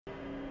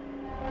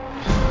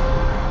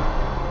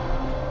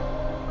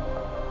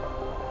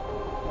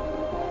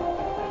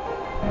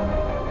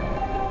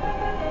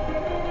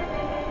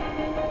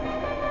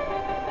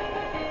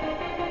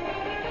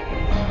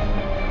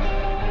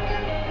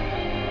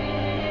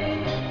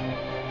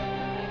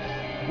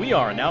We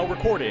are now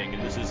recording,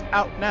 and this is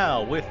Out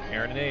Now with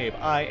Aaron and Abe.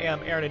 I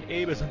am Aaron, and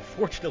Abe is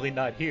unfortunately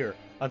not here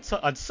on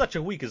such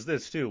a week as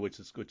this too, which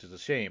is a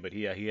shame. But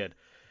he had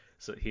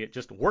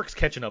just work's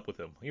catching up with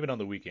him, even on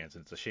the weekends,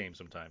 and it's a shame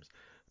sometimes.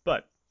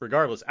 But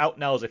regardless, Out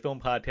Now is a film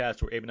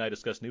podcast where Abe and I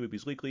discuss new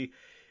movies weekly.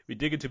 We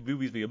dig into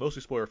movies via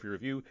mostly spoiler-free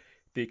review,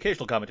 the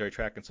occasional commentary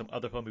track, and some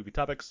other fun movie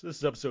topics. This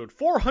is episode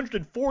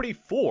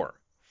 444.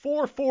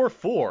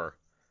 444.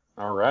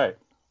 All right.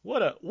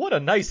 What a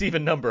nice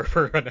even number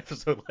for an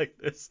episode like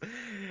this.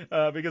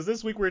 Because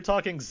this week we're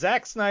talking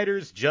Zack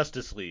Snyder's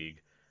Justice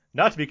League.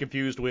 Not to be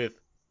confused with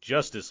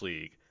Justice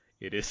League.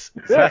 It is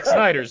Zack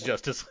Snyder's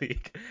Justice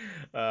League.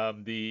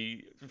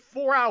 The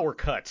 4-hour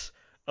cut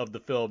of the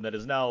film that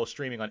is now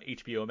streaming on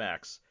HBO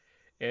Max.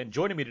 And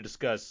joining me to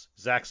discuss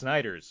Zack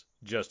Snyder's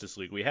Justice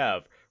League, we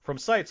have, from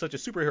sites such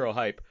as Superhero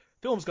Hype,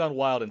 Films Gone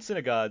Wild, and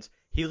Cinegods,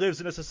 he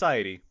lives in a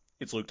society.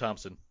 It's Luke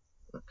Thompson.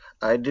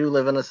 I do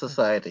live in a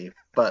society,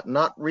 but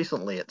not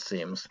recently, it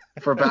seems.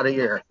 For about a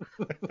year.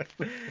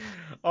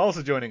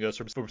 Also joining us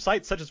from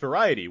sites such as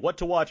Variety, What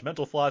to Watch,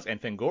 Mental Floss, and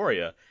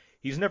Fangoria,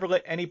 he's never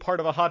let any part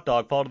of a hot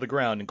dog fall to the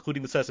ground,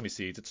 including the sesame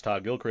seeds. It's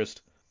Todd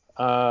Gilchrist.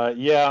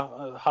 Yes.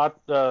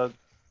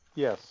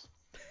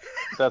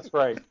 That's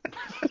right.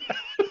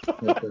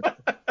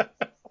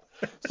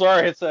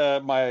 Sorry, it's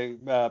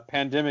my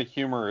pandemic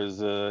humor is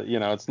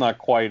it's not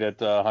quite at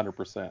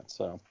 100%.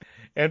 So.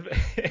 And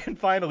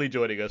finally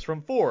joining us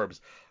from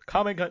Forbes,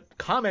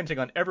 commenting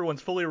on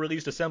everyone's fully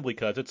released assembly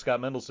cuts, it's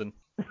Scott Mendelson.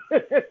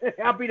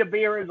 Happy to be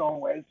here as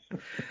always.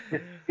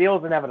 It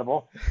feels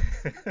inevitable.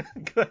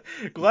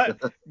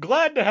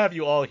 glad to have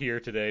you all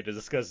here today to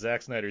discuss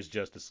Zack Snyder's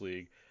Justice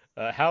League.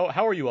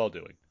 How are you all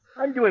doing?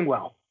 I'm doing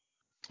well.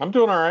 I'm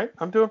doing all right.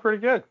 I'm doing pretty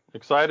good.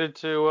 Excited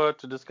to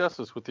discuss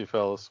this with you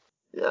fellas.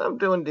 Yeah, I'm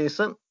doing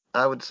decent,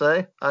 I would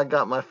say. I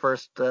got my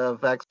first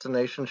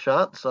vaccination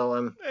shot, so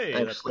I'm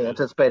anxiously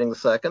anticipating the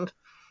second.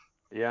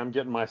 Yeah, I'm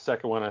getting my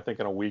second one, I think,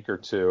 in a week or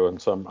two,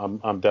 and so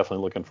I'm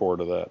definitely looking forward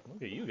to that.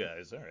 Look at you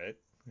guys. All right.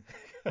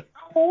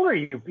 How old are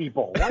you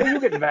people? Why are you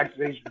getting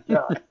vaccination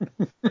shots?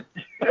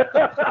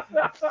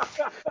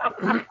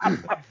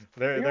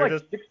 they're like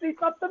just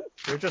 60-something?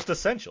 They're just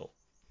essential.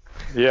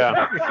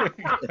 Yeah.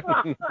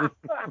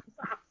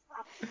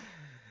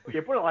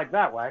 You put it like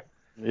that way.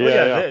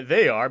 Yeah.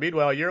 They are.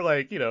 Meanwhile, you're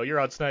like, you're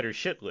on Snyder's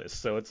shit list,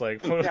 so it's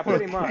like, yeah,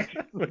 pretty much.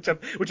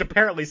 which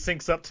apparently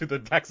syncs up to the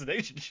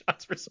vaccination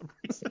shots for some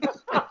reason.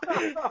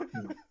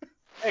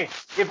 Hey,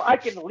 if I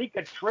can leak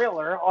a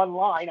trailer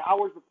online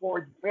hours before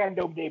its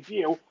fandom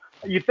debut,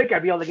 you'd think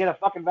I'd be able to get a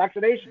fucking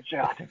vaccination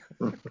shot.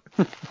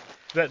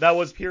 That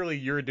was purely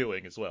your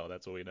doing as well.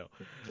 That's what we know.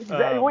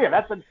 Exactly. Well,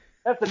 yeah,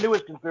 that's the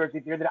newest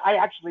conspiracy theory, that I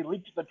actually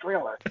leaked the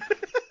trailer.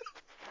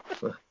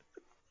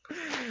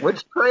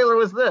 Which trailer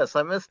was this?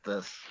 I missed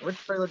this. Which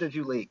trailer did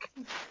you leak?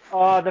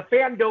 The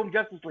Fandom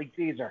Justice League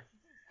teaser.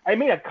 I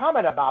made a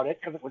comment about it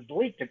because it was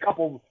leaked a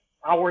couple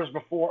hours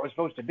before it was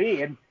supposed to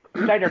be, and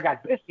Snyder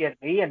got pissed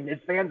at me, and his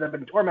fans have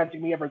been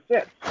tormenting me ever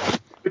since.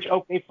 Which,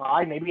 okay,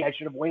 fine, maybe I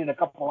should have waited a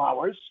couple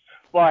hours.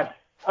 But,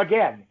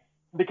 again,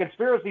 the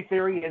conspiracy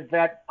theory is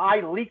that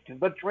I leaked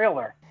the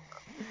trailer.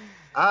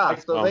 How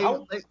did I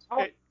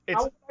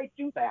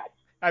do that?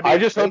 I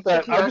just hope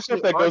that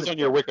goes on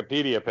your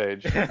Wikipedia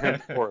page.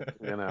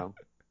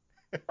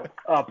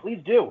 Please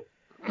do.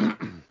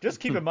 Just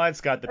keep in mind,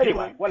 Scott,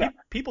 the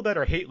people that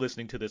are hate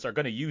listening to this are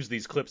going to use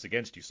these clips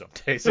against you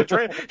someday. So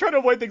try to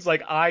avoid things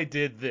like "I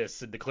did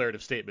this" and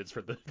declarative statements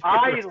for the.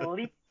 I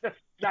leaked the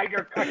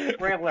Snyder Cut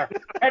trailer,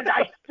 and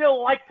I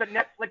still like the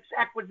Netflix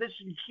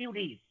acquisition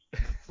cuties.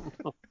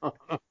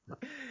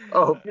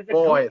 Oh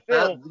boy,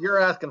 you're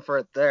asking for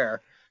it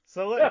there.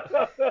 So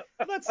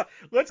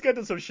let's get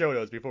to some show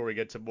notes before we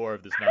get to more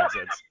of this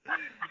nonsense.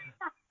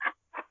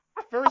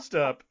 First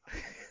up,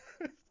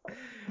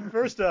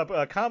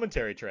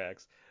 commentary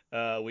tracks.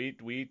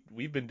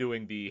 We've been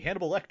doing the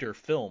Hannibal Lecter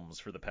films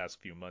for the past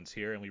few months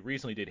here, and we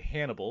recently did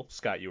Hannibal.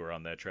 Scott, you were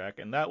on that track,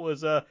 and that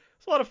was a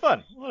lot of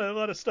fun. A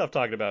lot of stuff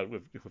talking about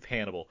with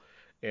Hannibal.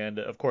 And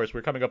of course,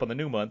 we're coming up on the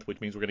new month,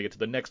 which means we're going to get to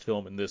the next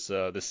film in this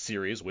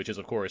series, which is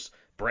of course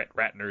Brett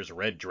Ratner's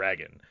Red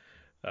Dragon.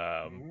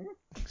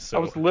 So I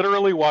was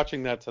literally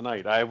watching that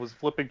tonight. I was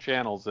flipping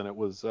channels, and it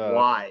was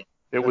why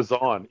it was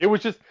on. It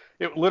was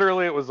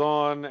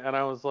on, and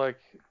I was like,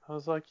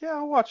 yeah,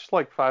 I'll watch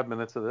like 5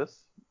 minutes of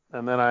this,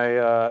 and then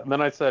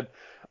I said,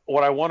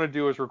 what I want to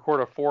do is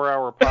record a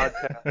 4-hour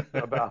podcast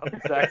about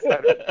Zack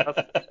Snyder's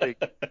Justice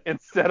League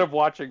instead of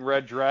watching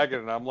Red Dragon,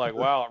 and I'm like,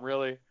 wow, I'm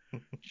really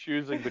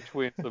choosing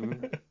between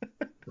some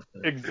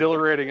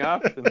exhilarating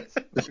options.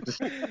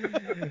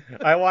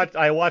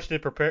 I watched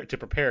it to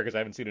prepare because I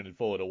haven't seen it in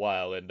full in a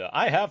while, and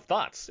I have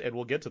thoughts, and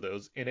we'll get to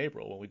those in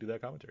April when we do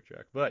that commentary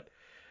track. But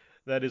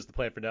that is the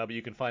plan for now. But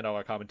you can find all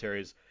our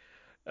commentaries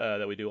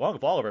that we do along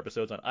with all of our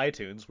episodes on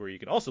iTunes, where you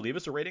can also leave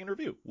us a rating and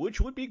review,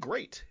 which would be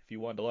great. If you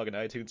wanted to log into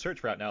iTunes, search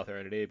for Out Now with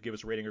Aaron and Abe, give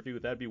us a rating and review.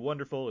 That'd be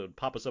wonderful. It would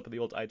pop us up in the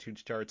old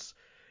iTunes charts.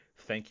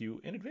 Thank you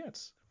in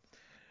advance.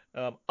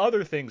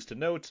 Other things to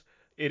note.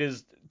 It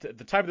is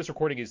the time of this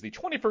recording is the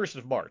 21st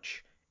of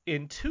March.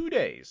 In 2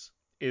 days,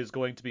 is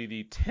going to be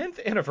the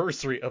 10th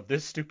anniversary of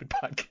this stupid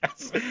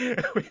podcast.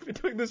 We've been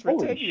doing this for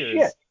Holy 10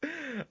 years. shit.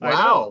 I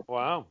know.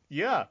 Wow.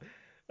 Yeah.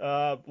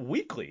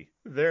 Weekly.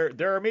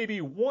 There are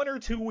maybe 1 or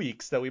 2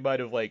 weeks that we might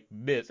have like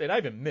missed, and I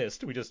even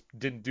missed. We just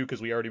didn't do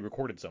because we already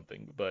recorded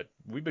something. But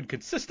we've been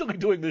consistently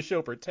doing this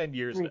show for 10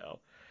 years now.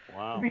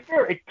 Wow. To be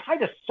fair, it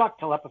kind of sucked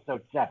till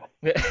episode 7.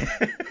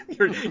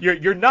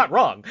 You're not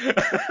wrong.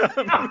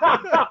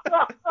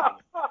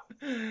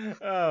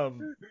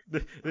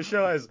 The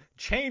show has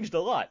changed a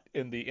lot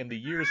in the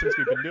years since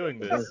we've been doing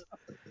this.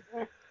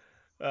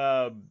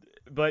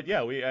 But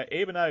yeah,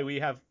 Abe and I, we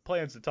have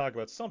plans to talk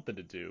about something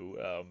to do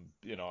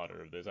in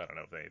honor of this. I don't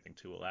know if anything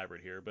too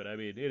elaborate here, but I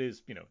mean, it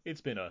is,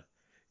 it's been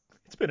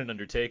an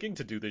undertaking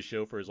to do this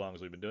show for as long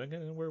as we've been doing it,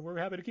 and we're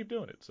happy to keep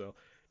doing it. So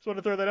just want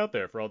to throw that out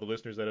there for all the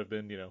listeners that have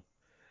been,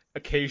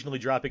 occasionally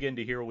dropping in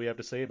to hear what we have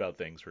to say about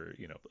things for,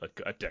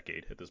 a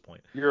decade at this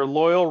point. You're a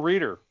loyal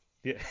reader.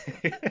 Yeah.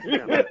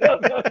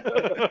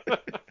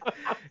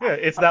 Yeah,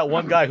 it's that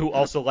one guy who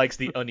also likes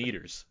the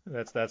Uneaters.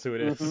 That's who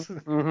it is.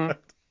 Mm-hmm.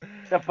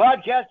 The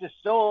podcast is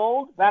so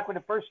old. Back when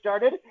it first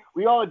started,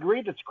 we all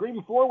agreed that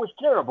Scream 4 was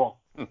terrible.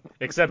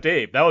 Except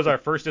Abe. That was our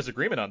first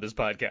disagreement on this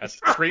podcast.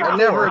 Scream 4. I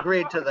never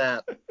agreed to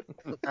that.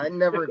 I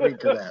never agreed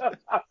to that.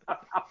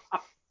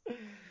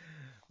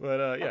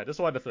 But yeah, just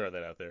wanted to throw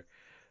that out there.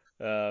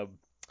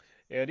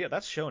 And yeah,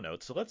 that's show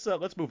notes. So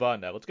let's move on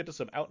now. Let's get to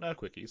some out now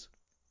quickies.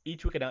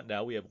 Each week at Out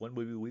Now, we have one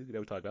movie that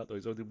we talk about.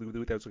 Those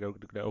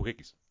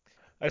quickies.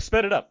 I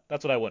sped it up.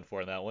 That's what I went for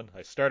in that one.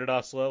 I started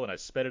off slow and I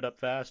sped it up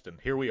fast, and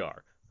here we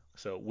are.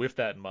 So with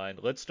that in mind,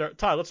 let's start.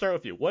 Todd, let's start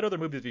with you. What other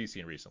movies have you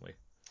seen recently?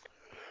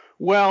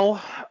 Well,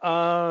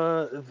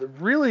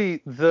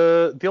 really,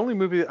 the only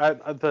movie,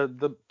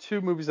 the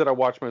 2 movies that I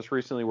watched most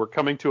recently were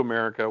Coming to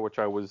America, which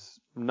I was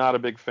not a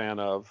big fan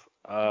of,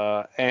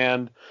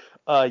 and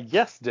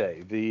Yes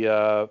Day.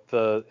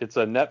 It's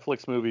a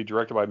Netflix movie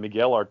directed by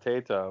Miguel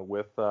Arteta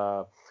with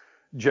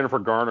Jennifer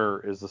Garner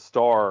is the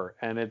star,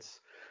 and it's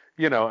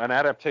an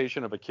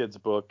adaptation of a kid's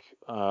book,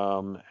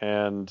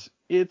 and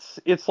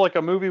it's like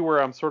a movie where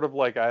I'm sort of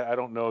like I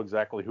don't know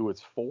exactly who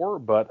it's for,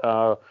 but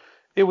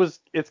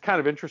it's kind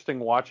of interesting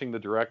watching the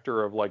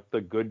director of like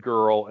The Good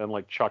Girl and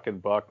like Chuck and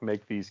Buck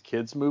make these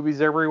kids movies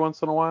every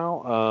once in a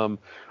while.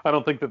 I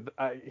don't think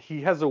that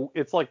he has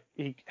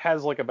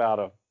about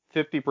a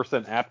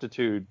 50%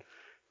 aptitude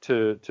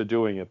to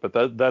doing it,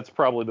 but that's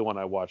probably the one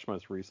I watched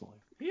most recently.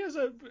 He has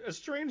a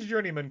strange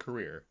journeyman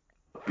career.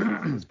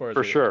 As far as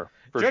for sure.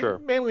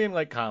 Mainly in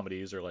like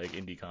comedies or like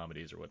indie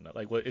comedies or whatnot.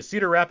 Like, what is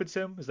Cedar Rapids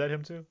him? Is that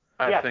him too?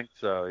 I think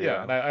so.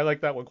 Yeah. And I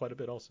like that one quite a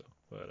bit also.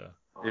 But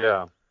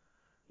yeah.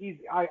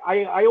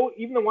 I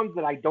even the ones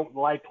that I don't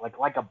like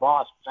a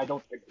Boss, which I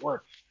don't think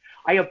works.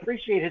 I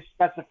appreciate his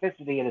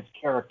specificity in his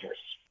characters.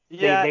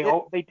 Yeah.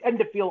 They tend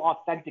to feel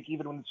authentic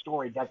even when the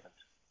story doesn't.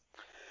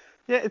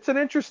 Yeah, it's an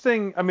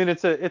interesting. I mean,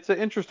 it's an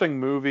interesting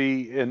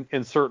movie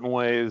in certain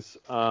ways.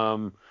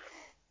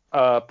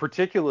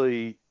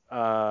 Particularly.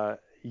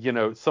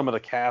 Some of the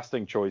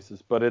casting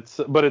choices, but it's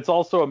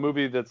also a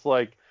movie that's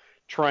like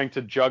trying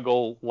to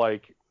juggle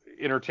like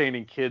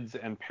entertaining kids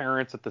and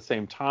parents at the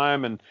same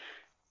time, and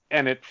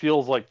it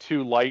feels like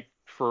too light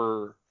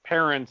for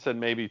parents and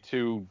maybe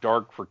too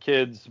dark for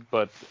kids,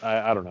 but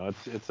I don't know.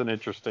 It's an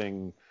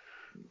interesting,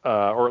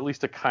 or at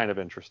least a kind of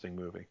interesting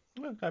movie.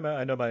 Well,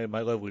 I know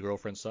my lovely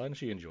girlfriend saw it, and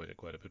she enjoyed it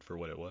quite a bit for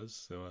what it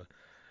was. So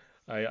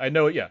I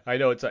know, I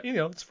know it's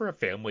it's for a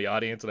family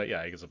audience, and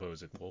I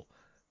suppose it will.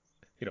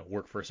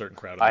 Work for a certain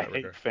crowd. I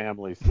hate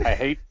families.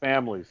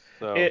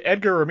 So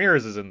Edgar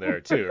Ramirez is in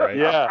there too, right?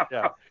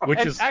 yeah.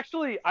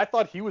 Actually, I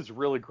thought he was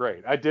really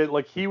great. I did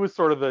he was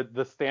sort of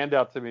the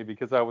standout to me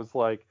because I was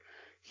like,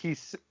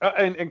 he's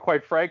and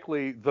quite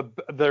frankly,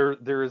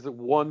 there is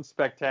one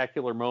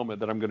spectacular moment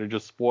that I'm going to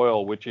just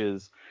spoil, which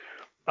is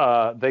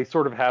they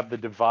sort of have the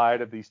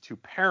divide of these two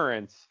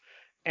parents,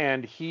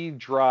 and he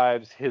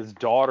drives his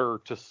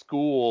daughter to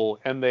school,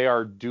 and they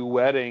are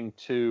duetting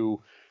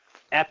to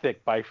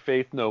Epic by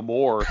Faith No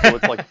More. So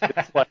it's like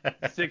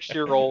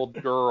 6-year-old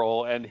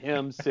girl and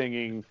him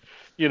singing,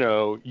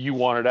 you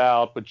want it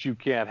out, but you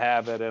can't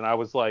have it. And I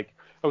was like,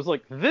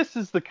 this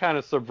is the kind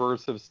of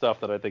subversive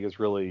stuff that I think is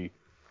really,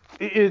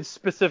 it's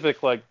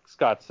specific, like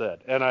Scott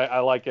said. And I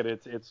like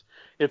it.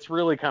 It's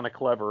really kind of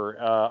clever.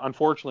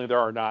 Unfortunately, there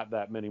are not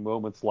that many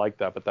moments like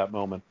that, but that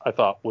moment I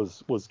thought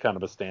was kind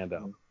of a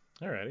standout.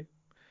 Alrighty.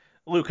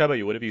 Luke, how about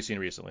you? What have you seen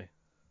recently?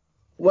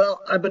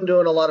 Well, I've been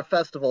doing a lot of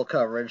festival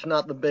coverage,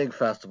 not the big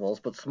festivals,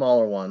 but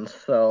smaller ones.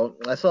 So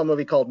I saw a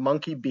movie called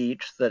Monkey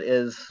Beach that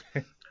is,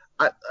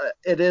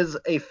 it is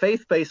a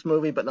faith-based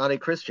movie, but not a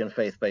Christian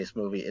faith-based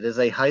movie. It is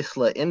a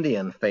Haisla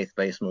Indian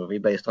faith-based movie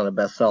based on a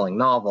best-selling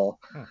novel.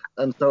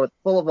 And so it's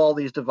full of all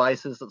these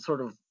devices that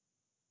sort of,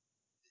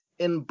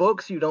 in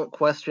books, you don't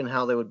question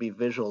how they would be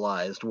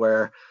visualized,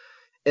 where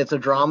it's a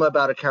drama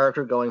about a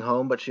character going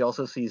home, but she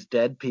also sees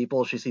dead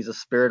people. She sees a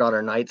spirit on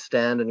her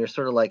nightstand, and you're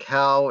sort of like,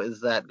 how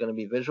is that going to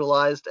be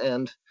visualized?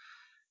 And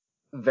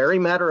very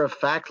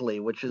matter-of-factly,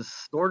 which is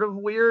sort of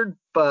weird,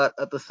 but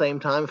at the same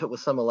time, if it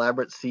was some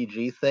elaborate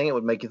CG thing, it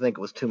would make you think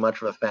it was too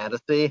much of a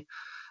fantasy.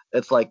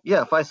 It's like,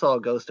 yeah, if I saw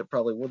a ghost, it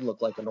probably would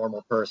look like a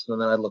normal person,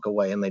 and then I'd look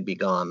away and they'd be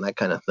gone, that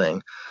kind of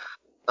thing.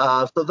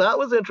 So that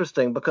was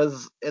interesting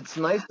because it's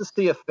nice to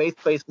see a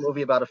faith-based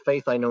movie about a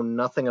faith I know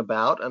nothing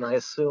about, and I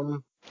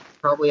assume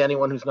probably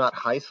anyone who's not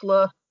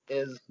Heisla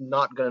is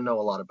not going to know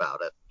a lot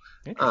about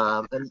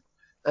it.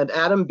 And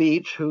Adam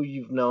Beach, who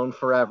you've known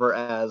forever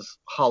as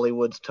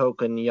Hollywood's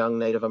token young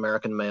Native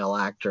American male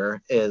actor,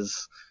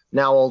 is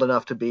now old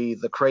enough to be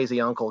the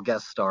crazy uncle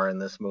guest star in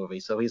this movie.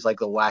 So he's like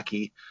the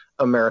wacky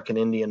American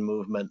Indian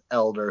movement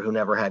elder who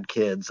never had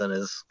kids and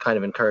is kind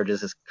of encourages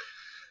his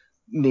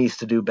niece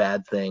to do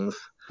bad things.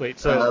 Wait,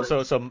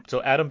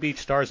 so Adam Beach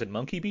stars in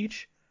Monkey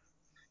Beach?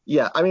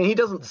 Yeah, I mean, he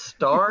doesn't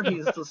star,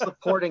 he's the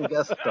supporting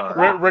guest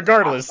star.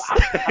 Regardless,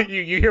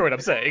 you hear what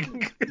I'm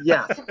saying?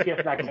 Yes.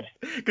 Yes, I can.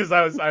 Because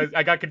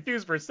I got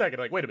confused for a second.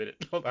 Like, wait a minute,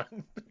 hold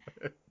on.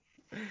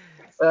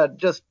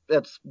 Just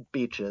it's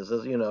beaches,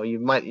 as you know.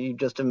 You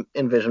just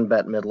envision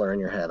Bette Midler in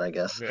your head, I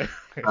guess.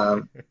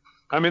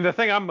 I mean, the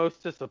thing I'm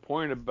most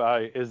disappointed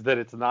by is that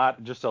it's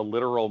not just a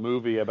literal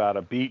movie about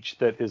a beach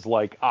that is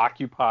like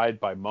occupied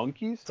by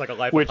monkeys. It's like a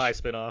Life of Pi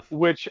spinoff.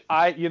 Which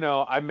I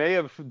may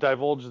have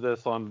divulged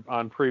this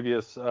on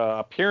previous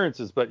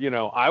appearances, but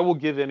I will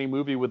give any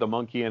movie with a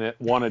monkey in it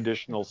one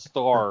additional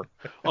star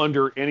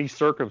under any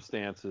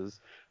circumstances.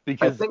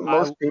 Because I think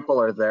most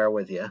people are there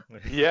with you.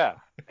 Yeah,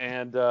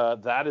 and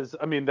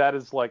that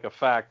is like a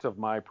fact of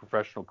my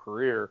professional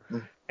career,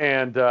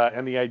 and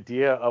the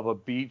idea of a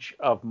beach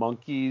of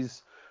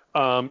monkeys,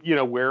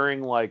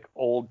 wearing like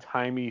old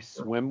timey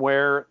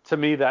swimwear, to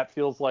me that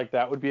feels like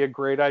that would be a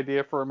great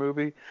idea for a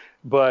movie.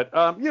 But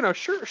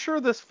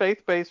sure, this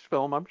faith-based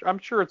film, I'm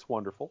sure it's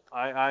wonderful.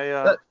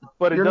 But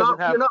you're not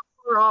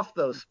far off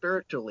though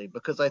spiritually,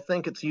 because I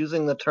think it's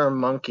using the term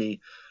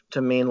monkey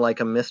to mean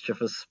like a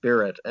mischievous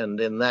spirit, and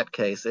in that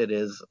case it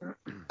is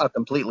a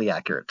completely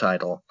accurate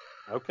title.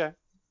 Okay.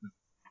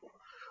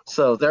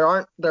 So there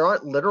aren't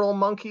literal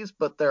monkeys,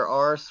 but there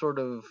are sort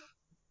of,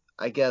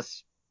 I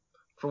guess,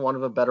 for want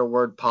of a better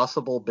word,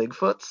 possible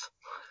Bigfoots.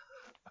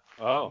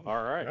 Oh,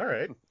 all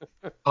right.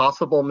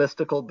 Possible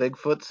mystical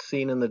Bigfoots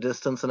seen in the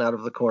distance and out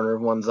of the corner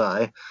of one's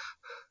eye.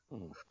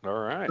 All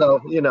right.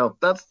 So,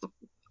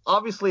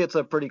 obviously it's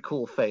a pretty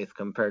cool faith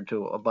compared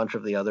to a bunch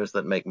of the others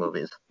that make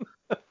movies.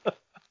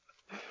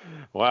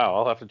 Wow,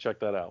 I'll have to check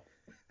that out.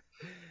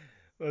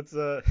 Let's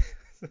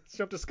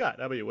jump to Scott.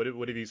 How about you? What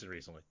have you seen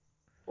recently?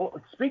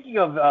 Well, speaking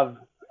of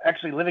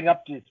actually living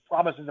up to its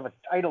promises of a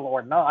title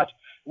or not,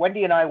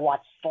 Wendy and I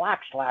watched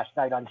Slacks last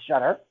night on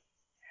Shudder,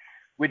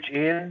 which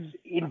is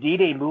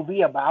indeed a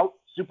movie about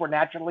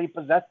supernaturally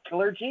possessed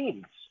killer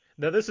genes.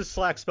 Now, this is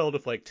Slack spelled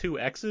with like 2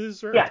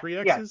 X's or 3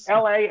 X's?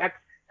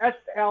 Yes,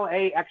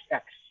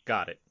 SLAXX.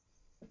 Got it.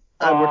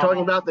 We're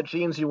talking about the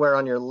genes you wear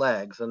on your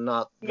legs and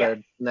not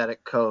the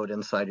genetic code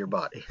inside your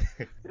body.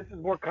 This is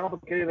more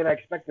complicated than I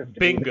expected it to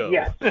Bingo. be.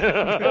 Yes.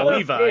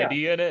 Levi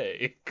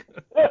DNA.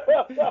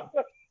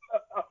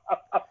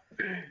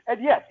 And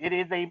yes, it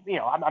is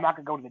I'm not going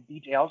to go into the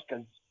details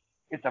because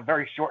it's a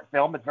very short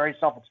film. It's very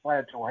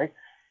self-explanatory.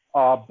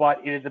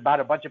 But it is about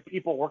a bunch of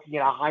people working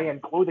in a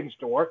high-end clothing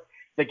store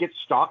that get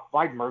stalked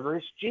by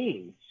murderous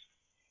genes.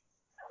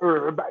 I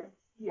don't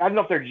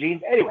know if they're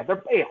genes. Anyway, they're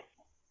pale.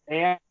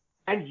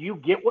 And you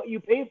get what you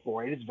pay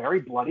for. It is very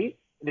bloody.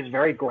 It is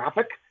very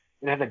graphic.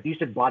 It has a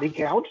decent body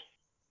count.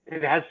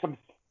 It has some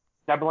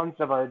semblance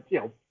of a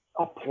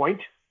point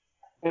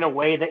in a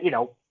way that,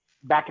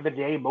 back in the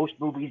day most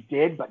movies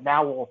did, but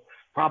now will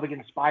probably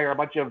inspire a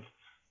bunch of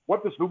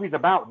what this movie's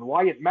about and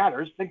why it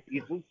matters, think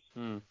pieces.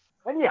 And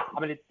yeah, I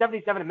mean, it's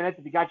 77 minutes.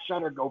 If you got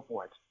Shudder, go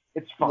for it.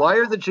 It's fun. Why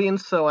are the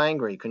genes so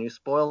angry? Can you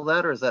spoil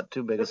that, or is that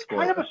too big a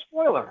spoiler? It's kind of a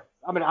spoiler.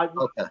 I mean,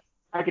 okay.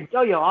 I can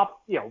tell you,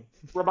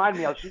 remind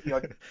me, I'll shoot you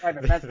a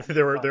private message.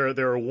 They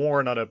were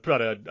worn on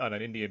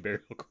an Indian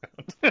burial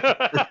ground.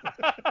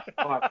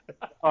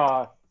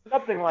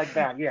 Something like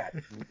that, yes.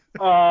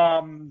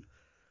 Well,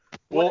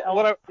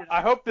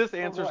 I hope this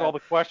answers all the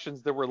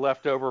questions that were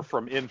left over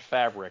from In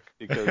Fabric,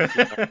 because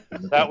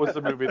that was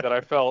the movie that I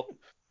felt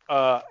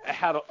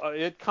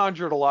it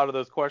conjured a lot of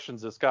those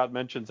questions that Scott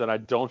mentions, and I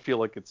don't feel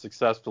like it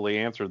successfully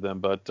answered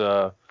them. But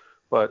I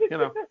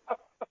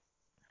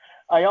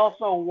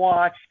also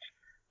watched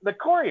The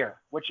Courier,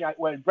 which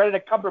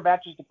Benedict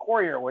Cumberbatch's The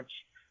Courier, which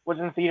was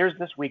in theaters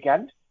this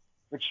weekend,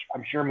 which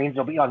I'm sure means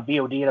it'll be on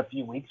VOD in a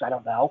few weeks. I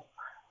don't know.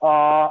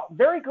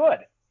 Very good.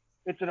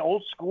 It's an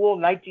old school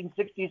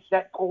 1960s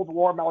set Cold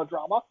War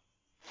melodrama.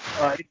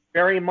 It's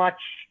very much,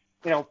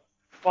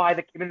 Spy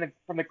that came in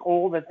from the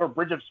cold, or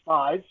Bridge of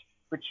Spies,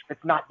 which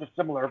it's not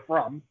dissimilar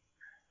from.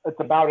 It's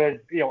about a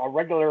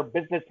regular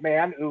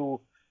businessman who,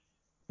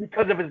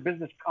 because of his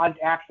business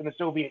contacts in the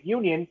Soviet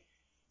Union,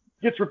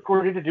 gets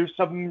recruited to do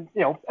some,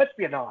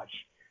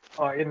 espionage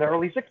in the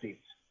early 60s.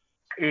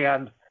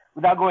 And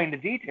without going into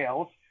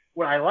details,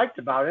 what I liked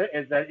about it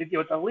is that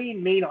it's a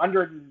lean, mean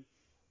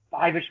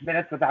 105-ish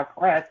minutes without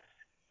credits,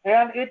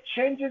 and it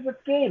changes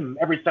its game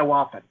every so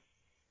often.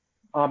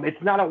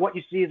 It's not a what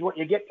you see is what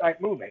you get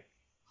type movie.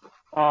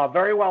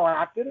 Very well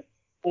acted,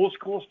 old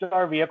school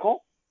star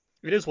vehicle.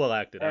 It is well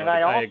acted. And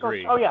I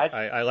agree. oh yeah,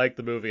 I like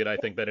the movie, and I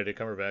think Benedict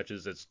Cumberbatch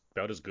is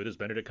about as good as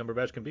Benedict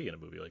Cumberbatch can be in a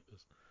movie like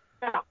this.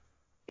 yeah,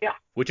 yeah.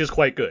 Which is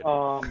quite good.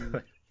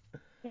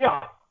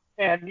 Yeah,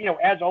 and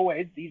as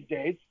always these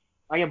days,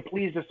 I am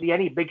pleased to see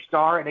any big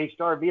star in a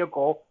star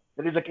vehicle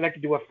that isn't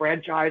connected to a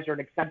franchise or an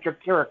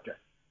eccentric character.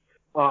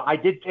 I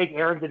did take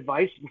Aaron's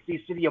advice and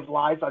see City of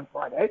Lies on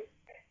Friday.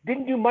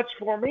 Didn't do much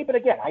for me, but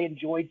again, I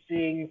enjoyed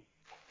seeing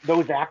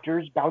those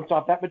actors bounce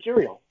off that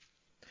material.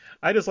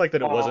 I just like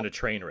that it wasn't a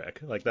train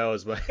wreck. Like that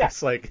was my. Yeah.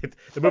 It's like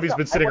the movie's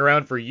been sitting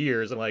around for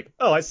years. I'm like,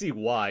 oh, I see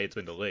why it's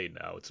been delayed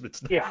now.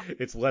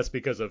 It's less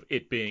because of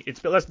it being.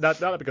 It's less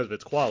not because of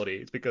its quality.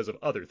 It's because of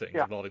other things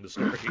involving the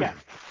story. Yeah,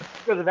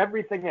 because of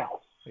everything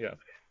else. Yeah.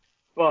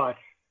 But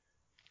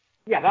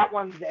yeah, that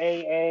one's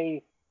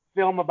a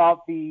film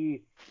about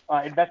the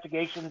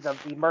investigations of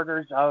the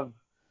murders of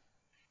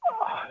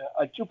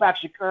Tupac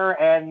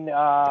Shakur and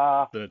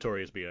The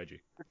Notorious B.I.G.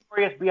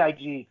 Notorious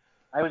B.I.G.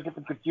 I always get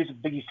them confused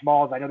with Biggie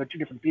Smalls. I know they're two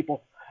different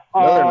people.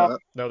 No, they're not.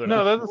 No, they're No,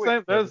 not. they're the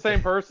same. They're the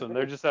same person.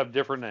 They just have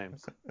different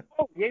names.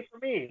 Oh, yay for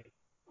me.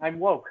 I'm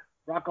woke.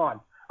 Rock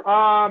on.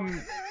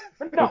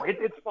 But no,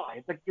 it's fine.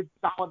 It's a good,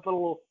 solid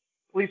little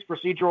police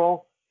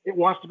procedural. It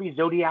wants to be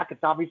Zodiac.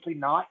 It's obviously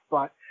not.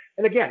 But,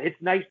 and again,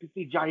 it's nice to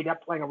see Johnny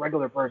Depp playing a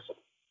regular person.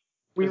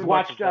 We've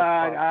watched,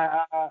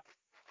 yes,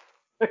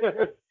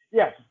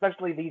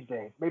 especially these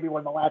days. Maybe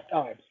one of the last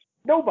times.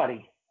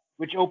 Nobody,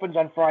 which opens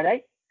on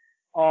Friday.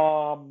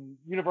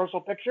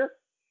 Universal Picture.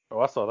 Oh,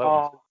 I saw that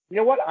one. You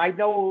know what? I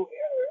know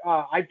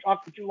I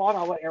talked for too long.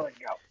 I'll let Aaron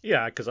go.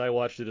 Yeah, because I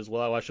watched it as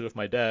well. I watched it with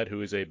my dad,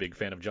 who is a big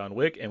fan of John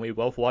Wick, and we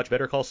both watched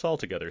Better Call Saul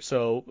together.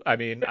 So, I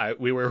mean,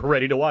 we were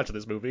ready to watch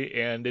this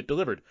movie, and it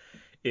delivered.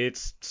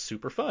 It's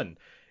super fun.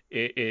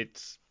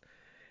 It's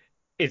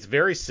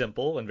very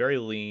simple and very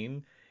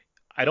lean.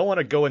 I don't want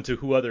to go into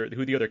who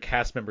the other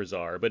cast members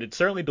are, but it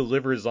certainly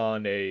delivers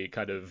on a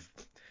kind of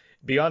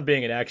beyond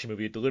being an action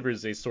movie. It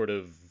delivers a sort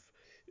of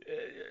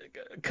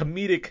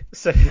comedic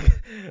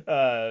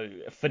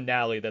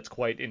finale that's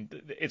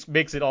it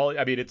makes it all.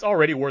 I mean, it's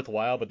already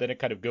worthwhile, but then it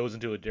kind of goes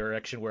into a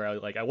direction where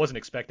I wasn't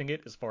expecting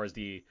it as far as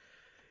the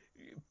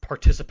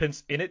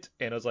participants in it,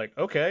 and I was like,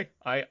 okay,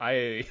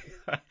 I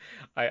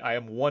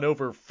am won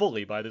over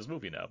fully by this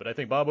movie now. But I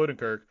think Bob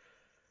Odenkirk,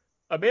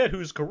 a man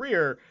whose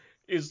career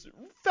is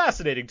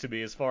fascinating to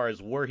me as far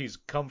as where he's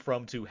come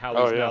from to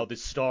how he's now the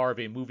star of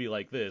a movie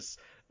like this.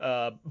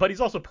 But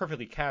he's also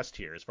perfectly cast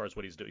here as far as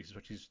what he's doing.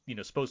 He's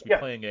supposed to be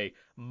playing a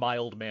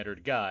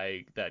mild-mannered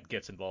guy that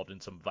gets involved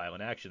in some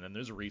violent action, and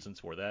there's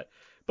reasons for that.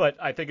 But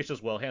I think it's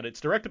just well-handled.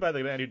 It's directed by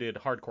the man who did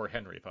Hardcore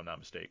Henry, if I'm not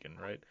mistaken,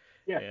 right?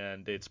 Yeah.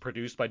 And it's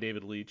produced by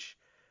David Leitch,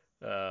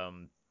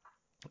 of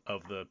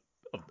the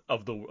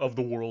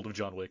world of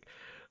John Wick,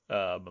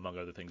 among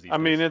other things. I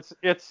mean, it's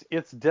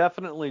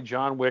definitely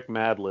John Wick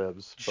Mad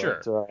Libs.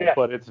 Sure.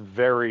 But it's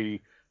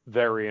very,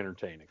 very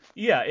entertaining.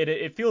 Yeah,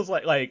 it feels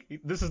like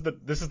this is the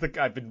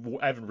I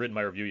haven't written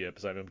my review yet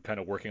because I'm kind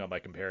of working on my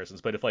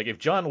comparisons. But if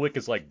John Wick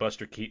is like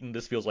Buster Keaton,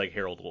 this feels like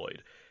Harold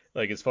Lloyd.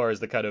 Like as far as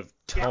the kind of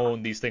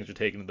tone these things are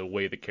taken and the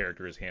way the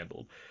character is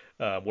handled,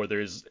 where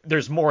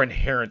there's more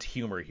inherent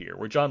humor here,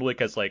 where John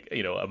Wick has like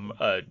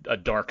a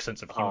dark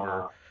sense of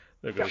humor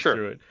that goes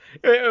through it,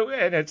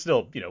 and it's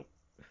still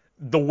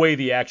the way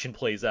the action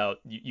plays out,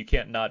 you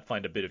can't not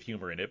find a bit of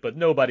humor in it, but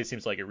nobody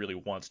seems like it really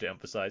wants to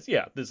emphasize,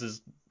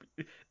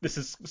 this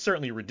is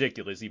certainly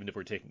ridiculous, even if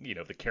we're taking,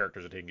 the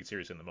characters are taking it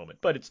seriously in the moment.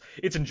 But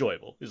it's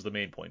enjoyable is the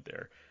main point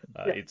there.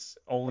 It's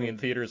only in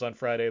theaters on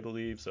Friday, I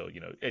believe. So,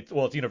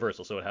 it's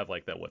Universal, so it have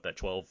like that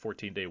 12,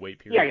 14-day wait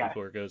period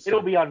before it goes.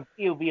 It'll be on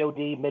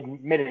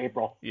VOD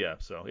mid-April. Yeah,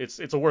 so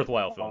it's a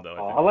worthwhile film, though,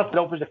 I think. Unless it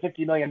opens at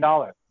 $50 million.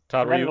 Todd,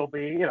 it'll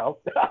be,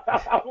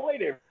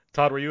 later.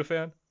 Todd, were you a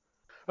fan?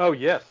 Oh,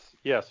 yes,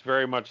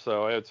 very much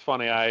so. It's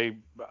funny. I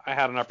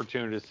had an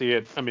opportunity to see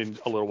it,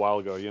 a little while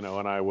ago,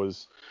 and I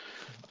was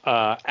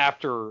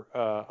after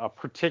a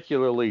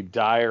particularly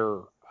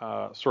dire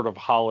sort of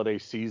holiday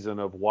season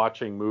of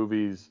watching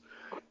movies.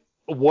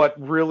 What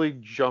really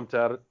jumped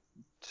out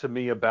to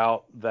me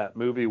about that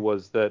movie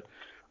was that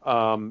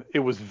it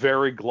was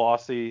very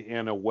glossy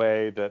in a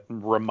way that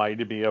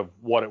reminded me of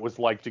what it was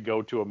like to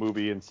go to a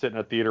movie and sit in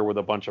a theater with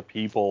a bunch of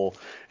people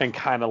and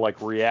kind of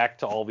like react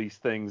to all these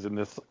things in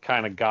this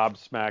kind of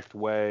gobsmacked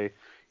way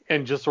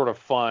and just sort of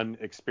fun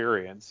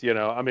experience. I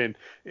don't think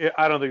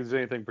there's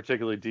anything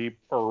particularly deep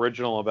or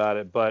original about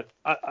it, but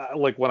I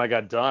like when I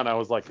got done, I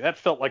was like, that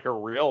felt like a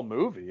real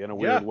movie in a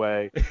weird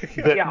way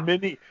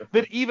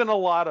that even a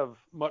lot of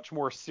much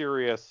more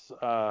serious,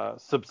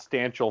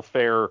 substantial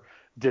fare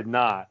did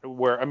not.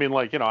 Where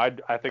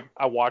I think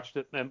I watched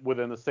it, and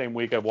within the same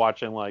week I'm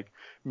watching like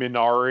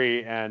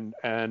Minari and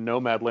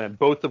Nomadland,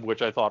 both of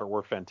which I thought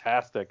were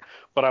fantastic.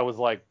 But I was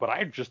like, but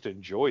I just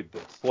enjoyed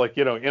this,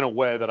 in a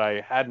way that I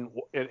hadn't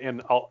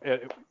in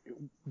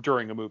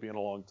during a movie in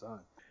a long time.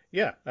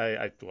 Yeah,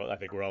 I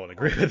think we're all in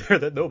agreement there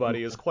that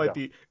Nobody is quite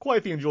the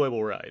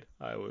enjoyable ride.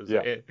 I was,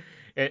 Yeah.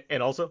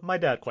 and also my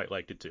dad quite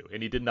liked it too,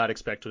 and he did not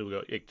expect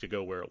it to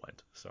go where it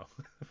went. So,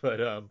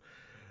 but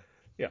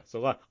yeah,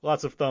 so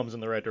lots of thumbs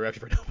in the right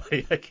direction for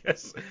Nobody, I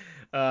guess.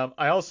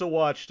 I also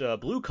watched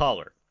Blue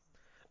Collar.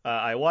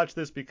 I watched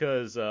this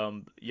because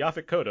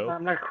Yaphet Kotto,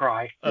 I'm gonna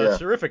cry. a Yeah.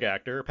 terrific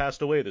actor,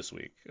 passed away this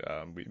week.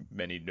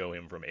 Many know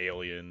him from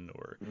Alien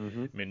or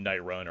Mm-hmm.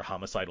 Midnight Run or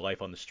Homicide: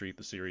 Life on the Street,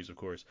 the series, of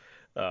course.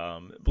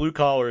 Blue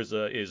Collar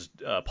is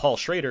Paul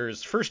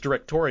Schrader's first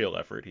directorial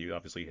effort. He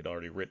obviously had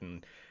already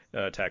written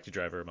Taxi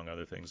Driver, among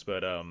other things,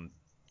 but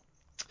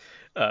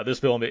this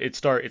film it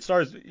stars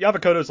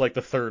Yaphet Kotto is like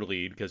the third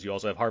lead because you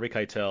also have Harvey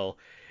Keitel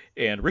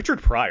and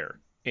Richard Pryor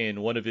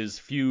in one of his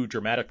few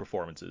dramatic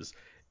performances.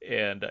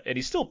 And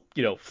he's still,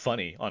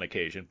 funny on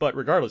occasion, but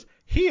regardless,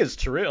 he is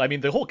terrific. I mean,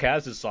 the whole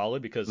cast is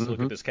solid because look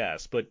Mm-hmm. at this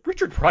cast, but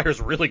Richard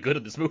Pryor's really good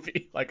in this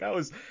movie. Like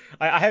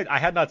I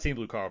had not seen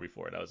Blue Collar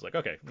before, and I was like,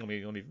 okay,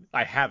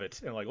 I have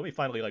it, and like let me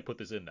finally like put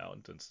this in now,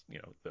 and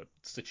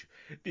since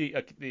the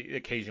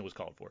occasion was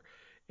called for,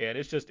 and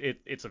it's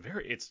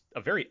a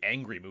very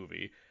angry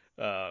movie.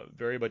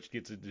 Very much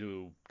gets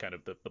into kind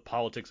of the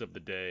politics of the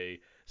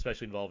day,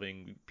 especially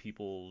involving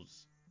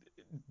people's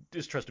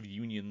distrust of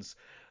unions,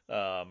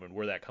 and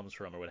where that comes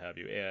from or what have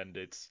you. And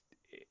it's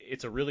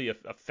a really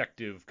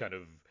effective kind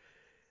of,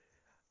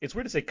 it's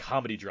weird to say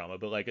comedy drama,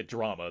 but like a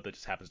drama that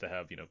just happens to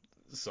have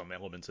some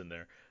elements in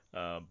there.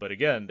 But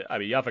again, I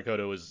mean, Yaphet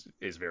Kotto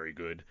is very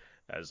good,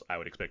 as I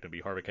would expect him to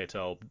be. Harvey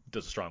Keitel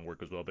does strong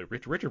work as well, but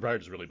Richard Pryor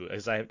is really good.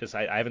 I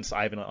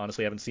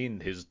honestly haven't seen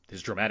his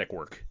dramatic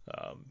work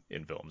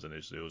in films, and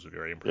it was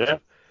very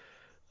impressive.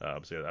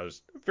 So yeah, I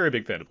was a very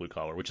big fan of Blue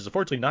Collar, which is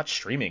unfortunately not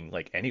streaming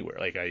like anywhere.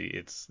 Like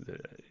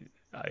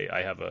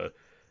I have a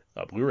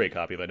Blu-ray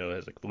copy that I know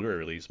has like Blu-ray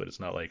release, but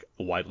it's not like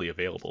widely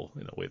available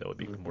in a way that would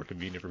be more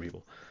convenient for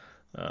people.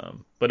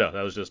 But no,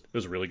 it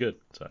was really good.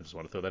 So I just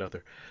want to throw that out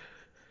there.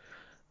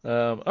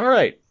 All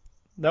right,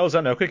 that was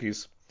on No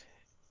Cookies.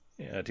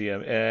 Yeah,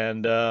 TM,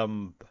 and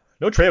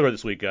no trailer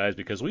this week, guys,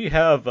 because we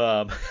have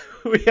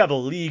we have a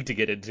league to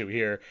get into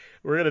here.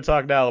 We're going to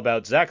talk now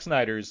about Zack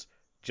Snyder's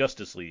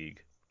Justice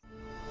League.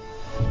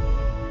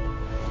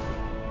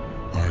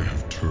 I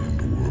have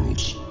turned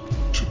worlds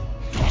to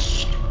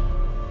dust.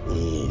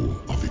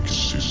 All of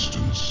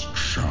existence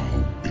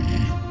shall be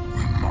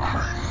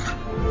mine.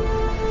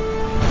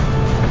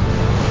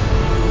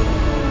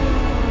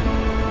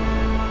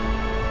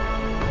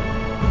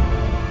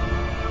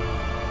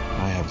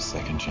 I have a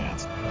second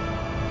chance.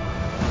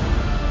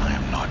 I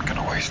am not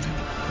gonna waste it.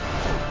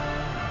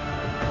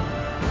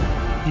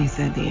 He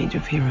said the age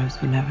of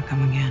heroes would never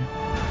come again.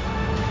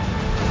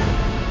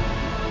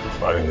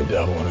 Fighting the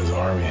devil and his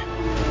army.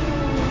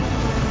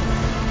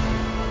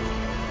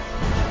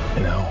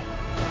 You know,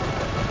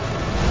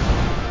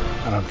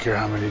 I don't care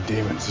how many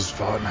demons he's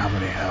fought and how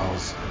many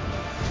hells.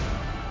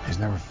 He's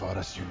never fought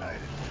us united.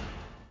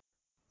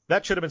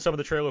 That should have been some of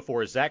the trailer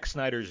for Zack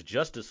Snyder's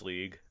Justice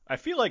League. I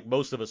feel like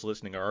most of us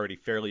listening are already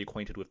fairly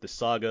acquainted with the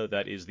saga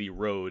that is the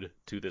road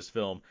to this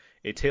film,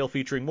 a tale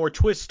featuring more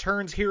twists,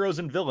 turns, heroes,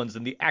 and villains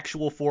than the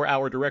actual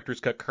 4-hour director's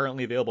cut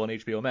currently available on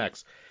HBO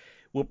Max.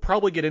 We'll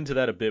probably get into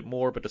that a bit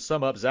more, but to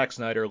sum up, Zack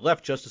Snyder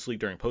left Justice League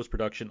during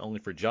post-production only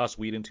for Joss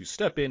Whedon to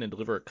step in and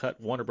deliver a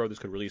cut Warner Brothers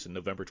could release in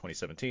November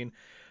 2017.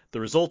 The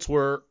results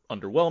were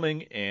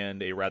underwhelming,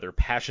 and a rather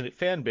passionate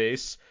fan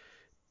base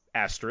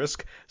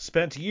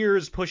spent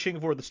years pushing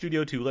for the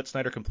studio to let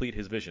Snyder complete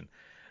his vision.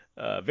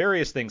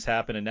 Various things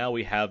happen, and now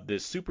we have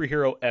this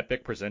superhero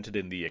epic presented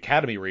in the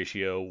Academy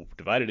ratio,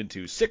 divided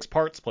into 6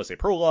 parts plus a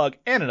prologue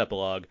and an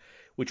epilogue,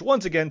 which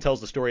once again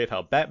tells the story of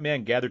how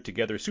Batman gathered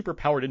together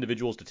superpowered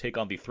individuals to take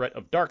on the threat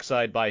of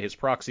Darkseid by his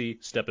proxy,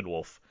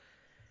 Steppenwolf.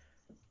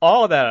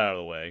 All of that out of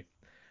the way.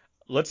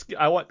 Luke,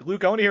 I want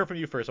to hear from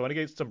you first. I want to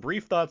get some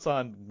brief thoughts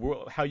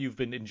on how you've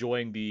been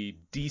enjoying the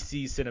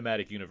DC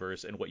cinematic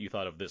universe and what you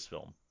thought of this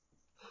film.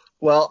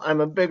 Well, I'm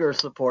a bigger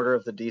supporter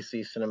of the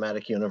DC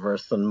Cinematic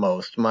Universe than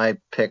most. My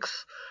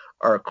picks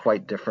are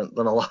quite different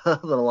than a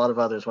lot of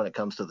others when it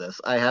comes to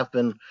this. I have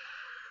been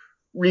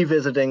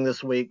revisiting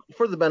this week,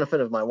 for the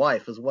benefit of my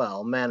wife as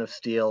well, Man of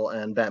Steel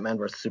and Batman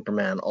vs.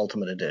 Superman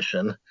Ultimate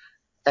Edition.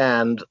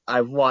 And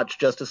I've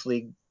watched Justice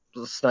League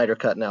Snyder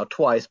Cut now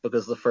twice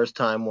because the first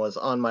time was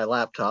on my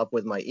laptop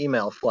with my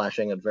email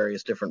flashing at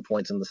various different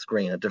points in the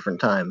screen at different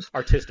times.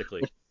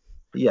 Artistically.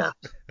 Yeah.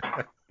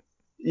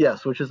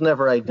 Yes, which is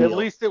never ideal. At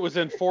least it was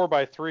in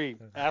 4:3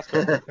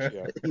 aspect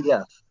ratio.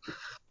 Yes.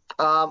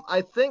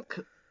 I think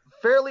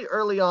fairly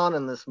early on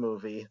in this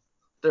movie,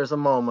 there's a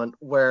moment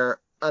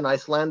where an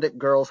Icelandic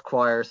girls'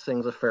 choir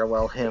sings a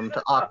farewell hymn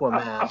to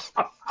Aquaman.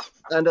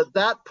 And at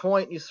that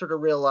point, you sort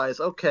of realize,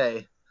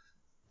 okay,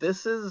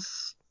 this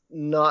is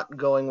not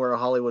going where a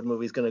Hollywood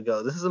movie's going to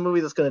go. This is a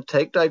movie that's going to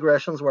take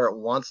digressions where it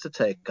wants to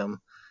take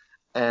them.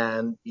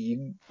 And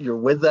you're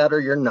with that or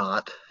you're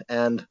not.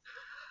 And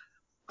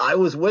I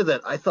was with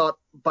it. I thought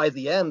by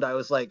the end, I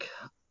was like,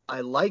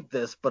 I like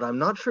this, but I'm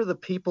not sure the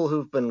people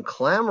who've been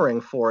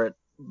clamoring for it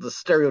the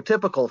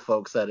stereotypical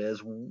folks, that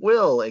is,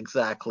 will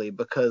exactly,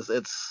 because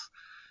it's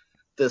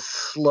this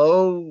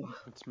slow,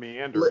 It's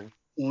meandering.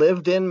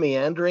 lived-in,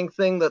 meandering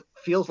thing that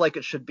feels like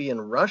it should be in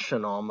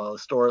Russian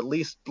almost, or at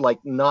least like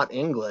not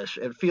English.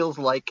 It feels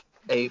like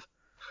if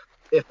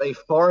a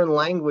foreign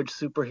language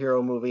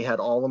superhero movie had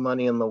all the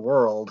money in the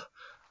world,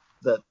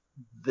 that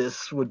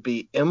this would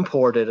be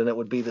imported and it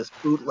would be this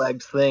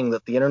bootlegged thing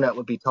that the internet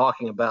would be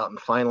talking about, and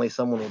finally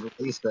someone would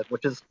release it,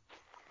 which is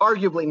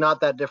arguably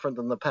not that different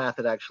than the path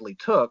it actually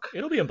took.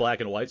 It'll be in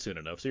black and white soon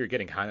enough, so you're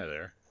getting kind of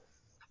there.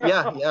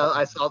 Yeah,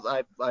 I saw.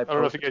 I don't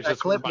know if you posted guys that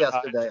just clip read my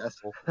yesterday.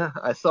 eyes.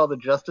 I saw the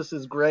Justice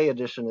is Gray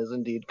edition is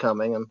indeed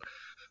coming, and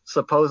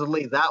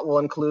supposedly that will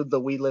include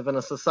the "We Live in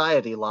a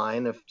Society"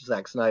 line. If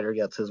Zack Snyder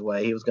gets his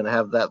way, he was going to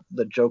have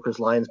the Joker's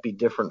lines be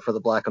different for the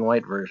black and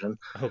white version.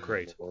 Oh,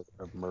 great. Lord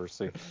have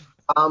mercy.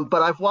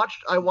 But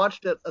I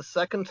watched it a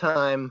second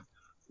time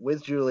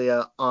with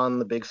Julia on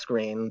the big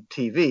screen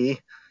TV,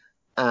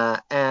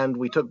 and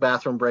we took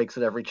bathroom breaks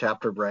at every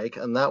chapter break,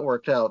 and that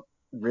worked out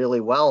really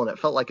well, and it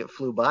felt like it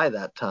flew by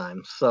that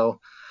time. So,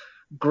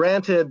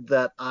 granted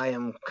that I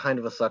am kind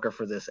of a sucker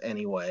for this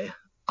anyway,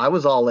 I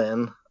was all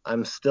in.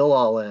 I'm still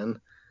all in.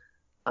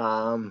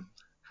 And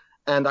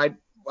I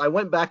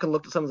went back and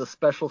looked at some of the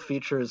special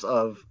features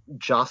of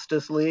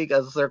Justice League,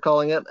 as they're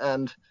calling it,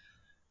 and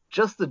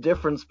just the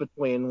difference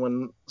between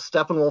when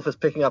Steppenwolf is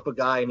picking up a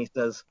guy and he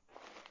says,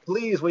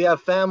 "Please, we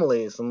have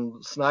families,"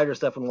 and Snyder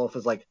Steppenwolf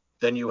is like,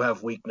 "Then you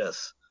have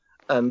weakness,"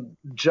 and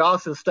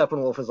Joss's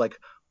Steppenwolf is like,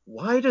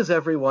 "Why does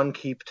everyone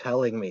keep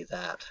telling me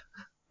that?"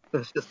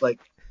 It's just like,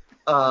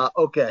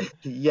 okay,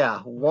 yeah,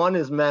 one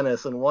is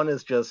menace and one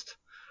is just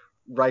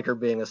Riker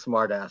being a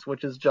smartass,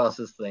 which is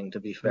Joss's thing, to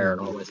be fair,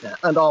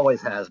 and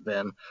always has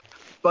been.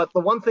 But the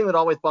one thing that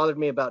always bothered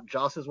me about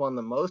Joss's one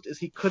the most is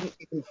he couldn't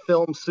even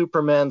film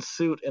Superman's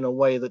suit in a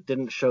way that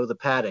didn't show the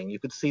padding. You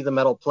could see the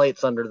metal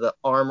plates under the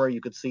armor,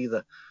 you could see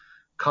the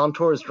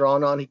contours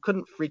drawn on. He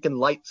couldn't freaking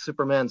light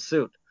Superman's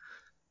suit.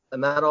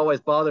 And that always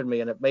bothered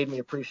me, and it made me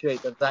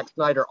appreciate that Zack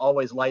Snyder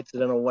always lights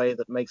it in a way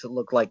that makes it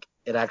look like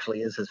it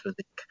actually is his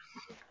physique.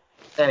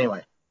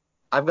 Anyway,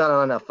 I've gone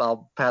on enough.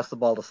 I'll pass the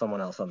ball to someone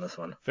else on this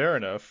one. Fair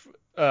enough.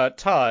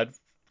 Todd,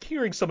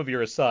 hearing some of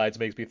your asides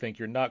makes me think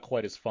you're not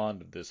quite as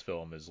fond of this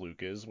film as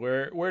Luke is.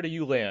 Where do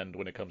you land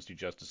when it comes to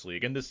Justice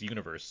League and this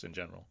universe in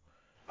general?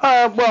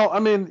 Well, I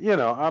mean,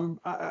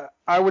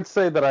 I would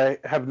say that I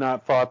have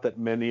not thought that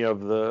many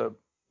of the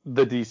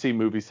DC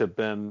movies have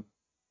been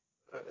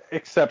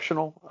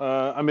exceptional.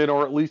 I mean,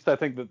 or at least I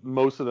think that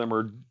most of them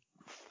are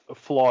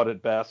flawed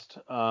at best.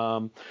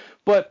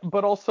 But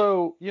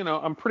also,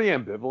 I'm pretty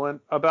ambivalent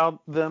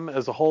about them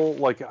as a whole.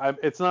 Like,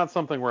 it's not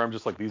something where I'm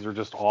just like, these are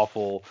just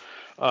awful.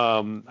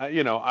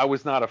 I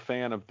was not a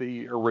fan of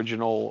the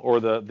original or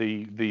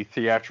the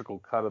theatrical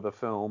cut of the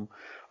film.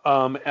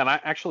 And I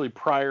actually,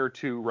 prior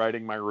to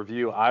writing my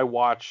review, I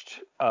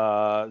watched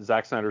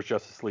Zack Snyder's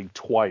Justice League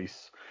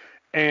twice.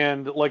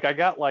 And like I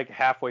got like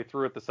halfway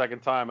through it the second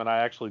time, and I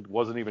actually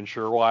wasn't even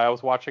sure why I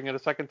was watching it a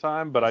second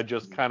time, but I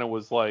just kind of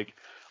was like,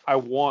 I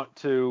want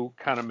to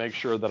kind of make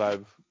sure that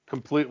I've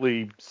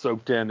completely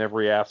soaked in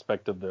every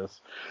aspect of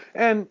this.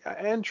 And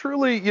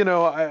truly,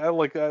 I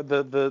like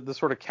the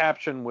sort of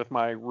caption with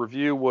my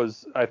review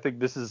was, I think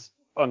this is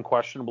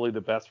unquestionably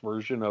the best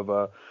version of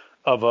a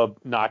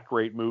not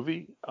great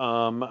movie.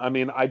 I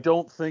mean, I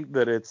don't think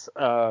that it's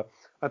I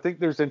think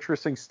there's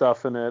interesting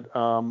stuff in it.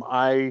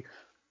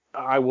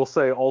 I will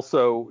say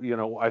also,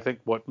 I think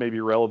what may be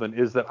relevant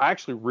is that I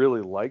actually really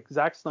like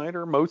Zack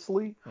Snyder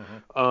mostly.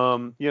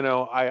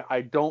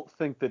 I don't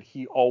think that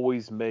he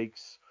always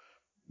makes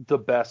the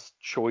best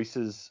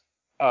choices.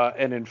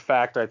 And in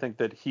fact, I think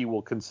that he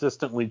will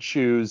consistently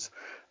choose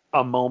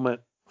a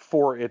moment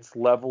for its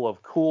level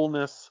of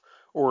coolness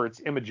or its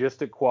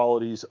imagistic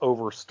qualities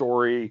over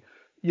story,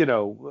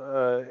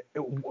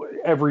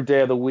 every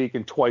day of the week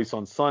and twice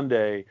on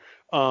Sunday.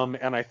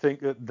 And I think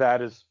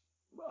that is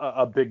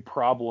a big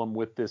problem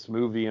with this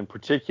movie in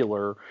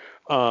particular.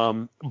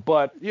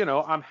 But,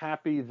 I'm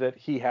happy that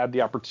he had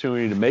the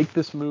opportunity to make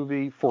this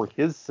movie for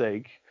his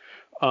sake.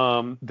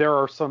 There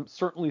are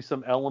certainly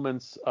some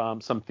elements,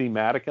 some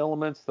thematic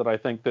elements that I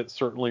think that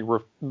certainly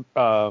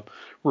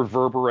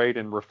reverberate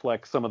and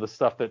reflect some of the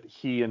stuff that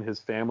he and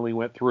his family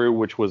went through,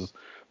 which was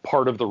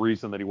part of the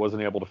reason that he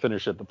wasn't able to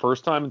finish it the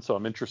first time. And so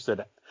I'm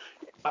interested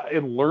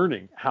in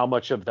learning how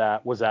much of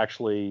that was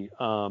actually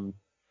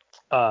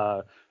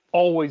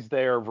always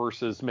there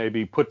versus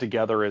maybe put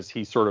together as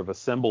he sort of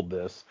assembled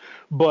this.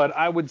 But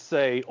I would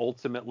say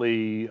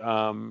ultimately, in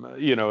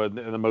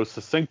the most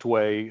succinct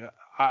way,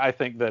 I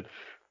think that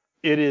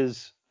it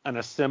is an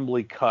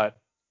assembly cut,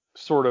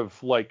 sort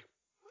of like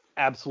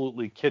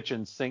absolutely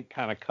kitchen sink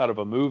kind of cut of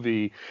a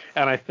movie.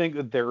 And I think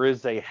that there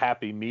is a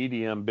happy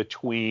medium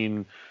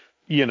between,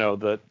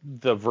 the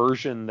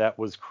version that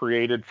was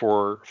created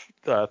for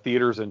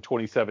theaters in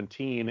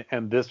 2017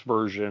 and this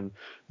version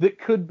that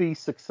could be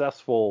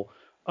successful,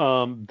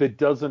 that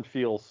doesn't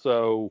feel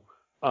so,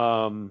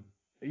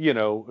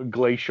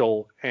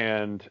 glacial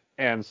and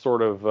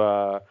sort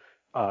of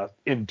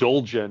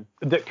indulgent,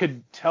 that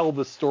could tell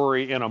the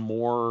story in a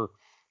more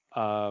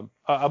a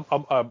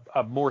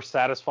more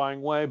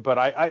satisfying way. But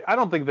I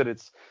don't think that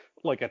it's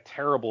like a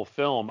terrible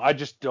film. I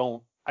just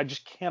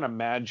can't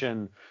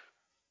imagine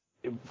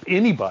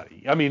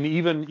anybody. I mean,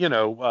 even,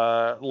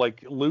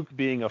 like Luke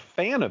being a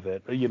fan of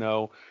it,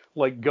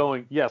 like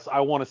going, yes,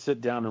 I want to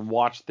sit down and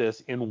watch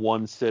this in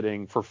one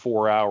sitting for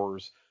 4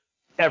 hours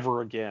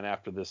ever again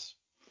after this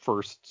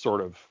first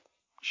sort of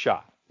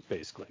shot,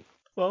 basically.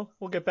 Well,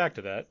 we'll get back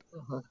to that.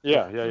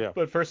 Yeah.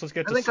 But first, let's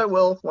get to. I think I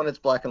will when it's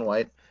black and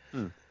white.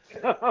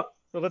 Well,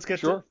 let's get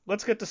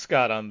to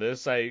Scott on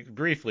this. I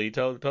briefly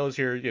tell us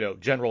your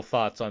general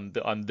thoughts on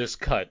this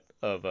cut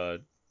of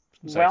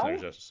Zack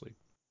Snyder's Justice League.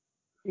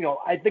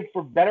 I think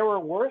for better or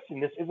worse,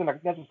 and this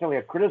isn't necessarily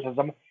a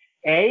criticism,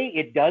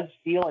 it does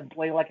feel and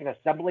play like an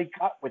assembly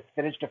cut with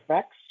finished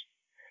effects.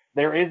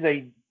 There is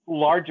a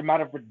large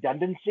amount of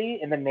redundancy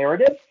in the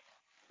narrative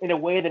in a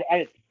way that,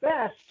 at its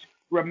best,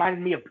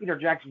 reminded me of Peter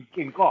Jackson's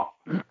King Kong.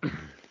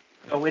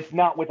 So it's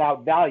not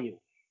without value.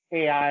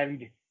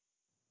 And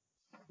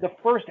the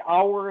first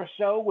hour or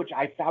so, which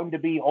I found to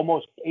be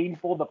almost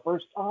painful the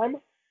first time,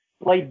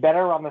 played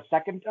better on the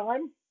second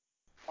time.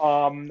 Where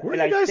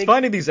are you guys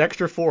finding these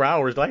extra 4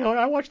 hours? Like,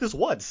 I watched this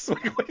once.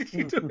 What are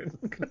you doing?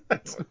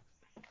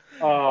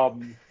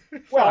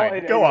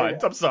 Fine, go on.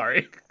 I'm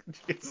sorry.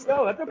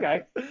 No, that's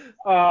okay.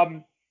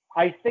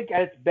 I think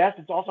at its best,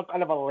 it's also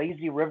kind of a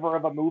lazy river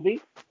of a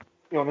movie.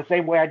 In the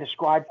same way I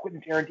described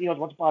Quentin Tarantino's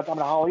Once Upon a Time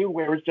in Hollywood,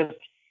 where it's just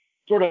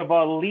sort of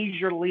a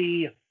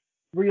leisurely,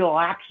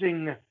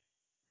 relaxing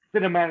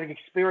cinematic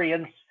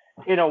experience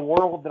in a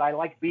world that I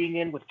like being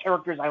in with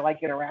characters I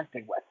like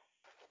interacting with.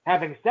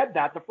 Having said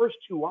that, the first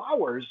 2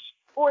 hours,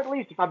 or at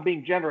least if I'm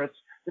being generous,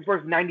 the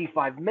first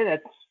 95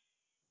 minutes,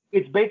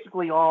 it's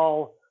basically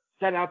all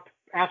set up,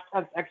 past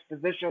tense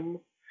exposition,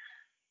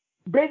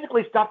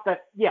 basically stuff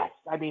that, yes,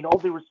 I mean, all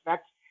due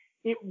respect,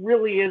 it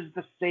really is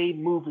the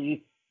same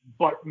movie,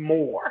 but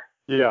more.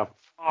 Yeah.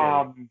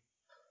 And,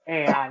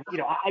 I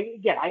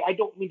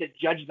don't mean to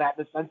judge that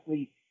in the sense of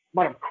the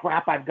amount of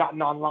crap I've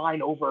gotten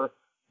online over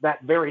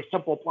that very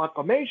simple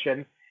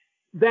proclamation.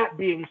 That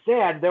being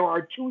said, there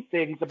are two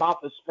things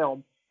about this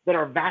film that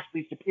are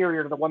vastly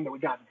superior to the one that we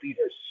got in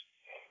theaters.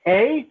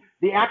 A,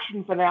 the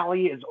action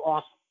finale is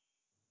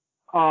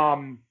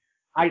awesome.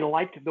 I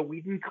liked the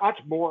Whedon cut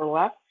more or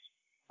less.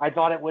 I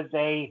thought it was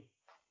an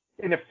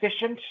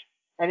efficient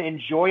and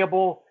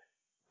enjoyable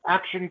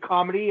action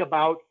comedy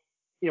about,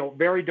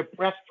 very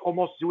depressed,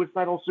 almost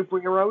suicidal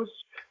superheroes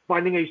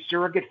finding a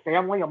surrogate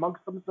family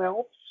amongst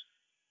themselves.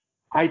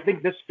 I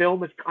think this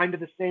film is kind of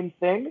the same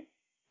thing.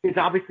 It's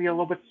obviously a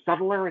little bit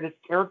subtler in its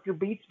character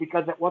beats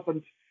because it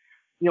wasn't,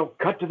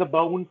 cut to the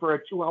bone for a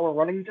 2-hour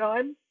running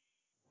time.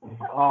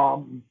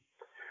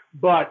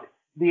 But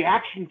the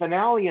action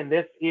finale in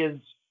this is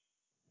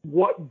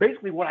what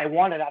I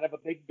wanted out of a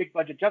big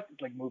budget Justice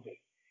League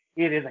movie.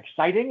 It is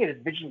exciting. It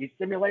is visually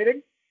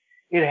stimulating.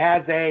 It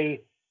has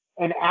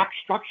an act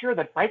structure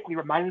that frankly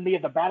reminded me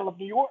of the Battle of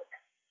New York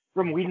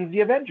from Whedon's The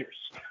Avengers.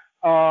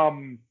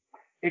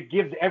 It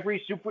gives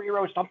every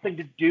superhero something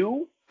to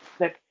do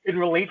that it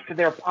relates to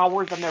their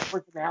powers and their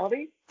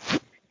personality.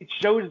 It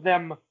shows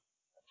them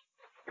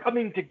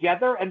coming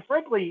together, and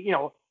frankly,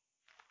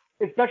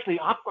 especially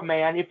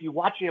Aquaman, if you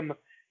watch him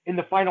in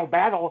the final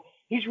battle,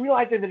 he's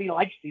realizing that he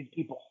likes these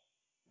people.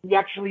 He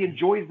actually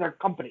enjoys their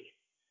company,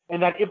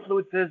 and that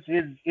influences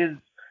his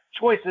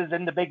choices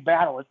in the big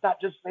battle. It's not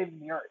just saving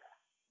the Earth.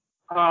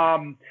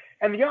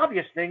 And the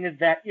obvious thing is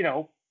that,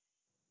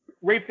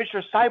 Ray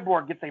Fisher's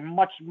Cyborg gets a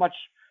much, much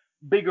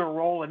bigger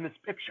role in this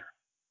picture.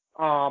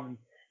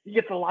 He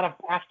gets a lot of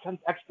past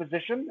tense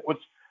exposition. It was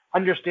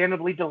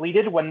understandably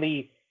deleted when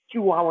the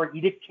 2-hour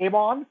edict came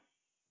on.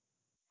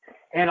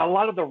 And a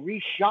lot of the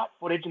reshot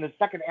footage in the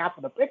second half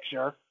of the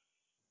picture,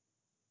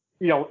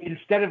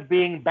 instead of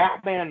being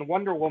Batman and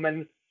Wonder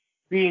Woman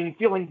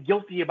feeling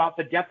guilty about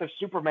the death of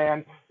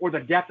Superman or the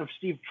death of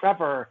Steve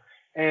Trevor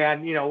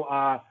and,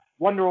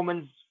 Wonder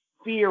Woman's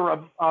fear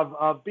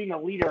of being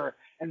a leader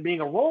and being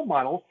a role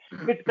model,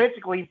 it's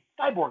basically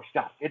Cyborg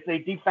stuff. It's a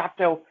de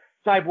facto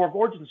Cyborg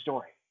origin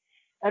story.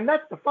 And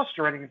that's the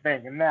frustrating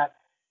thing, in that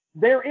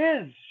there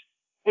is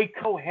a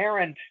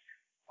coherent,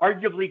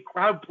 arguably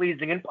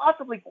crowd-pleasing, and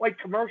possibly quite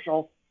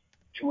commercial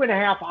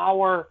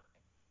 2.5-hour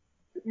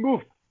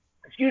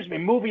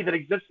movie that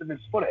exists in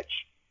this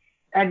footage.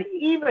 And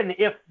even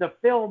if the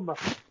film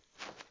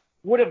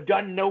would have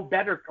done no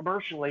better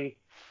commercially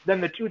than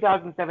the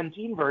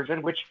 2017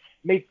 version, which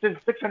made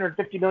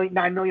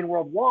 $659 million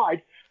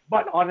worldwide,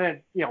 but on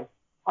a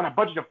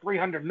budget of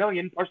 $300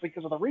 million, partially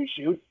because of the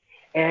reshoot,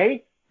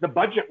 the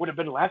budget would have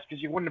been less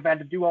because you wouldn't have had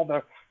to do all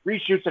the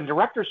reshoots and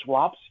director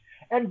swaps,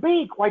 and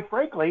B, quite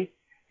frankly,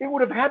 it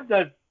would have had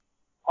the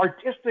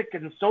artistic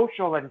and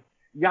social and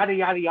yada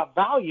yada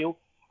value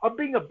of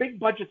being a big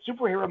budget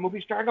superhero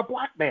movie starring a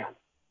black man,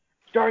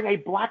 starring a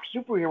black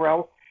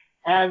superhero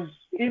as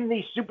in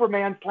the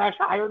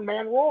Superman/Iron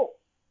Man role.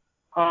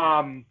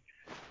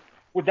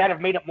 Would that have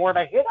made it more of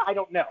a hit? I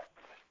don't know.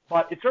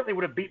 But it certainly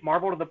would have beat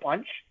Marvel to the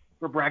punch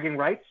for bragging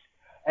rights.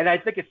 And I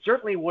think it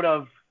certainly would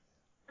have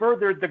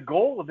furthered the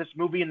goal of this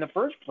movie in the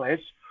first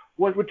place,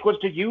 which was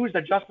to use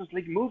the Justice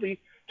League movie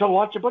to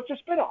launch a bunch of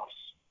spin-offs.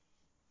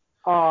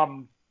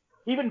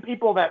 Even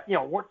people that,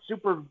 weren't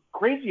super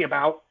crazy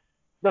about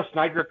the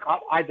Snyder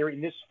Cut, either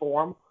in this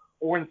form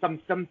or in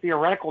some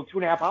theoretical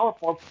 2.5-hour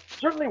form,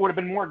 certainly would have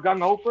been more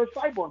gung-ho for a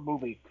Cyborg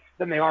movie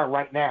than they are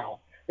right now.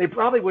 They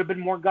probably would have been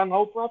more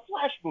gung-ho for a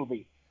Flash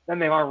movie than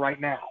they are right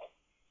now.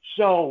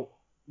 So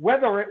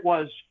whether it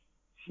was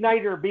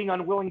Snyder being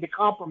unwilling to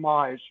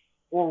compromise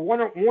or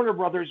Warner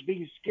Brothers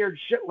being scared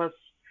shitless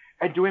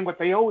and doing what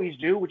they always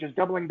do, which is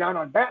doubling down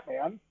on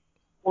Batman,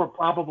 or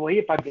probably,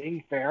 if I'm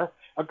being fair,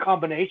 a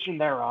combination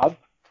thereof,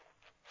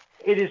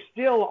 it is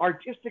still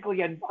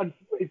artistically and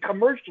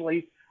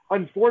commercially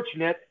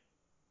unfortunate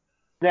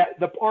that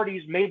the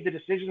parties made the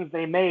decisions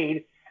they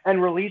made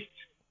and released,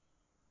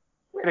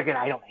 and again,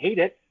 I don't hate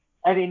it,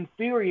 an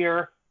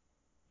inferior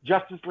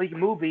Justice League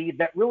movie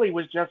that really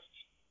was just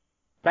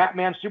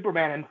Batman,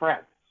 Superman, and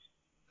friends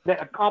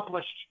that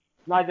accomplished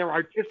neither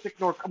artistic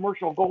nor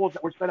commercial goals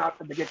that were set out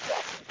from the get-go.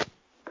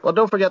 Well,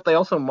 don't forget they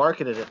also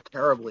marketed it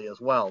terribly as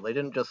well. They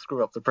didn't just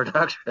screw up the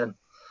production.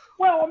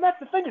 Well, and that's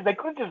the thing, is they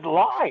could have just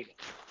lied.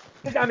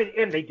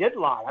 And they did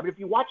lie. If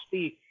you watch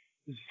the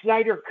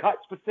Snyder Cut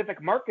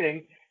specific marketing,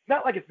 it's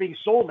not like it's being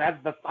sold as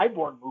the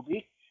Cyborg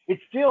movie.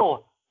 It's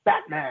still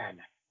Batman,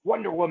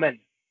 Wonder Woman,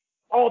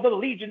 all the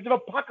legions of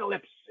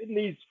Apocalypse in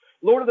these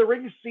Lord of the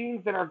Rings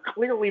scenes that are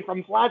clearly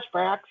from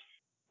flashbacks.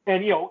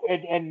 And,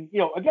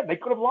 again, they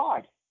could have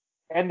lied.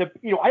 And,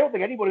 I don't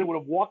think anybody would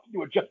have walked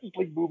into a Justice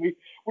League movie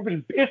would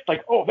have been pissed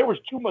like, oh, there was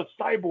too much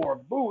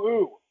Cyborg,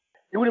 boo-hoo.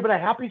 It would have been a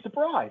happy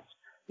surprise.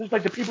 Just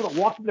like the people that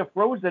walked into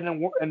Frozen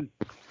and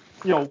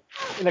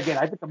again,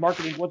 I think the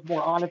marketing was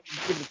more honest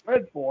than given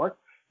credit for,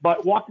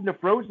 but walked into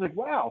Frozen like,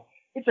 wow,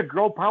 it's a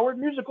girl-powered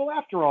musical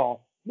after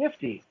all.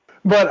 Nifty.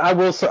 But I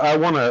will say, I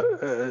want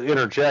to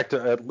interject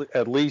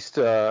at least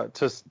to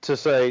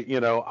say,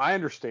 I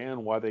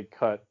understand why they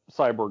cut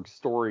Cyborg's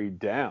story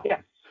down.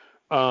 Yeah.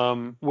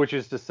 Which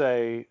is to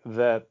say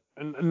that,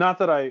 not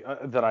that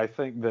I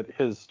think that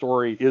his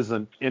story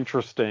isn't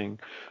interesting,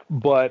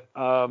 but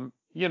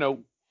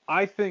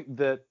I think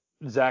that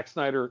Zack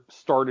Snyder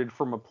started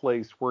from a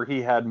place where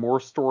he had more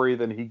story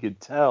than he could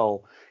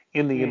tell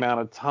in the amount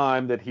of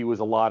time that he was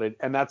allotted,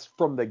 and that's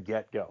from the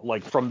get-go,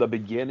 like from the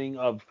beginning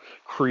of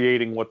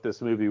creating what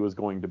this movie was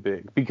going to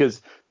be.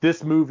 Because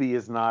this movie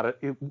is not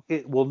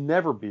it will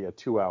never be a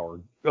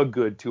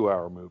good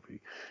 2-hour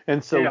movie,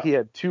 and so he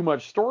had too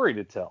much story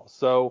to tell.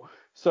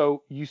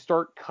 So you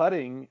start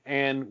cutting,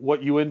 and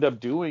what you end up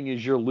doing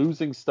is you're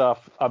losing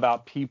stuff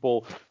about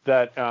people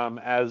that,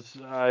 as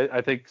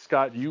I think,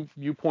 Scott,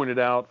 you pointed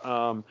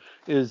out,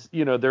 is,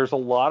 there's a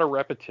lot of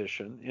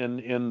repetition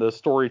in the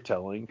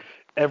storytelling.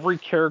 Every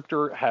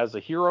character has a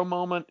hero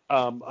moment,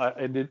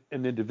 an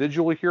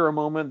individual hero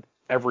moment.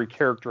 Every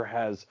character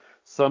has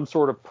some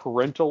sort of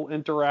parental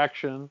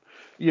interaction.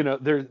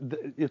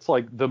 It's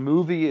like the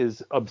movie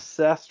is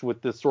obsessed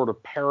with this sort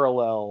of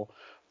parallel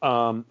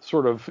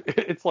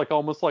it's like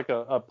almost like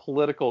a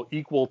political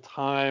equal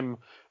time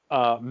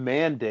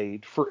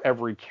mandate for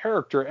every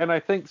character. And I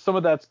think some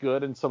of that's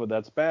good and some of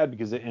that's bad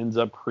because it ends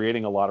up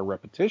creating a lot of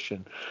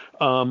repetition.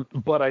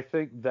 But I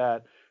think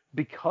that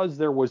because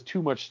there was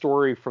too much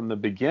story from the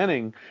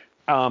beginning,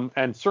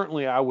 and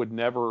certainly I would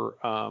never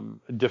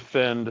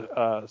defend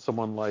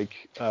someone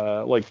like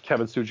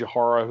Kevin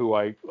Tsujihara,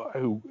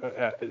 who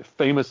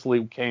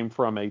famously came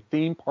from a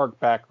theme park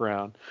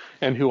background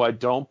and who I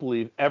don't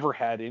believe ever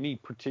had any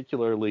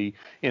particularly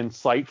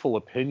insightful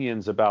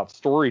opinions about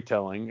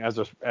storytelling as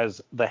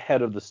the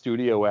head of the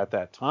studio at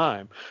that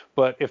time.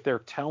 But if they're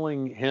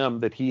telling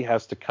him that he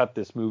has to cut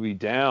this movie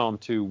down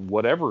to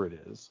whatever it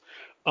is,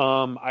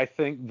 I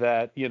think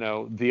that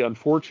the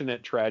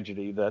unfortunate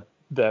tragedy that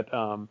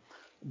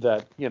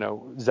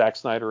Zack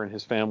Snyder and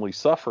his family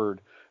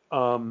suffered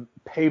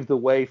paved the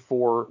way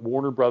for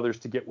Warner Brothers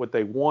to get what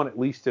they want, at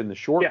least in the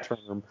short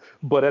term,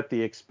 but at the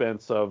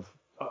expense of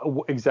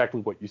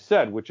exactly what you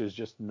said, which is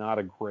just not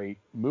a great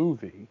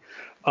movie.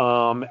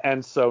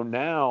 And so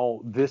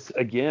now this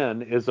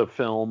again is a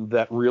film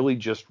that really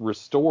just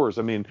restores.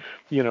 I mean,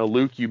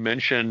 Luke, you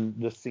mentioned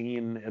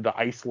the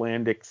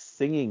Icelandic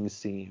singing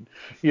scene.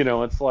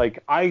 It's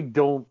like, I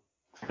don't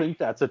think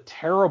that's a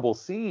terrible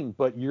scene,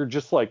 but you're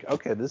just like,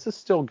 okay, this is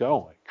still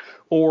going.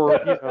 Or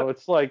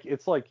it's like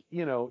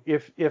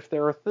if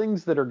there are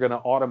things that are going to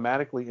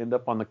automatically end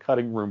up on the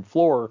cutting room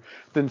floor,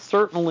 then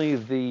certainly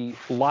the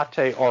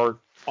latte art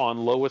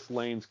on Lois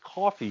Lane's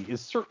coffee is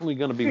certainly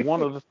going to be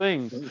one of the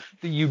things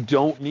that you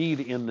don't need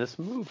in this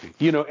movie.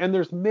 And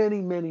there's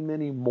many, many,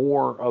 many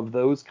more of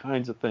those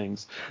kinds of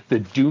things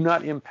that do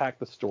not impact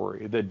the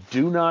story, that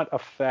do not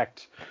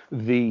affect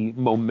the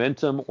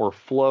momentum or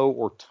flow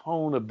or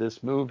tone of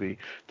this movie,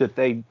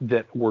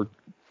 that were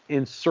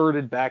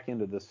inserted back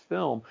into this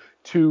film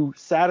to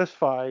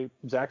satisfy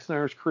Zack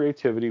Snyder's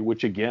creativity,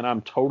 which again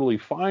I'm totally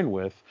fine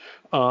with.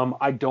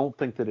 I don't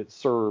think that it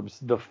serves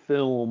the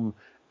film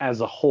as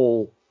a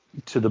whole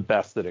to the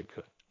best that it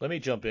could. let me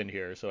jump in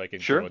here so I can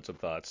Sure. throw in some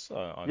thoughts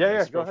on Yeah,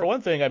 this. go For ahead.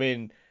 one thing, I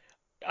mean,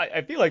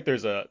 I feel like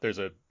there's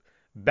a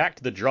back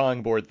to the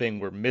drawing board thing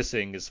we're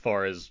missing as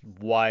far as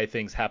why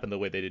things happened the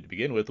way they did to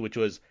begin with, which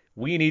was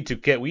we need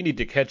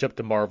to catch up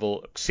to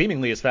Marvel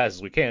seemingly as fast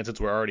as we can since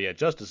we're already at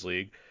Justice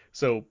League.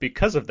 So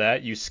because of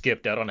that, you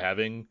skipped out on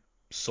having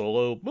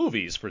solo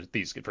movies for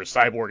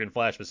Cyborg and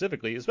Flash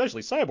specifically,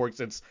 especially Cyborg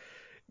since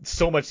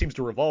so much seems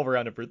to revolve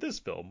around him for this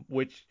film,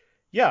 which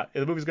yeah,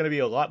 the movie's going to be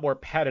a lot more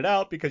padded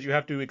out because you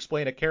have to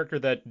explain a character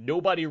that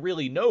nobody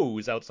really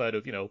knows outside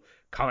of,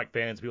 comic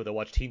fans, people that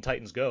watch Teen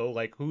Titans Go,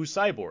 like who's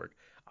Cyborg?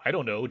 I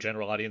don't know,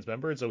 general audience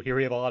member, and so here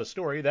we have a lot of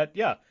story that,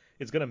 yeah,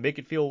 it's going to make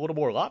it feel a little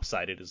more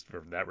lopsided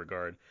from that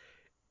regard.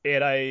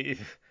 And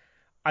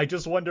I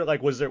just wonder,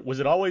 like, was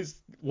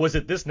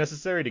it this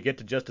necessary to get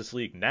to Justice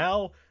League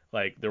now?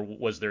 Like,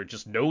 was there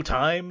just no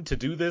time to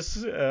do this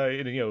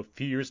in a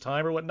few years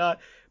time or whatnot?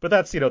 But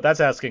that's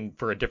asking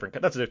for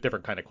that's a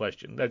different kind of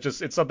question.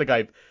 It's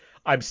something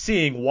I'm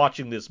seeing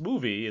watching this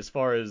movie as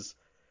far as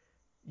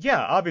yeah,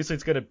 obviously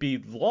it's going to be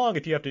long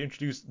if you have to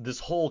introduce this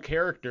whole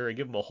character and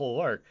give him a whole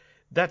arc.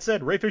 That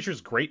said, Ray Fisher's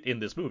great in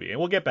this movie, and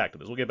we'll get back to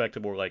this. We'll get back to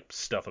more like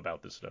stuff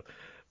about this stuff.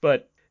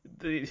 But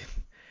the,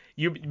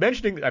 you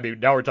mentioning, I mean,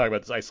 now we're talking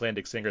about this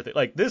Icelandic singer thing.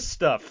 Like this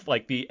stuff,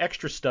 like the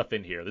extra stuff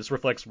in here, this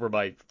reflects where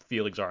my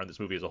feelings are on this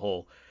movie as a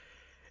whole.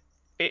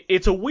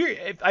 It's a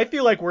weird. I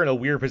feel like we're in a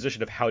weird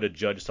position of how to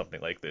judge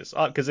something like this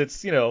because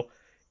it's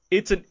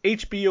an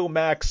HBO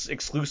Max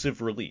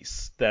exclusive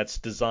release that's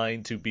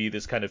designed to be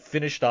this kind of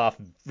finished off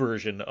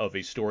version of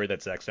a story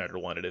that Zack Snyder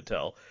wanted to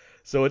tell.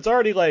 So it's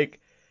already like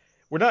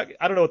we're not.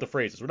 I don't know what the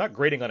phrase is. We're not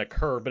grading on a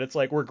curve, but it's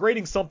like we're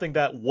grading something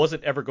that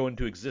wasn't ever going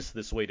to exist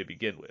this way to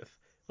begin with.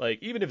 Like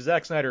even if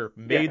Zack Snyder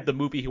made the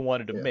movie he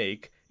wanted to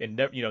make and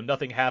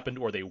nothing happened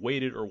or they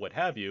waited or what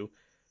have you,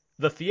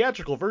 the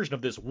theatrical version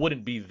of this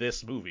wouldn't be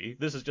this movie.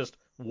 This is just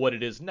what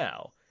it is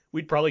now.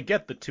 We'd probably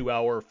get the 2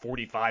 hour,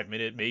 45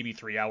 minute, maybe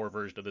 3 hour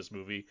version of this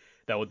movie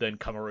that would then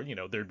come around.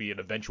 There'd be an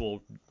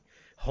eventual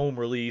home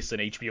release, an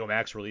HBO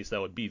Max release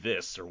that would be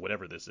this or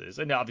whatever this is.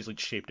 And obviously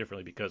it's shaped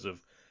differently because of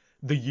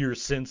the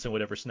years since and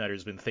whatever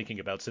Snyder's been thinking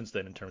about since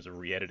then in terms of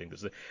re-editing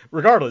this.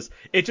 Regardless,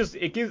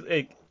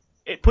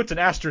 it puts an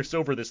asterisk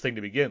over this thing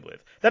to begin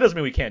with. That doesn't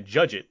mean we can't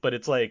judge it, but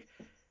it's like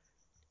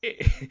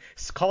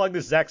calling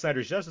this Zack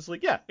Snyder's Justice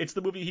League, yeah, it's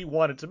the movie he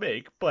wanted to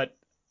make, but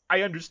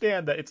I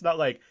understand that it's not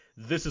like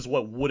this is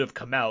what would have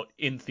come out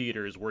in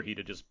theaters were he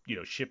to just,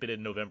 ship it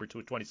in November to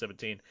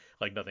 2017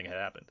 like nothing had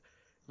happened.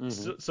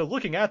 Mm-hmm. So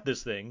looking at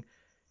this thing,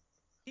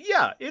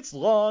 yeah, it's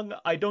long.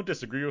 I don't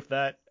disagree with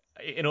that.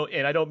 And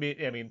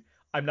I mean,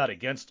 I'm not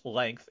against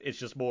length. It's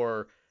just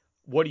more,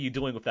 what are you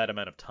doing with that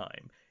amount of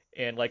time?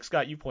 And like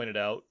Scott, you pointed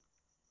out,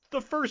 the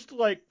first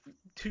like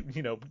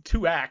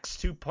two acts,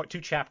 two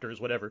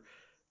chapters, whatever,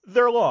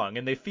 they're long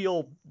and they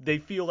feel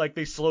like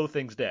they slow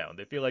things down.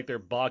 They feel like they're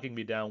bogging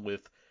me down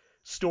with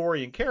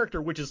story and character,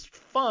 which is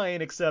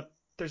fine, except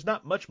there's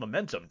not much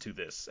momentum to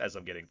this as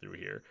I'm getting through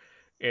here,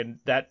 and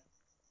that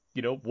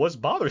was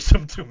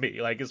bothersome to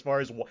me. Like as far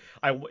as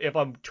if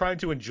I'm trying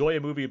to enjoy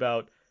a movie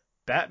about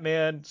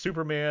Batman,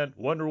 Superman,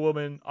 Wonder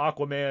Woman,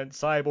 Aquaman,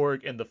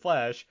 Cyborg, and The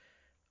Flash,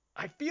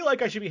 I feel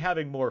like I should be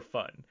having more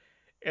fun.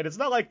 And it's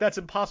not like that's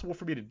impossible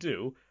for me to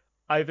do.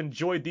 I've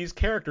enjoyed these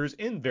characters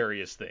in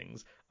various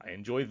things. I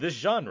enjoy this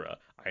genre.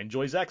 I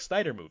enjoy Zack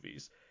Snyder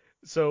movies.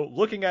 So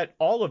looking at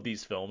all of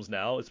these films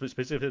now,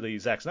 specifically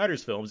Zack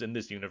Snyder's films in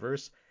this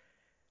universe,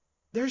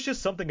 there's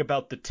just something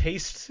about the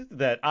taste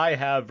that I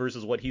have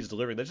versus what he's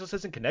delivering that just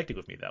isn't connecting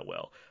with me that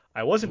well.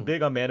 I wasn't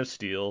big on Man of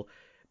Steel.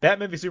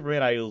 Batman v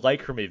Superman I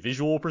like from a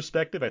visual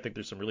perspective. I think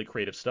there's some really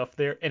creative stuff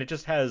there, and it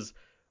just has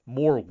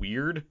more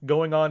weird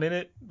going on in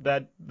it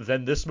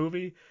than this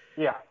movie.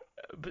 Yeah.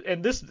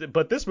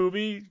 But this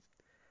movie,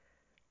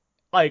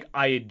 like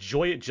I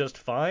enjoy it just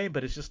fine,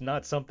 but it's just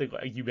not something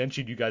like you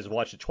mentioned. You guys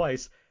watched it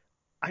twice.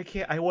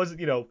 I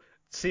wasn't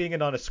seeing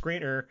it on a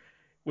screener,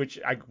 which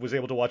I was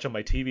able to watch on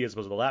my TV as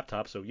opposed to the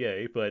laptop. So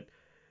yay! But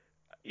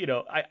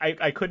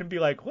I couldn't be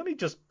like, let me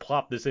just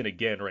plop this in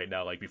again right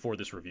now, like before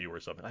this review or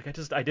something. Like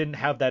I didn't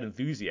have that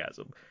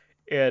enthusiasm,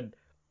 and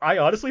I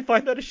honestly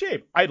find that a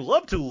shame. I'd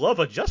love to love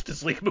a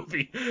Justice League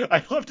movie.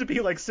 I'd love to be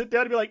like sit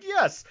down and be like,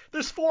 yes,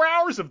 there's 4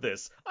 hours of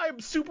this. I'm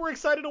super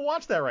excited to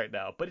watch that right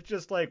now. But it's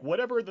just like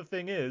whatever the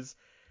thing is,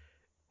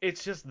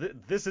 it's just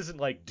this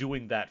isn't like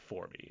doing that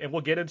for me. And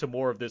we'll get into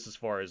more of this as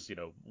far as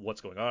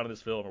what's going on in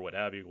this film or what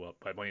have you. Well,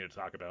 I plenty to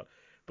talk about.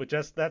 But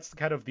just that's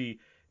kind of the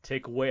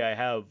takeaway I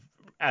have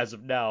as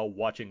of now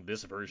watching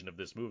this version of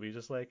this movie.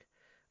 Just like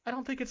I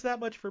don't think it's that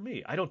much for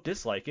me. I don't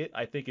dislike it.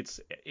 I think it's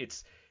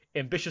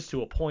ambitious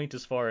to a point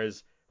as far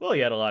as well, he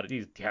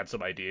had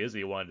some ideas that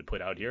he wanted to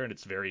put out here, and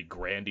it's very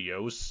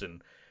grandiose,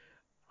 and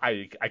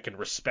I can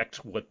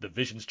respect what the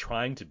vision's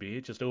trying to be.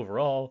 It just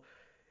overall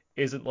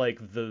isn't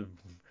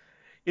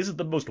isn't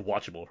the most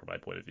watchable from my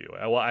point of view.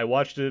 I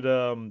watched it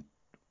during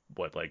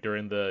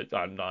the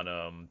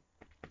on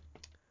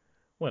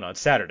went on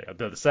Saturday.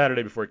 The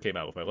Saturday before it came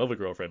out with my lovely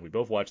girlfriend. We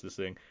both watched this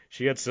thing.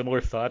 She had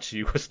similar thoughts.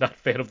 She was not a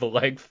fan of the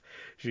length.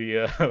 She,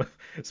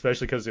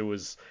 especially because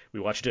we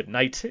watched it at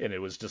night and it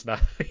was just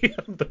not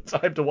the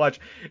time to watch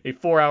a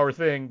 4-hour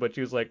thing. But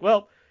she was like,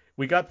 well,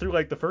 we got through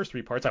like the first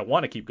 3 parts. I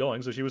want to keep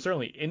going. So she was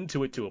certainly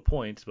into it to a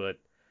point, but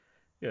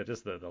yeah,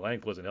 just the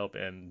length wasn't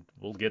helping. And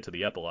we'll get to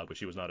the epilogue, but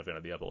she was not a fan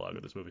of the epilogue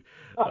of this movie.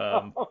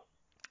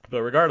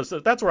 But regardless,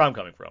 that's where I'm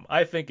coming from.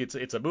 I think it's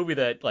a movie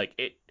that like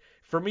it.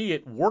 For me,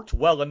 it worked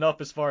well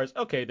enough as far as,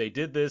 okay, they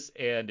did this,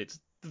 and it's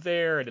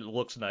there, and it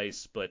looks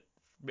nice, but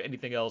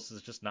anything else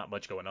is just not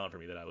much going on for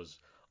me that I was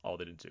all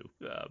that into.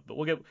 But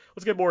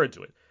let's get more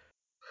into it.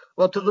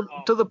 Well, to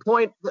the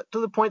point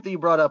that you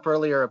brought up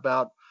earlier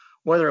about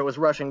whether it was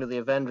rushing to the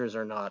Avengers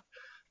or not,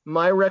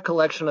 my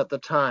recollection at the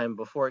time,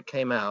 before it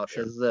came out,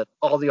 is that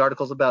all the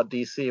articles about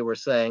DC were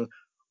saying,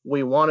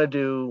 we want to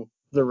do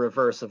the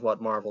reverse of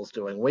what Marvel's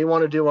doing. We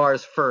want to do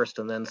ours first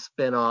and then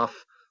spin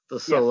off the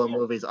solo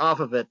movies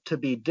off of it to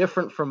be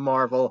different from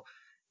Marvel,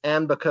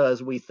 and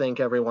because we think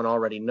everyone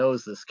already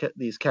knows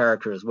these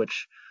characters,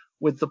 which,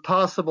 with the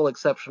possible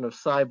exception of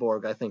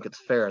Cyborg, I think it's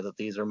fair that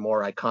these are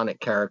more iconic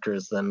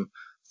characters than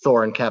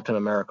Thor and Captain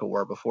America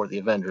were before the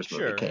Avengers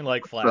movie came. Sure, and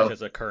like Flash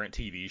has a current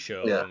TV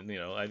show, and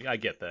I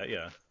get that,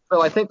 yeah.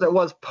 So I think they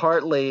were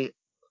partly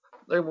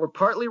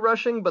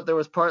rushing, but there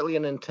was partly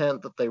an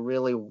intent that they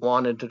really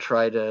wanted to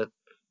try to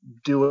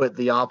do it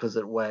the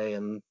opposite way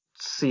and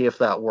see if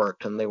that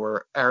worked, and they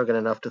were arrogant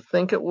enough to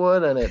think it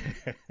would, and it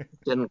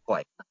didn't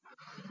quite.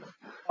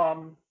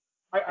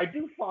 I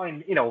do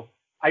find,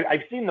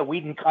 I've seen the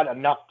Whedon cut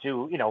enough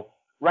to,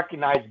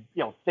 recognize,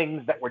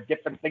 things that were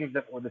different, things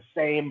that were the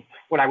same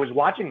when I was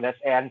watching this,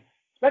 and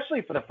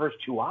especially for the first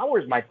 2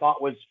 hours, my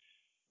thought was,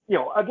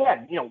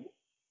 again,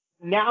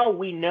 now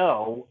we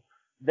know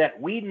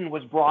that Whedon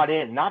was brought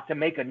in not to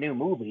make a new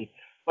movie,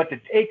 but to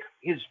take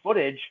his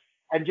footage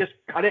and just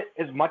cut it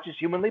as much as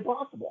humanly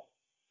possible.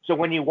 So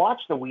when you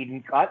watch the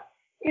Whedon cut,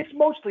 it's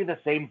mostly the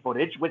same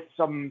footage with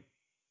some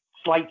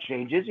slight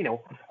changes.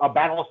 A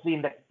battle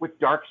scene with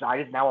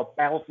Darkseid is now a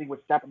battle scene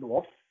with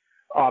Steppenwolf.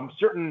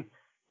 Certain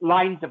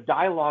lines of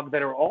dialogue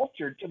that are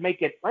altered to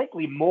make it,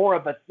 frankly, more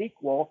of a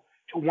sequel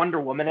to Wonder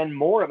Woman and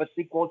more of a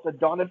sequel to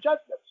Dawn of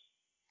Justice.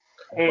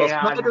 Well,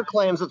 Snyder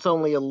claims it's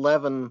only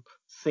 11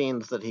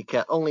 scenes that he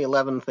kept, only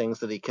 11 things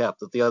that he kept,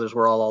 that the others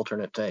were all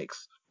alternate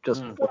takes.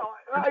 Well,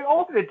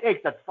 alternate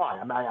takes, that's fine.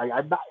 I'm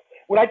not,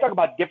 when I talk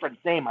about different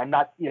same, I'm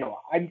not,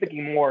 I'm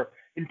thinking more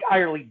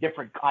entirely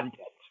different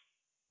content.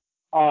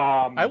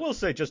 I will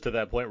say, just to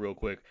that point real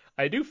quick,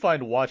 I do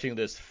find watching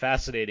this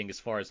fascinating as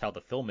far as how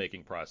the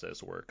filmmaking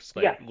process works.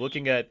 Like,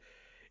 looking at,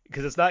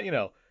 because it's not,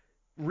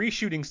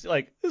 reshooting,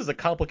 like, this is a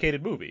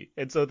complicated movie.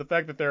 And so the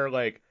fact that there are,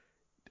 like,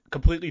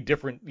 completely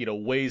different,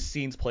 ways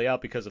scenes play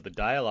out because of the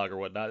dialogue or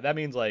whatnot, that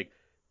means, like,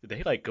 did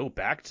they, like, go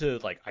back to,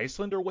 like,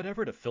 Iceland or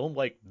whatever to film,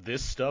 like,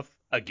 this stuff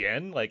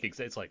again? Like,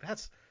 it's like,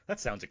 that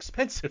sounds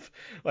expensive.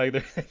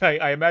 Like,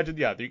 I imagine,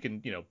 you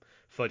can,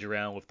 fudge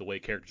around with the way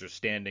characters are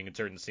standing in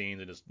certain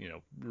scenes and just,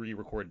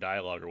 re-record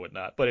dialogue or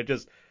whatnot. But it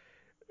just,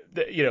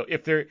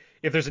 if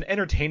there's an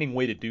entertaining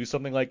way to do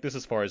something like this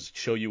as far as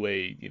show you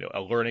a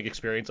learning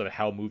experience of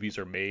how movies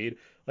are made,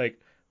 like,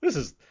 this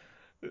is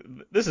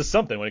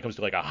something when it comes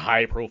to like a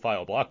high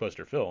profile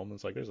blockbuster film.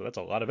 It's like that's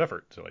a lot of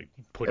effort to like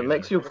put it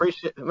makes you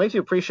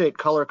appreciate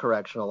color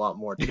correction a lot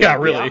more too. Yeah,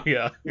 really.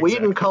 Yeah.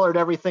 Whedon colored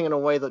everything in a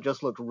way that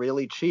just looked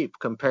really cheap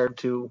compared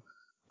to,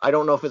 I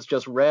don't know if it's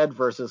just red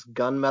versus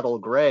gunmetal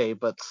gray,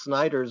 but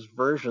Snyder's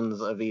versions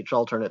of each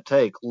alternate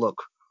take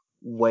look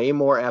way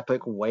more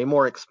epic, way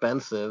more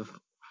expensive,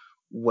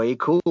 way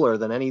cooler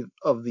than any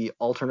of the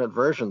alternate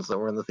versions that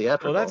were in the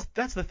theatrical. Well,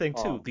 that's the thing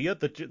too.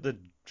 The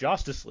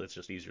Justice League, it's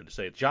just easier to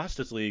say.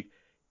 Justice League,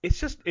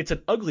 it's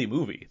an ugly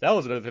movie. That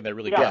was another thing that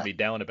really got me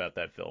down about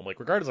that film. Like,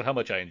 regardless of how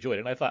much I enjoyed it,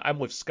 and I thought I'm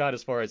with Scott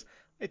as far as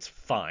it's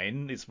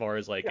fine, as far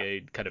as like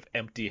a kind of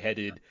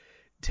empty-headed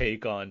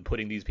take on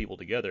putting these people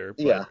together.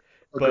 But,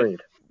 agreed.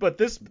 But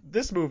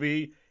this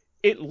movie,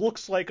 it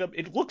looks like a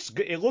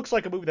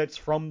movie that's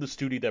from the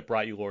studio that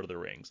brought you Lord of the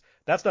Rings.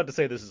 That's not to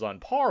say this is on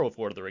par with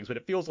Lord of the Rings, but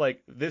it feels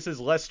like this is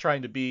less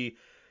trying to be,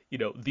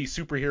 the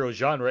superhero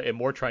genre and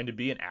more trying to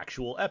be an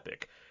actual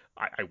epic.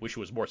 I wish it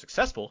was more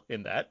successful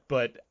in that,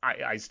 but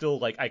I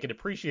still I can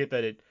appreciate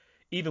that it,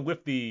 even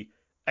with the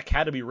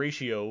Academy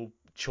ratio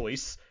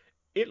choice,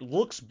 it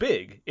looks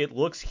big, it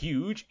looks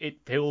huge,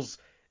 it feels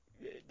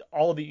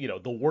all of the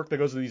the work that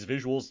goes into these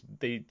visuals,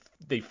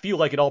 they feel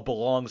like it all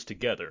belongs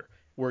together.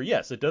 Where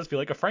yes, it does feel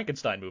like a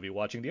Frankenstein movie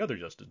watching the other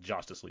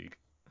Justice League.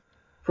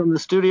 From the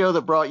studio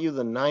that brought you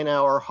the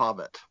 9-hour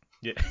Hobbit.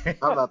 Yeah.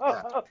 How about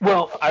that?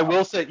 Well, I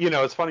will say,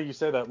 it's funny you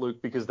say that,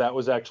 Luke, because that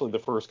was actually the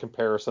first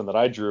comparison that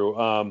I drew.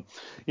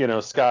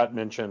 Scott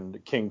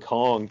mentioned King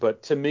Kong,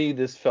 but to me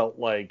this felt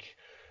like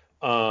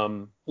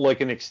an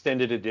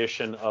extended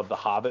edition of the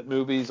Hobbit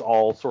movies,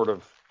 all sort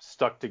of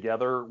stuck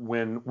together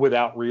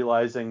without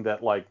realizing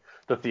that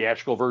the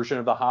theatrical version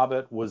of The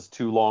Hobbit was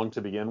too long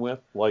to begin with.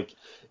 Like,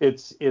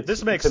 it's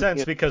This makes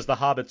sense because The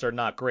Hobbits are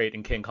not great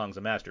and King Kong's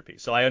a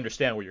masterpiece. So I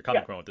understand where you're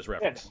coming from with this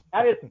reference.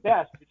 At its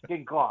best, it's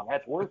King Kong.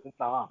 That's worse, it's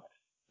The Hobbit.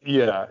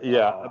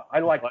 Yeah. I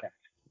like that.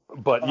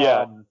 But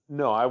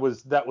no,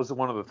 that was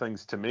one of the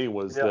things to me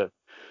was that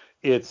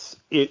it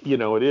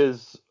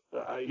is,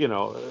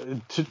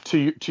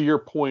 to your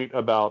point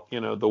about,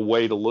 the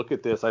way to look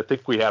at this, I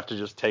think we have to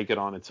just take it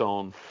on its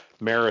own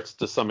merits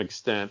to some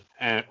extent,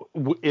 and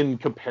in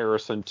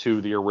comparison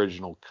to the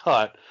original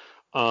cut,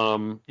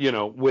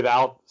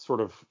 without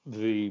sort of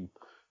the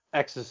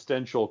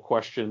existential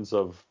questions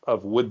of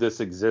would this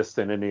exist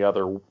in any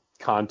other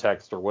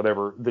context or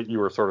whatever that you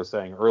were sort of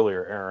saying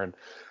earlier, Aaron.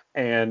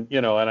 And,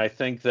 and I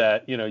think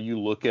that, you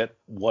look at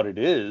what it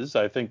is,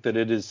 I think that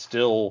it is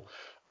still,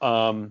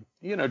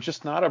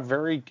 just not a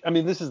very, I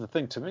mean, this is the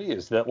thing to me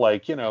is that,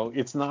 like,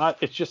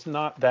 it's just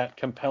not that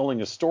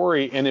compelling a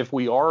story. And if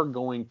we are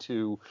going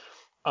to,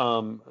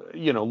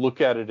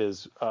 look at it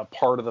as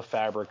part of the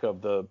fabric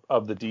of the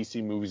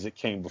DC movies that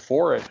came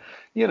before it,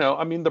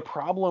 I mean, the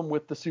problem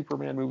with the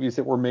Superman movies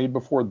that were made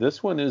before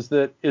this one is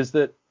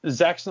that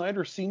Zack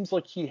Snyder seems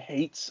like he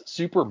hates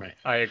Superman.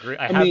 I agree.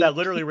 I have that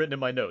literally written in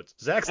my notes.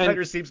 Zack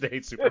Snyder seems to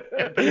hate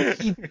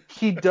Superman.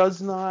 He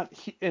does not,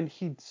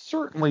 he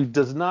certainly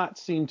does not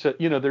seem to,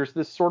 there's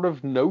this sort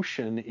of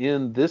notion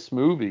in this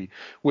movie,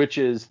 which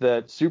is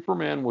that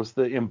Superman was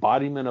the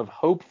embodiment of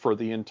hope for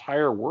the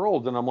entire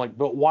world. And I'm like,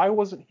 but why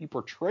wasn't he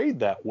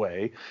portrayed that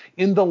way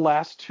in the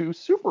last two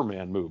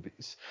Superman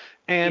movies?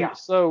 And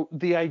so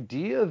the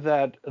idea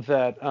that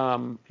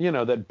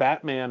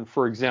Batman,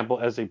 for example,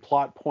 as a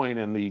plot point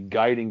and the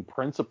guiding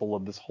principle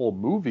of this whole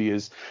movie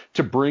is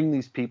to bring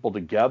these people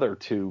together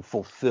to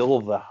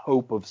fulfill the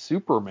hope of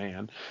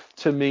Superman,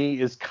 to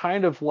me is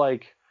kind of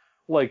like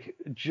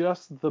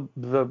just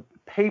the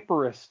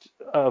paperist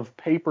of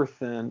paper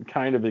thin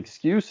kind of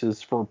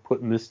excuses for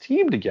putting this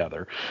team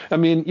together. I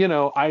mean,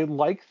 I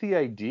like the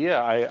idea.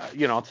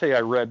 I'll tell you,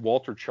 I read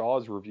Walter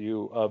Chaw's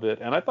review of it,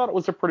 and I thought it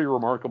was a pretty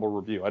remarkable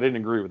review. I didn't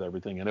agree with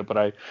everything in it,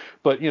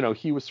 but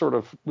he was sort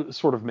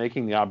of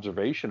making the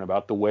observation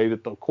about the way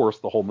that, of course,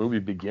 the whole movie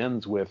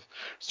begins with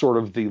sort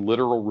of the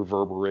literal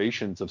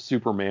reverberations of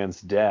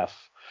Superman's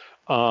death.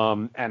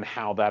 And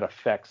how that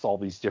affects all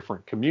these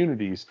different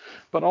communities.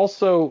 But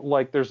also,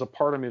 like, there's a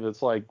part of me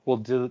that's like, well,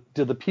 did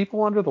the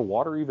people under the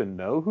water even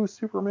know who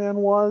Superman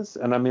was?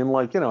 And I mean,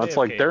 like, it's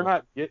like they're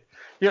not, I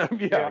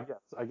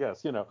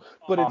guess,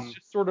 but it's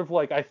just sort of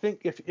like, I think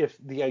if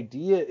the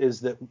idea is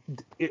that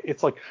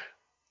it's like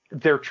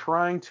they're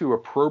trying to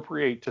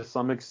appropriate to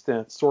some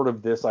extent sort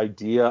of this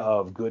idea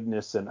of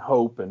goodness and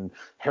hope and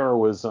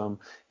heroism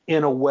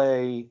in a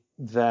way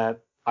that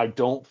I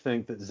don't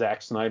think that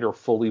Zack Snyder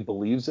fully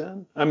believes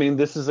in. I mean,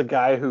 this is a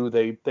guy who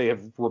they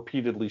have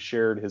repeatedly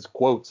shared his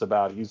quotes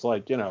about. He's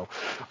like,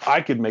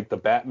 I could make the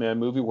Batman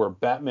movie where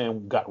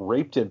Batman got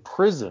raped in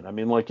prison. I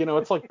mean, like,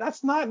 it's like,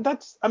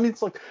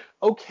 it's like,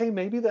 okay,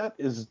 maybe that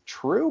is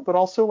true, but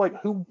also,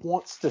 like, who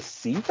wants to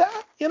see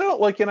that?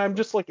 Like, and I'm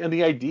just like, and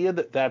the idea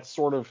that that's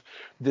sort of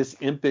this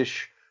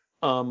impish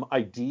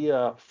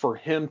idea for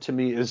him, to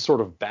me, is sort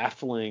of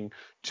baffling,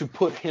 to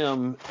put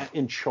him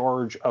in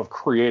charge of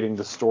creating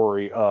the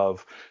story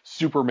of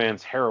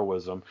Superman's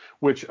heroism,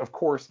 which of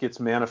course gets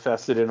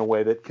manifested in a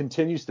way that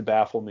continues to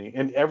baffle me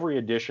in every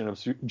edition of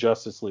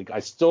Justice League. I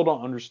still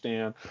don't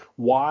understand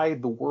why in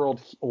the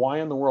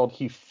world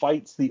he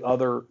fights the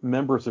other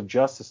members of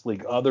Justice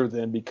League other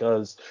than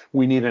because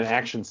we need an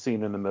action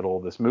scene in the middle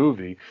of this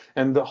movie.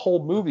 And the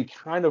whole movie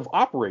kind of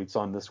operates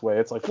on this way.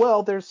 It's like,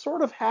 well, there's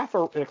sort of half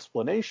an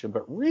explanation,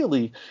 but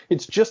really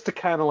it's just to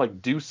kind of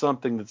like do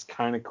something that's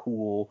kind of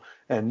cool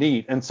and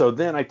neat. And so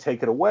then I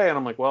take it away and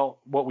I'm like, well,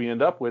 what we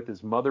end up with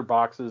is mother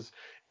boxes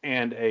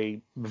and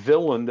a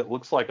villain that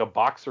looks like a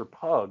boxer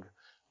pug,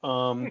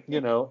 and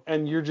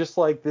you're just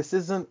like, this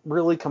isn't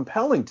really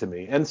compelling to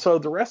me. And so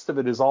the rest of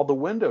it is all the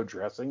window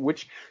dressing,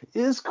 which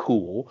is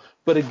cool,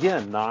 but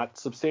again, not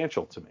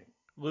substantial to me.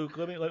 Luke,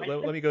 let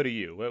me go to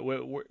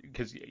you,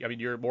 because I mean,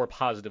 you're more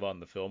positive on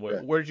the film.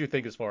 Where did you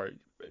think, as far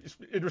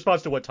in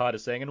response to what Todd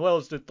is saying, and well,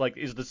 is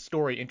the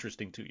story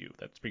interesting to you?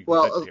 That's pretty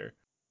good here.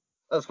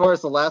 As far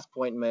as the last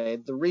point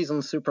made, the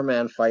reason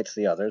Superman fights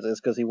the others is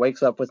because he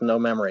wakes up with no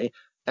memory,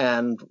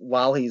 and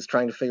while he's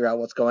trying to figure out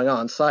what's going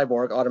on,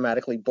 Cyborg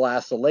automatically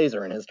blasts a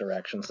laser in his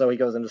direction, so he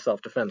goes into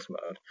self-defense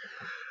mode.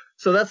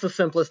 So that's the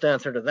simplest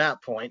answer to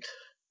that point.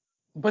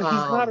 But he's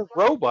not a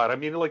robot. I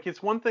mean, like,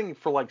 it's one thing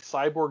for, like,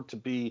 Cyborg to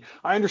be,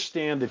 I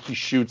understand that he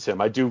shoots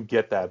him. I do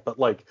get that.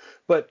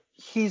 But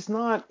he's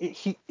not,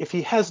 if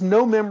he has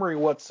no memory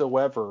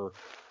whatsoever,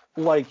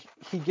 like,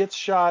 he gets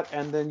shot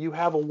and then you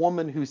have a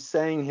woman who's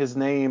saying his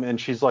name and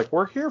she's like,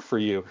 we're here for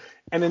you.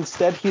 And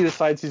instead he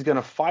decides he's going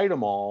to fight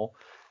them all.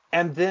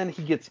 And then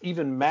he gets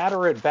even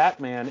madder at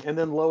Batman, and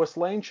then Lois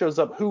Lane shows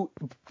up, who,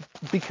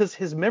 because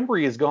his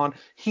memory is gone,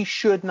 he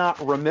should not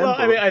remember. Well,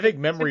 I mean, I think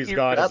memory's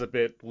gone is a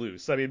bit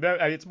loose. I mean,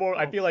 it's more.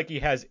 I feel like he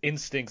has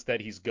instincts that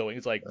he's going.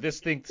 It's like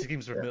this thing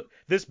seems familiar.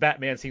 This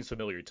Batman seems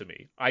familiar to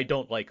me. I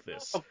don't like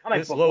this.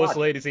 This Lois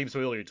Lane seems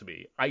familiar to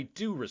me. I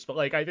do respect.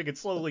 Like, I think it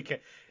slowly.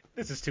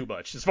 This is too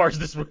much as far as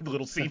this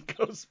little scene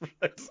goes.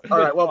 All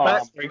right. Well,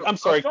 I'm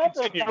sorry. It's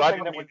also Continue.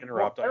 something that was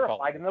more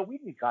clarified in the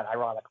Whedon cut,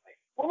 ironically.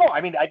 Well, no,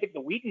 I mean, I think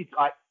the Whedon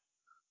cut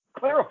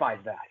clarifies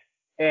that.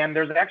 And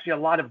there's actually a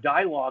lot of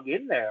dialogue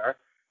in there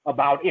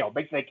about,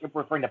 basically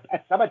referring to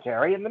Pet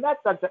Sematary, and in that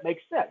sense, it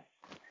makes sense.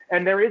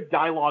 And there is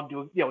dialogue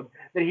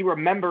that he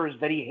remembers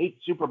that he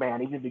hates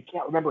Superman, even if he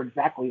can't remember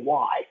exactly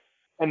why.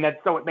 And that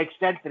so it makes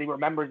sense that he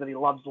remembers that he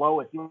loves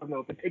Lois, even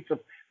though it takes a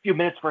few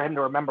minutes for him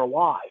to remember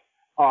why.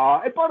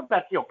 And part of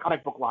that's,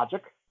 comic book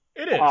logic.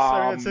 It is.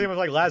 I mean, it's the same with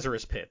like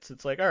Lazarus Pits.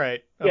 It's like, all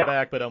right, I'm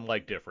back, but I'm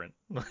like different.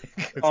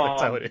 That's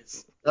how it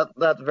is.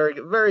 That's very,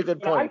 very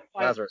good point.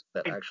 Lazarus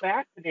Pit, actually.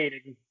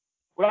 Fascinating.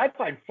 What I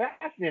find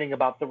fascinating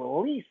about the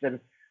release, and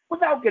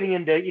without getting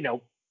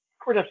into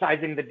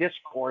criticizing the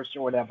discourse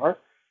or whatever,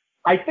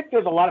 I think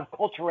there's a lot of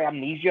cultural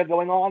amnesia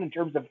going on in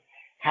terms of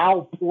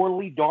how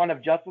poorly Dawn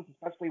of Justice,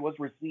 especially, was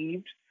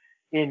received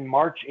in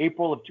March,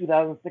 April of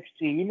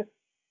 2016,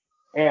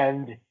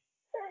 and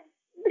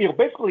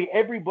basically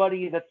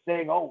everybody that's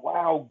saying, oh,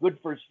 wow, good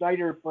for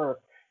Snyder for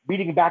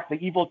beating back the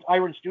evil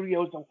tyrant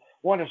studios and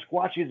want to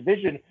squash his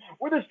vision,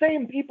 were the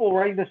same people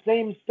writing the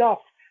same stuff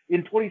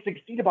in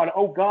 2016 about,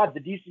 oh, God, the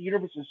DC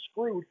Universe is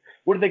screwed.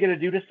 What are they going to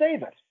do to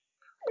save it?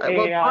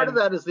 Well, part of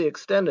that is the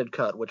extended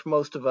cut, which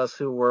most of us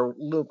who were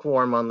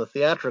lukewarm on the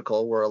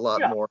theatrical were a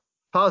lot more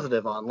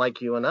positive on, like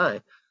you and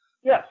I.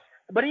 Yes,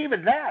 but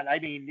even that, I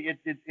mean,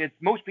 it's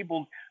most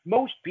people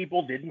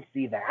didn't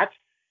see that.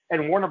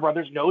 And Warner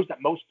Brothers knows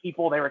that most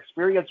people, their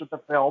experience with the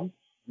film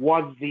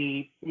was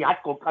the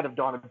theatrical cut of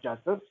Dawn of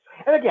Justice.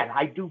 And again,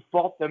 I do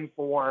fault them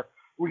for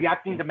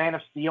reacting to Man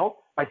of Steel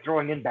by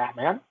throwing in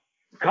Batman,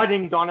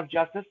 cutting Dawn of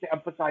Justice to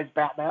emphasize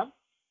Batman,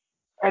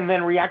 and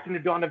then reacting to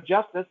Dawn of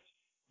Justice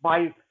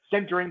by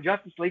centering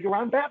Justice League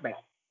around Batman.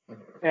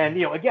 And,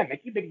 again, they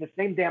keep making the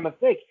same damn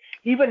mistake.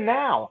 Even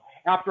now,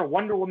 after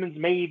Wonder Woman's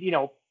made,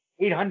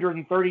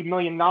 $830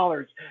 million,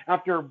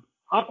 after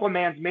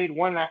Aquaman's made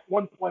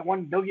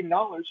 $1.1 billion.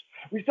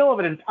 We still have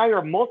an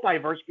entire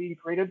multiverse being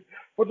created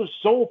for the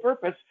sole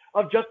purpose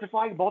of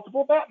justifying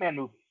multiple Batman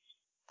movies.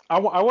 I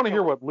want to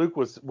hear what Luke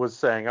was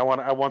saying. I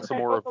want some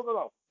more.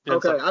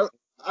 Okay,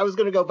 I was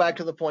going to go back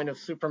to the point of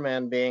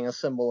Superman being a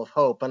symbol of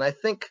hope, and I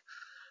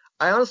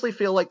honestly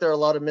feel like there are a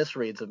lot of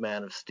misreads of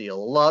Man of Steel.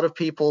 A lot of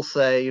people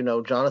say,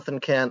 Jonathan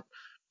Kent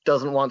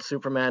doesn't want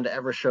Superman to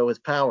ever show his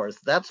powers.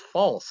 That's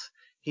false.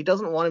 He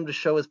doesn't want him to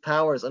show his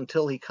powers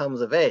until he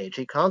comes of age.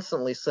 He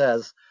constantly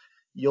says,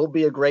 you'll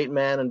be a great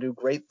man and do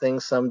great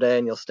things someday,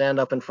 and you'll stand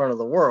up in front of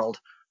the world.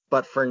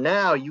 But for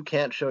now, you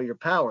can't show your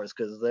powers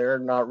because they're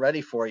not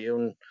ready for you,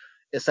 and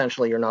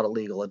essentially you're not a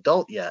legal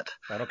adult yet.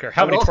 I don't care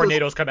how many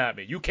tornadoes come at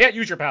me. You can't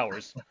use your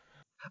powers.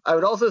 I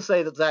would also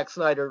say that Zack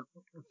Snyder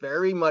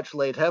very much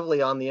laid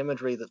heavily on the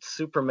imagery that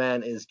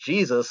Superman is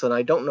Jesus, and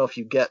I don't know if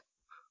you get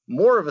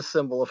more of a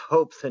symbol of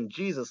hope than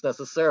Jesus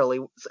necessarily,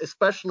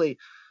 especially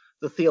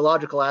the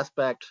theological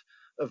aspect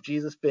of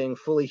Jesus being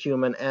fully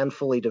human and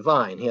fully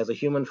divine. He has a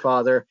human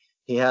father,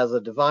 he has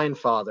a divine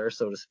father,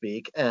 so to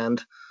speak,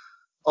 and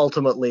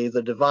ultimately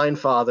the divine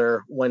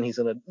father,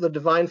 the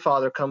divine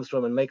father comes to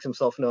him and makes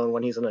himself known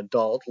when he's an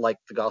adult, like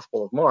the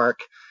Gospel of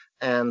Mark,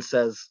 and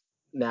says,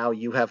 now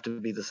you have to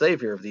be the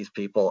savior of these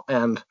people.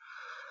 And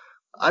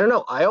I don't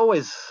know, I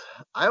always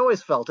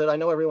felt it. I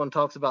know everyone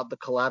talks about the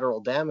collateral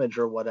damage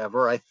or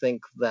whatever. I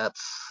think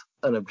that's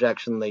an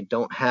objection they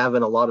don't have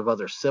in a lot of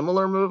other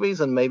similar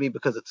movies, and maybe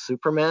because it's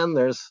Superman,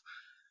 there's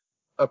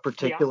a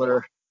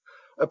particular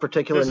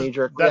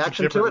knee-jerk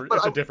reaction to it.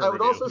 But I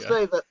would also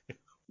say that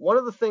one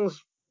of the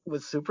things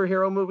with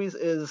superhero movies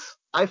is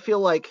I feel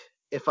like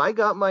if I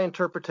got my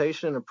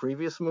interpretation in a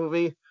previous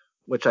movie,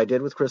 which I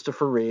did with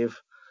Christopher Reeve,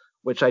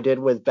 which I did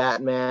with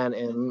Batman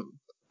in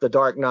The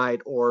Dark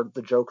Knight or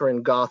the Joker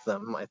in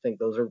Gotham, I think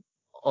those are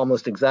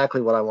almost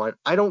exactly what I want.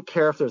 I don't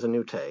care if there's a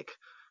new take.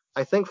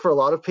 I think for a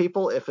lot of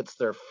people, if it's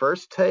their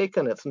first take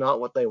and it's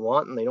not what they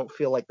want and they don't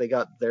feel like they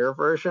got their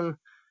version,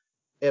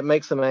 it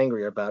makes them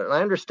angry about it. And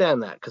I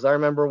understand that because I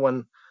remember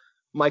when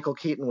Michael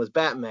Keaton was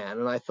Batman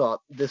and I thought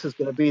this is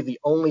going to be the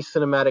only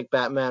cinematic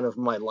Batman of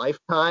my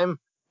lifetime,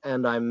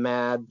 and I'm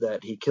mad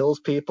that he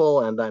kills people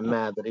and I'm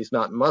mad that he's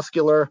not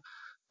muscular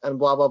and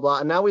blah, blah,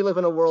 blah. And now we live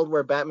in a world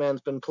where Batman's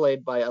been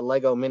played by a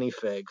Lego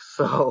minifig.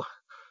 So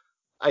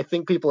I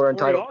think people are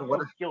entitled to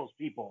what kills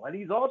people, and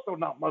he's also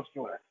not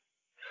muscular.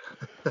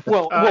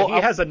 Well,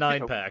 he has a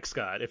 9-pack,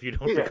 Scott. If you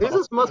don't recall, he's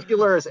as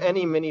muscular as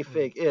any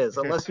minifig is,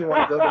 unless you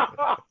want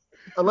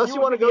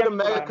to go to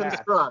Mega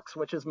Construx,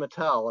 which is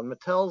Mattel, and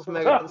Mattel's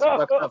Mega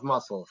Construx have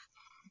muscles.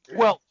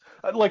 Well,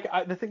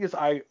 The thing is,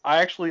 I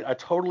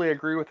totally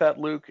agree with that,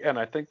 Luke, and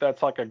I think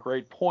that's like a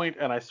great point,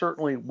 and I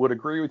certainly would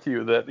agree with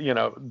you that,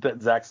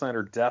 that Zack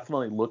Snyder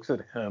definitely looks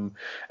at him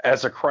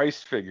as a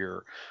Christ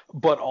figure,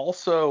 but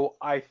also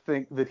I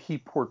think that he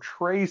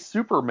portrays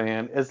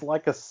Superman as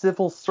like a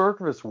civil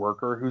service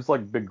worker who's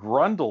like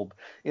begruntled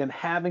in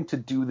having to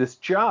do this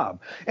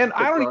job. And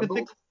I don't even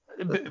think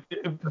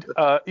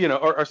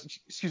or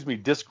excuse me,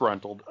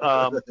 disgruntled.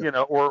 I like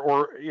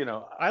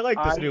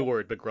this new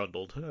word,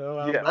 begruntled.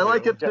 Yeah, I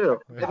like it too.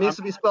 Yeah. It needs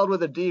to be spelled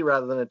with a D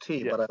rather than a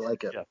T, Yes, but I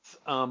like it. yes.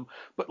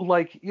 But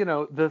like,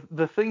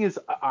 the thing is,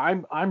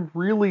 I'm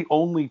really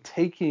only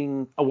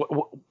taking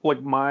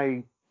like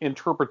my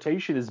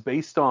interpretation is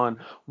based on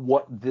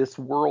what this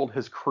world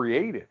has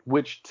created,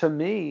 which to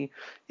me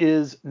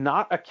is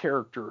not a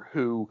character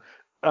who,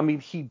 I mean,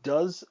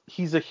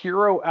 he's a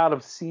hero out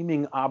of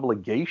seeming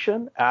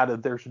obligation,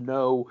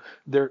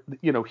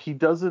 he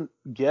doesn't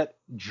get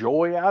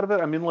joy out of it.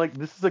 I mean, like,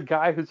 this is a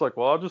guy who's like,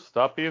 well, I'll just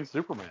stop being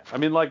Superman. I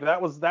mean, like,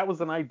 that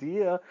was an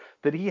idea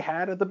that he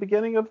had at the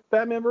beginning of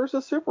Batman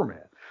versus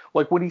Superman,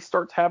 like when he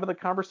starts having the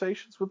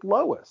conversations with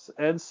Lois.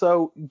 And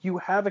so you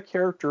have a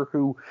character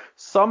who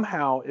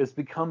somehow has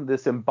become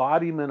this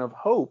embodiment of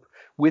hope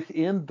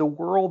within the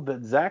world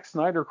that Zack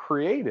Snyder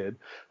created,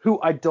 who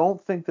I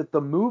don't think that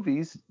the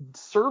movies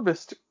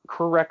serviced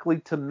correctly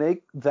to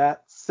make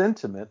that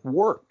sentiment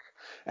work.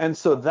 And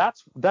so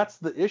that's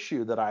the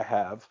issue that I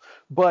have.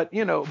 But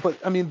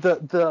I mean,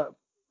 I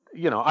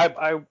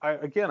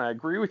again, I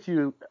agree with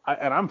you,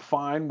 and I'm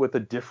fine with a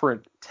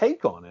different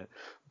take on it.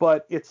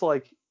 But it's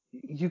like,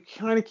 you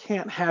kind of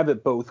can't have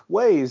it both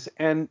ways.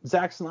 And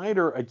Zack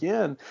Snyder,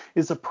 again,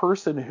 is a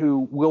person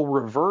who will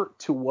revert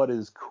to what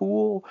is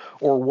cool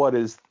or what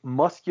is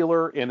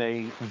muscular in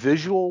a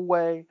visual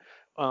way,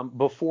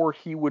 before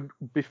he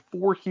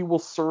will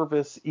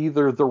service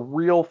either the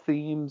real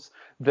themes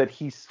that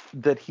he's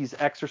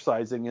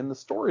exercising in the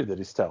story that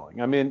he's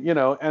telling. I mean,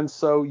 and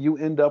so you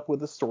end up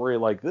with a story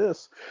like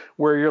this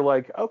where you're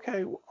like,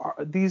 okay,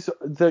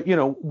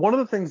 one of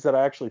the things that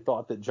I actually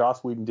thought that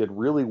Joss Whedon did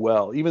really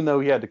well, even though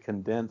he had to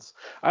condense,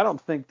 I don't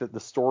think that the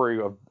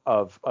story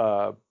of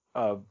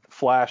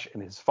Flash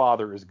and his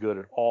father is good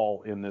at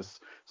all in this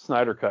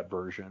Snyder Cut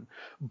version.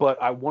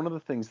 But one of the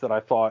things that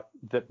I thought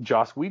that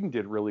Joss Whedon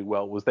did really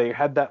well was they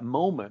had that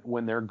moment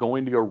when they're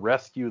going to go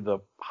rescue the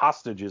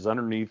hostages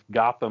underneath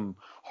Gotham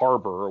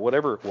Harbor or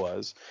whatever it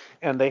was,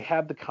 and they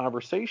had the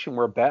conversation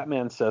where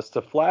Batman says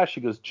to Flash,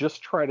 he goes,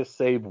 just try to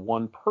save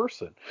one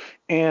person.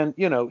 And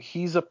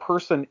he's a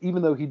person,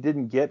 even though he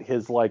didn't get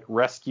his like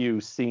rescue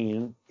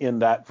scene in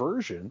that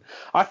version,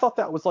 I thought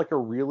that was like a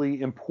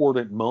really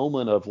important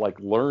moment of like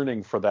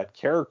learning for that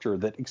character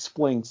that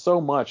explained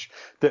so much,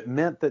 that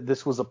meant that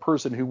this was a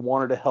person who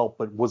wanted to help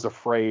but was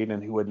afraid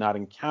and who had not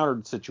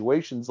encountered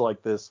situations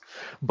like this.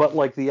 But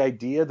like the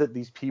idea that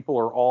these people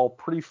are all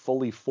pretty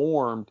fully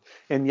formed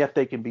and yet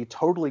they can be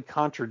totally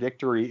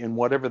contradictory in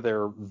whatever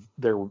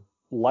their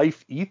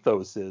life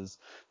ethos is,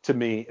 to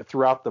me,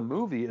 throughout the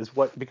movie, is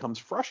what becomes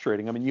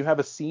frustrating. I mean, you have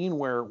a scene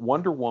where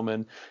Wonder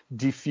Woman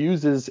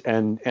defuses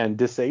and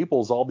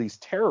disables all these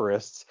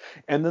terrorists,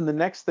 and then the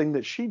next thing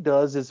that she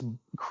does is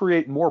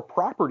create more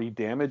property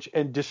damage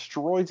and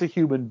destroys a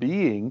human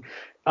being,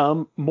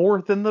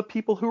 more than the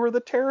people who are the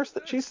terrorists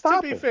that she's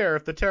stopping. To be fair,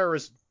 if the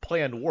terrorist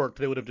plan worked,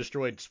 they would have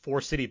destroyed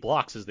 4 city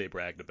blocks as they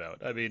bragged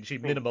about. I mean, she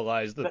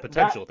minimalized the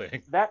potential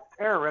thing. That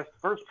terrorist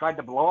first tried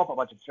to blow up a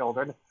bunch of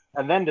children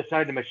and then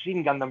decided to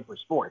machine gun them for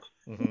sport.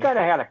 He kind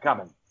of had it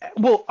coming.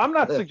 Well, I'm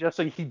not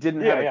suggesting he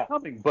didn't have it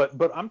coming,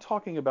 but I'm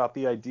talking about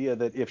the idea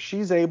that if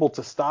she's able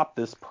to stop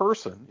this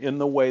person in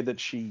the way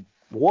that she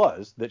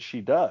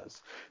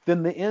does,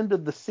 then the end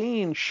of the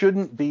scene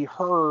shouldn't be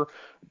her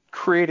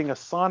creating a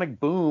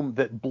sonic boom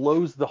that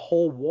blows the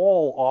whole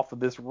wall off of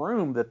this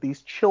room that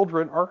these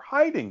children are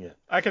hiding in.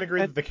 I can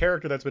agree that the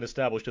character that's been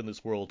established in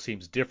this world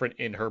seems different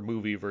in her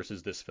movie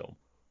versus this film.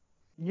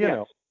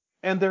 Know.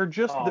 And there's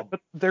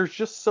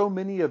just so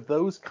many of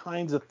those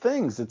kinds of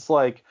things. It's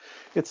like,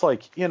 and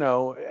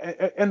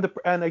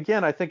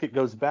again, I think it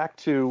goes back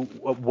to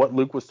what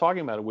Luke was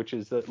talking about, which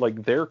is that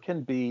like there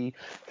can be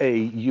a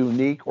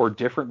unique or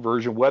different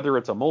version, whether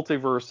it's a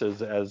multiverse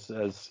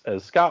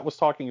as Scott was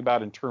talking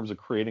about in terms of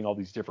creating all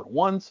these different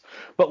ones,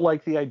 but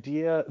like the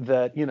idea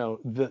that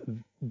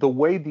the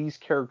way these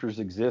characters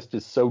exist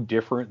is so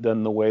different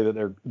than the way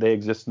that they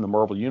exist in the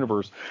Marvel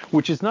universe,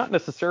 which is not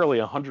necessarily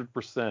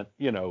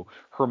 100%,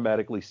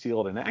 hermetically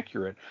sealed and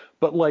accurate.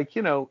 But like,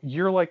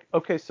 you're like,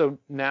 okay, so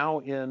now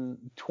in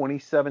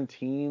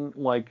 2017,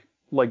 like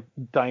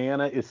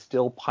Diana is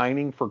still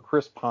pining for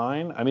Chris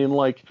Pine. I mean,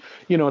 like,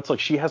 it's like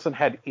she hasn't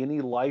had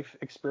any life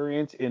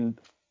experience in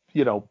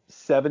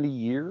 70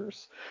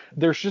 years.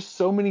 There's just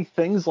so many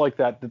things like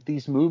that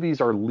these movies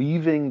are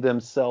leaving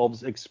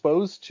themselves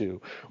exposed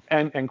to.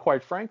 And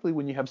quite frankly,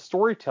 when you have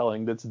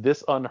storytelling that's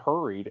this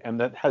unhurried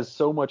and that has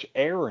so much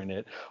air in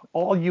it,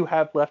 all you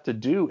have left to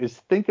do is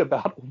think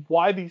about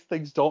why these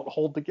things don't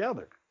hold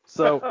together.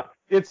 So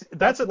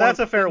that's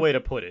a fair way to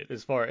put it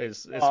as far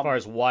as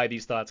why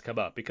these thoughts come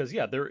up, because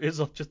there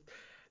is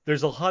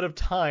there's a lot of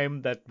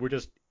time that we're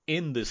just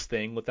in this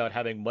thing without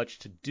having much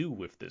to do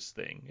with this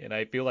thing, and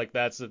I feel like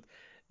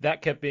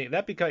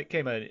that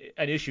became an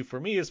issue for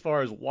me as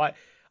far as why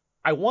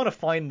I want to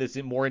find this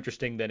more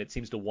interesting than it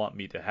seems to want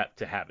me to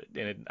have it,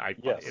 and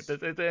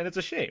and it's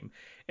a shame.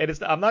 And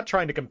I'm not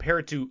trying to compare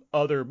it to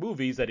other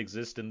movies that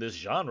exist in this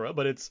genre,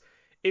 but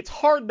it's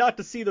hard not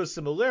to see those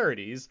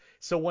similarities.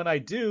 So when I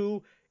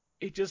do,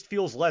 it just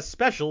feels less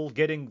special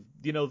getting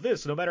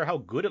this, no matter how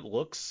good it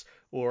looks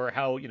or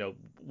how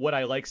what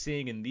I like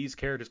seeing in these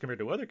characters compared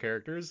to other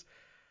characters.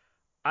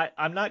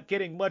 I'm not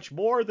getting much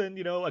more than,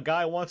 a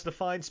guy wants to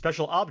find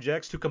special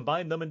objects to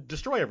combine them and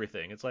destroy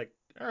everything. It's like,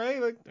 all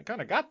right, like, I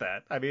kind of got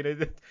that. I mean,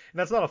 and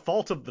that's not a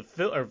fault of the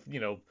film, or,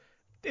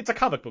 it's a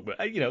comic book, but,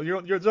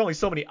 there's only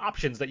so many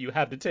options that you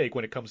have to take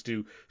when it comes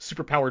to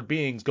superpowered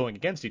beings going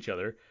against each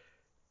other.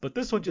 But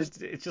this one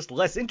it's just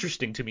less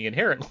interesting to me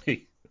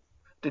inherently.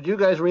 Did you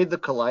guys read the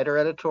Collider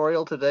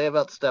editorial today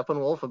about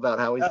Steppenwolf, about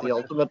how he's the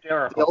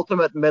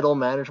ultimate middle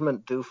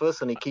management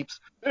doofus, and he keeps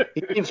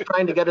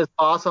trying to get his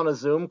boss on a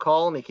Zoom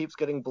call, and he keeps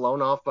getting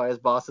blown off by his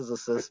boss's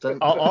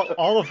assistant?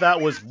 All of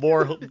that was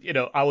more,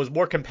 I was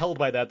more compelled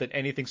by that than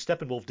anything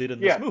Steppenwolf did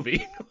in this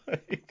movie.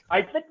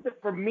 I think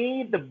that for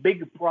me, the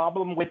big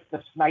problem with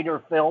the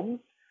Snyder films,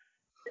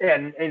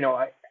 and in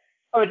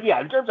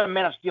terms of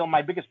Man of Steel,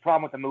 my biggest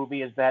problem with the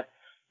movie is that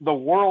the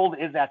world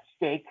is at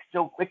stake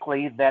so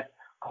quickly that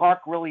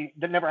Clark really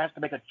never has to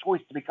make a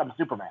choice to become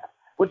Superman.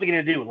 What's he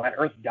going to do? Let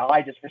Earth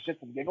die just for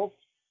shits and giggles?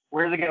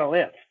 Where is he going to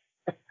live?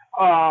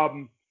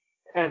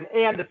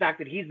 And the fact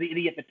that he's the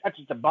idiot that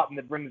touches the button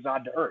that brings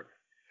Zod to Earth.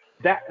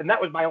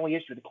 That was my only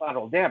issue with the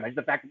collateral damage,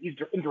 the fact that he's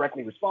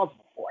indirectly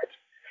responsible for it.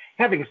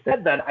 Having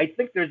said that, I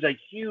think there's a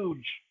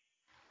huge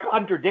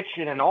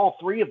contradiction in all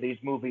three of these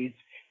movies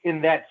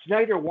in that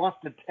Snyder wants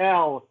to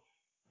tell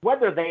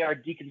whether they are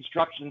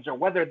deconstructions or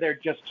whether they're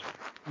just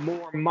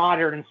more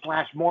modern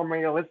 / more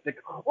realistic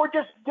or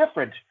just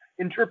different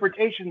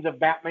interpretations of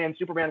Batman,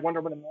 Superman,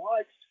 Wonder Woman, and the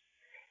likes.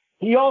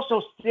 He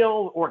also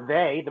still, or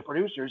they, the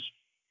producers,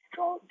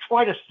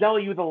 try to sell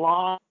you the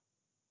lie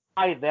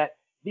that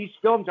these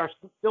films are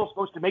still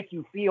supposed to make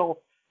you feel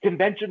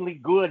conventionally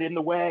good in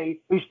the way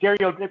a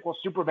stereotypical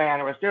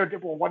Superman or a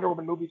stereotypical Wonder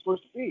Woman movie is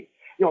supposed to be.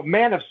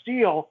 Man of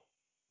Steel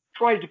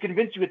tries to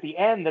convince you at the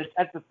end that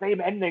it's the same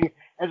ending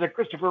as a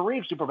Christopher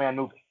Reeve Superman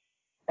movie.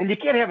 And you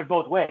can't have it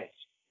both ways.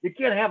 You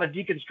can't have a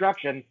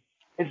deconstruction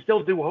and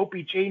still do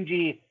hopey,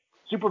 changey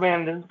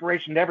Superman and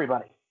inspiration to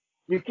everybody.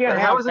 You can't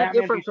have. How is it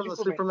different from the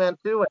Superman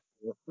 2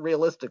 ending,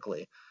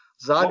 realistically?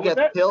 Zod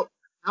gets killed.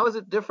 How is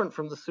it different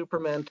from the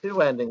Superman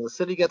 2 ending? The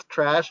city gets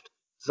trashed,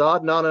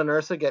 Zod, Nana, and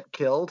Ursa get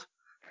killed,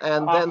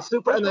 and then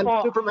Superman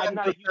goes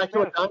back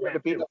to a diner to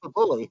beat up a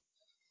bully.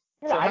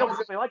 Yeah, so I don't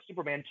really like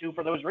Superman 2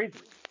 for those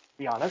reasons, to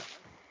be honest.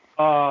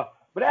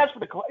 But as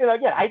for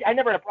again, I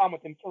never had a problem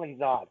with him killing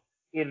Zod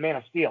in Man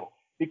of Steel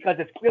because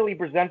it's clearly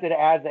presented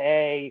as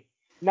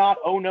not,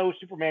 oh no,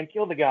 Superman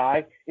killed the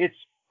guy. It's,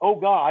 oh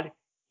God,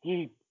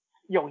 he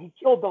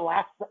killed the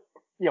last,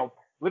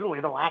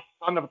 literally the last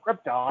son of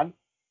Krypton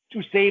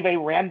to save a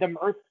random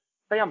Earth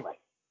family.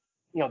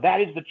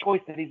 That is the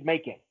choice that he's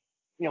making.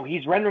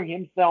 He's rendering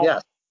himself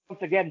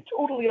once again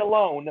totally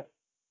alone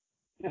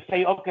to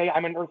say, okay,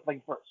 I'm an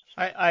Earthling first.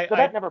 So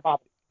that never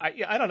bothered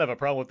me. I don't have a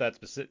problem with that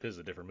specific. This is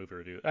a different movie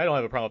review. I don't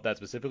have a problem with that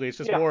specifically. It's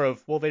just more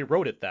of, well, they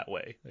wrote it that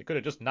way. They could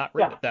have just not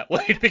written it that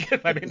way.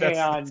 I mean,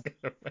 that's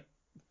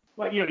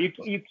but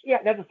you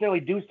can't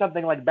necessarily do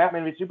something like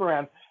Batman v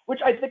Superman,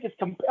 which I think is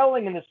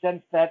compelling in the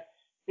sense that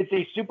it's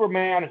a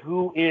Superman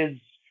who is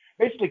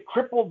basically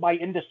crippled by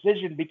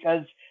indecision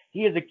because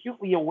he is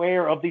acutely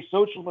aware of the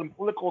social and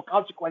political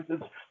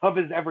consequences of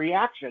his every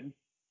action.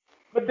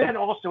 But then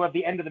also at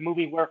the end of the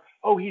movie where,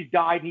 oh, he's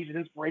died and he's an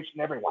inspiration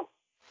to everyone.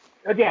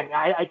 Again,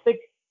 I think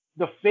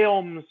the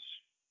films,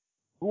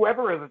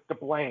 whoever is to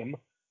blame,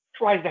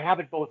 tries to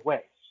have it both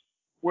ways,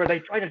 where they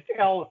try to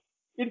tell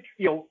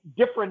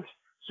different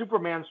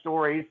Superman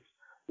stories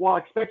while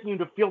expecting you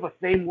to feel the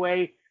same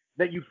way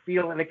that you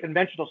feel in a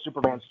conventional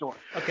Superman story.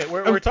 Okay,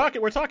 we're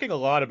talking a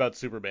lot about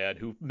Superman,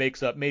 who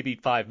makes up maybe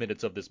 5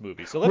 minutes of this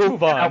movie. So let's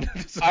move on.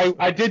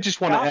 I did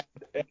just want to add,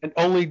 and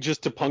only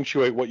just to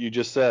punctuate what you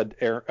just said,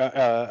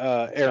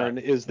 Aaron,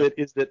 is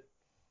that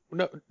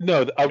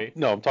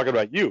I'm talking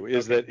about you.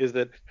 Is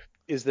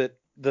that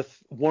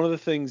one of the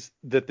things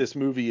that this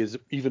movie is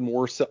even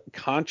more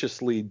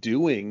consciously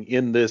doing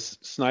in this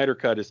Snyder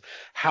Cut is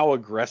how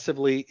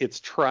aggressively it's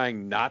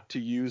trying not to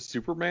use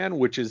Superman,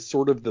 which is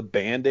sort of the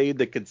Band-Aid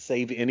that could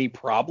save any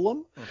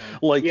problem.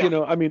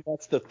 Mm-hmm.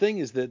 That's the thing,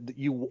 is that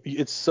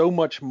it's so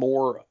much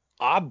more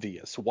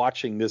obvious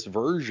watching this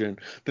version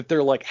that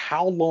they're like,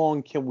 how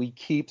long can we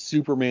keep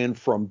Superman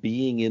from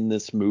being in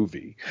this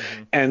movie?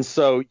 Mm-hmm. And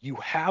so you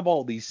have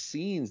all these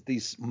scenes,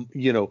 these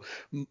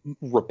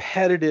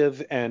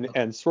repetitive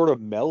and sort of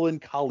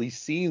melancholy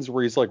scenes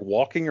where he's like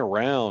walking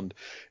around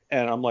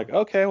And I'm like,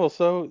 okay, well,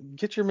 so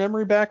get your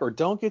memory back or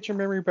don't get your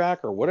memory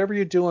back or whatever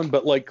you're doing.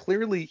 But like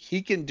clearly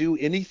he can do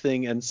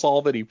anything and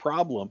solve any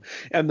problem.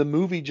 And the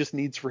movie just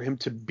needs for him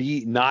to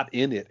be not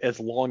in it as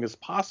long as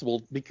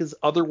possible, because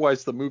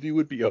otherwise the movie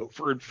would be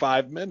over in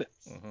 5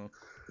 minutes. Mm-hmm.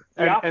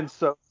 And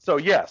so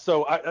yeah,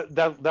 so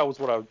that was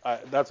what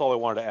that's all I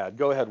wanted to add.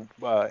 Go ahead,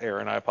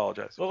 Aaron. I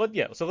apologize. Well,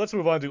 yeah. So let's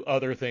move on to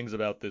other things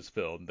about this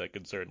film that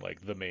concern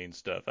like the main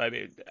stuff. I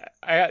mean,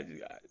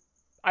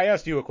 I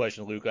asked you a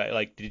question, Luke.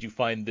 Did you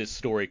find this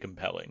story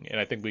compelling? And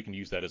I think we can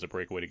use that as a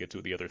breakaway to get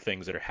to the other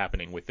things that are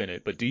happening within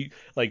it. But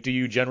do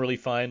you generally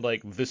find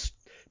like this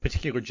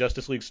particular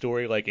Justice League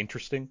story like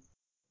interesting?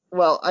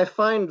 Well, I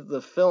find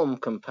the film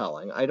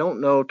compelling. I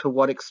don't know to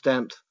what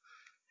extent.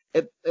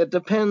 It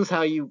depends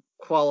how you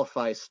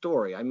qualify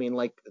story. I mean,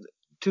 like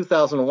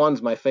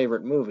 2001's my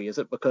favorite movie. Is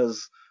it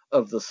because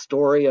of the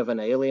story of an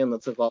alien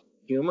that's evolved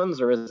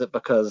humans, or is it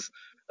because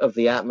of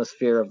the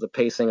atmosphere, of the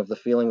pacing, of the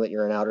feeling that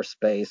you're in outer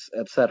space,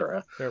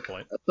 etc.? Fair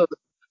point.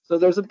 So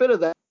there's a bit of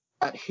that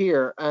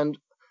here, and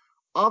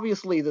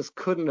obviously this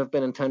couldn't have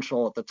been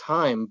intentional at the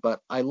time,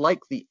 but I like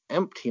the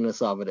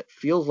emptiness of it. It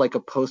feels like a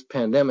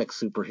post-pandemic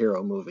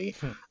superhero movie.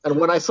 And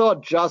when I saw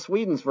Joss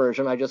Whedon's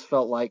version, I just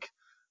felt like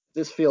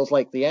this feels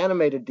like the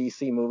animated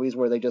DC movies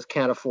where they just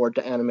can't afford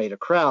to animate a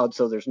crowd,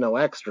 so there's no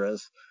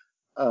extras.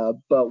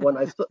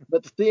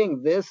 But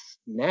seeing this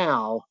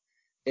now,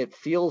 it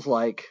feels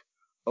like,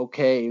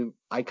 okay,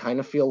 I kind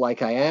of feel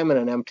like I am in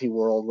an empty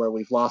world where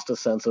we've lost a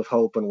sense of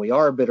hope and we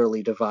are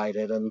bitterly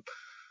divided. And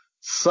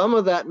some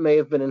of that may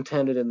have been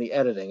intended in the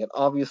editing. It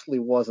obviously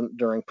wasn't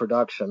during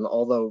production,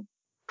 although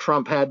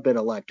Trump had been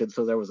elected,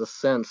 so there was a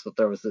sense that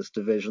there was this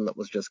division that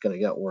was just going to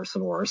get worse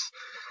and worse.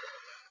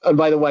 And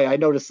by the way, I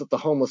noticed that the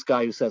homeless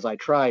guy who says I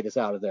tried is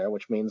out of there,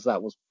 which means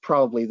that was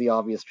probably the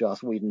obvious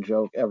Joss Whedon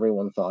joke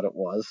everyone thought it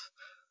was.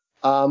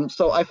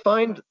 So I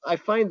find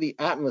the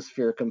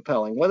atmosphere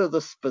compelling. Whether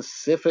the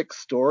specific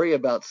story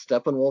about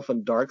Steppenwolf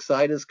and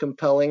Darkseid is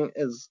compelling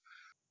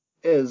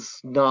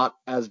is not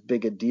as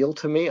big a deal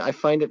to me. I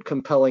find it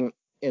compelling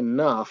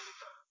enough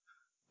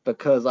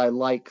because I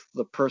like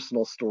the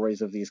personal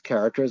stories of these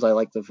characters. I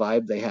like the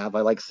vibe they have.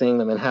 I like seeing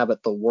them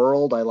inhabit the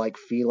world. I like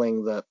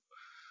feeling that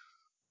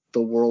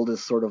the world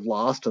is sort of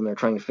lost and they're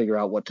trying to figure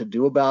out what to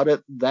do about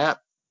it. That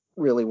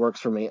really works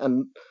for me.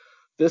 And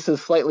this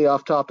is slightly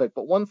off topic,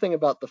 but one thing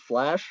about the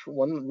Flash,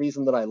 one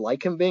reason that I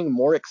like him being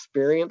more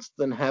experienced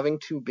than having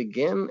to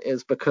begin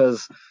is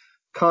because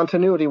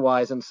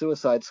continuity-wise in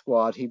Suicide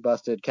Squad, he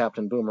busted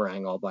Captain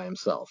Boomerang all by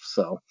himself.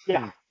 So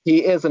Yeah.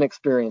 he is an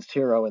experienced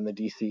hero in the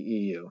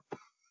DCEU.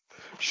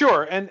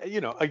 Sure, and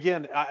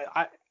again,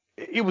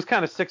 it was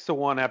kind of 6 to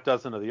 1, half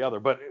dozen of the other.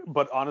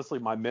 But honestly,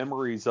 my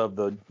memories of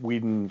the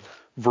Whedon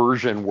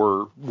version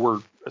were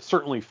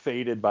certainly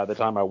faded by the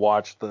time I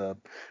watched the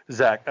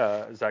Zack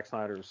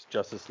Snyder's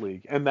Justice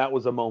League, and that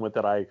was a moment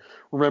that I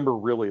remember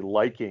really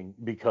liking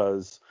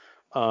because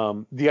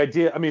the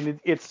idea. I mean,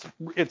 it's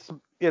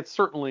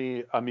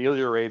certainly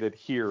ameliorated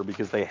here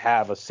because they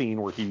have a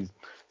scene where he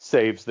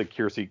saves the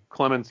Kiersey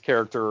Clemens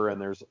character, and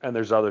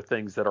there's other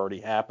things that already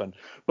happened.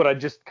 But I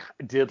just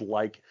did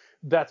like,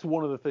 that's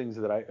one of the things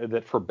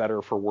that for better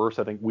or for worse,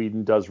 I think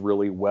Whedon does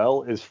really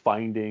well is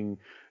finding,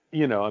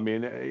 I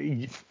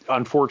mean,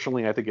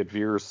 unfortunately, I think it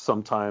veers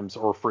sometimes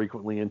or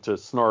frequently into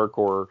snark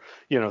or,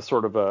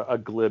 sort of a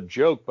glib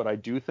joke. But I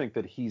do think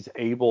that he's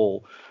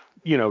able,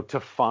 to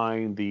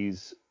find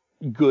these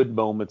good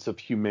moments of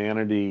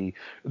humanity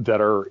that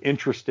are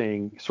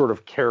interesting, sort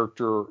of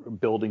character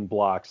building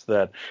blocks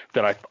that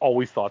I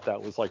always thought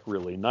that was like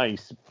really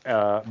nice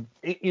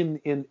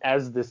in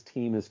as this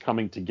team is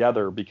coming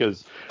together.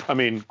 Because I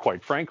mean,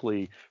 quite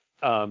frankly,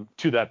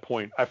 to that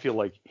point, I feel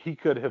like he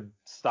could have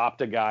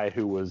stopped a guy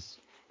who was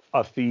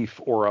a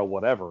thief or a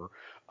whatever,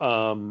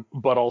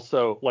 but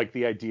also like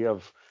the idea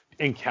of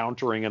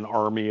encountering an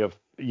army of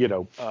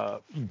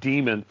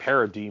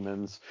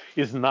parademons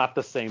is not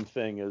the same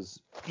thing as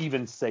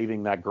even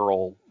saving that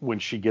girl when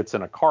she gets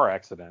in a car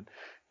accident.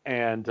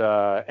 And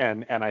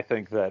I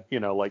think that,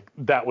 like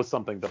that was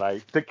something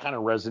that kind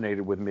of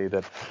resonated with me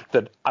that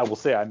I will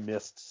say I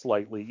missed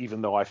slightly,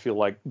 even though I feel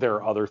like there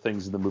are other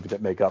things in the movie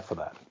that make up for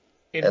that.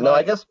 No,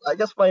 I guess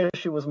my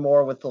issue was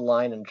more with the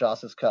line in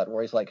Joss's cut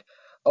where he's like,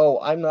 "Oh,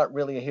 I'm not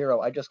really a hero.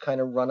 I just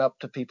kind of run up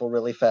to people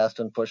really fast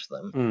and push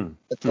them."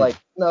 It's like,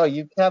 no,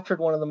 you captured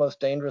one of the most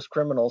dangerous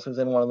criminals who's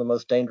in one of the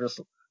most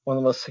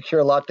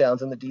secure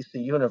lockdowns in the DC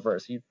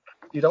universe. You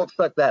don't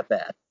suck that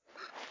bad.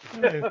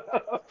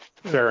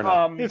 Fair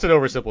enough. It's an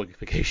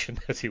oversimplification,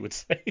 as you would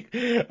say.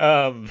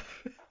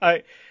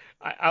 I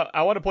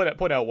want to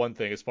point out one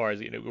thing as far as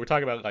we're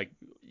talking about, like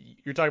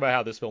you're talking about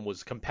how this film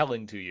was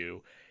compelling to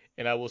you,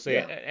 and I will say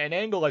an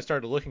angle I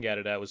started looking at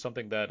it at was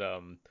something that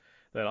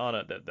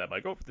Anna that my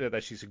girlfriend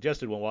that she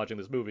suggested when watching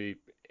this movie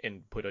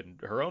and put in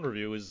her own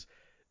review is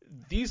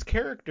these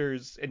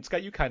characters, and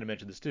Scott, you kind of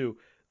mentioned this too.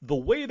 The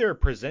way they're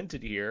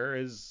presented here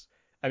is,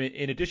 I mean,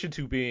 in addition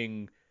to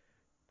being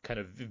kind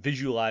of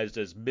visualized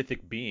as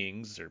mythic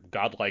beings or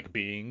godlike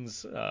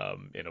beings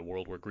in a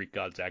world where Greek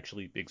gods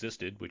actually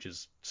existed, which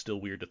is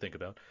still weird to think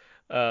about.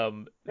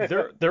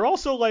 They're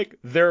also like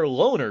they're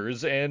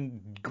loners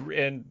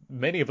and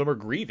many of them are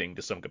grieving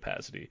to some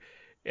capacity.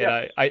 And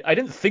Yeah. I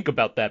didn't think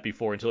about that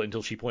before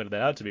until she pointed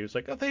that out to me. It was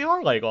like, oh, they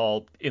are like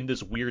all in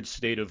this weird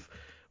state of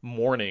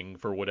mourning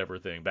for whatever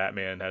thing.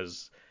 Batman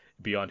has,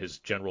 beyond his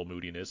general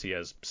moodiness, he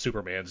has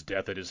Superman's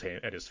death at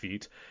his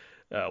feet.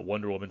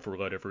 Wonder Woman, for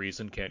whatever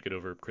reason, can't get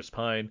over Chris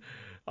Pine.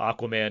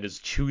 Aquaman is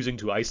choosing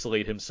to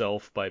isolate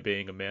himself by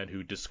being a man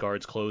who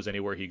discards clothes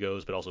anywhere he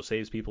goes, but also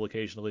saves people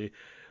occasionally.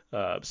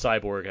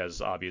 Cyborg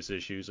has obvious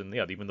issues, and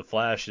yeah, even the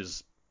Flash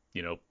is,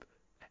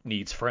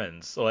 needs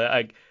friends.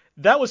 So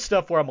that was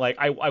stuff where I'm like,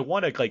 I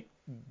want to like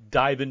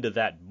dive into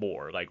that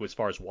more, like as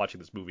far as watching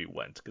this movie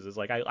went, because it's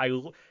like I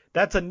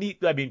that's a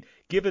neat. I mean,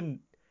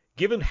 given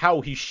how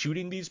he's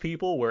shooting these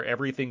people, where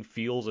everything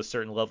feels a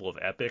certain level of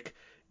epic,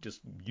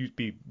 just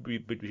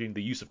between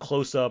the use of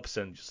close-ups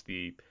and just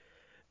the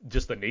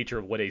nature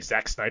of what a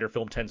Zack Snyder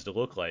film tends to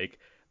look like.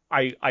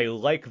 I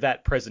like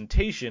that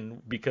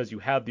presentation because you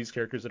have these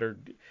characters that are,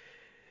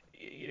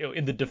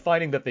 in the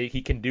defining that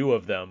he can do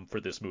of them for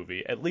this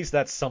movie. At least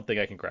that's something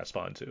I can grasp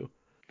onto.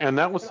 And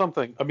that was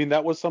something,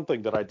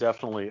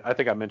 that I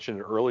think I mentioned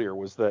it earlier,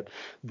 was that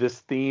this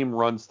theme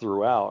runs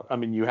throughout. I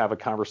mean, you have a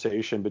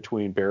conversation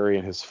between Barry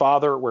and his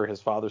father where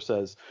his father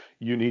says,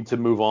 you need to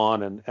move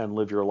on and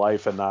live your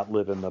life and not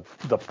live in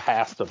the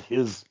past of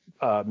his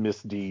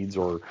misdeeds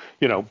or,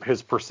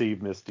 his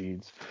perceived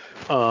misdeeds.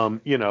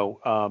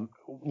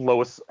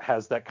 Lois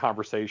has that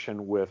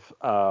conversation with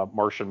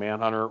Martian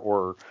Manhunter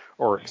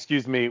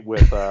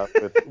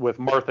with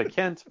Martha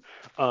Kent,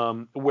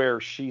 where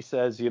she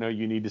says,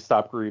 you need to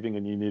stop grieving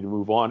and you need to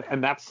move on.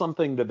 And that's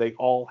something that they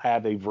all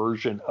have a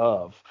version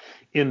of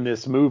in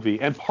this movie.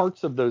 And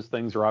parts of those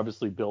things are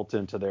obviously built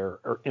into their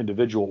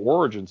individual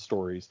origin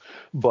stories.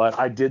 But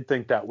I did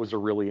think that was a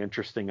really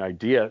interesting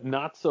idea.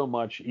 Not so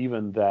much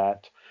even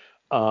that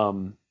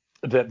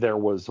that there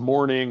was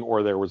mourning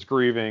or there was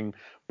grieving,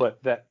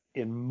 but that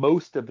in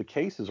most of the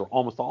cases, or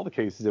almost all the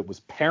cases, it was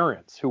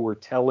parents who were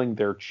telling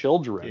their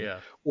children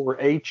or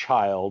a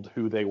child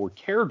who they were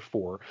cared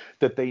for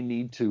that they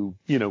need to,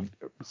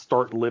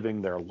 start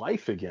living their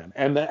life again.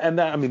 And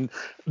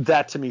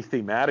that to me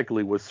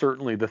thematically was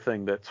certainly the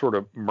thing that sort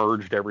of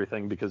merged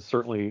everything, because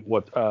certainly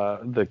what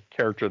the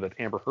character that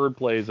Amber Heard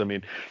plays,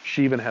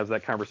 she even has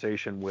that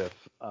conversation with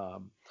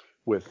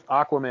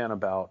Aquaman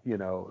about,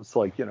 it's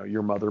like,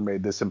 your mother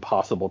made this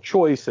impossible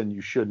choice and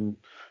you shouldn't,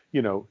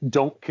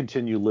 don't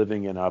continue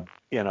living in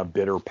a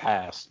bitter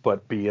past,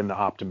 but be in the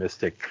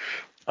optimistic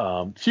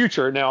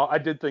future. Now, I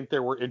did think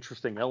there were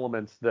interesting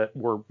elements that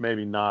were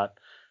maybe not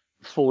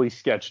fully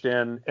sketched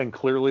in, and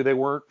clearly they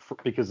weren't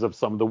because of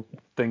some of the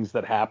things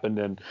that happened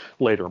in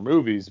later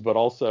movies, but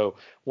also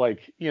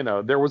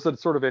there was a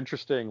sort of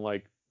interesting,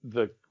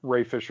 the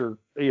Ray Fisher,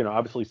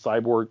 obviously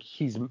Cyborg,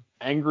 he's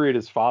angry at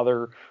his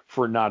father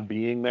for not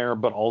being there,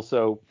 but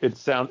also it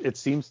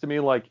seems to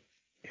me like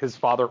his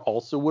father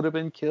also would have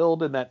been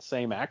killed in that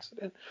same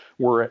accident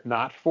were it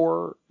not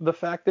for the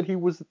fact that he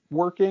was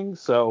working.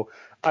 So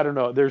I don't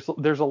know. There's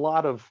a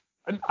lot of,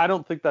 I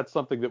don't think that's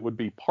something that would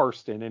be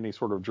parsed in any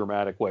sort of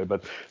dramatic way,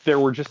 but there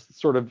were just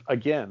sort of,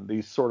 again,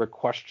 these sort of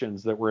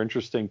questions that were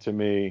interesting to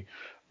me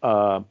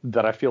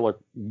that I feel like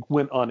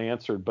went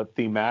unanswered, but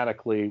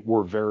thematically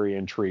were very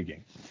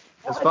intriguing.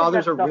 His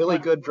father's a really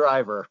good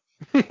driver.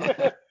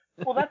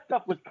 Well, that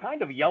stuff was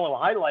kind of yellow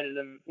highlighted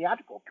in the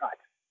theatrical cut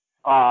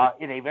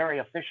in a very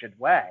efficient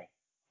way.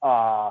 These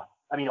are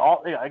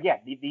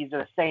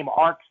the same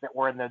arcs that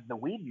were in the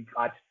Whedon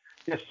cut,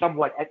 just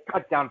somewhat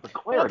cut down for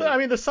clarity.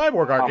 Well, the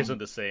Cyborg arc isn't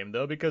the same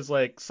though, because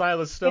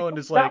Silas Stone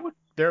is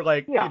they're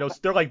like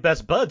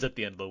best buds at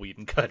the end of the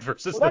Whedon cut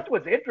versus. Well, that's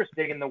what's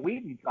interesting in the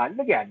Whedon cut. And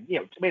again,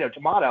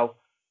 tomato.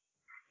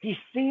 He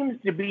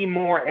seems to be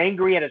more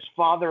angry at his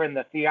father in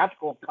the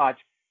theatrical cut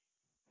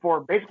for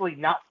basically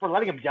not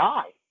letting him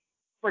die.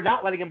 As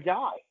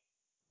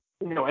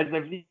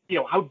if,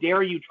 how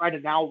dare you try to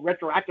now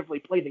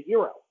retroactively play the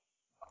hero?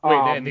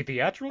 Wait, in the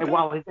theatrical cut? And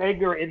while his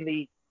anger in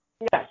the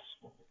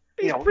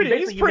he's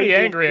pretty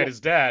angry at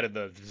his dad in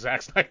the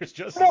Zack Snyder's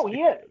Justice League. No,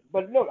 he is,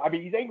 but no,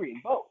 he's angry in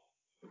both.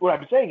 What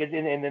I'm saying is,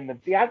 in the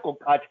theatrical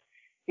cut,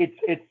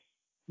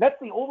 that's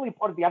the only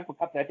part of the theatrical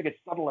cut that I think is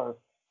subtler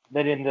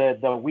than in the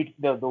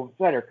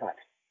Snyder cut.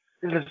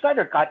 In the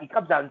Snyder cut, he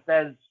comes out and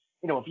says,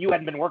 if you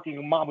hadn't been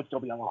working, Mom would still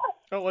be alive.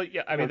 Oh well,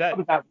 yeah.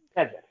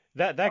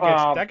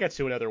 That gets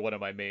to another one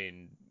of my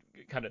main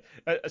kind of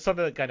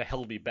something that kind of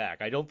held me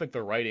back. I don't think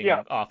the writing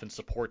often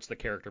supports the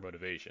character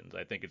motivations.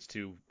 I think it's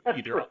too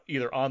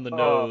either on the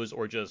nose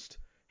or just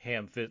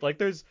ham-fit. Like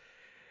there's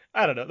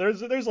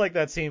like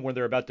that scene where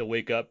they're about to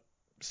they're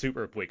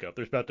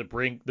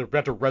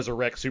about to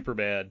resurrect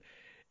Superman.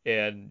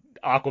 And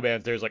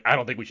Aquaman's there's like, I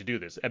don't think we should do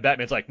this. And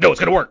Batman's like, no, it's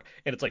gonna work.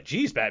 And it's like,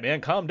 geez,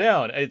 Batman, calm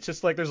down. It's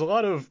just like there's a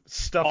lot of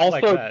stuff also,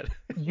 like that.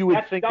 You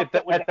would think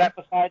that was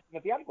emphasized in the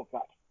theatrical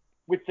cut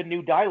with the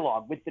new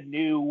dialogue, with the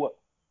new,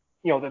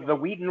 the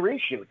Whedon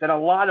reshoots, and a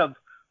lot of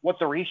what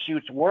the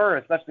reshoots were,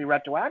 especially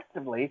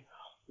retroactively,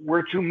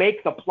 were to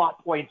make the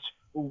plot points,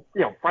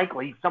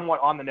 frankly, somewhat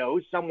on the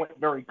nose, somewhat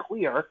very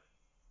clear,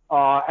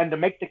 and to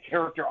make the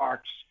character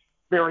arcs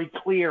very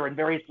clear and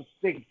very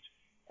succinct,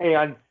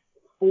 and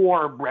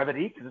for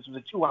brevity, because this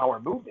was a 2-hour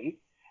movie,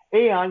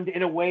 and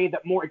in a way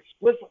that more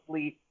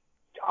explicitly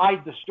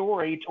tied the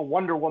story to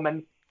Wonder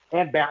Woman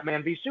and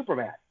Batman v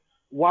Superman,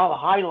 while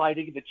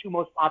highlighting the two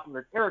most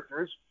popular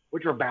characters,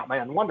 which are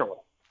Batman and Wonder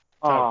Woman.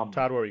 Todd,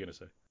 what were you going to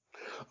say?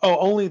 Oh,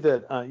 only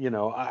that,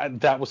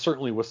 that was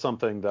certainly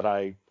something that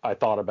I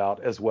thought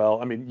about as well.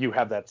 I mean, you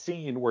have that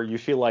scene where you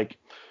feel like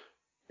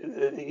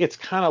it's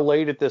kind of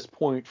late at this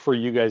point for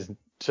you guys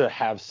to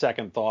have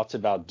second thoughts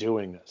about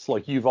doing this.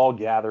 Like, you've all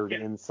gathered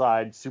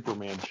inside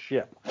Superman's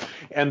ship.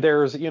 And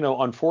there's,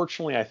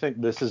 unfortunately, I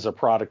think this is a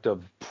product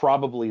of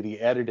probably the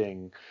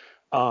editing,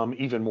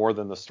 even more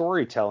than the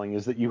storytelling,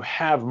 is that you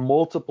have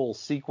multiple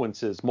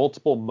sequences,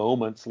 multiple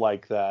moments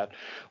like that.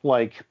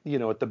 Like,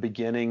 at the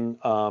beginning,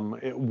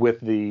 with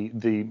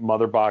the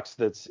mother box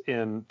that's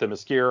in the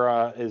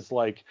Themyscira is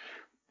like,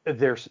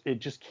 it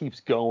just keeps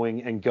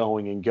going and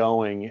going and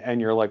going,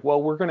 and you're like,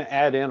 well, we're going to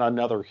add in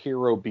another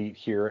hero beat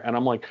here, and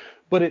I'm like,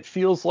 but it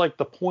feels like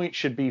the point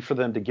should be for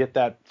them to get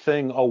that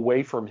thing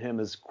away from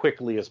him as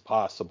quickly as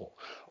possible.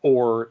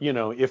 Or,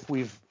 if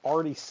we've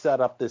already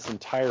set up this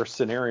entire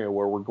scenario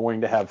where we're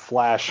going to have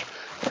Flash,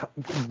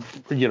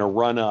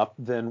 run up,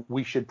 then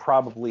we should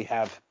probably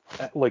have,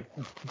 like,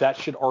 that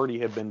should already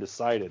have been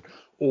decided.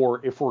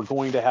 Or if we're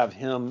going to have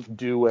him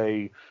do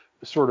a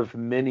sort of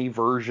mini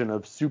version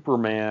of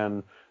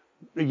Superman,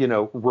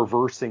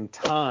 reversing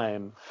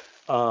time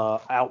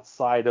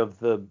outside of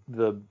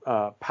the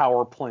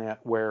power plant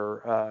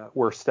where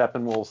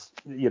Steppenwolf's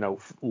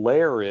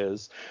lair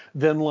is,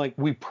 then like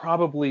we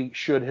probably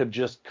should have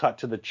just cut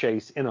to the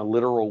chase in a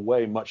literal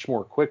way much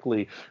more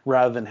quickly,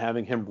 rather than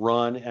having him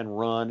run and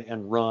run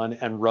and run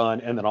and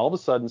run, and then all of a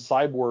sudden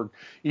Cyborg,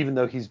 even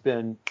though he's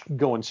been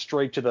going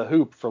straight to the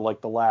hoop for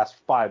like the last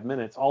 5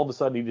 minutes, all of a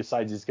sudden he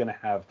decides he's going to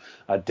have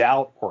a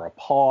doubt or a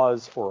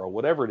pause or a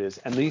whatever it is,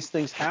 and these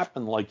things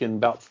happen like in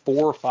about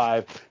 4 or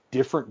 5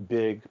 different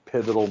big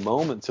pivotal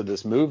moments of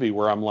this movie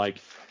where I'm like,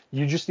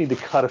 you just need to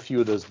cut a few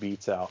of those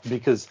beats out,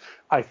 because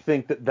I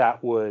think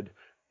that would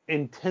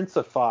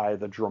intensify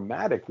the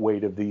dramatic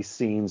weight of these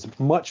scenes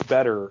much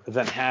better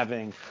than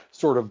having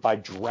sort of by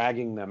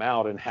dragging them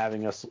out and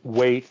having us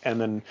wait. And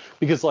then,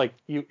 because like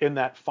you, in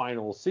that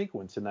final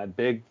sequence, in that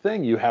big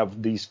thing, you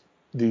have these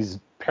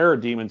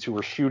parademons who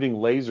are shooting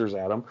lasers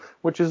at them,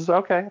 which is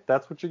okay. If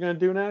that's what you're going to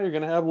do now, you're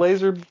going to have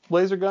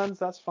laser guns.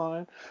 That's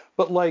fine.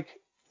 But like,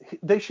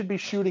 they should be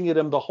shooting at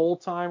him the whole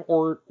time,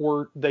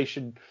 or they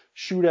should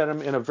shoot at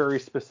him in a very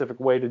specific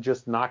way to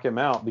just knock him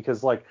out,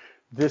 because like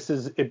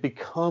it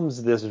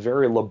becomes this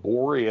very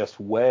laborious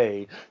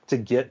way to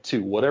get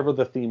to whatever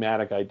the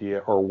thematic idea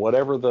or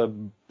whatever the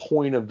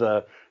point of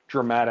the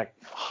dramatic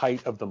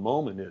height of the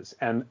moment is.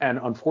 And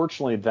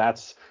unfortunately,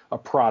 that's a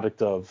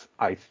product of,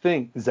 I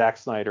think, Zack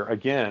Snyder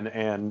again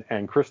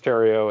and Chris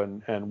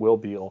Terrio and Will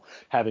Beall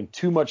having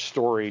too much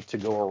story to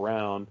go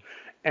around,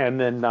 and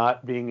then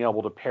not being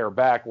able to pare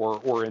back,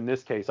 or in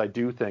this case, I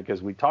do think,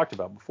 as we talked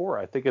about before,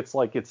 I think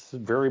it's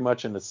very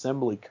much an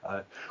assembly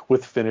cut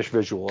with finished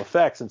visual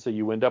effects, and so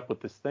you end up with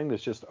this thing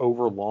that's just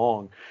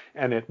overlong,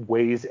 and it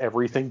weighs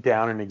everything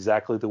down in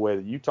exactly the way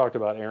that you talked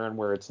about, Aaron,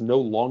 where it's no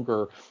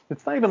longer,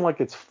 it's not even like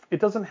it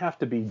doesn't have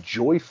to be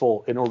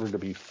joyful in order to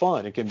be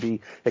fun. It can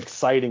be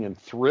exciting and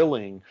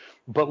thrilling,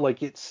 but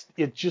like it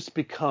just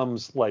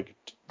becomes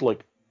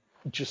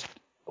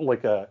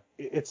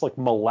it's like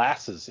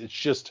molasses. It's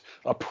just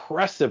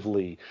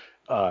oppressively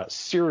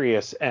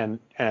serious and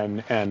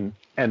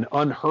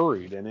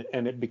unhurried,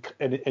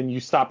 and you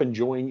stop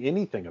enjoying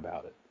anything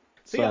about it.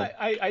 See, so,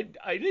 I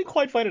didn't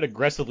quite find it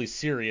aggressively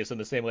serious in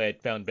the same way I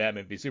found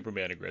Batman v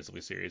Superman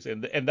aggressively serious,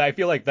 and I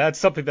feel like that's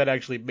something that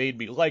actually made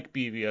me like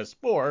BVS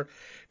more,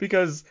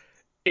 because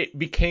it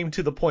became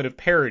to the point of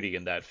parody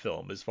in that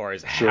film as far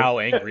as how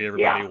angry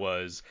everybody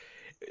was.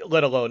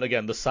 Let alone,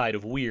 again, the side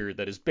of weird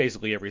that is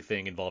basically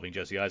everything involving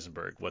Jesse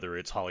Eisenberg, whether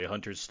it's Holly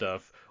Hunter's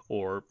stuff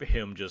or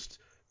him just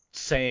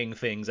saying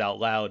things out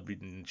loud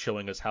and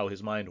showing us how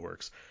his mind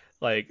works.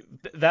 Like,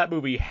 that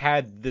movie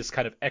had this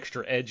kind of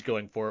extra edge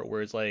going for it,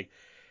 where it's like,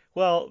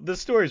 well, the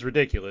story's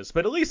ridiculous,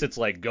 but at least it's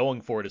like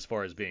going for it as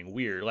far as being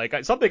weird. Like,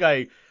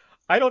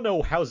 I don't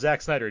know how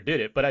Zack Snyder did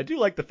it, but I do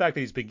like the fact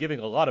that he's been giving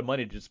a lot of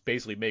money to just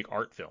basically make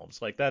art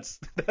films. Like,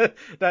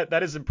 that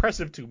is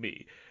impressive to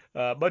me.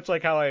 Much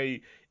like how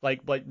I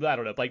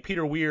don't know, like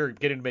Peter Weir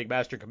getting to make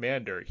Master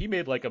Commander. He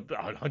made like a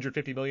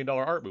 $150 million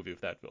art movie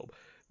with that film.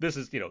 This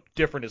is,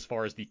 different as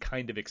far as the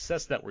kind of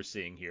excess that we're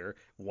seeing here.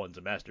 One's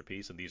a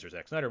masterpiece, and these are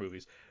Zack Snyder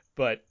movies.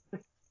 But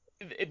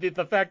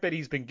the fact that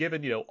he's been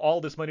given, all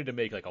this money to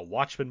make like a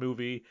Watchmen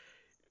movie,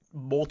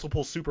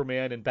 multiple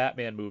Superman and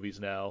Batman movies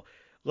now,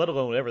 let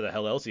alone whatever the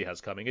hell else he has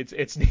coming.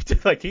 It's neat to,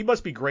 like, he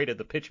must be great at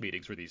the pitch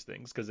meetings for these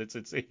things, because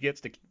he gets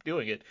to keep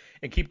doing it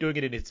and keep doing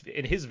it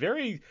in his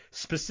very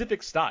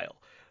specific style.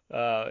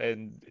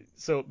 And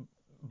so,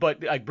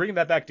 but like bringing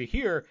that back to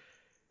here,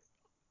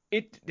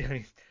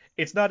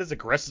 it's not as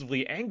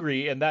aggressively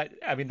angry, and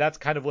that's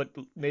kind of what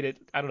made it,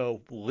 I don't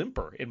know,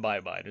 limper in my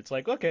mind. It's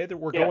like, okay,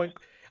 we're going,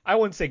 I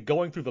wouldn't say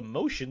going through the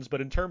motions,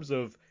 but in terms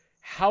of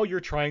how you're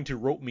trying to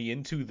rope me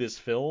into this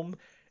film,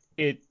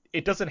 it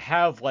doesn't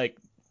have like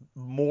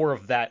more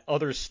of that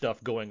other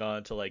stuff going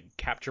on to like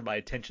capture my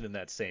attention in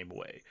that same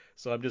way.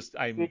 So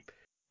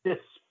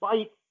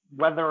despite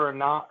whether or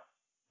not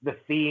the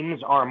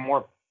themes are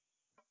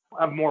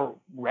have more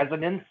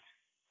resonance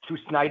to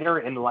Snyder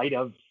in light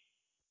of,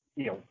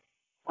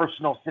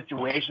 personal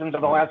situations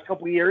of the last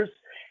couple of years,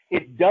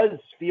 it does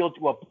feel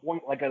to a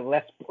point like a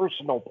less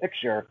personal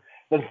picture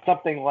than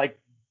something like,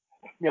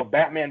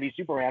 Batman v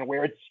Superman,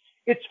 where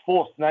it's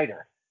full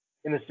Snyder,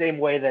 in the same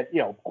way that,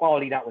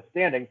 quality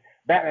notwithstanding,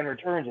 Batman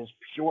Returns is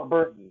pure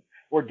Burton,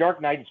 or Dark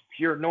Knight is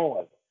pure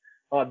Nolan.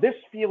 This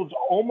feels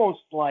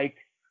almost like,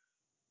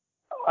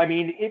 to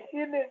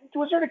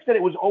a certain extent,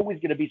 it was always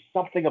going to be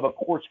something of a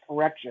course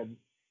correction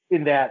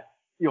in that,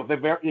 the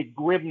very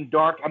grim,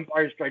 dark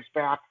Empire Strikes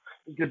Back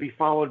is going to be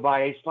followed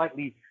by a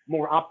slightly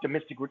more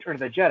optimistic Return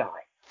of the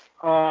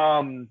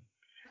Jedi.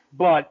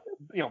 But,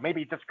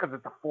 maybe just because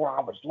it's 4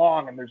 hours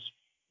long and there's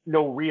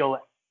no real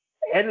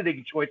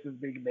editing choices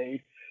being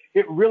made,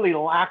 it really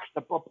lacks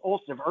the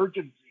propulsive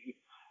urgency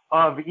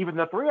of even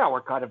the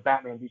 3-hour cut of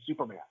Batman v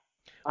Superman.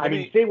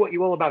 Say what you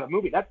will about the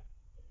movie,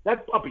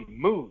 that puppy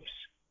moves.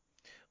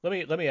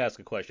 Let me ask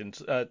a question.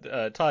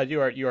 Todd,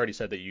 you already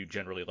said that you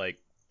generally like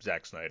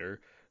Zack Snyder.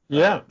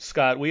 Yeah.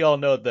 Scott, we all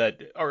know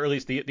that, or at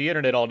least the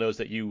internet all knows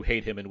that you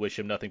hate him and wish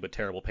him nothing but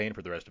terrible pain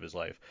for the rest of his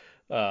life.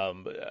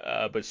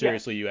 But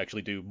seriously, you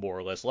actually do more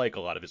or less like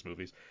a lot of his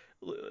movies.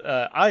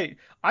 I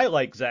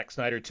like Zack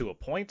Snyder to a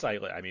point.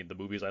 The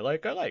movies I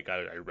like.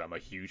 I'm a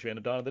huge fan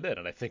of Dawn of the Dead,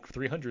 and I think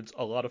 300's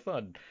a lot of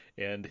fun.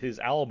 And his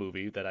Owl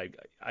movie that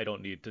I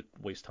don't need to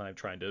waste time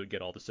trying to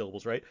get all the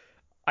syllables right.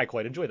 I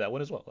quite enjoy that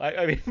one as well.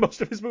 Most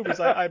of his movies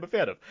I'm a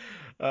fan of.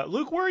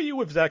 Luke, where are you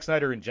with Zack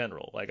Snyder in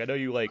general? Like, I know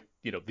you like,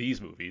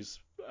 these movies,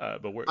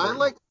 but where I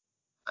like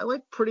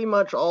pretty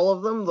much all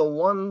of them. The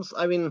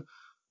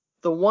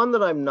one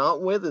that I'm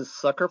not with is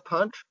Sucker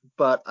Punch,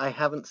 but I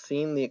haven't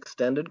seen the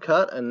extended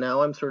cut, and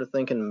now I'm sort of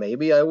thinking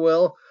maybe I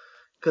will,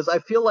 because I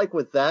feel like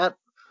with that,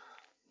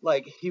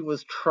 like, he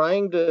was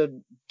trying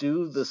to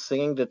do the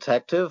singing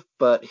detective,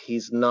 but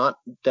he's not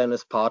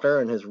Dennis Potter,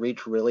 and his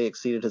reach really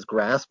exceeded his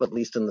grasp, at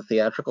least in the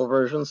theatrical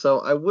version, so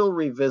I will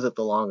revisit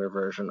the longer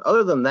version.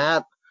 Other than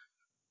that,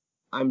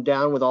 I'm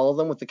down with all of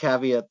them, with the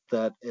caveat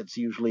that it's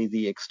usually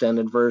the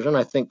extended version.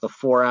 I think the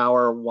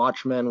 4-hour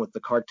Watchmen with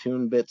the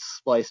cartoon bits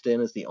spliced in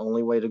is the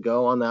only way to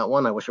go on that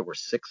one. I wish it were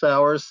 6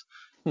 hours.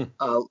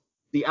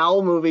 The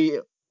Owl movie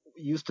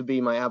used to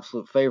be my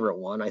absolute favorite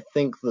one. I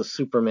think the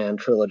Superman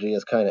trilogy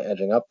is kind of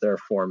edging up there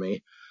for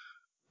me.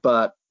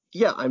 But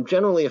yeah, I'm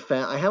generally a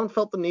fan. I haven't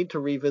felt the need to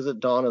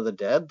revisit Dawn of the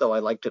Dead, though I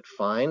liked it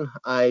fine.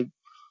 I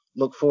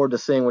look forward to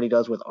seeing what he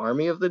does with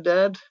Army of the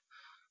Dead.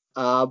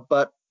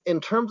 But in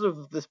terms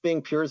of this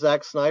being pure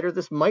Zack Snyder,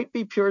 this might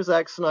be pure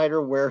Zack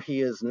Snyder where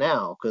he is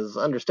now, because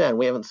understand,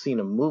 we haven't seen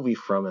a movie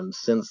from him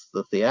since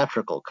the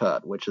theatrical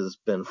cut, which has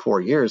been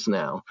 4 years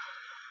now.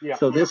 Yeah.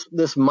 So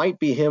this might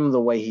be him the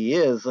way he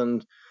is,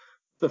 and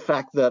the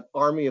fact that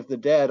Army of the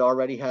Dead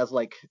already has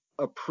like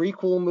a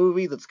prequel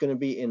movie that's going to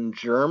be in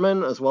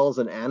German as well as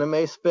an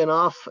anime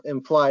spin-off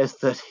implies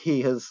that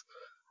he has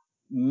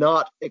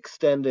not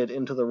extended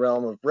into the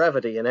realm of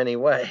brevity in any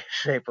way,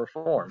 shape, or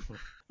form.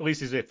 At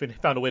least he's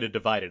found a way to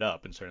divide it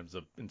up instead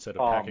of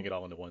packing it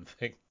all into one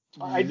thing.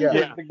 I do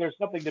think there's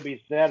something to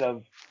be said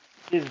of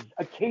his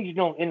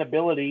occasional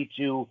inability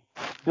to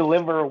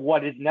deliver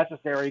what is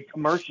necessary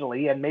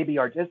commercially and maybe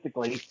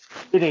artistically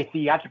in a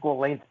theatrical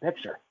length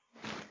picture.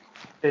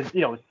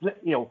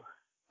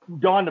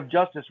 Dawn of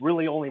Justice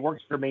really only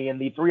works for me in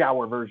the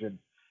 3-hour version.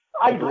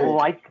 I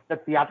like the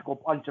theatrical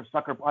punch of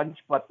Sucker Punch,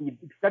 but the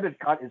extended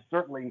cut is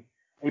certainly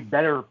a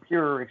better,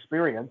 purer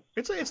experience.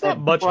 It's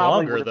not much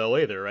longer though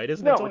either, right?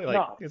 Isn't it?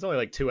 It's only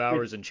like 2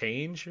 hours and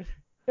change.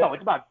 No,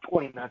 it's about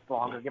 20 minutes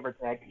longer, give or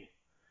take.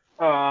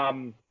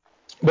 But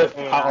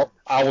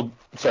I will.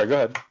 Sorry, go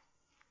ahead.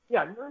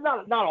 Yeah,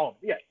 not all.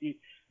 Yeah,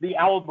 the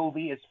Owl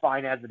movie is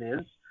fine as it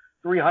is.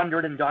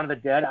 300 and Dawn of the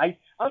Dead. I've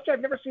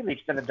never seen the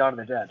extended Dawn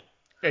of the Dead.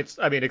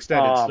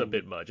 Extended's a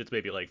bit much. It's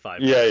maybe like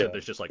 5 minutes, and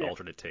there's just like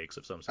alternate takes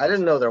of some sort. I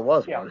didn't know there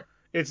was one.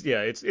 It's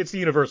the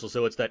Universal,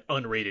 so it's that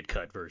unrated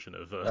cut version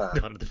of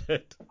Dawn of the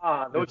Dead.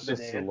 It's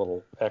just a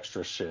little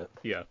extra shit.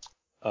 Yeah.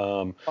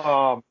 But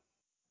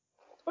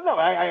no,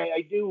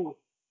 I do.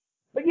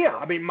 But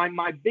yeah,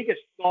 my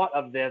biggest thought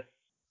of this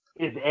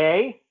is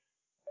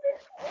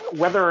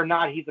whether or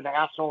not he's an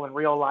asshole in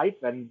real life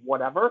and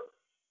whatever.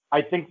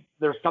 I think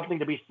there's something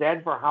to be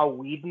said for how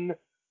Whedon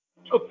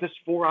took this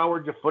 4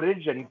 hours of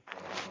footage and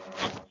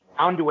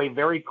down to a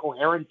very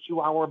coherent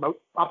 2-hour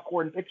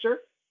popcorn picture,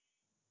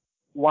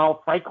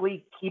 while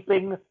frankly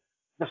keeping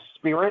the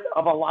spirit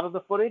of a lot of the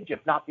footage, if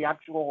not the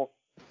actual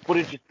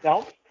footage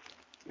itself.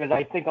 Because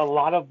I think a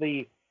lot of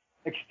the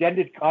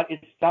extended cut is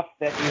stuff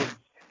that is,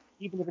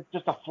 even if it's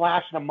just a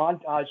flash and a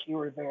montage here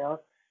or there,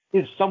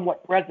 is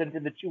somewhat present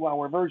in the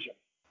 2-hour version.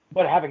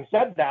 But having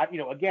said that,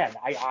 again,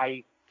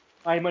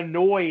 I'm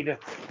annoyed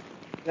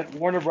that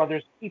Warner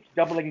Brothers keeps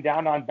doubling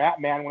down on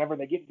Batman whenever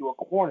they get into a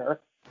corner,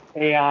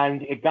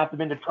 and it got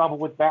them into trouble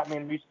with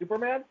Batman v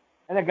Superman,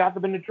 and it got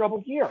them into trouble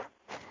here.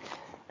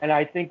 And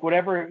I think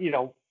whatever,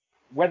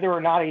 whether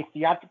or not a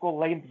theatrical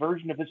length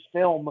version of this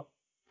film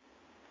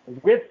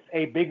with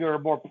a bigger,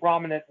 more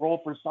prominent role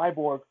for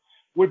Cyborg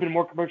would have been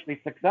more commercially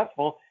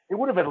successful, it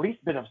would have at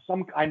least been of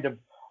some kind of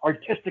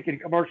artistic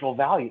and commercial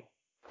value.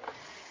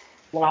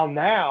 While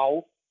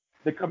now,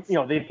 the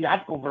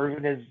theatrical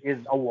version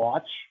is a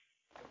watch,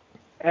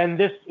 and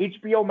this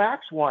HBO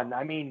Max one,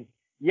 I mean,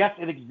 yes,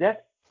 it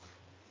exists,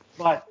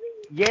 but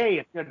yay,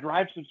 it's gonna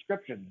drive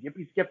subscription.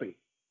 Yippee skippy.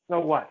 So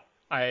what?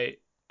 I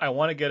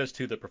want to get us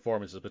to the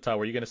performances, but Ty,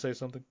 were you going to say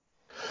something?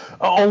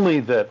 Only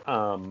that,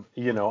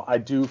 I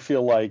do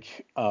feel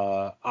like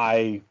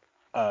one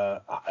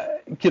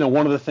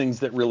of the things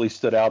that really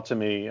stood out to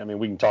me, I mean,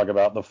 we can talk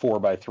about the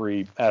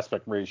 4:3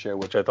 aspect ratio,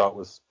 which I thought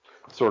was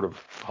sort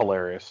of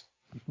hilarious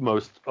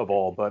most of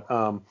all, but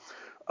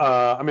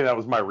I mean, that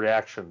was my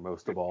reaction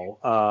most of all.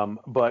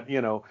 But,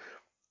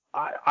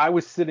 I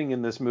was sitting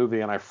in this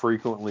movie and I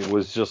frequently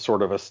was just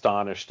sort of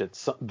astonished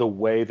at the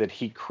way that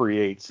he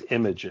creates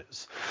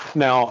images.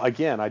 Now,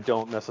 again, I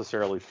don't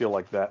necessarily feel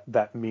like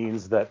that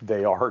means that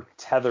they are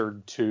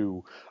tethered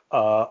to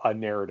a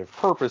narrative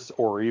purpose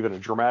or even a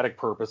dramatic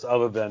purpose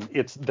other than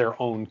it's their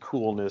own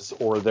coolness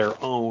or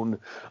their own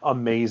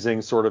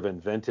amazing sort of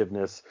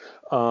inventiveness,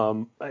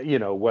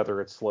 whether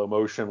it's slow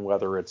motion,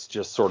 whether it's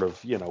just sort of,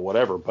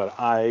 whatever. But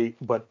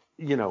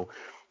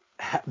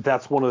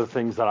that's one of the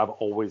things that I've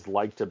always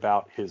liked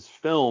about his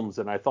films.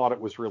 And I thought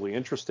it was really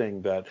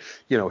interesting that,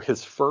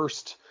 his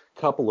first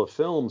couple of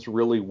films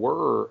really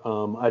were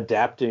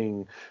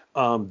adapting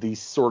these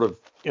sort of,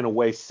 in a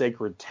way,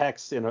 sacred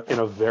texts in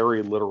a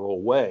very literal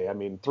way. I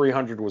mean,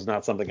 300 was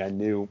not something I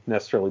knew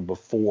necessarily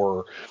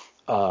before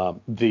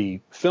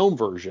the film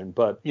version,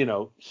 but,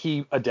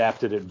 he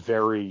adapted it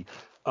very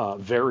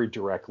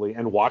directly,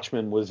 and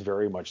Watchmen was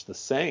very much the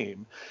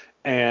same.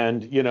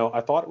 And,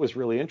 I thought it was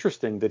really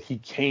interesting that he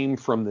came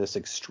from this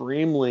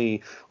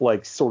extremely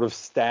sort of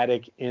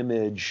static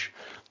image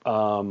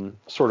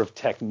sort of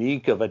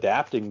technique of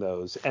adapting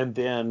those. And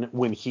then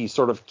when he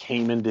sort of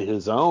came into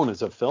his own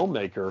as a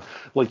filmmaker,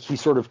 he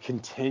sort of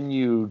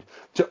continued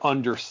to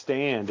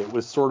understand. It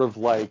was sort of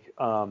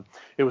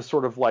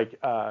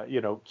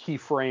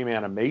keyframe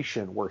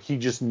animation, where he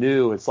just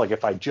knew it's like,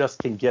 if I just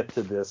can get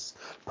to this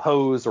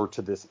pose or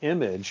to this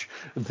image,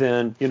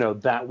 then,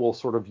 that will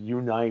sort of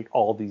unite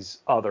all these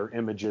other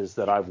images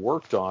that I've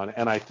worked on.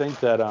 And I think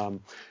that,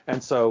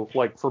 and so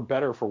for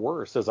better or for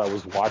worse, as I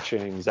was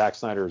watching Zack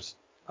Snyder's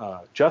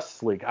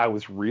Justice League, I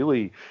was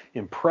really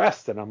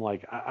impressed, and I'm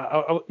like,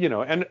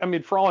 and I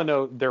mean, for all I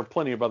know, there are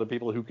plenty of other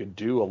people who can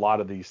do a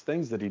lot of these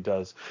things that he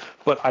does,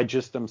 but I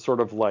just am sort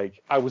of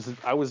I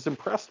was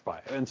impressed by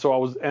it, and so I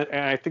was, and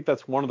I think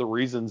that's one of the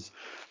reasons,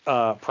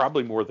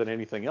 probably more than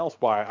anything else,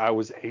 why I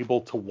was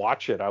able to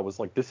watch it. I was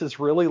like, this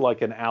is really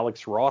like an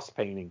Alex Ross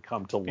painting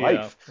come to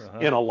life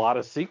in a lot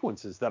of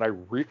sequences that I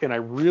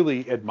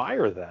really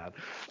admire that.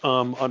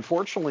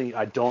 Unfortunately,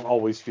 I don't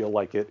always feel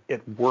like it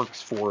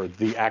works for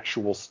the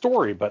actual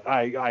story, but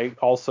I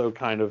also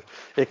kind of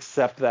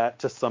accept that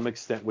to some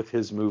extent with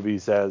his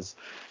movies as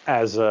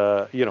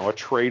a a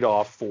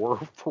trade-off for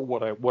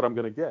what I'm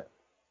going to get.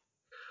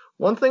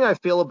 One thing I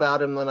feel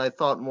about him when I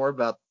thought more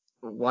about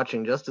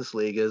watching Justice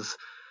League is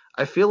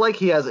I feel like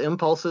he has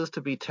impulses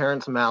to be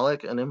Terrence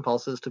Malick and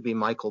impulses to be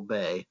Michael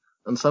Bay,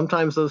 and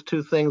sometimes those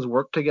two things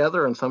work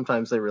together and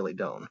sometimes they really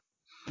don't.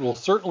 Well,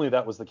 certainly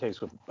that was the case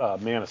with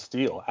Man of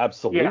Steel.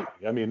 Absolutely.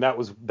 Yeah. I mean, that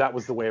was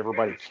the way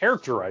everybody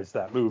characterized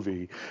that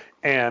movie.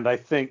 And I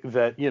think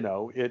that,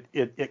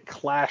 it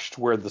clashed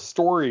where the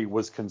story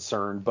was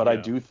concerned. But I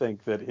do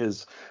think that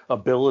his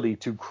ability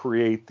to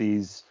create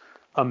these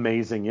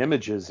amazing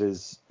images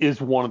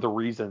is one of the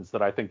reasons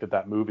that I think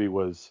that movie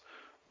was,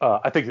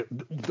 I think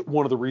that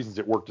one of the reasons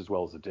it worked as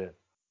well as it did.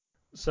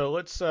 So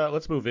let's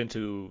move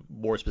into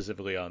more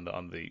specifically on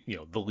the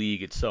the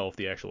League itself,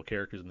 the actual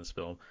characters in this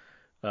film.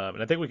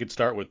 And I think we could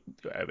start with,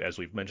 as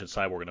we've mentioned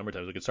Cyborg a number of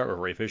times, we could start with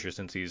Ray Fisher,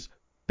 since he's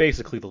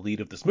basically the lead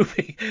of this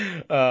movie.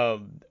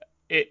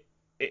 It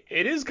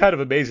is kind of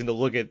amazing to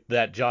look at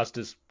that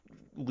Justice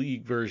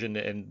League version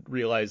and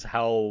realize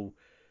how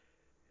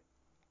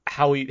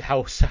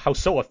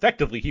so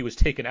effectively he was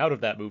taken out of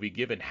that movie,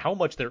 given how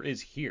much there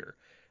is here.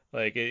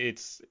 Like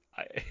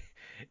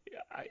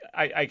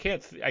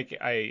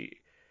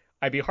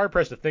I'd be hard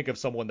pressed to think of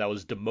someone that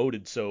was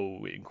demoted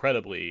so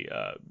incredibly,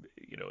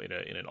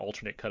 in an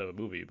alternate cut of a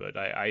movie. But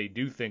I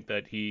do think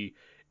that he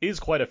is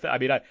quite I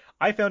mean,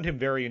 I found him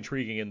very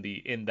intriguing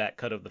in that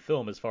cut of the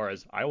film, as far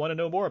as I want to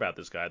know more about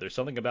this guy. There's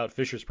something about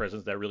Fisher's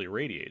presence that really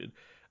radiated.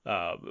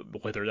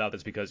 Whether or not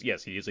that's because,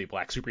 yes, he is a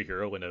black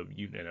superhero in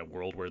a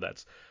world where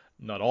that's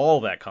not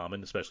all that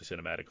common, especially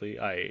cinematically.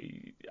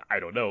 I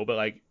don't know,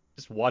 but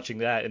just watching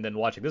that and then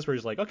watching this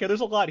version, okay,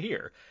 there's a lot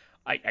here.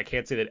 I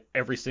can't say that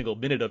every single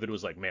minute of it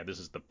was man, this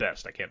is the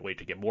best. I can't wait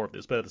to get more of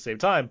this. But at the same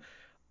time,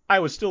 I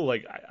was still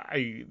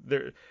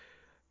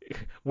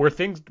were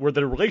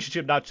the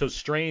relationship not so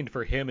strained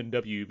for him and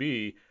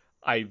WB,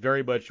 I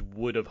very much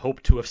would have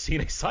hoped to have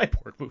seen a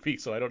Cyborg movie.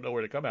 So I don't know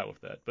where to come out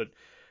with that. But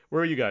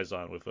where are you guys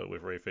on with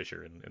Ray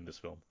Fisher in this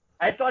film?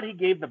 I thought he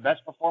gave the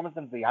best performance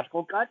in the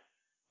theatrical cut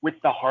with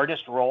the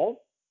hardest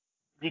role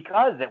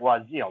because it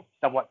was,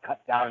 somewhat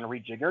cut down and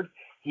rejiggered.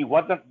 He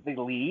wasn't the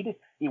lead.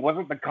 He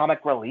wasn't the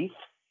comic relief.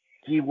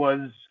 He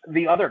was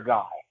the other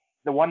guy,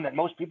 the one that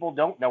most people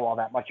don't know all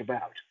that much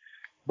about.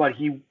 But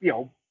he, it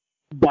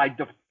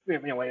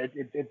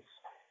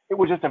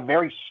was just a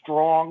very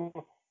strong,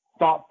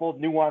 thoughtful,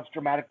 nuanced,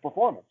 dramatic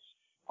performance.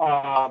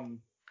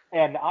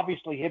 And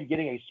obviously him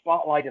getting a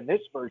spotlight in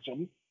this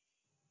version,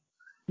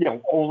 he's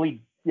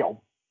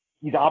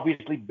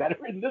obviously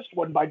better in this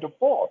one by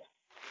default.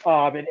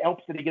 It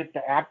helps that he gets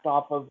to act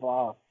off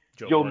of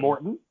Joe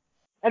Morton.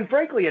 And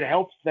frankly, it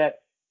helps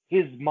that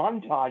his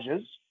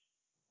montages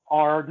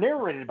are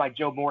narrated by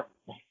Joe Morton,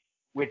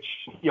 which,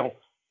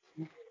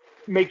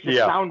 makes it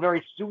sound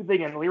very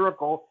soothing and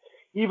lyrical,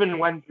 even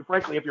when,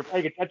 frankly, if you're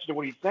paying attention to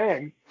what he's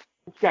saying,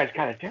 this guy's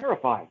kind of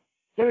terrifying.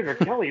 Senator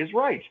Kelly is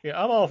right.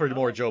 Yeah, I'm all for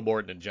more Joe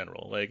Morton in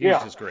general. Like, he's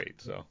just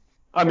great, so.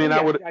 I mean,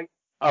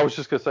 I was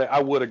just going to say, I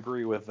would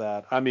agree with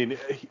that. I mean,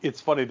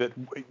 it's funny that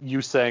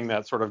you saying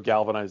that sort of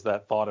galvanized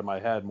that thought in my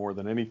head more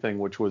than anything,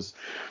 which was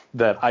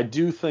that I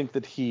do think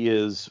that he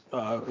is,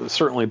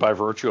 certainly by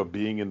virtue of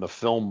being in the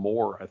film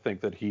more, I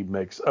think that he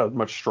makes a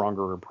much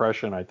stronger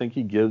impression. I think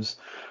he gives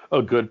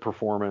a good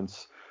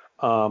performance.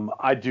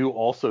 I do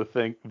also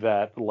think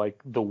that,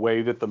 like, the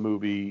way that the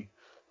movie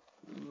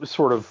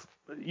sort of,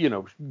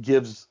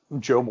 gives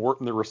Joe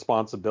Morton the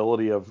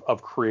responsibility of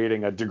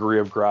creating a degree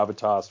of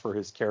gravitas for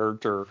his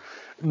character,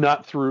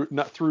 not through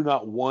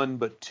not one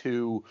but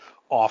two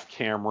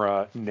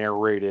off-camera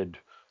narrated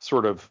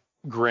sort of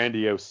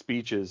grandiose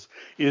speeches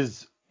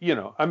is,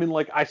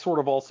 I sort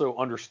of also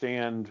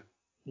understand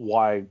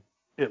why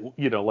it,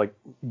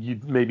 you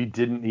maybe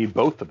didn't need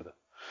both of them.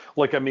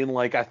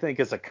 I think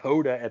as a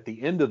coda at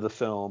the end of the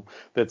film,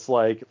 that's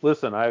like,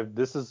 listen,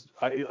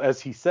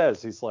 as he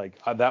says, he's like,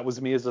 that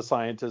was me as a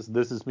scientist.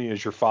 This is me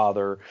as your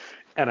father.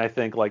 And I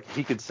think, like,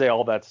 he could say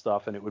all that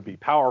stuff and it would be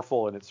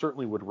powerful and it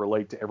certainly would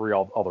relate to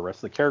all the rest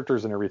of the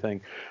characters and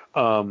everything.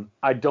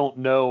 I don't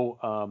know.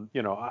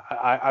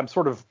 I'm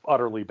sort of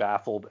utterly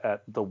baffled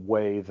at the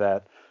way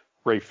that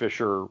Ray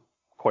Fisher,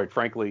 quite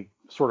frankly,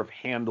 sort of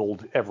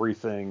handled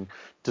everything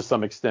to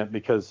some extent,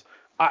 because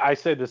I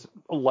say this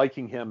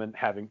liking him and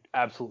having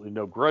absolutely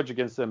no grudge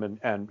against him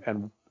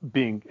and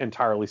being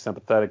entirely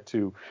sympathetic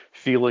to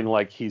feeling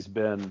like he's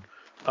been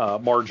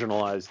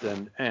marginalized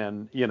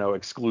and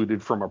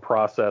excluded from a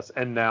process,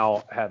 and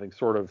now having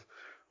sort of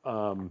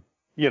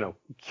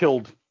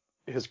killed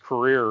his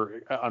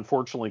career,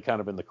 unfortunately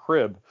kind of in the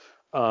crib,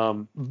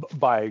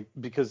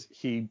 because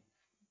he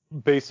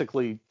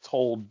basically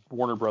told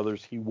Warner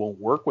Brothers he won't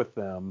work with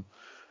them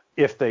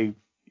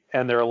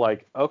and they're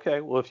like,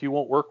 okay, well, if you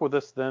won't work with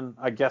us, then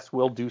I guess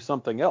we'll do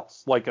something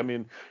else. To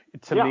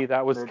me,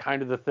 that was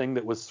kind of the thing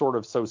that was sort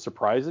of so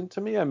surprising to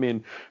me. I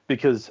mean,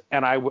 because,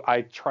 and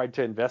I tried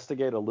to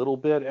investigate a little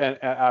bit and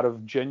out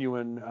of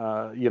genuine,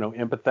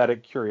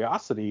 empathetic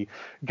curiosity,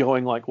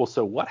 going like, well,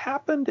 so what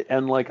happened?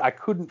 And I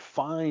couldn't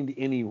find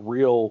any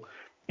real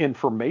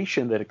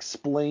information that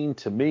explained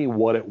to me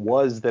what it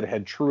was that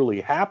had truly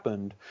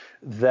happened,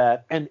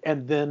 and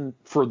then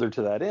further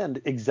to that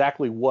end,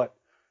 exactly what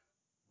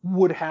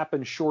would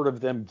happen short of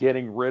them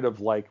getting rid of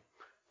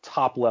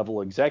top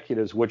level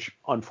executives, which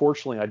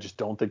unfortunately I just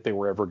don't think they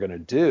were ever going to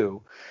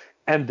do.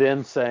 And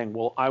then saying,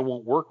 well, I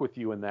won't work with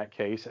you in that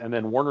case. And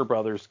then Warner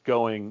Brothers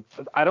going,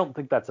 I don't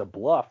think that's a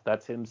bluff.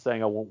 That's him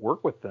saying I won't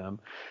work with them.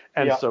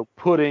 And so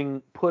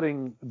putting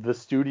the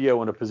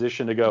studio in a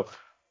position to go,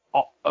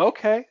 oh,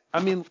 okay.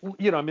 I mean,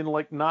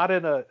 not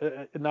in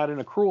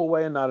a cruel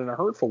way and not in a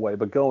hurtful way,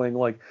 but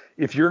going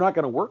if you're not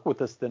going to work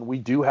with us, then we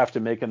do have to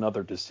make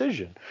another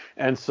decision.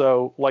 And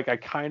so I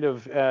kind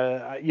of,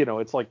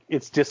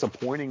 it's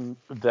disappointing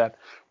that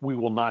we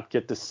will not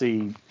get to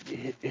see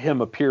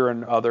him appear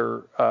in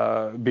other,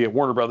 be it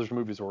Warner Brothers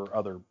movies or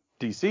other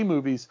DC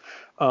movies.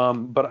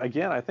 But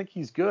again, I think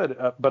he's good.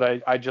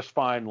 But I just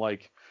find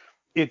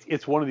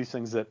it's one of these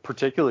things that,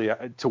 particularly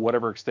to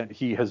whatever extent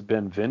he has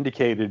been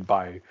vindicated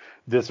by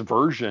this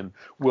version,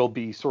 will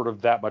be sort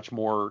of that much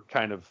more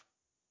kind of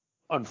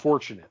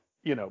unfortunate,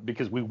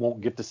 because we won't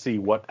get to see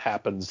what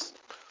happens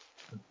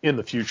in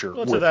the future.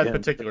 Well, to that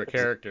particular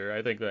character,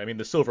 I think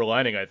the silver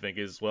lining, I think,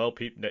 is, well,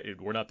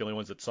 we're not the only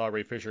ones that saw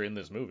Ray Fisher in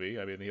this movie.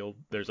 I mean,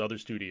 there's other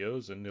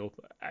studios, and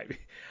I'd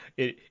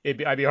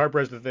be hard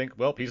pressed to think,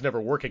 well, he's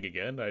never working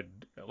again.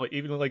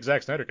 Even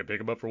Zack Snyder could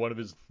pick him up for one of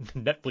his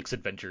Netflix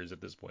adventures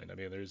at this point. I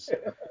mean, there's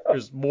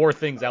more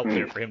things out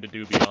there for him to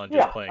do beyond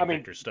just playing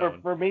Victor Stone.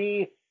 For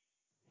me,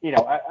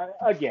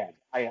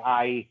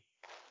 I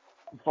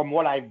from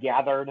what I've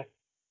gathered,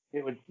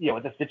 it was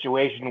it's a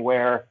situation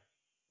where,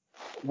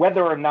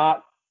 whether or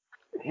not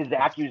his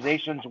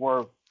accusations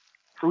were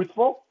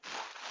truthful,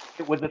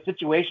 it was a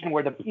situation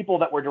where the people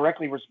that were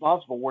directly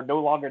responsible were no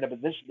longer in a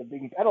position of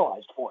being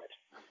penalized for it.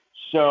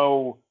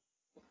 So,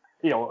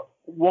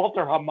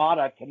 Walter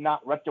Hamada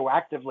cannot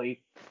retroactively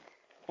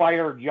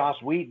fire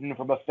Joss Whedon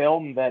from a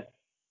film that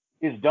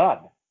is done.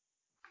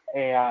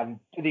 And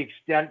to the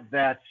extent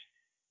that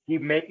he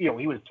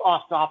was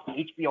tossed off to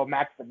HBO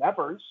Max and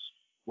Nevers,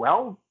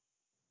 well,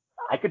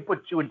 I could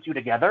put two and two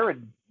together,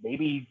 and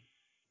maybe,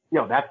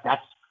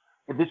 that's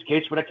in this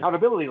case what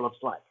accountability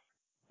looks like.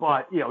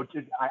 But,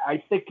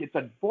 I think it's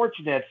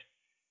unfortunate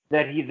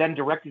that he then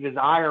directed his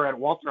ire at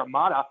Walter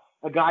Hamada,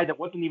 a guy that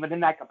wasn't even in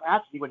that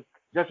capacity when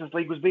Justice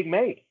League was being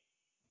made.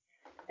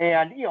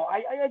 And,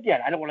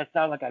 I don't want to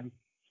sound like I'm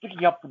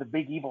sticking up for the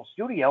big evil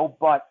studio,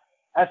 but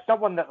as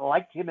someone that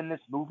liked him in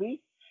this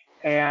movie,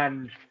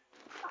 and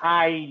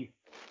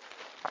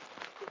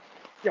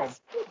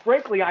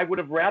frankly, I would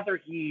have rather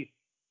he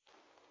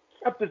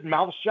kept his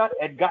mouth shut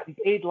and gotten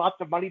paid lots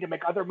of money to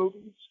make other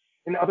movies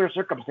in other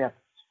circumstances,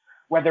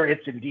 whether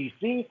it's in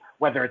DC,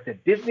 whether it's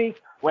at Disney,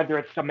 whether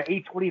it's some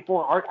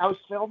A24 art house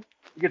film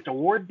that gets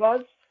award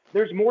buzz.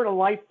 There's more to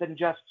life than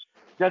just,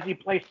 does he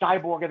play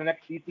Cyborg in the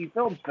next DC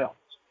films?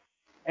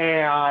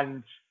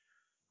 And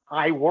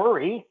I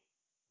worry,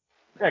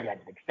 again,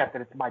 except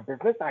that it's my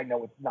business, I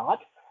know it's not.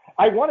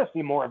 I want to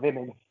see more of him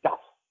in stuff.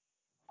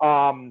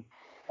 And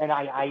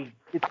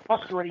it's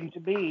frustrating to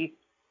me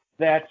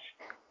that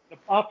the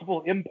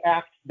possible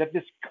impact that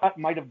this cut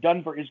might have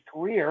done for his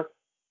career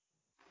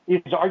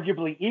is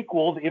arguably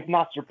equaled, if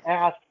not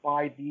surpassed,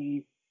 by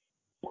the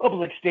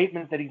public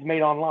statements that he's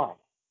made online.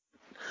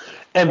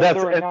 And I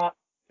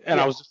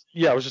was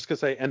just gonna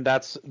say, and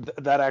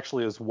that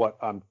actually is what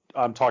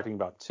I'm talking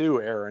about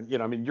too, Aaron.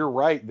 You're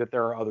right that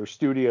there are other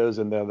studios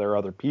and there are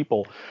other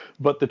people,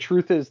 but the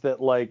truth is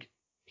that, like,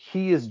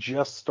 he is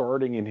just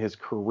starting in his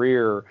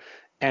career,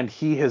 and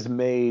he has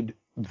made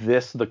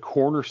this the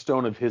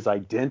cornerstone of his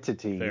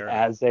identity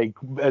as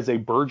a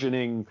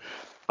burgeoning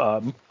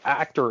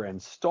actor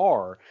and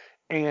star.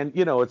 And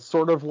it's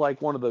sort of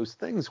like one of those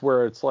things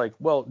where it's like,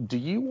 well, do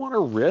you want to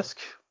risk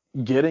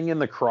getting in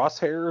the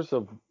crosshairs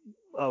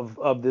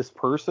of this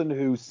person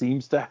who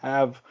seems to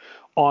have,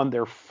 on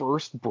their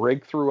first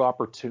breakthrough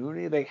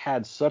opportunity, they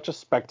had such a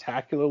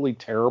spectacularly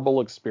terrible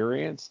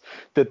experience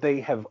that they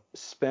have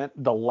spent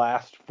the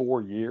last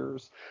 4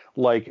 years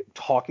like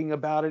talking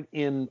about it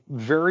in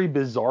very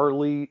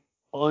bizarrely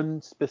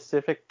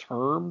unspecific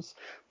terms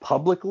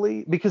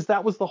publicly, because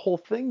that was the whole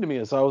thing to me.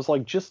 Is I was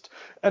like,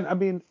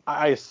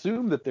 I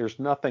assume that there's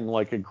nothing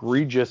like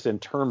egregious in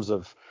terms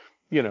of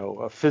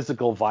a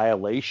physical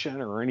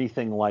violation or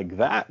anything like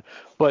that,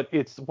 but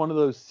it's one of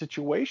those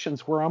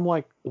situations where I'm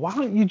like, why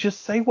don't you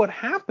just say what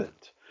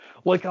happened?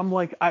 Like, I'm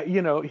like,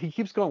 he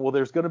keeps going, well,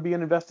 there's going to be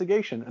an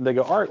investigation, and they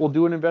go, all right, we'll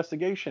do an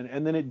investigation,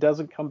 and then it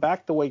doesn't come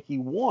back the way he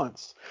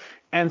wants.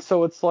 And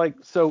so it's like,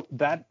 so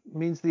that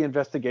means the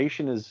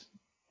investigation is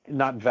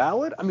not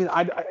valid. I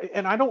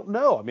don't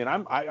know.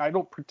 I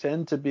don't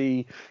pretend to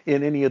be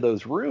in any of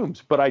those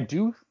rooms, but I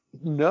do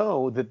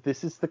know that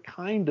this is the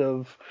kind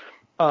of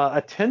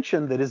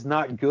attention that is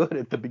not good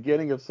at the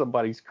beginning of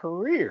somebody's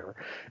career.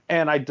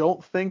 And I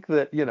don't think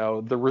that,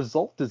 the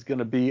result is going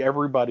to be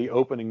everybody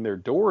opening their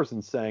doors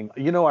and saying,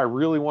 I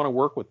really want to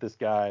work with this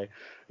guy,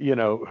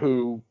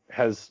 who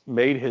has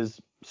made his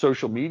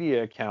social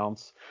media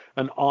accounts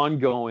an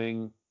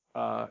ongoing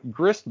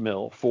grist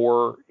mill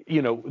for,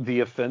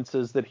 the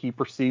offenses that he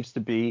perceives to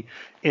be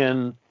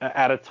in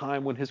at a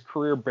time when his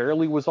career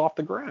barely was off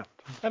the ground.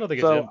 I don't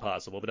think it's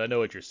impossible, but I know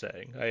what you're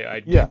saying.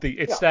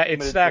 It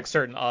stacks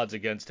certain odds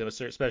against him,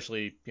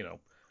 especially,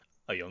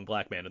 a young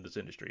black man in this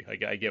industry.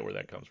 I get where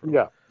that comes from.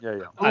 Yeah.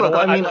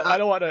 I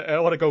don't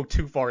want to go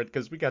too far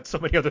because we got so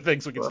many other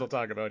things we can still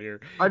talk about here.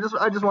 I just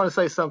want to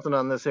say something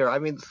on this here.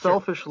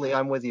 Selfishly,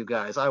 I'm with you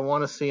guys. I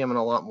want to see him in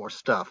a lot more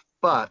stuff,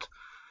 but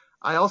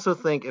I also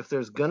think if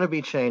there's going to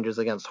be changes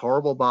against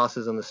horrible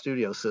bosses in the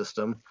studio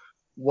system,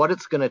 what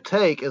it's going to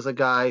take is a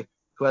guy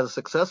who has a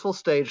successful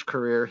stage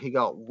career. He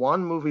got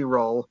one movie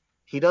role.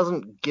 He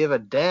doesn't give a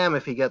damn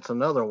if he gets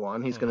another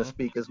one. He's going to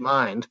speak his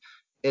mind.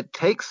 It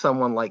takes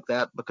someone like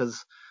that,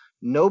 because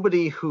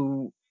nobody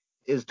who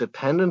is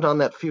dependent on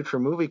that future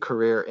movie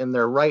career in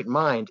their right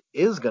mind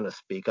is going to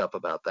speak up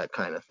about that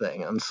kind of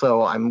thing. And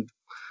so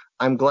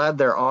I'm glad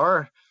there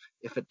are.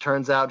 If it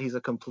turns out he's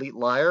a complete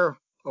liar,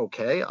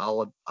 okay,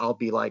 I'll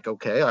be like,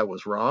 okay, I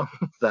was wrong.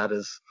 That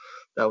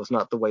was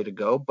not the way to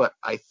go. But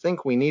I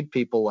think we need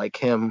people like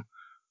him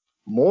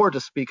more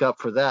to speak up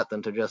for that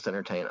than to just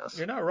entertain us.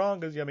 You're not wrong,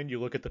 because you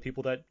look at the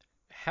people that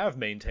have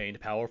maintained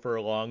power for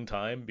a long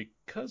time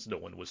because no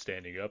one was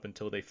standing up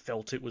until they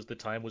felt the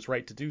time was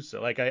right to do so.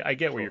 Like, I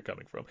get where you're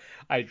coming from.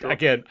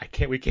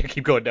 We can't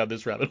keep going down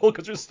this rabbit hole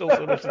because there's still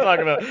so much to talk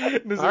about.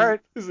 This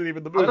isn't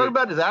even the movie. I'll talk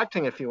about his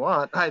acting if you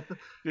want. Do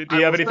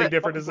you have anything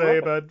different to say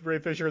about Ray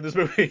Fisher in this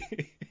movie?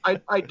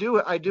 I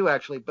do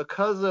actually,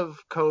 because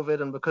of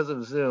COVID and because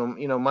of Zoom.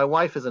 My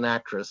wife is an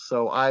actress,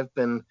 so I've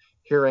been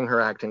hearing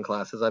her acting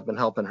classes. I've been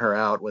helping her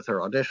out with her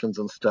auditions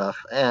and stuff.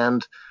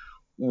 And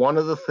one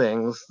of the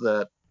things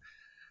that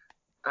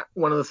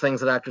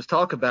actors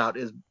talk about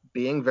is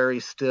being very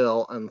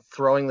still and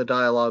throwing the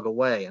dialogue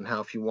away, and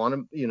how if you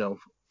want to,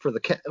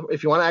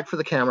 if you want to act for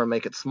the camera,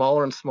 make it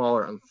smaller and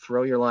smaller and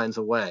throw your lines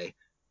away.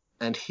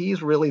 And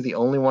he's really the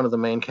only one of the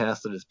main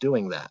cast that is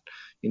doing that.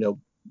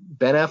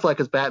 Ben Affleck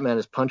as Batman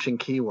is punching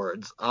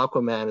keywords.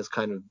 Aquaman is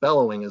kind of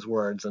bellowing his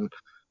words, and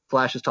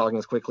Flash is talking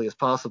as quickly as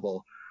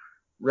possible.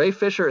 Ray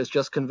Fisher is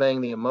just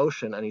conveying the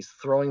emotion, and he's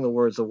throwing the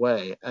words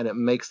away, and it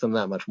makes them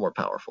that much more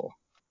powerful.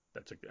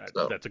 That's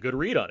a good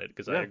read on it,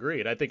 because I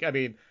agree.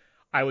 And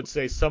I would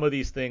say some of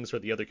these things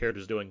that the other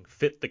characters doing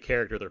fit the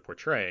character they're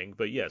portraying,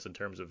 but yes, in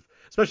terms of,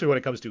 especially when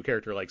it comes to a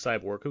character like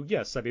Cyborg, who,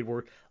 yes,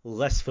 we're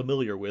less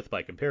familiar with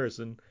by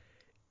comparison,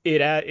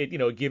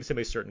 it gives him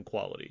a certain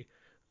quality.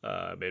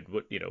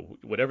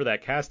 Whatever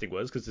that casting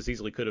was, because this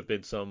easily could have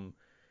been some,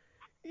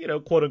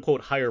 quote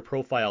unquote higher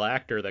profile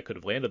actor that could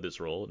have landed this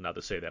role. Not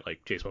to say that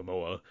like Jason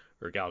Momoa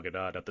or Gal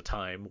Gadot at the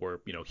time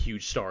were,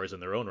 huge stars in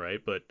their own right,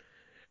 but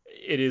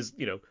it is,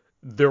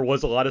 there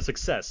was a lot of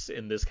success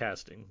in this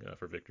casting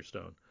for Victor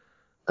Stone.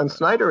 And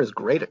Snyder is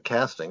great at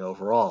casting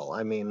overall.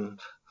 I mean,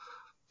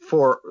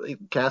 for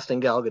casting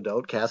Gal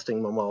Gadot,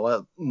 casting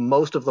Momoa,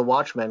 most of the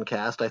Watchmen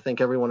cast, I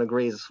think everyone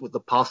agrees, with the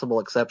possible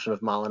exception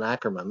of Malin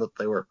Ackerman, that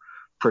they were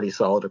pretty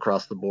solid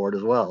across the board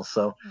as well.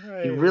 So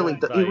he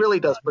really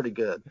does pretty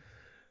good.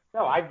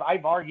 No,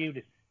 I've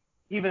argued,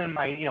 even in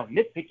my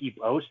nitpicky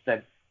post,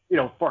 that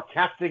for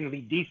casting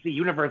the DC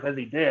universe as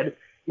he did,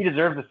 he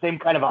deserves the same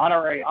kind of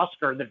honorary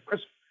Oscar that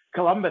Chris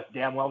Columbus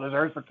damn well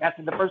deserves for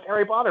casting the first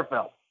Harry Potter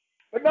film.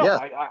 But no, yes,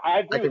 I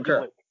agree with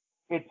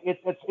you.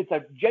 It's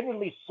a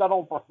genuinely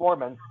subtle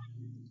performance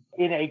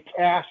in a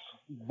cast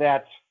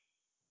that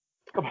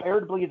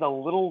comparatively is a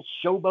little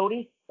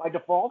showboaty by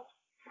default.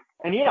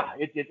 And yeah,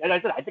 and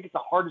I said I think it's the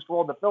hardest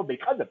role in the film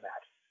because of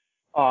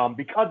that.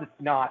 Because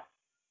it's not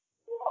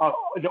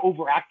an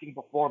overacting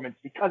performance,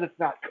 because it's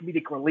not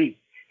comedic relief.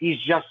 He's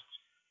just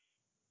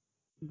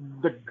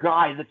the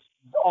guy that's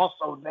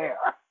also there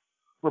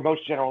for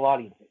most general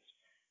audiences.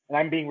 And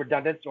I'm being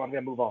redundant, so I'm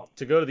going to move on.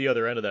 To go to the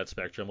other end of that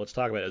spectrum, let's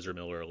talk about Ezra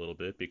Miller a little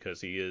bit, because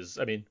he is,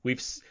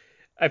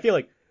 I feel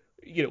like,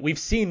 we've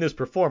seen this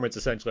performance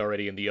essentially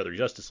already in the other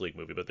Justice League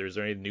movie, but is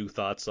there any new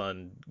thoughts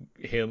on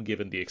him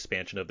given the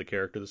expansion of the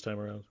character this time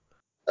around?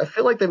 I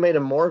feel like they made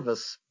him more of a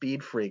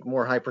speed freak,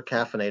 more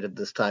hyper-caffeinated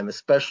this time,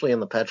 especially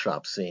in the pet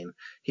shop scene.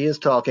 He is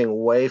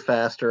talking way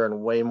faster and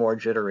way more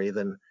jittery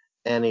than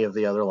any of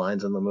the other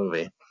lines in the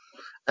movie.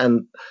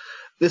 And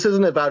this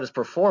isn't about his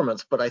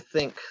performance, but I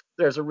think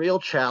there's a real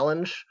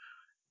challenge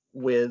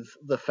with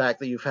the fact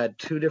that you've had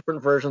two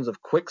different versions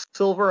of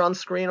Quicksilver on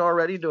screen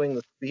already, doing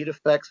the speed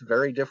effects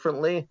very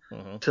differently,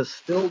 to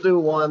still do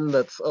one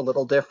that's a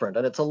little different.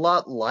 And it's a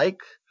lot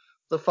like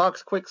the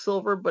Fox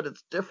Quicksilver, but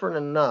it's different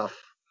enough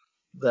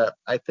that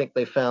I think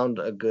they found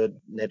a good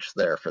niche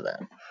there for that.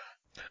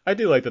 I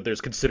do like that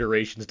there's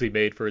considerations to be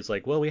made for, it's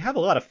like, well, we have a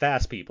lot of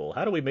fast people.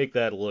 How do we make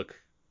that look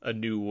a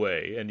new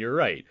way? And you're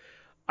right.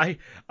 I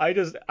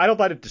don't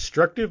find it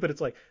destructive, but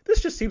it's like,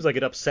 this just seems like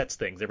it upsets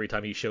things every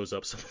time he shows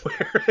up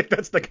somewhere.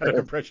 That's the kind of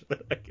impression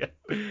that I get.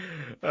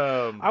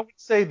 I would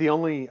say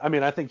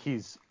I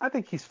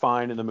think he's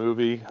fine in the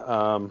movie.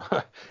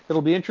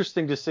 It'll be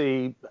interesting to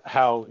see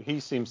how he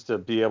seems to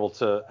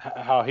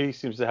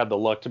have the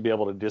luck to be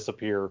able to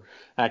disappear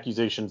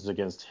accusations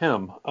against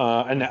him.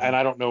 And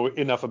I don't know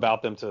enough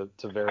about them to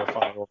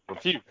verify or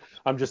refute.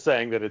 I'm just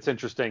saying that it's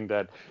interesting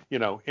that,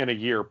 in a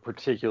year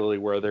particularly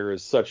where there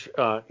is such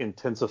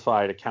intensified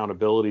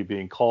accountability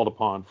being called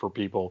upon for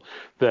people,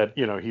 that,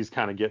 he's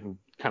kind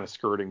of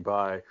skirting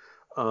by.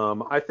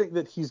 I think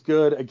that he's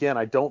good. Again,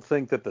 I don't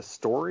think that the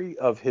story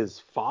of his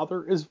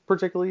father is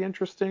particularly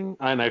interesting,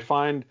 and I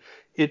find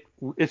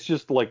it's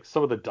just like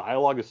some of the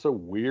dialogue is so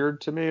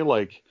weird to me.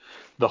 Like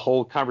the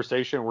whole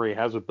conversation where he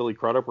has with Billy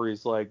Crudup, where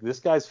he's like, "This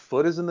guy's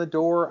foot is in the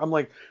door." I'm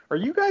like, "Are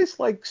you guys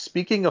like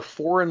speaking a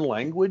foreign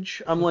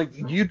language?" I'm like,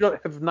 "You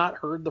have not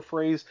heard the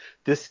phrase,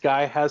 'This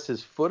guy has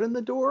his foot in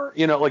the door'?"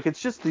 Like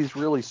it's just these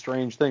really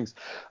strange things.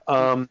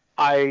 Another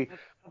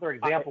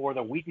example where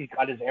the Whedon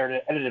cut is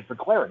edited for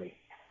clarity.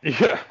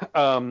 Yeah,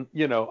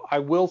 I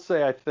will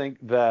say I think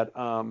that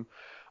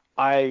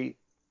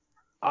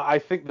I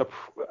think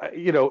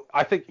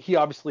I think he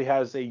obviously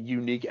has a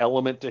unique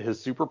element to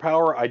his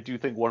superpower. I do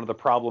think one of the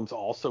problems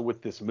also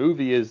with this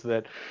movie is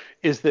that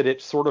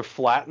it sort of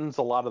flattens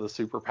a lot of the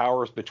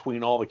superpowers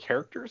between all the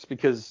characters,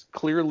 because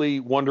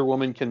clearly Wonder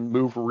Woman can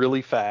move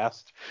really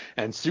fast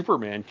and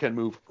Superman can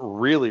move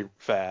really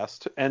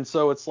fast. And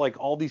so it's like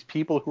all these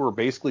people who are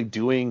basically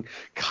doing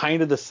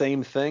kind of the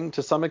same thing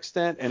to some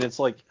extent. And it's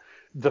like,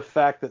 the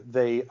fact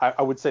that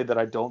I would say that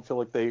I don't feel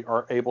like they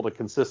are able to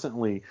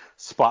consistently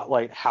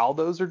spotlight how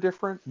those are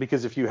different,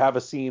 because if you have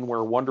a scene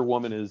where Wonder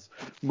Woman is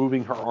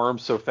moving her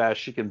arms so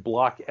fast she can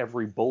block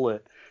every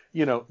bullet,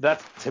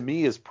 that to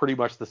me is pretty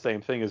much the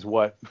same thing as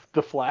what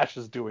the Flash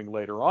is doing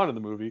later on in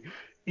the movie,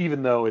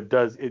 even though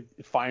it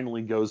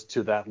finally goes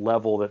to that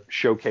level that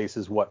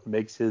showcases what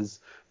makes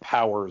his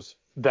powers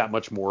that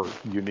much more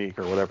unique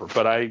or whatever.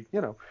 But I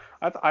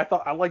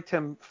thought I liked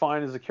him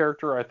fine as a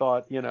character. I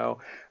thought,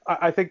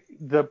 I think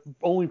the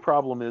only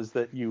problem is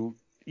that you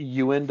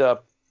end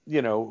up,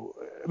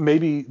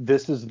 maybe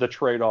this is the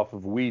trade-off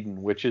of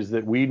Whedon, which is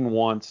that Whedon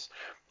wants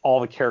all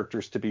the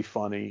characters to be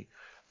funny,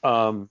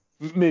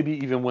 maybe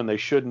even when they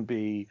shouldn't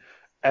be,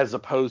 as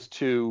opposed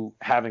to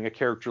having a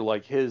character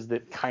like his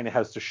that kind of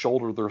has to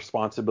shoulder the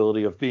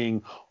responsibility of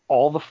being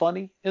all the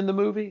funny in the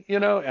movie,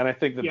 And I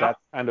think that that's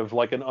kind of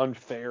like an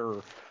unfair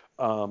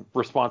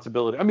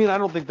responsibility. I mean, I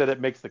don't think that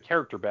it makes the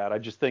character bad. I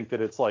just think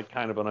that it's like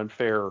kind of an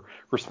unfair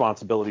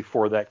responsibility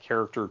for that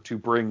character to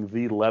bring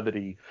the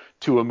levity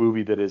to a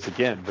movie that is,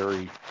 again,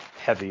 very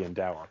heavy and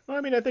dour. Well,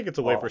 I mean, I think it's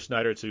a way for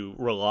Snyder to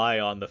rely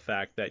on the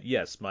fact that,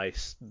 yes, my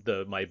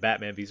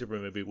Batman v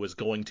Superman movie was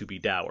going to be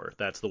dour.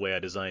 That's the way I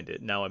designed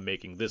it. Now I'm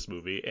making this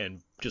movie,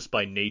 and just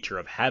by nature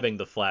of having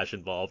the Flash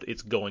involved,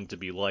 it's going to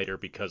be lighter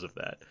because of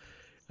that.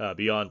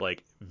 Beyond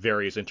like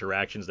various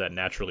interactions that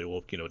naturally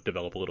will,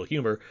 develop a little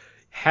humor,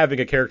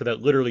 having a character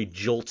that literally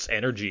jolts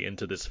energy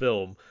into this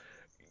film,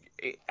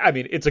 I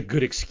mean, it's a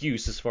good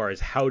excuse as far as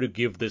how to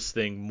give this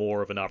thing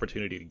more of an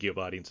opportunity to give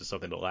audiences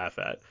something to laugh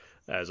at,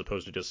 as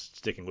opposed to just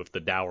sticking with the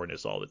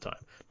dourness all the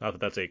time. Not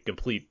that that's a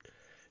complete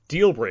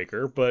deal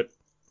breaker, but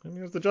I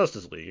mean, it's the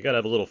Justice League. You gotta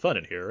have a little fun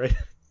in here, right?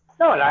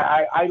 No, and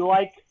I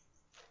like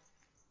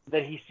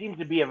that he seems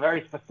to be a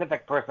very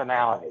specific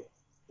personality.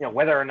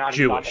 Whether or not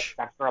he's on the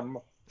spectrum.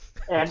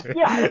 And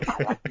yeah,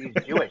 I like he's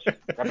Jewish.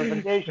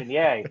 Representation,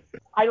 yay.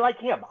 I like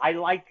him. I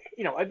like,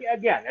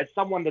 again, as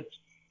someone that's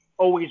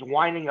always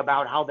whining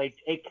about how they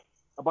take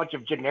a bunch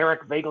of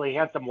generic, vaguely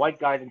handsome white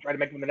guys and try to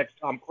make them the next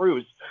Tom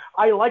Cruise.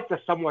 I like the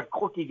somewhat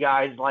quirky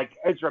guys like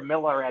Ezra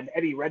Miller and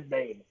Eddie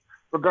Redmayne,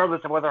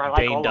 regardless of whether I like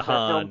Dane all DeHaan. of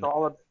their films or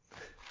all of.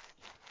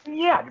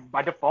 Yeah,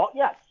 by default,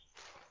 yes.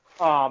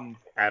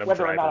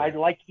 Whether or not I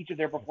like each of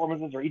their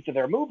performances or each of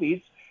their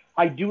movies,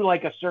 I do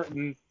like a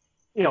certain,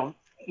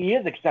 he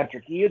is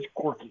eccentric, he is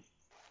quirky,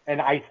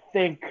 and I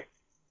think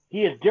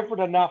he is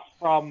different enough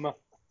from,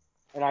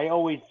 and I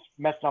always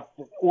mess up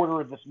the order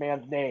of this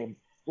man's name.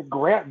 Is it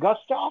Grant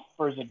Gustav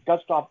or is it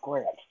Gustav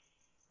Grant?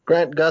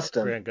 Grant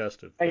Gustin. Grant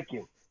Gustin. Thank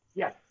you.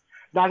 Yes.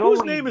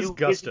 Whose name is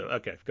Gustav?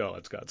 Okay, go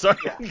on, Scott. Sorry.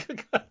 Yeah.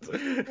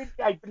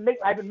 I've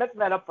been messing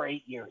that up for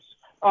 8 years.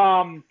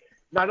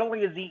 Not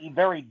only is he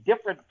very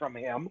different from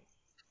him,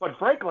 but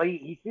frankly,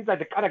 he seems like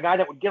the kind of guy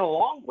that would get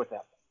along with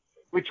him,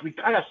 which we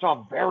kind of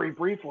saw very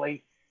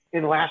briefly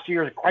in last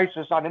year's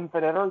Crisis on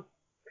Infinite Earth,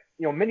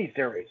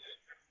 miniseries.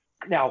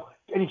 Now,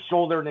 can he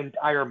shoulder an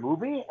entire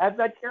movie as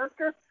that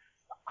character?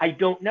 I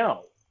don't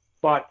know.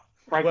 But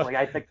frankly,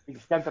 I think to the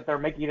extent that they're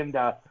making it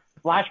into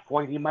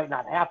Flashpoint, he might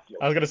not have to.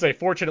 I was gonna say,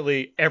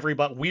 fortunately,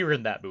 we're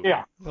in that movie.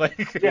 Yeah.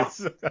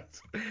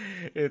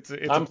 It's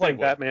I'm playing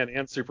Batman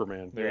and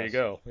Superman. There you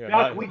go.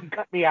 Yeah, we can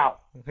cut me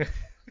out.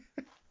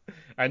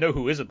 I know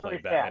who isn't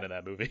playing Batman in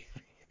that movie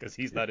because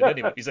he's not in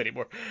any movies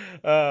anymore.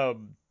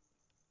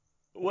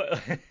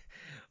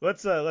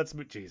 Let's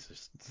move.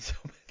 Jesus,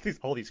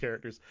 all these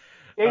characters.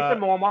 Jason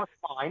Momoa's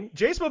fine.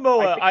 Jason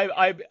Momoa,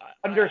 I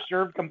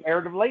underserved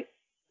comparatively,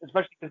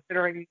 especially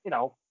considering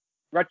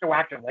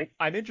retroactively.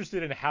 I'm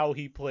interested in how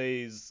he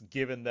plays,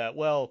 given that,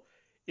 well,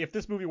 if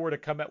this movie were to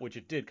come out, which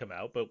it did come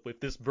out, but if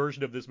this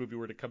version of this movie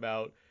were to come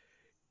out,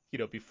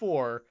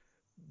 before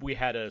we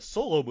had a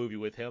solo movie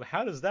with him,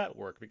 how does that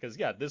work? Because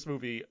this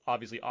movie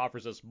obviously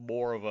offers us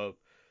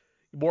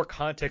more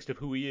context of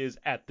who he is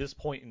at this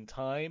point in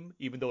time,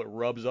 even though it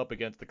rubs up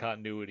against the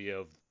continuity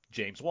of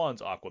James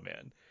Wan's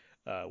Aquaman,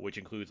 which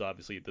includes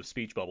obviously the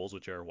speech bubbles,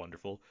 which are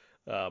wonderful.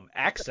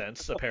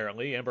 Accents,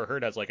 apparently. Amber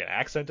Heard has like an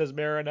accent as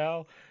Mara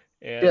now.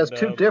 And, she has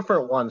two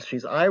different ones.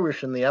 She's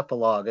Irish in the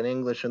epilogue and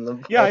English in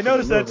the. Yeah, I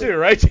noticed that too,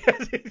 right?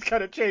 It's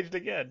kind of changed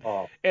again.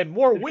 And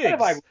more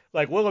wigs.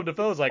 Like Willem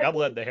Dafoe's like, I'm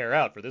letting the hair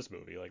out for this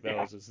movie. Like that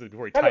was just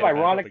where he kind of tied it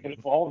ironic that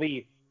all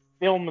the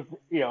films,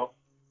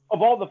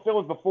 of all the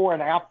films before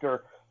and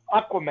after,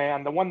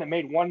 Aquaman, the one that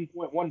made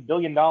 $1.1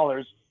 billion,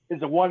 is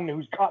the one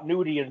whose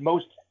continuity is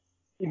most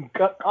in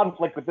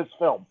conflict with this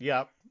film.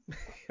 Yeah.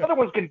 The other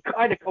ones can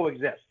kind of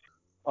coexist.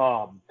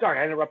 Sorry,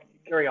 I interrupted.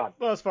 Carry on.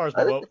 Well, as far as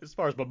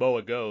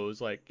Momoa goes,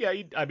 like, yeah,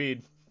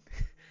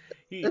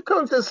 it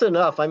coexists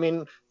enough. I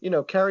mean,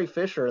 Carrie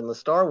Fisher in the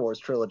Star Wars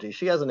trilogy,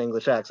 she has an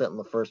English accent in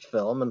the first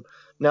film, and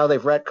now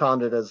they've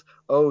retconned it as,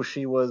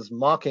 she was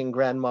mocking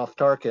Grand Moff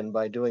Tarkin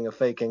by doing a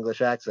fake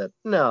English accent.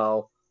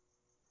 No.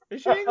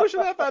 Is she English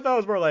in that? I thought it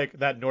was more like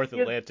that North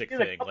Atlantic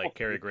thing, like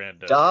Cary Grant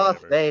does.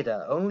 Darth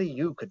Vader, only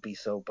you could be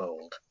so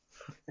bold.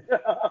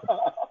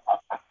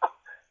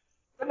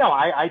 No,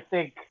 I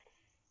think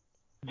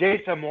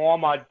Jason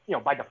Momoa,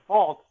 by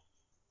default,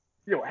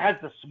 has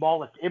the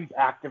smallest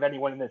impact of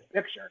anyone in this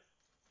picture.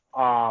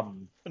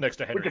 Next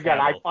to Henry which again,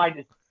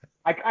 Cavill.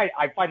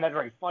 I find that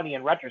very funny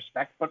in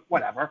retrospect, but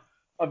whatever.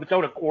 Of its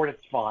own accord,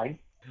 it's fine.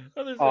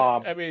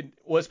 Well,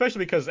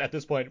 especially because at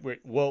this point,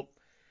 well,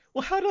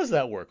 how does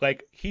that work?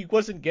 Like, he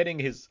was getting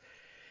his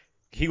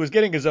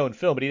own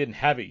film, but he didn't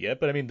have it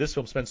yet. But I mean, this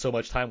film spends so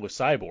much time with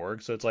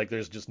Cyborg, so it's like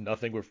there's just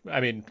nothing.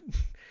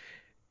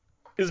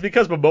 Is it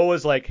because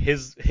Momoa's like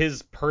his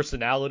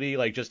personality,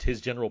 like just his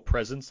general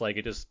presence, like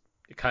it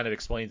kind of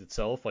explains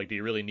itself? Like, do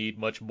you really need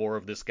much more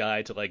of this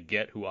guy to like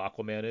get who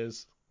Aquaman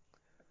is?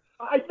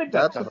 I think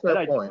that's a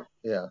fair point.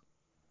 Yeah.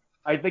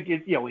 I think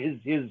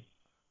his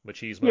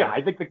machismo. Yeah,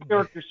 I think the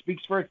character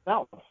speaks for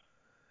itself.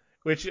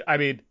 Which, I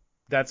mean,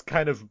 that's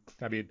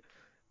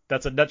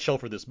that's a nutshell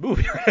for this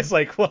movie. It's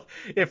like, well,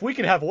 if we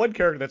can have one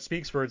character that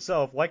speaks for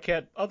itself, why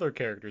can't other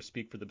characters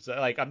speak for themselves?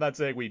 Like, I'm not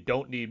saying we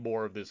don't need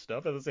more of this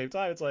stuff. At the same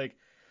time, it's like,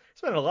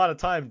 spending a lot of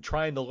time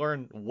trying to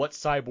learn what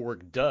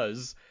Cyborg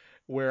does,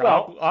 where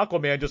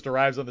Aquaman just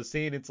arrives on the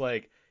scene. It's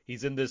like,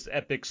 he's in this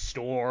epic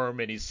storm,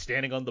 and he's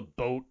standing on the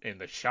boat,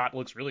 and the shot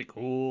looks really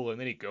cool, and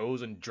then he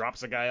goes and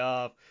drops a guy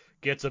off,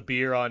 gets a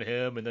beer on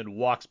him, and then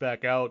walks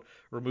back out,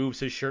 removes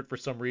his shirt for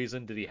some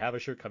reason. Did he have a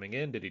shirt coming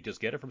in? Did he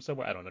just get it from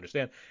somewhere? I don't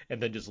understand.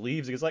 And then just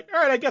leaves. He's like,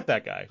 all right, I get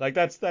that guy. Like,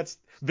 that's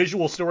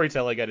visual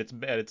storytelling at its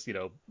most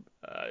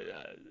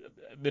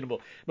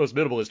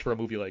minimalist for a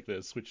movie like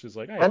this, which is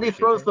like, and he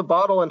throws the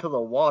bottle into the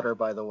water,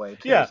 by the way,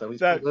 too. Yeah, so he's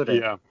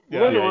polluting.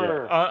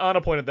 Yeah. Anna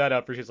pointed that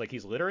out. For she's like,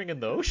 he's littering in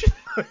the ocean.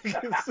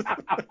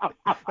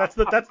 That's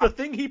the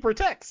thing he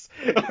protects.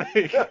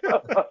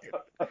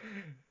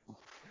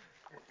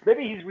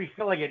 Maybe he's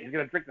refilling it. He's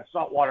gonna drink the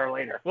salt water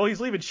later. Well,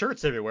 he's leaving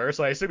shirts everywhere,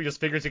 so I assume he just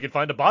figures he can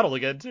find a bottle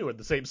again too in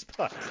the same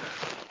spot.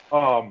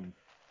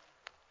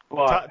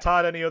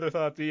 Todd, any other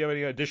thoughts? Do you have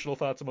any additional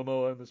thoughts on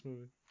Momoa in this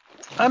movie?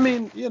 I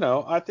mean,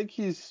 I think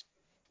he's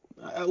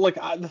like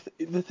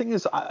the thing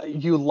is,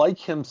 you like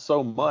him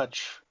so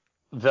much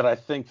that I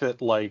think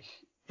that like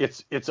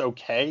it's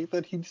okay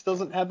that he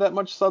doesn't have that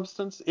much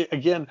substance.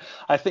 Again,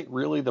 I think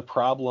really the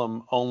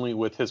problem only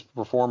with his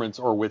performance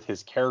or with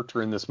his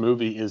character in this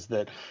movie is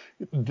that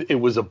it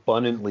was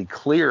abundantly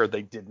clear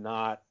they did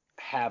not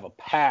have a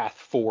path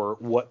for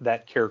what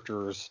that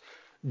character's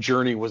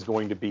journey was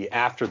going to be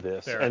after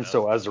this. Fair and enough.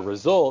 So as a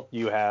result,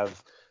 you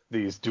have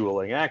these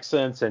dueling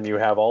accents and you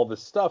have all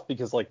this stuff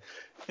because like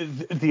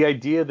the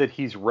idea that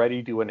he's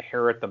ready to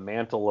inherit the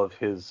mantle of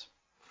his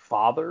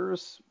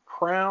father's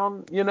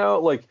crown,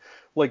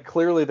 like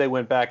clearly they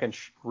went back and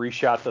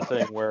reshot the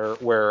thing where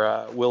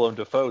Willem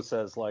Dafoe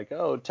says like,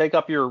 oh, take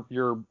up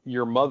your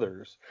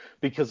mother's,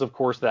 because of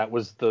course that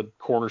was the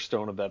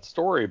cornerstone of that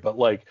story. But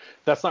like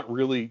that's not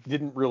really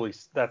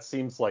that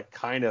seems like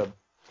kind of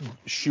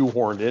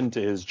shoehorned into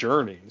his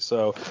journey.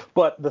 So,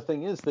 but the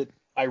thing is that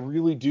I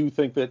really do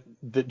think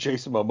that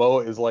Jason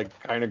Momoa is like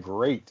kind of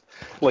great.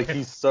 Like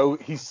he's so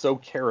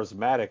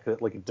charismatic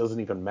that like it doesn't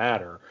even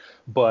matter.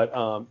 But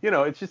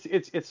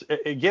it's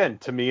again,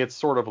 to me it's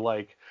sort of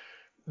like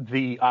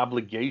the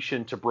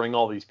obligation to bring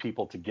all these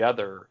people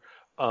together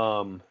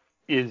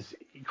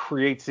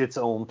creates its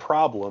own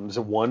problems.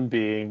 One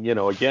being,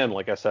 again,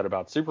 like I said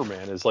about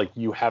Superman, is like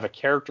you have a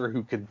character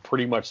who could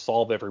pretty much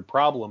solve every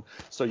problem,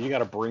 so you got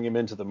to bring him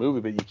into the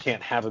movie, but you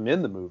can't have him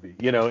in the movie,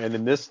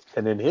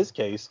 and in his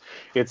case,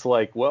 it's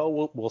like,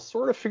 well, we'll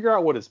sort of figure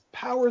out what his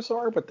powers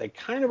are, but they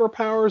kind of are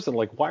powers, and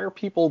like, why are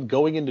people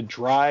going into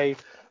dry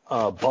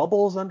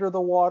bubbles under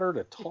the water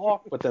to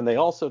talk, but then they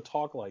also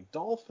talk like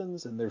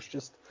dolphins, and there's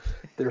just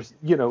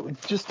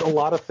a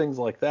lot of things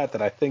like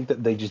that I think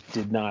that they just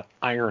did not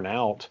iron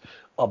out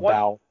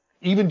about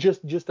even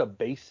just a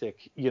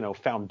basic,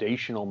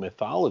 foundational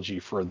mythology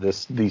for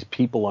these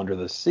people under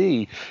the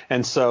sea.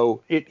 And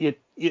so it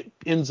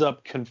ends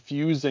up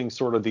confusing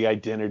sort of the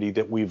identity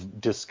that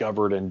we've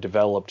discovered and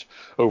developed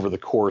over the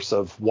course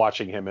of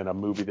watching him in a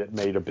movie that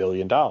made $1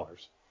 billion.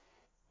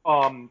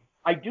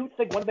 I do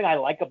think one thing I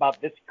like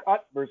about this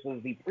cut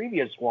versus the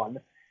previous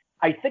one,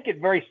 I think it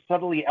very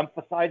subtly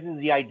emphasizes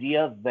the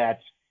idea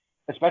that,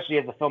 especially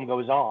as the film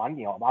goes on,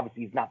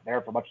 obviously he's not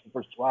there for much of the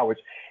first 2 hours,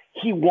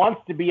 he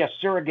wants to be a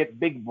surrogate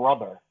big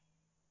brother,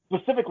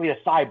 specifically a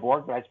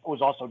cyborg, but I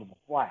suppose also to the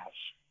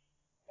Flash.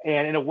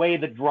 And in a way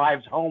that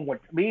drives home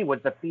what to me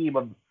was the theme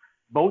of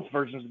both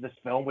versions of this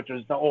film, which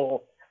was the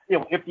whole,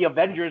 if the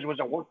Avengers was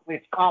a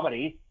workplace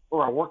comedy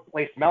or a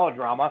workplace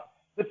melodrama,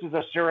 this is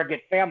a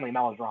surrogate family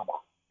melodrama.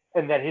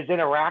 And that his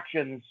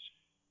interactions,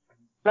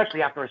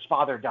 especially after his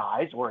father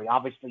dies, where he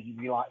it's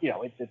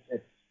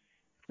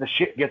the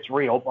shit gets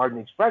real, pardon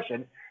the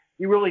expression,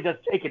 he really does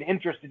take an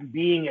interest in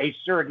being a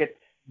surrogate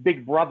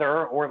big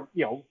brother or,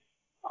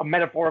 a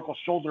metaphorical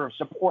shoulder of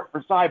support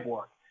for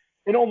Cyborg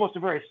in almost a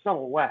very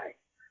subtle way.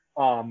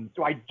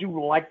 So I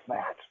do like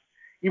that,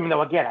 even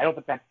though, again, I don't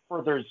think that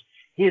furthers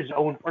his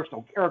own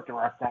personal character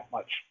arc that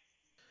much.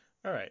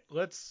 All right,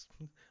 let's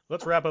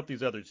wrap up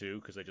these other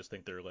two because I just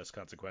think they're less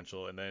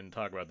consequential, and then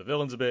talk about the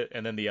villains a bit,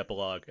 and then the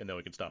epilogue, and then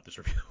we can stop this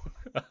review.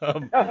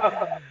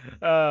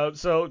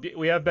 So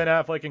we have Ben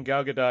Affleck and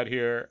Gal Gadot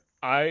here.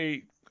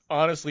 I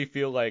honestly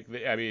feel like,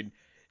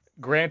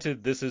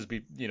 granted, this is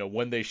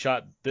when they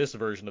shot this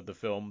version of the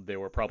film, they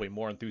were probably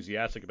more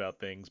enthusiastic about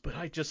things, but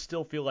I just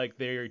still feel like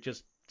they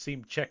just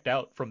seem checked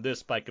out from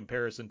this by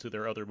comparison to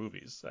their other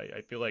movies.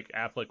 I feel like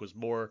Affleck was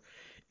more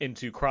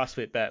into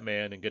CrossFit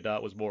Batman, and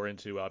Gadot was more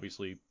into,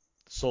 obviously,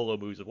 solo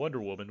movies of Wonder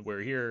Woman,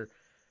 where here,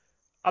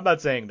 I'm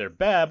not saying they're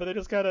bad, but they're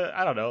just kind of,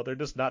 I don't know, they're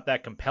just not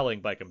that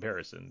compelling by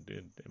comparison.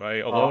 Am I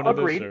alone in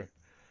this? Or?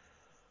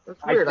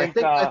 That's weird. I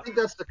think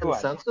that's the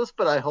consensus,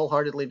 but I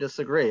wholeheartedly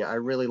disagree. I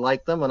really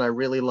like them, and I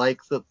really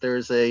like that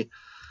there's a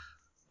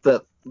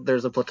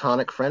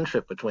platonic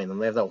friendship between them.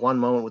 They have that one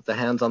moment with the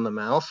hands on the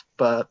mouse,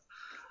 but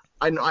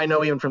I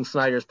know even from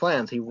Snyder's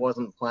plans, he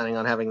wasn't planning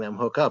on having them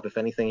hook up. If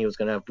anything, he was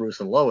going to have Bruce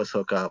and Lois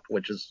hook up,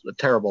 which is a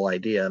terrible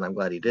idea, and I'm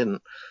glad he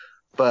didn't.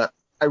 But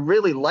I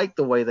really like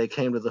the way they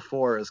came to the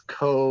fore as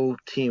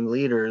co-team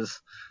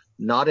leaders,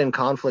 not in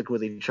conflict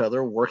with each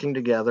other, working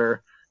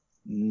together,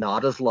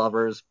 not as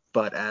lovers,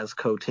 but as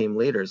co-team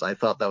leaders. I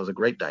thought that was a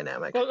great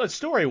dynamic. Well,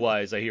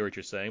 story-wise, I hear what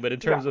you're saying, but in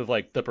terms of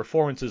like the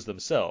performances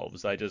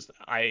themselves,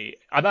 I'm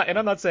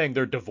not saying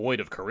they're devoid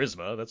of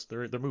charisma.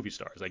 They're movie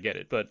stars. I get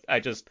it, but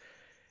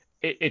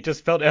it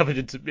just felt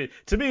evident to me.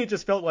 To me, it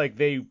just felt like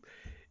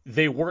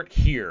they weren't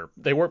here.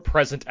 They weren't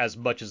present as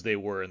much as they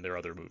were in their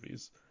other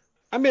movies.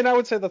 I mean, I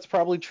would say that's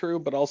probably true,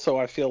 but also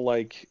I feel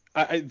like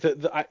I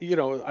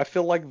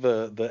feel like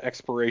the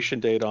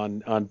expiration date on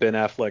Ben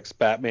Affleck's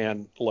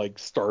Batman like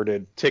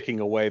started ticking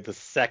away the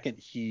second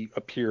he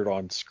appeared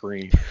on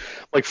screen.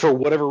 Like for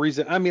whatever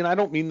reason. I mean, I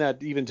don't mean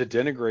that even to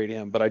denigrate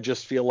him, but I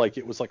just feel like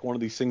it was like one of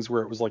these things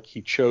where it was like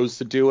he chose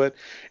to do it,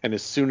 and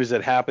as soon as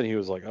it happened, he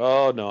was like,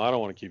 "Oh no, I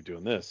don't want to keep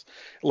doing this."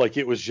 Like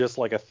it was just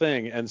like a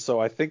thing, and so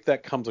I think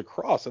that comes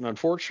across. And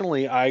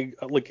unfortunately,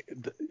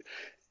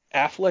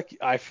 Affleck,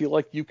 I feel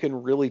like you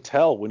can really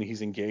tell when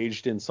he's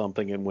engaged in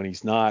something and when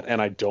he's not, and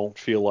I don't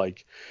feel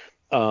like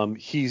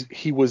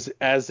he was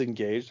as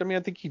engaged. I mean,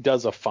 I think he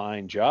does a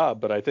fine job,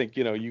 but I think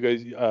you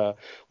guys,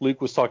 Luke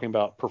was talking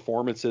about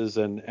performances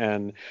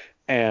and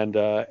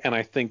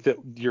I think that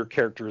your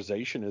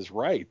characterization is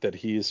right, that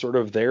he is sort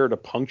of there to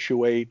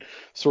punctuate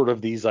sort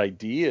of these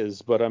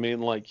ideas, but I mean,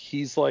 like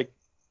he's like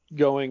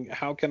going,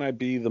 how can I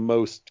be the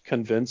most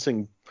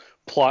convincing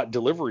plot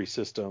delivery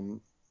system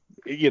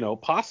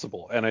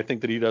possible, and I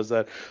think that he does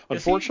that.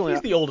 Unfortunately,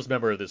 he's the oldest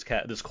member of this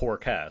core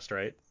cast,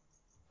 right?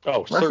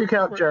 Oh, unless you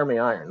count Jeremy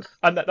Irons.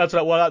 That's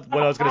what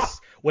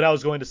I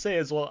was going to say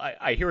is, well,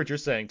 I hear what you're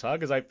saying,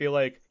 Todd, because I feel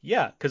like,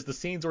 yeah, because the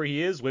scenes where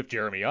he is with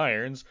Jeremy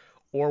Irons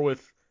or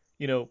with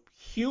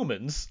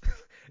humans,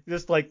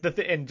 just like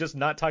and just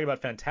not talking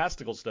about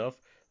fantastical stuff,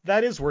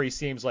 that is where he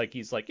seems like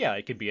he's like, yeah,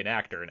 I could be an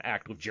actor and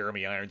act with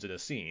Jeremy Irons in a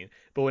scene.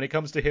 But when it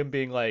comes to him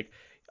being like,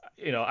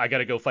 I got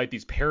to go fight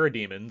these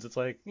parademons. It's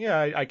like,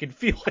 yeah, I can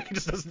feel like it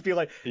just doesn't feel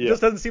like it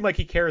just doesn't seem like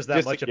he cares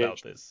that much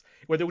about this.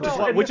 Which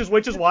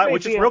is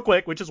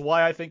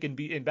why I think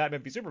in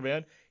Batman v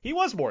Superman he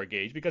was more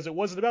engaged, because it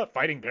wasn't about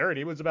fighting parademons.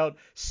 It was about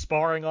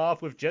sparring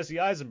off with Jesse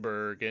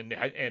Eisenberg and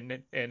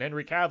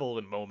Henry Cavill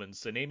in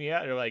moments, and Amy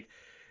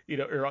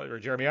or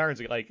Jeremy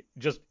Irons, like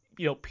just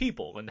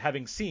people, and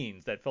having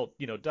scenes that felt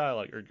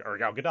dialogue, or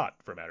Gal Gadot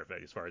for a matter of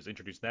fact, as far as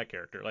introducing that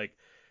character, like.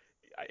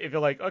 I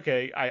feel like,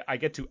 okay, I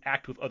get to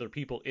act with other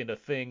people in a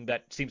thing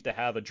that seems to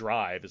have a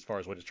drive as far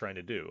as what it's trying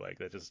to do. Like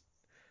that just,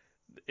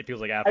 it feels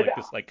like Affleck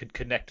just like could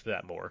connect to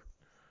that more.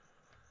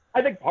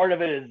 I think part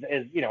of it is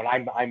and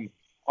I'm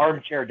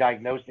armchair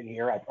diagnosing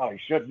here. I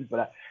probably shouldn't,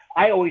 but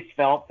I always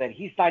felt that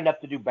he signed up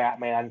to do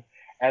Batman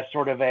as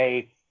sort of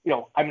a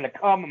I'm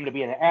going to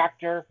be an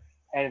actor,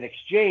 and in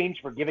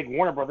exchange for giving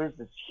Warner Brothers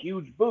this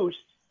huge boost,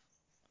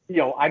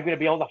 I'm going to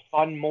be able to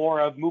fund more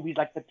of movies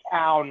like The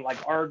Town,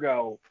 like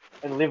Argo,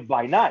 and Live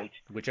by Night.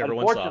 Which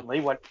everyone saw.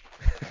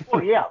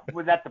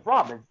 Well, that's the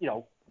problem.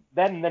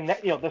 Then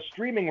the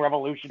streaming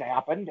revolution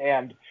happened,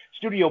 and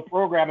studio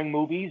programming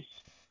movies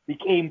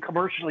became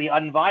commercially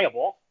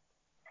unviable.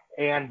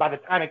 And by the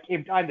time it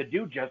came time to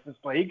do Justice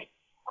League,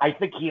 I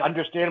think he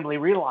understandably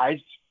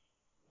realized,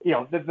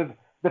 the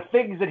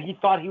things that he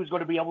thought he was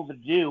going to be able to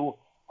do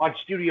on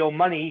studio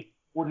money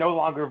were no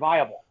longer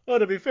viable. Well,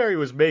 to be fair, he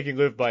was making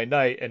Live by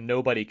Night, and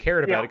nobody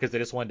cared about it because they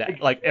just wanted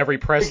to, like every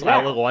press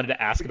outlet wanted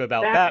to ask him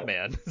about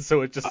Batman.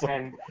 So it just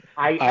and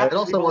it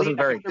also wasn't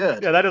very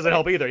good. Yeah, that doesn't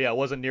help either. Yeah, it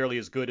wasn't nearly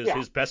as good as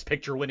his Best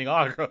Picture winning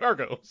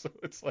Argo. So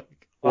it's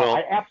like, well,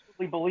 I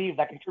absolutely believe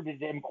that contributed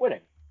to him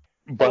quitting,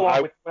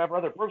 but with whatever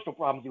other personal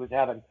problems he was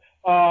having.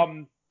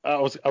 I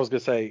was gonna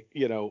say,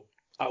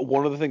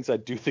 one of the things I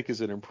do think is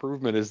an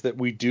improvement is that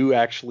we do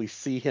actually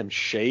see him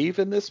shave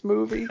in this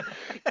movie,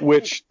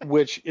 which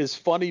is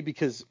funny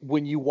because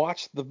when you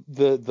watch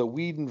the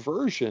Whedon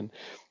version,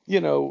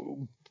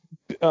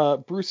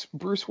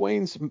 Bruce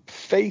Wayne's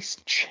face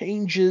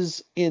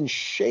changes in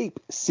shape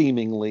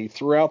seemingly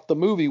throughout the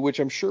movie, which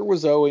I'm sure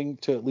was owing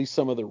to at least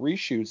some of the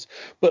reshoots.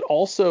 But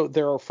also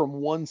there are, from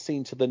one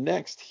scene to the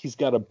next, he's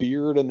got a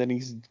beard and then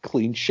he's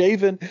clean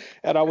shaven.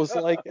 And I was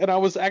like, and I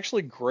was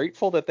actually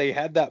grateful that they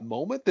had that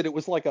moment, that it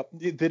was like that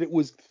it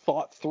was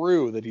thought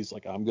through, that he's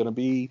like, I'm going to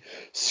be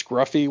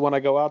scruffy when I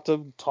go out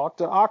to talk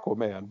to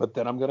Aquaman, but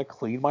then I'm going to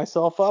clean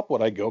myself up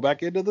when I go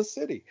back into the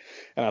city.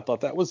 And I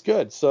thought that was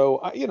good. So,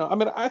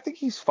 I think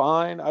he's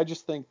fine. I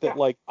just think that,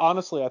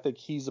 honestly, I think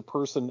he's a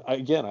person,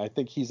 again, I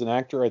think he's an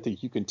actor. I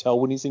think you can tell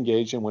when he's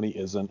engaged and when he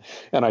isn't.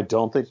 And I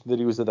don't think that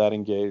he was that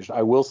engaged.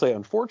 I will say,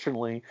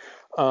 unfortunately,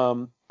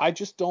 I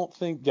just don't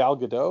think Gal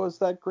Gadot is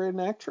that great an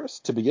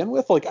actress to begin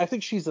with. Like, I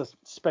think she's a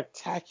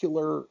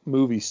spectacular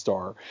movie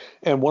star.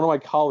 And one of my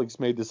colleagues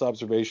made this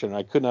observation, and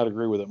I could not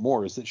agree with it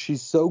more, is that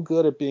she's so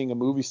good at being a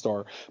movie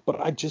star, but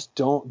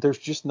there's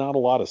just not a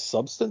lot of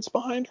substance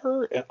behind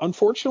her.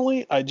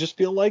 Unfortunately, I just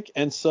feel like,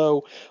 and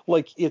so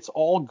like, it's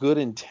all good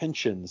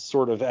intentions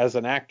sort of as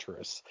an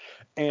actress.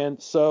 And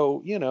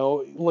so,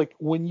 like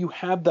when you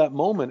have that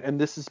moment,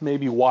 and this is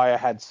maybe why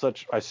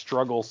I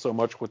struggle so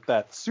much with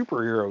that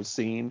superhero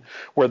scene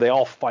where they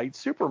all fight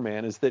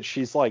Superman, is that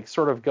she's like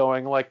sort of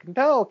going like,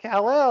 no,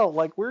 Kal-El,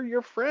 like, we're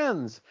your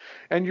friends.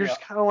 And you're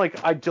just kind of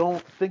like, I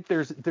don't think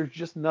there's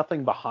just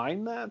nothing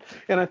behind that.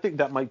 And I think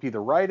that might be the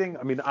writing.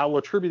 I mean, I'll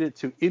attribute it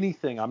to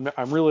anything. I'm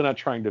really not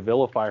trying to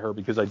vilify her,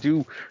 because I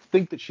do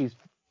think that she's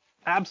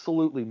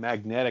absolutely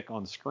magnetic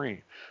on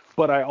screen.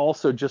 But I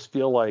also just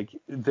feel like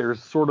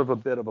there's sort of a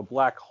bit of a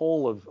black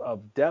hole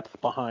of depth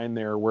behind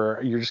there,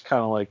 where you're just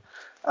kind of like,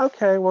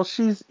 okay, well,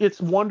 it's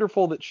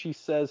wonderful that she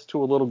says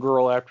to a little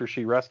girl after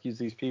she rescues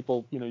these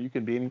people, you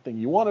can be anything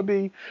you want to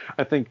be.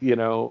 I think,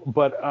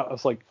 but I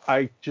was like,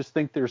 I just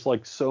think there's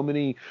like so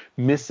many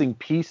missing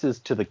pieces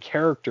to the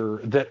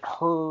character that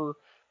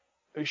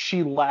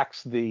she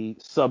lacks the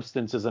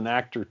substance as an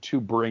actor to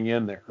bring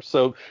in there.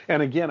 So,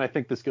 and again, I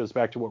think this goes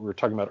back to what we were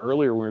talking about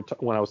earlier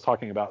when I was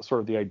talking about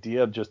sort of the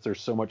idea of just there's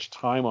so much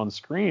time on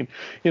screen.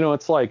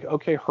 It's like,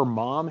 okay, her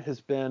mom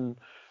has been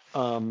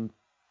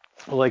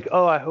like,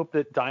 oh, I hope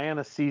that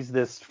Diana sees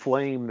this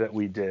flame that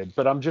we did.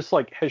 But I'm just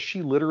like, has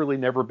she literally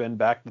never been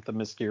back to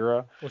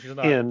Themyscira? Well, she's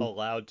not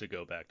allowed to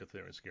go back to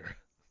Themyscira.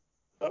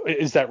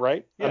 Is that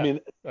right? Yeah. I mean,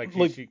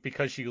 she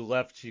because she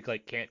left, she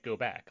like can't go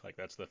back. Like,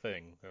 that's the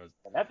thing.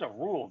 That's a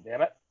rule,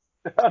 damn it.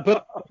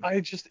 But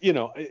I just,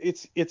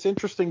 it's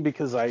interesting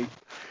because I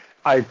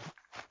I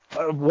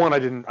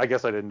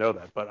guess I didn't know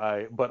that,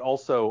 but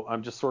also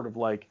I'm just sort of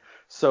like,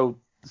 so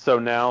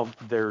now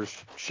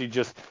she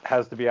just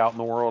has to be out in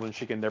the world and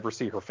she can never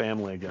see her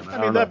family again. I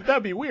mean,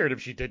 that'd be weird if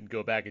she didn't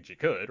go back and she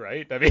could,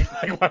 right? I mean,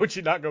 like, why would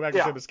she not go back to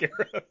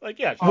Themyscira? Like,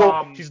 yeah,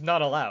 she's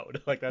not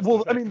allowed. Like, that's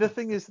well, I mean, the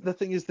thing is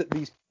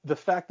that the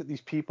fact that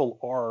these people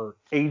are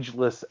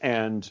ageless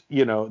and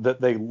that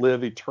they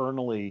live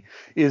eternally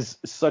is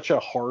such a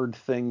hard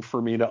thing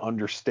for me to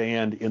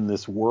understand in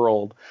this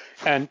world.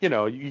 And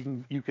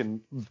you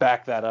can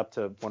back that up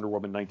to Wonder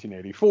Woman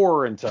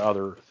 1984 and to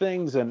other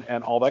things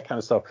and all that kind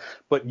of stuff.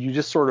 But you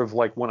just sort of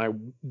like,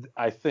 when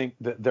I think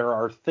that there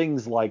are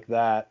things like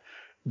that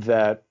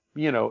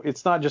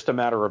it's not just a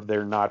matter of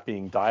there not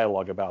being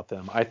dialogue about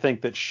them. I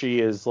think that she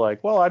is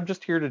like, well, I'm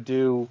just here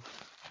to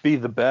be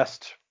the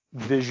best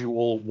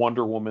visual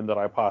Wonder Woman that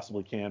I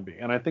possibly can be.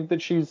 And I think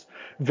that she's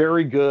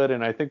very good,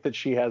 and I think that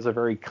she has a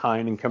very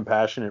kind and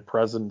compassionate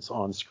presence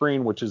on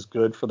screen, which is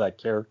good for that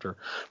character.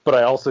 But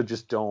I also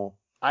just don't,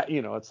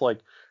 it's like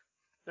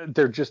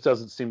there just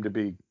doesn't seem to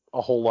be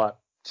a whole lot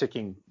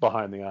ticking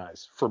behind the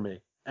eyes for me.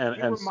 And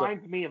it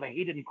reminds me of a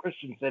Hayden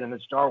Christensen in the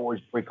Star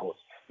Wars prequels,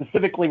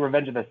 specifically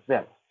Revenge of the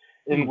Sith,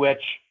 in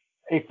which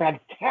a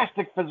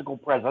fantastic physical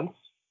presence,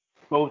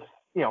 both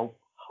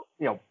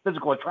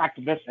physical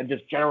attractiveness and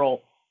just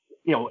general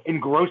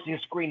engrossing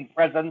screen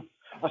presence,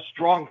 a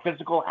strong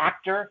physical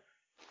actor,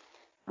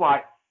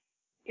 but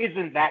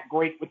isn't that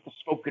great with the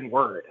spoken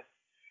word.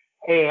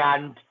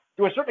 And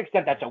to a certain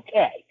extent, that's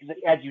okay, because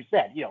as you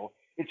said,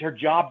 it's her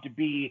job to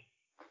be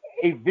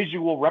a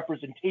visual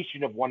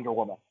representation of Wonder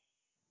Woman.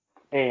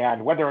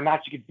 And whether or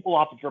not she could pull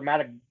off a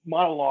dramatic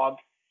monologue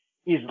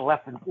is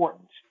less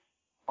important.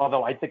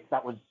 Although I think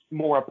that was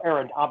more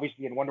apparent,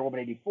 obviously, in Wonder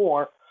Woman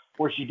 84,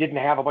 where she didn't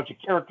have a bunch of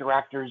character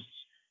actors,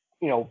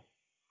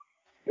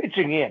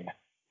 pitching in.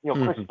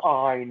 Chris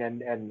Pine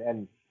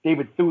and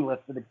David Thewlis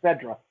and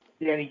etc.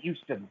 Danny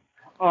Houston.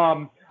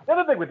 The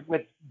other thing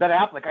with Ben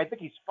Affleck, I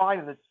think he's fine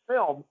in this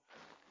film.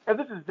 And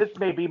this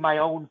may be my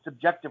own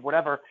subjective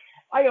whatever.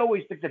 I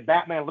always think that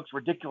Batman looks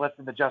ridiculous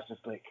in the Justice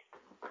League.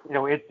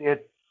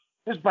 It's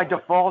just by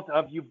default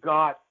of you've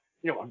got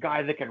a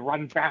guy that can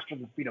run faster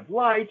than the speed of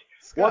light,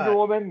 Scott, Wonder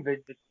Woman,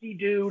 the sea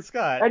dude,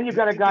 Scott, and you've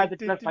got a guy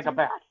that's dressed like a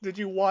bat. Did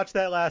you watch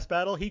that last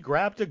battle? He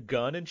grabbed a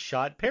gun and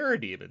shot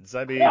parademons.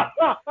 I mean,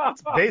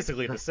 it's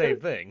basically the same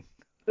thing.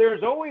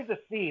 There's always a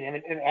scene, and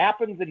it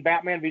happens in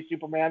Batman v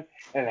Superman,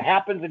 and it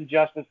happens in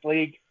Justice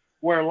League,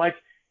 where like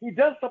he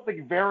does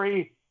something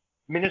very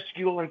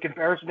minuscule in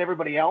comparison to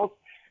everybody else,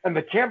 and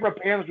the camera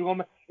pans to him,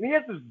 and he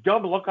has this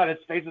dumb look on his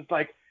face. It's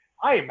like,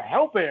 I am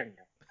helping,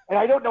 and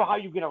I don't know how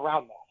you get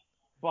around that.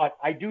 But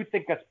I do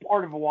think that's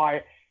part of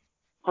why,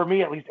 for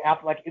me at least,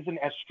 Affleck isn't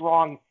as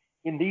strong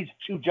in these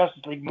two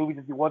Justice League movies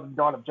as he was in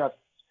Dawn of Justice.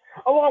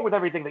 Along with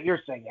everything that you're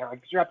saying, Eric,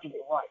 because you're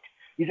absolutely right.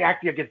 He's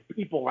acting against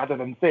people rather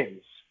than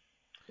things.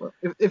 Well,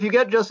 if you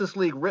get Justice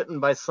League written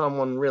by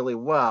someone really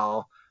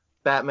well,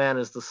 Batman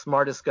is the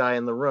smartest guy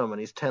in the room, and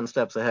he's 10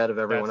 steps ahead of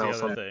everyone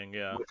else. That's the other thing,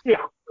 yeah.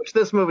 Which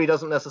this movie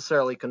doesn't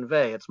necessarily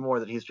convey. It's more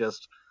that he's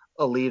just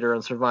a leader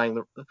and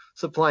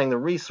supplying the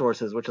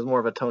resources, which is more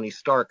of a Tony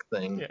Stark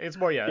thing. Yeah, it's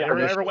more, yeah. Yeah,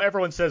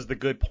 Everyone says the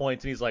good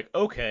points, and he's like,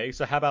 okay,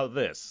 so how about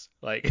this?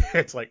 Like,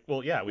 it's like,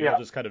 well, yeah, we all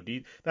just kind of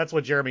need. That's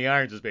what Jeremy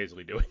Irons is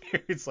basically doing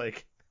here. It's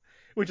like,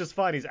 which is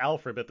fine. He's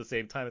Alfred, but at the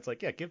same time, it's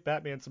like, yeah, give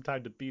Batman some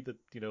time to be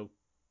the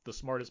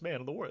smartest man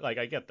in the world. Like,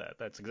 I get that.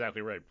 That's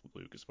exactly right,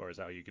 Luke, as far as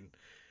how you can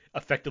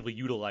effectively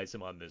utilize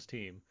him on this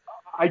team.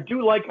 I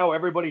do like how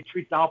everybody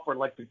treats Alfred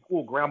like the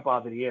cool grandpa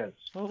that he is.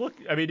 Well, look,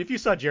 I mean, if you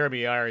saw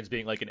Jeremy Irons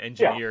being like an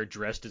engineer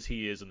dressed as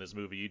he is in this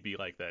movie, you'd be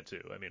like that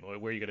too. I mean, where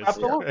are you gonna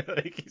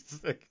Absolutely.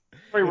 like,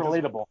 Very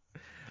relatable.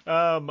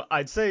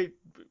 I'd say,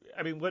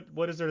 I mean,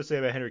 what is there to say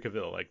about Henry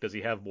Cavill? Like, does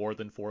he have more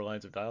than 4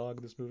 lines of dialogue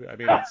in this movie? I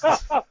mean,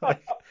 it's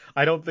like,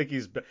 I don't think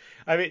he's.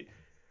 I mean,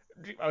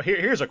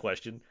 here's a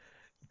question.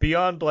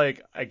 Beyond,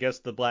 like, I guess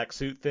the black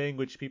suit thing,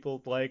 which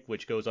people like,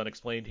 which goes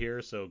unexplained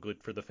here, so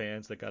good for the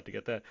fans that got to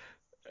get that.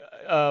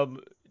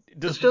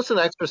 It's just an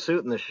extra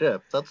suit in the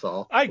ship. That's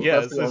all. I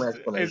guess That's the only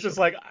explanation. it's just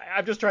like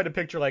I'm just trying to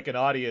picture like an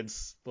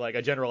audience, like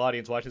a general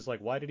audience watching. It's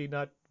like, why did he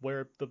not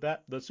wear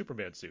the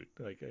Superman suit?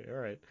 Like, all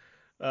right,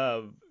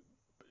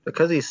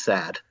 because he's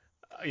sad.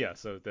 yeah.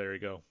 So there you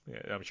go.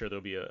 Yeah, I'm sure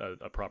there'll be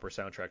a proper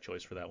soundtrack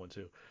choice for that one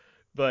too.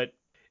 But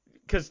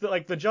because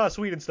like the Joss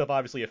Whedon stuff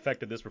obviously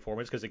affected this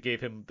performance because it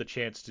gave him the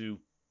chance to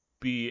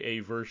be a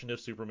version of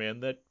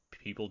Superman that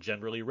people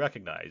generally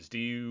recognize. Do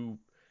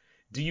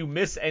you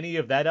miss any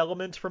of that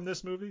element from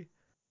this movie?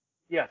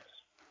 Yes.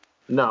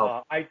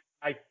 No.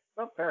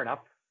 Well, fair enough.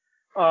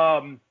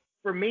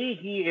 For me,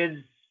 he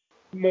is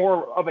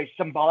more of a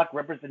symbolic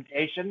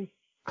representation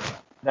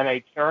than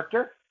a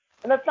character.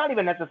 And that's not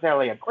even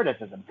necessarily a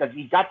criticism, because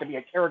he got to be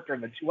a character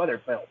in the 2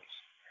 other films.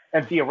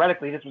 And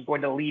theoretically, this was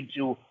going to lead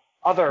to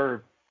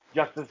other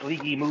Justice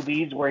League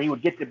movies where he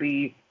would get to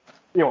be,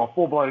 a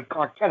full-blooded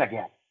Clark Kent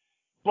again.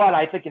 But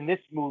I think in this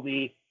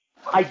movie,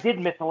 I did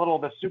miss a little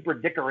of the super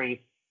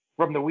dickery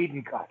from the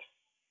Whedon cut.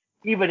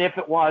 Even if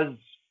it was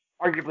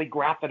arguably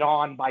grafted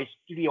on by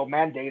studio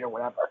mandate or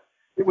whatever,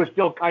 it was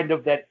still kind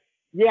of that,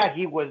 yeah,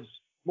 he was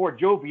more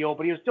jovial,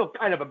 but he was still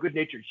kind of a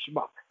good-natured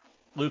schmuck.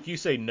 Luke, you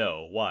say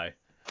no. Why?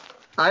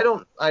 I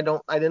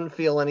didn't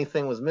feel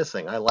anything was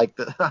missing. I like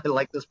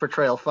this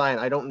portrayal fine.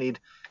 I don't need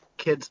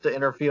kids to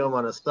interview him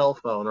on a cell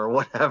phone or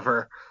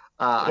whatever.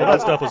 Well, that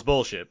stuff was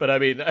bullshit. But I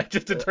mean,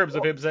 just in terms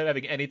of him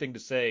having anything to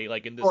say,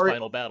 like in this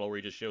final battle where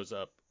he just shows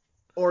up.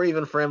 Or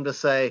even for him to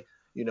say,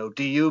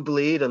 do you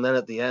bleed? And then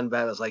at the end,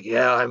 Batman's like,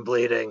 yeah, I'm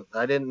bleeding.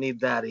 I didn't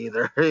need that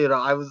either.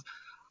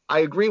 I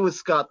agree with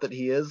Scott that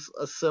he is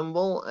a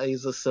symbol. He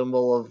is a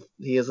symbol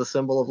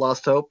of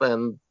lost hope,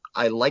 and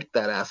I like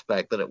that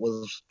aspect that it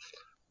was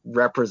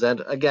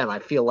represent. Again, I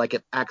feel like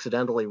it perhaps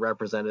accidentally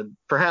represented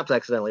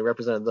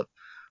the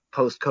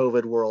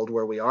post-COVID world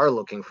where we are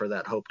looking for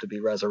that hope to be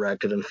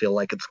resurrected and feel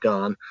like it's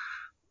gone.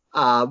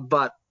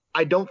 But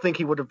I don't think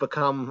he would have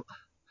become.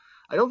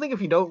 I don't think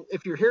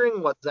if you're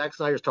hearing what Zack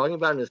Snyder's talking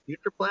about in his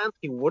future plans,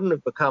 he wouldn't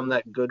have become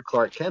that good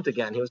Clark Kent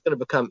again. He was going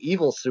to become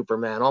evil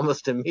Superman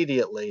almost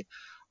immediately,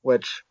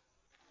 which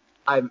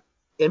I'm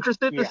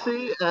interested to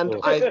see, and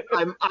I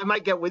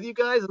might get with you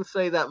guys and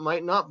say that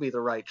might not be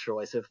the right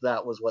choice if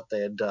that was what they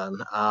had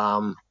done.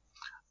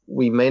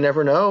 We may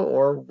never know,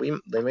 or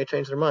they may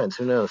change their minds.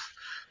 Who knows?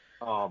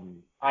 I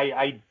mean,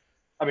 I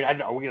don't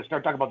know. Are we going to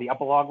start talking about the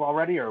epilogue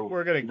already, or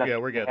we're getting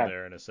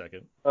there in a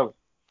second. Oh,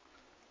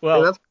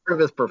 well, that's part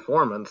of his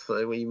performance.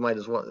 So we might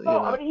as well.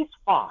 I mean, he's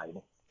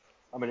fine.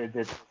 I mean,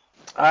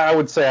 I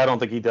would say I don't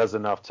think he does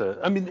enough to.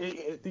 I mean,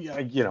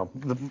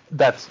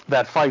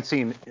 that fight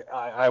scene.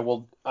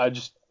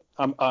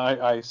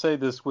 I say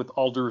this with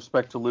all due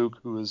respect to Luke,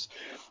 who is,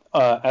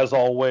 as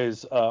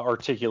always,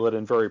 articulate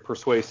and very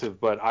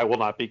persuasive, but I will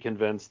not be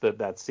convinced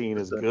that scene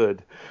is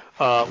good,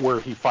 where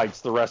he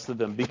fights the rest of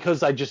them,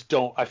 because I just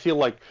don't. I feel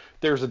like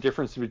there's a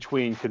difference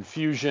between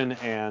confusion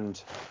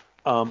and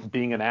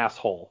being an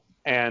asshole.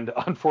 And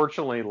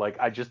unfortunately, like,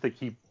 I just think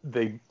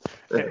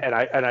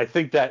I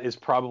think that is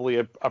probably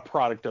a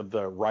product of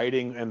the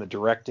writing and the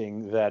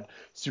directing, that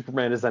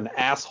Superman is an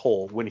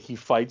asshole when he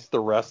fights the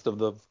rest of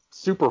the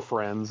Super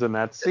Friends in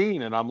that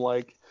scene. And I'm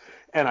like,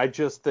 and I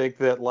just think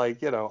that,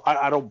 like,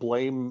 I don't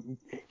blame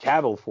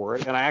Cavill for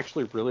it. And I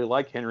actually really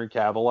like Henry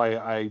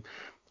Cavill.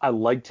 I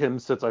liked him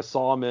since I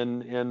saw him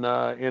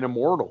in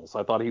Immortals.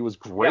 I thought he was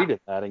great at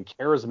that and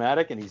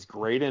charismatic, and he's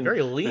great in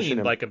very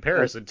lean by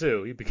comparison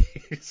too.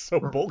 He's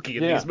so bulky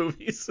in these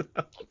movies.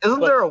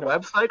 Isn't there a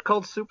website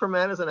called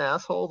Superman is an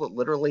Asshole that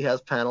literally has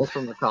panels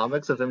from the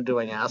comics of him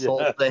doing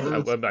asshole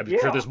things? I'm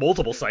sure there's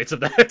multiple sites of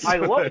that. I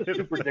love the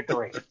super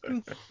decoration.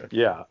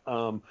 Yeah,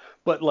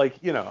 but like,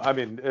 I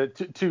mean,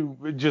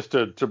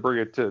 to bring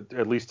it to,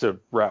 at least to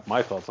wrap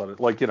my thoughts on it,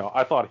 like,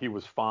 I thought he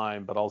was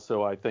fine, but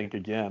also I think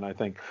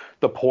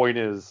the point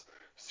is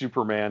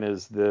Superman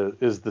is the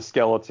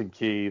skeleton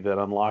key that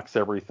unlocks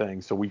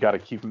everything, so we got to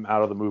keep him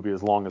out of the movie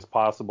as long as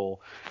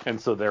possible, and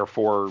so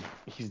therefore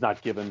he's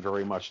not given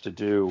very much to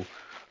do,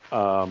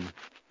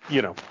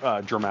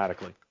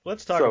 dramatically.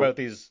 Let's talk about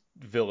these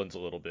villains a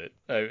little bit,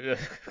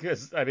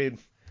 because I mean,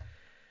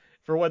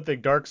 for one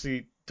thing,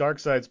 Darkseid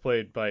Darkseid's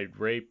played by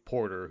Ray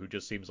Porter, who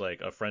just seems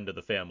like a friend of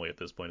the family at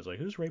this point. It's like,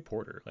 who's Ray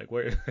Porter? Like,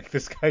 where? Like,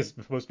 this guy's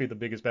supposed to be the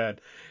biggest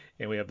bad,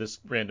 and we have this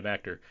random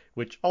actor.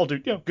 Which I'll do.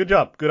 Good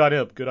job. Good on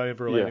him. Good on him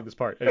for landing this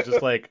part. It's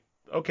just like,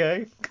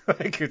 okay,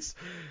 like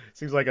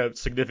seems like a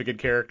significant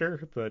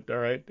character, but all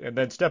right. And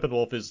then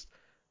Steppenwolf is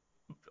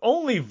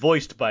only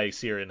voiced by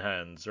Ciaran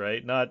Hans,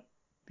 right?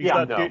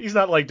 He's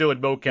not like doing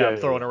mocap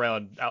throwing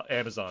around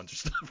Amazons or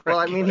stuff. Right? Well,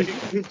 I mean,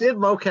 he did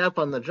mocap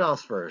on the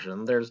Joss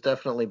version. There's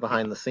definitely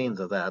behind the scenes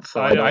of that. So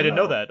I didn't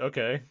know that.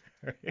 Okay.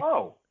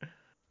 Oh.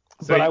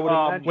 So but I would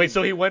imagine... Wait,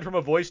 so he went from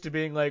a voice to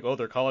being like, oh,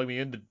 they're calling me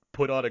in to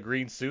put on a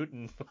green suit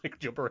and like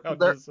jump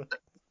around.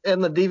 In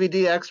the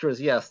DVD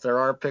extras, yes, there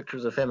are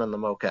pictures of him in the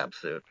mocap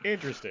suit.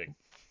 Interesting.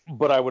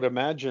 But I would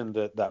imagine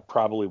that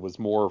probably was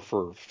more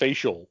for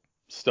facial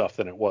stuff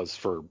than it was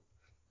for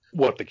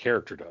what the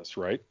character does,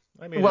 right?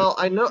 I mean, well,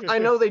 I know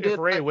they did. If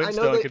Ray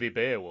Winstone could be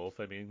Beowulf,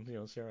 I mean,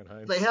 Ciaran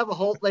Hinds. They have a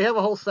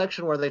whole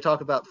section where they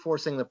talk about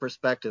forcing the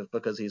perspective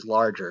because he's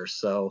larger.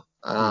 So,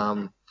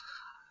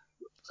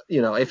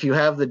 if you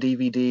have the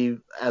DVD,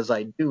 as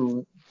I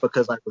do,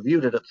 because I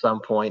reviewed it at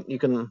some point, you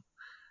can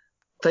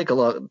take a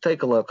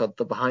look at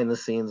the behind the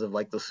scenes of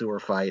like the sewer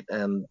fight,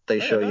 and they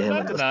show you him. I'm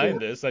not denying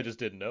this. I just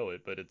didn't know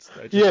it, but it's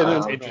interesting.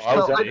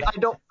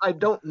 I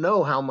don't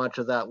know how much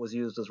of that was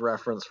used as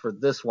reference for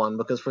this one,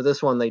 because for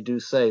this one they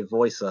do say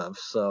voice of,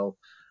 so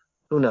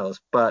who knows?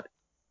 But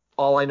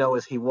all I know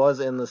is he was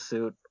in the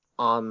suit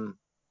on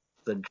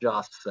the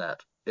Joss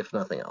set, if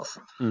nothing else.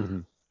 Mm-hmm.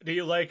 Do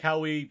you like how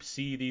we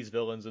see these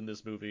villains in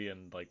this movie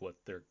and like what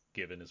they're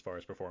given as far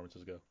as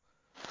performances go?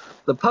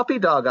 The puppy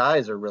dog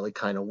eyes are really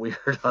kind of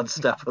weird on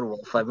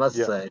Steppenwolf, I must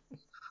say.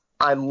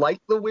 I like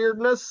the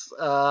weirdness.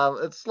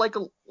 It's like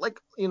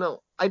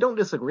I don't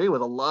disagree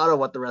with a lot of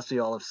what the rest of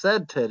y'all have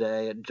said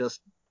today. It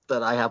just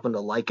that I happen to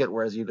like it,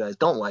 whereas you guys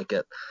don't like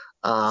it.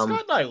 Scott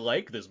and I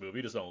like this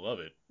movie, just don't love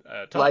it.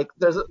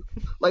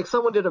 Like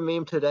someone did a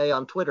meme today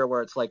on Twitter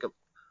where it's like a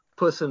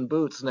Puss in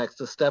Boots next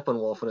to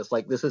Steppenwolf, and it's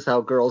like, this is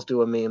how girls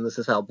do a meme, this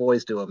is how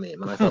boys do a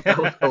meme, and I thought that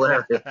was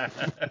hilarious.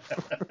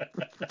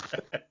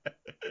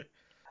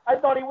 I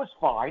thought he was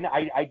fine.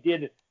 I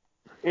did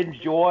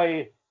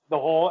enjoy the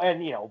whole,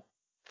 and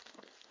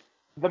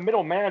the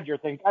middle manager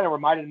thing kind of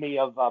reminded me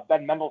of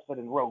Ben Mendelsohn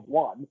in Rogue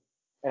One,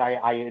 and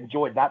I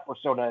enjoyed that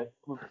persona.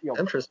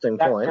 Interesting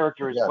that point.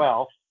 Character as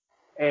well.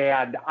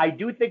 And I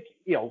do think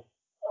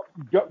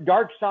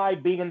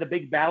Darkseid being in the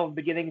big battle at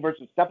the beginning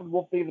versus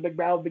Steppenwolf being in the big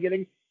battle at the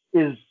beginning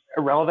is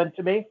irrelevant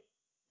to me.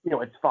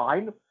 It's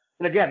fine.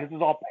 And again, this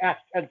is all past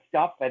tense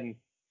stuff, and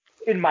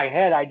in my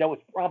head, I know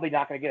it's probably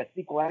not going to get a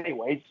sequel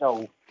anyway,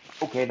 so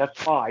okay,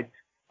 that's fine.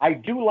 I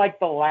do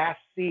like the last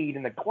scene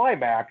in the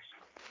climax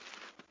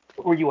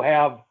where you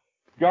have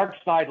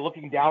Darkseid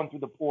looking down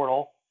through the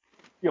portal,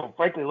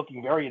 frankly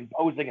looking very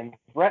imposing and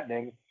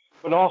threatening,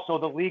 but also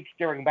the League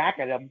staring back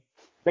at him,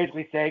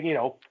 basically saying,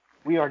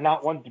 we are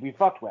not ones to be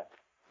fucked with.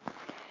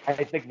 I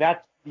think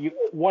that's the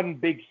one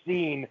big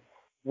scene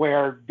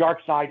where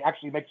Darkseid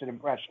actually makes an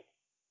impression.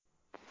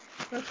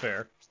 That's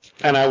fair.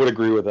 And I would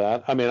agree with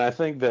that. I mean, I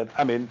think that,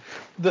 again,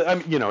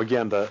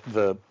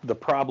 the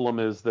problem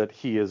is that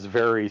he is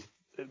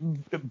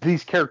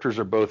these characters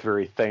are both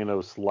very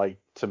Thanos-like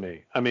to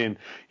me. I mean,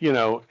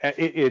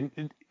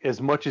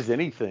 as much as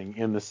anything,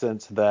 in the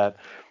sense that,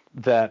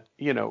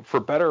 for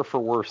better or for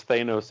worse,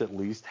 Thanos at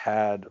least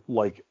had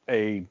like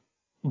a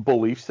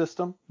belief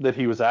system that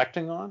he was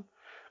acting on.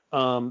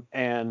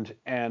 And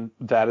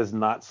that is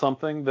not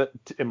something that,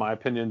 in my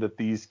opinion, that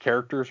these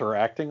characters are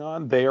acting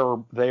on. They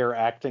are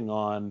acting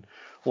on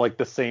like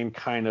the same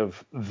kind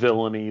of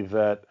villainy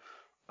that,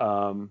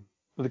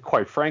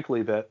 quite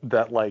frankly,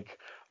 that like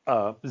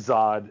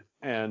Zod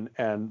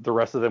and the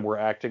rest of them were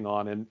acting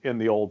on in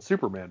the old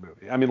Superman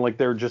movie. I mean, like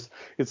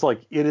it's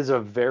like it is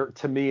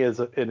to me it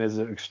is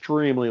an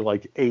extremely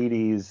like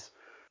 80s.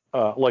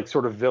 Like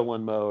sort of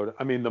villain mode.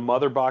 I mean, the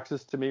mother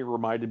boxes to me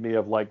reminded me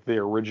of like the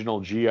original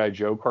G.I.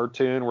 Joe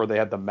cartoon where they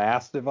had the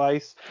mass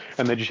device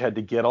and they just had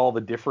to get all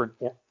the different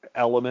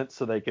elements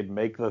so they could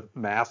make the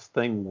mass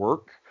thing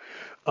work.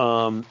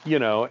 And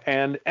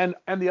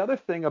the other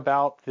thing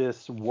about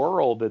this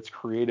world that's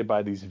created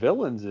by these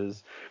villains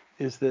is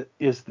that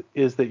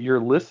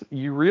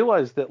you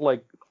realize that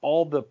like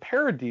all the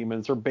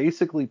parademons are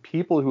basically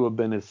people who have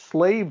been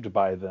enslaved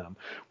by them,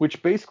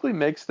 which basically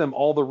makes them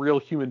all the real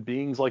human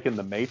beings like in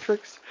the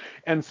Matrix.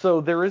 And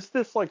so there is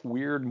this like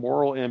weird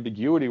moral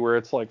ambiguity where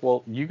it's like,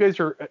 well, you guys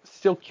are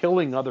still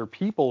killing other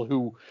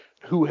people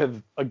who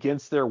have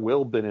against their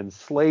will been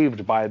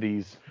enslaved by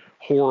these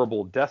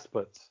horrible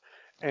despots.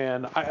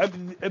 And I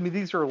mean,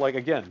 these are like,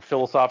 again,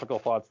 philosophical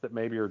thoughts that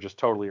maybe are just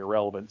totally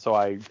irrelevant. So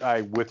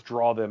I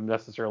withdraw them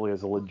necessarily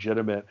as a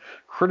legitimate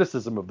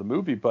criticism of the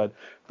movie. But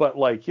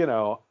like,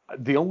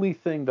 the only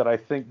thing that I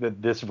think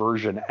that this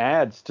version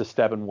adds to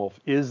Steppenwolf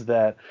is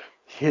that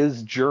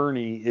his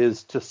journey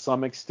is to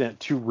some extent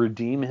to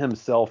redeem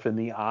himself in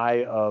the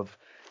eye of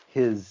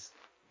his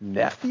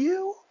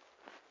nephew,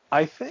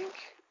 I think.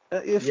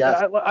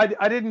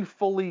 I didn't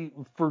fully,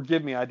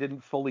 forgive me, I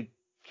didn't fully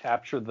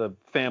capture the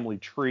family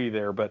tree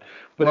there, but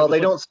well, they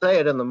like, don't say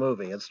it in the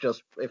movie. It's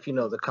just if you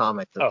know the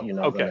comic that you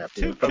know okay. the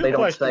nephew. Two But they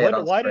don't questions. say it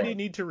on Why did screen.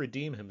 he need to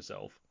redeem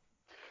himself?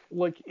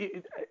 Like,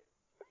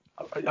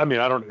 I mean,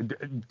 I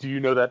don't. Do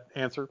you know that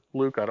answer,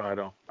 Luke? I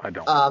don't.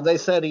 They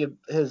said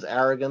his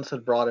arrogance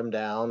had brought him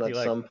down at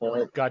some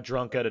point. Got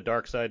drunk at a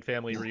Darkseid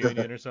family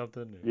reunion or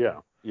something. Yeah.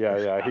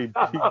 He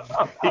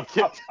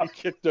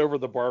kicked over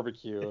the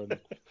barbecue and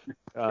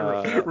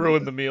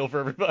ruined the meal for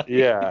everybody.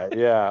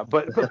 Yeah.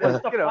 But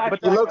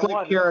he looked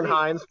like Kieran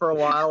Hines for a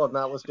while, and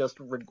that was just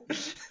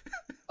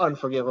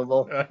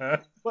unforgivable.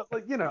 But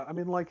I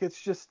mean, it's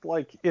just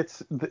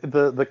it's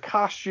the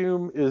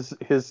costume is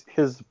his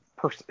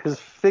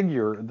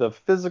figure, the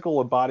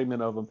physical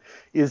embodiment of him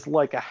is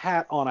like a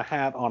hat on a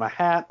hat on a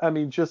hat. I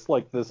mean, just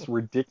like this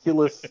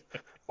ridiculous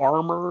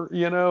armor,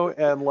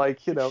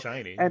 and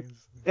shiny.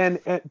 And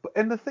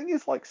the thing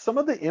is, some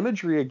of the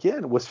imagery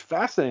again was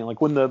fascinating. Like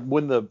when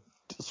the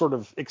sort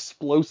of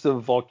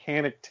explosive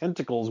volcanic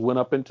tentacles went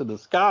up into the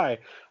sky,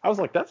 I was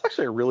like, that's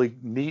actually a really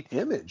neat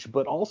image.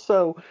 But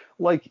also,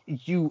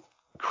 you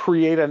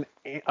create a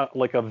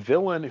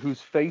villain whose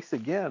face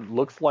again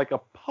looks like a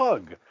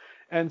pug.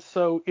 And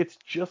so it's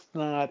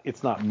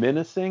not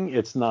menacing.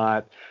 It's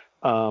not,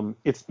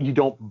 you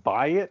don't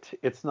buy it.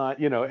 It's not,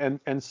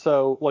 and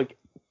so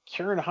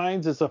Kieran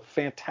Hines is a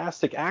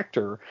fantastic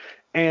actor.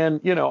 And,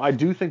 I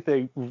do think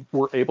they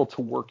were able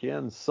to work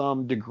in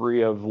some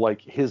degree of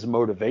his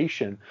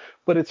motivation,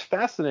 but it's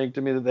fascinating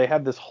to me that they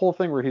had this whole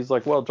thing where he's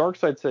like, well,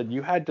 Darkseid said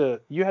you had to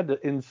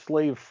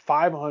enslave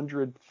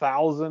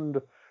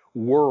 500,000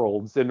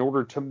 worlds in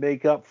order to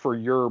make up for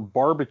your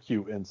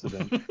barbecue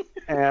incident.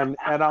 and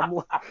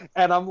I'm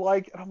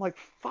like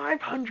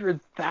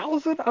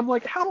 500,000. I'm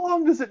like, how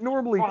long does it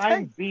normally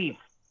take? Beef.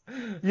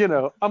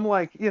 I'm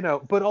like,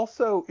 but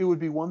also it would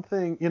be one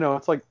thing,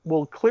 it's like,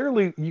 well,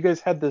 clearly you guys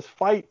had this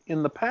fight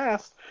in the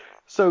past.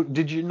 So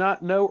did you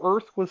not know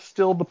Earth was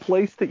still the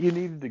place that you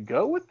needed to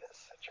go with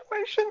this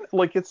situation?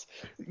 It's,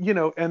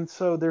 and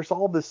so there's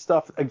all this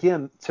stuff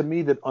again to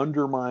me that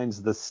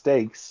undermines the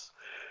stakes.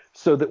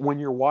 So that when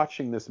you're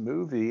watching this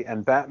movie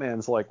and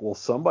Batman's like, well,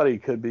 somebody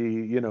could be,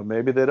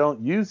 maybe they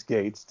don't use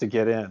gates to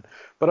get in.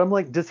 But I'm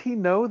like, does he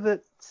know that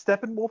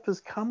Steppenwolf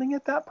is coming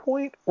at that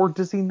point, or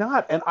does he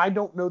not? And I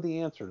don't know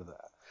the answer to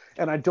that.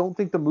 And I don't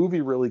think the movie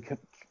really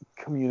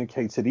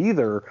communicates it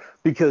either,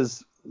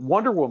 because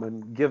Wonder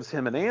Woman gives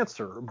him an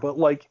answer, but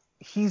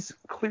he's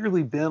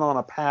clearly been on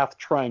a path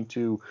trying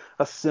to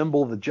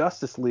assemble the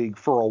Justice League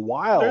for a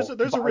while.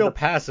 There's a real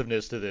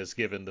passiveness to this,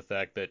 given the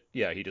fact that,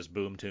 he just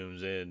boom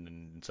tunes in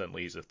and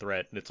suddenly he's a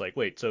threat. And it's like,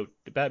 wait, so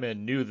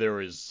Batman knew there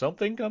was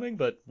something coming,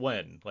 but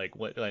when?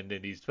 And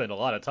he spent a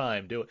lot of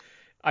time doing.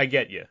 I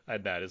get you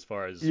at that as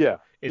far as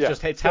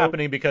it's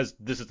happening because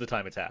this is the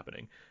time it's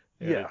happening.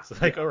 And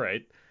it's like, all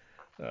right.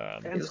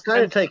 He's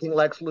kind of taking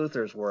Lex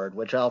Luthor's word,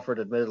 which Alfred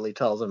admittedly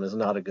tells him is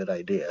not a good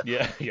idea.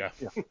 Yeah.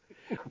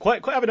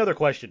 I have another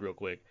question real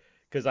quick,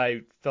 because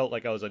I felt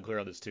like I was unclear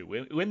on this too.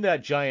 When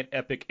that giant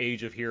epic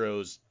Age of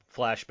Heroes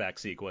flashback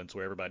sequence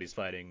where everybody's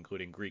fighting,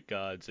 including Greek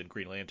gods and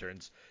Green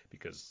Lanterns,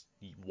 because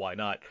why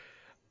not?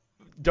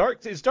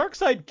 Is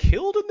Darkseid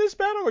killed in this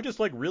battle, or just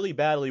really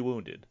badly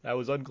wounded? I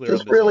was unclear.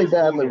 Just on this really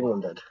badly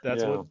wounded.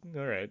 That's what.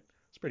 All right.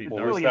 It's pretty.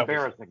 Really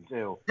embarrassing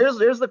too.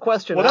 Here's the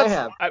question I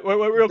have. Wait,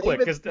 real quick,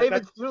 because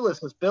David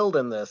Thewlis is billed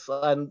in this,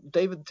 and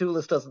David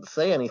Thewlis doesn't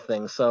say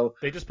anything. So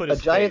they just put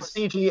his giant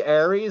face. CG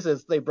Ares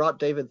is they brought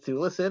David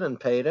Thewlis in and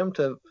paid him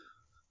to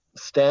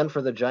stand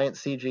for the giant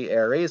CG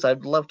Ares.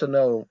 I'd love to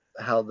know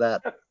how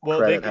that.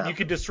 You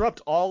could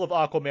disrupt all of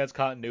Aquaman's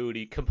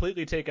continuity,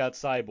 completely take out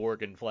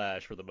Cyborg and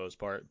Flash for the most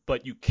part,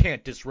 but you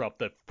can't disrupt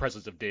the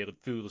presence of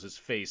David Thewlis'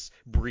 face,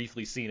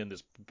 briefly seen in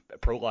this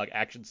prologue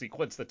action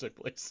sequence that took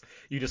place.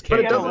 You just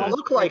can't. But it doesn't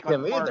look like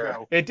him either.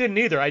 It didn't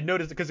either. I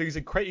noticed because he's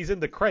in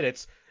the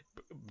credits.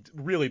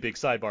 Really big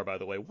sidebar, by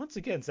the way. Once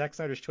again, Zack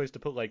Snyder's choice to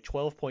put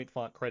 12-point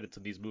font credits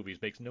in these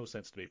movies makes no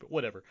sense to me, but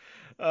whatever.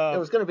 It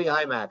was going to be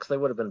IMAX. They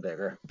would have been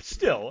bigger.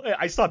 Still,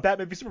 I saw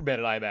Batman v Superman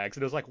in IMAX,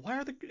 and it was like, why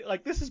are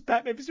this is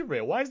Batman v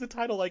Superman? Why is the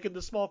title in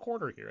the small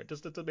corner here? It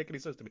just doesn't make any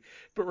sense to me.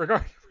 But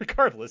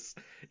regardless,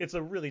 it's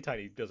a really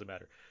tiny. Doesn't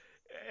matter.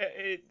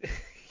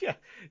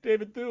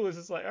 David Thewlis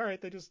is like, all right,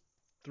 they just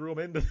threw him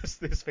into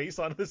this face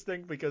onto this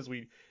thing because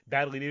we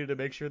badly needed to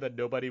make sure that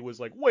nobody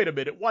was like, wait a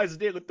minute, why is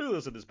David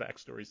Thewlis in this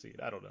backstory scene?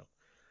 I don't know.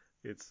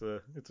 It's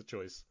a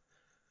choice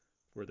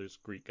where there's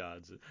Greek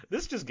gods.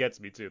 This just gets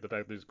me too, the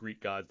fact that there's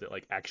Greek gods that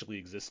actually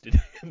existed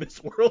in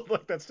this world.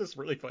 That's just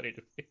really funny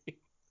to me.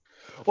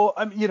 Well,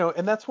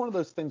 and that's one of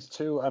those things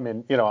too. I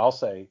mean, I'll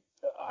say,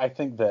 I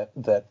think that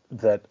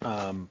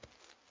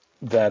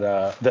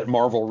that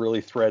Marvel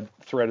really threaded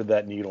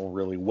that needle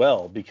really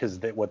well, because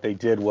what they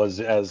did was,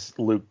 as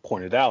Luke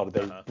pointed out,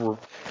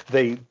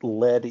 they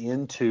led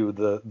into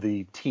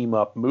the team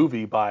up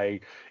movie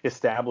by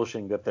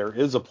establishing that there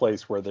is a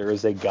place where there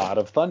is a god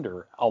of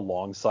thunder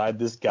alongside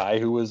this guy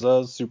who is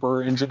a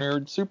super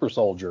engineered super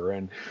soldier,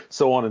 and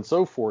so on and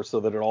so forth, so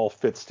that it all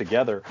fits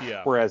together.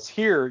 Yeah. Whereas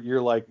here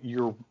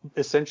you're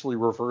essentially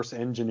reverse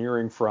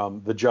engineering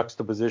from the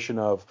juxtaposition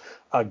of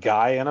a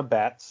guy in a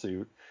bat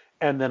suit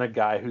and then a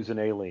guy who's an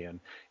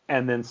alien,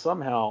 and then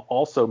somehow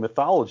also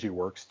mythology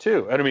works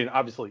too. And I mean,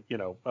 obviously,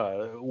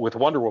 with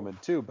Wonder Woman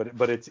too, but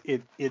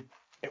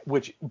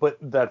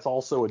that's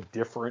also a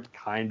different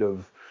kind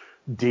of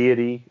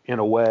deity in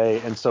a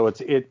way, and so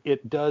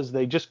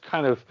they just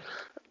kind of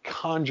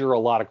conjure a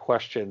lot of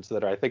questions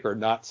that I think are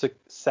not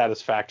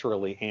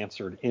satisfactorily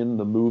answered in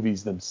the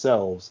movies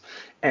themselves,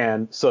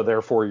 and so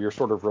therefore you're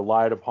sort of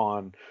relied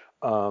upon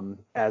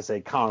as a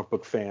comic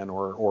book fan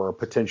or a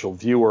potential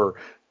viewer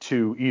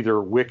to either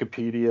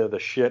Wikipedia the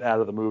shit out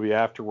of the movie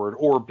afterward,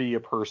 or be a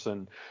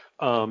person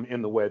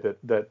in the way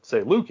that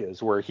say Luke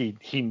is, where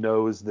he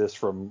knows this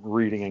from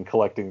reading and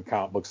collecting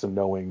comic books and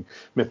knowing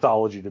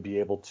mythology to be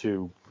able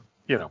to,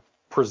 to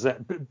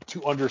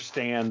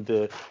understand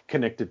the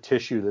connective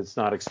tissue that's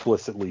not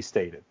explicitly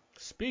stated.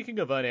 Speaking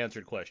of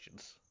unanswered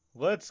questions,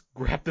 let's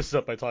wrap this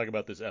up by talking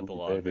about this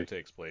epilogue that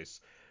takes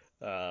place,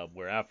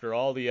 where after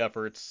all the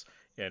efforts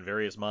and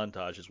various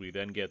montages, we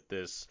then get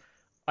this,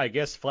 I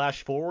guess,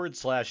 flash forward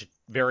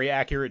 / very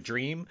accurate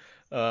dream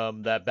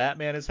that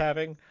Batman is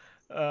having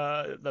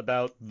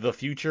about the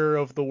future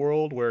of the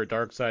world, where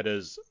Darkseid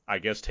is, I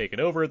guess, taken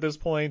over at this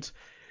point,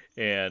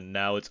 and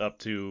now it's up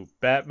to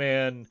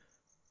Batman,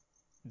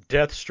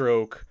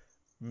 Deathstroke,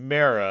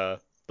 Mera,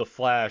 the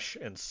Flash,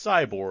 and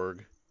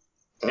Cyborg,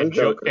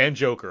 and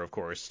Joker, of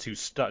course, to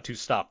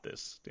stop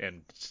this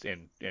and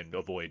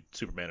avoid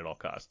Superman at all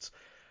costs.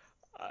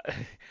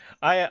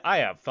 I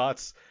have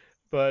thoughts,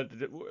 but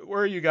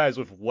where are you guys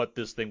with what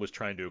this thing was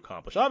trying to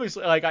accomplish?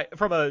 Obviously, it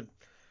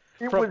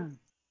was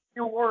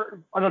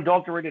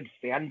unadulterated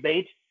fan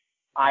bait.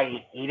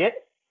 I hate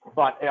it,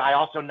 but I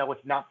also know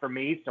it's not for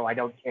me, so I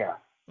don't care.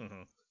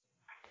 Mm-hmm.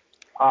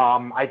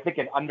 I think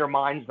it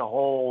undermines the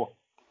whole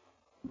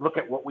look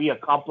at what we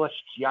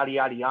accomplished, yada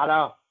yada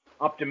yada,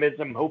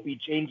 optimism, hopey,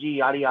 changey,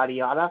 yada yada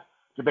yada,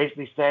 to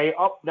basically say,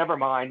 oh, never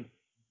mind,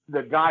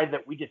 the guy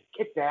that we just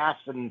kicked ass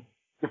and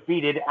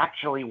defeated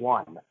actually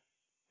won.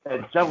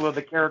 And several of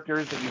the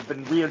characters that you've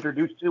been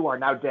reintroduced to are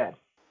now dead.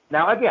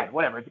 Now, again,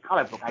 whatever, it's a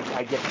comic book,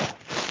 I get that.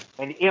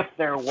 And if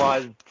there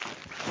was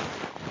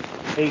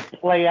a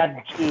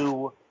plan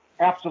to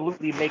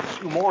absolutely make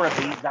 2 more of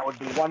these, that would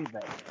be one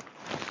thing.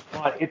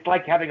 But it's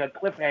like having a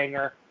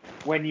cliffhanger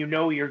when you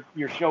know your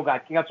show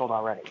got canceled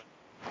already.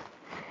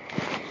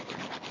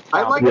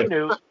 I like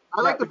the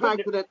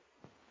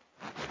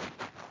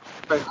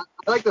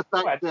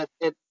fact that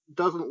it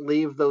doesn't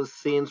leave those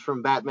scenes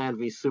from Batman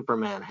v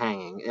Superman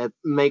hanging. It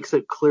makes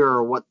it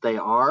clearer what they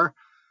are,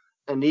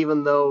 and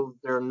even though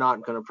they're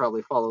not going to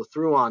probably follow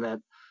through on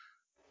it,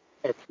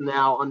 it's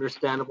now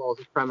understandable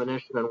as a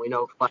premonition, and we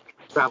know Flash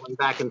is traveling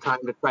back in time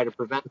to try to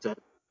prevent it.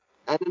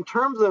 And in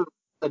terms of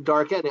a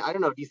dark ending, I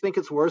don't know, do you think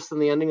it's worse than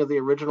the ending of the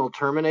original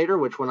Terminator,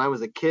 which when I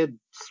was a kid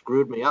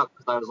screwed me up,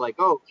 because I was like,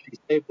 oh, she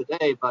saved the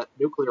day, but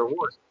nuclear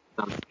war.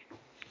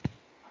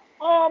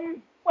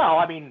 Well,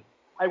 I mean,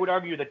 I would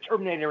argue that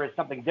Terminator is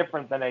something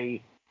different than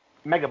a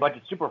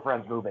mega-budget Super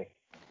Friends movie.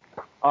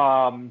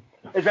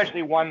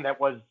 Especially one that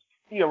was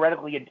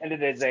theoretically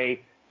intended as a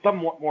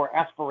somewhat more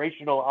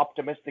aspirational,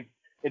 optimistic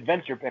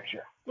adventure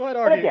picture. Well,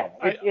 but again,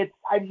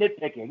 I'm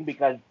nitpicking,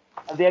 because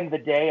at the end of the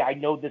day, I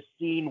know this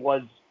scene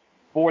was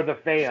for the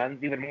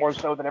fans, even more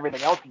so than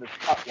everything else in this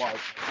cut was.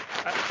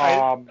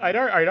 I'd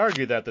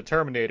argue that the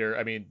Terminator,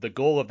 I mean, the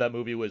goal of that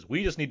movie was,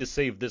 we just need to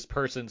save this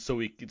person so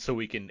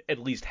we can at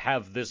least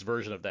have this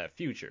version of that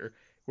future.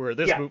 Where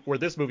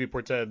this movie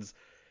pretends,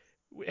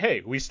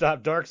 hey, we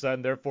stopped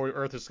Darkseid, therefore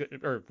Earth is,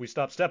 or we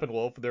stopped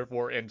Steppenwolf,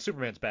 therefore, and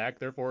Superman's back,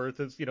 therefore Earth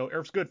is,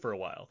 Earth's good for a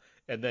while,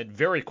 and then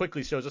very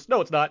quickly shows us,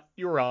 no, it's not.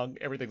 You're wrong.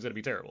 Everything's gonna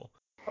be terrible.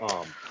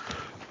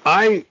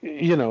 I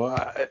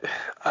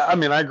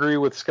mean, I agree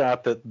with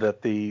Scott that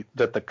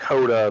the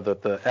coda,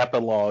 that the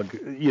epilogue,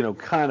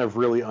 kind of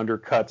really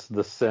undercuts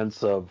the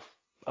sense of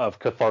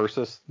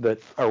catharsis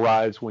that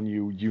arrives when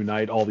you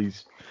unite all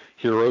these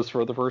heroes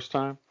for the first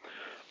time.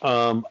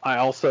 I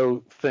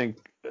also think,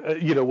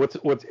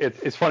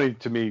 it's funny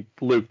to me,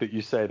 Luke, that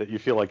you say that you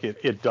feel like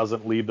it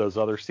doesn't leave those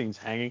other scenes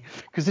hanging,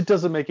 because it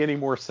doesn't make any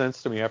more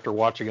sense to me after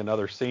watching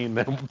another scene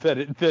than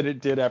it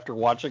did after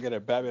watching it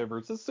at Batman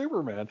versus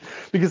Superman.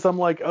 Because I'm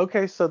like,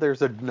 okay, so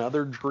there's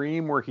another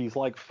dream where he's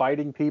like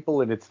fighting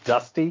people and it's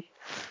Dusty.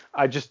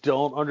 I just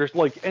don't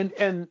understand.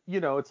 And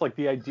it's like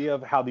the idea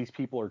of how these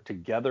people are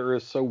together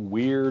is so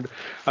weird.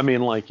 I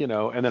mean,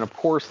 and then of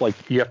course,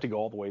 you have to go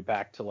all the way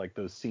back to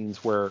those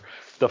scenes where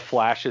the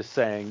Flash is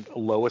saying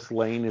Lois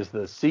Lane is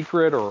the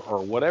secret or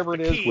whatever it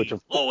is, which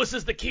Lois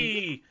is the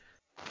key.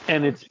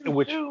 And it's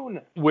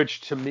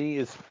which to me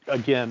is,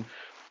 again,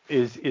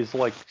 is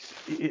like,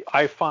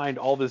 I find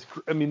all this.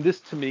 I mean, this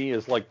to me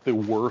is like the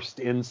worst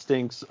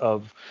instincts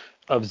of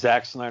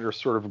Zack Snyder's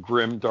sort of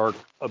grim, dark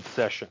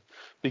obsession,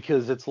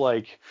 because it's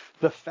like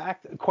the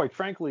fact, quite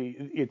frankly,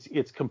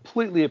 it's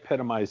completely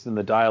epitomized in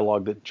the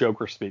dialogue that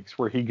Joker speaks,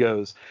 where he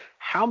goes,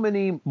 "How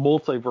many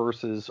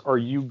multiverses are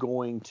you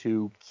going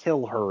to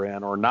kill her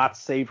in, or not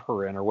save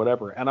her in, or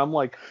whatever?" And I'm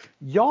like,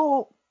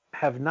 y'all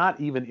have not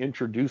even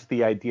introduced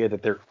the idea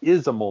that there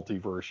is a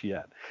multiverse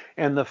yet.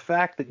 And the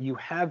fact that you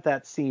have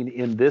that scene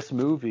in this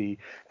movie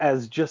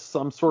as just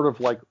some sort of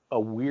like a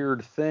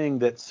weird thing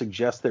that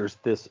suggests there's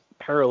this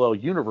parallel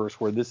universe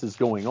where this is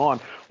going on,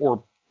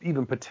 or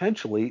even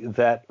potentially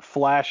that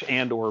Flash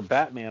and or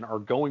Batman are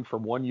going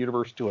from one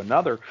universe to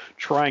another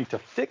trying to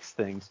fix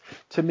things,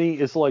 to me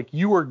is like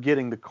you are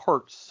getting the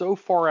cart so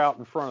far out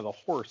in front of the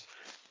horse.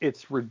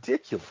 It's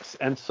ridiculous.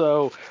 And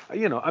so, I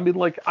mean,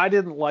 like, I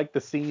didn't like the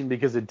scene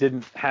because it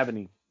didn't have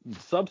any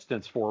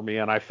substance for me,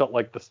 and I felt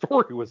like the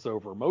story was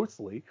over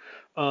mostly.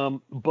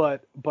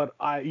 But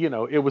I,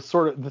 it was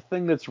sort of the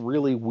thing that's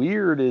really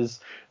weird is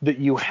that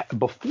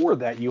before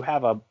that you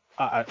have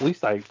at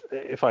least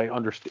if I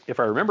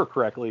remember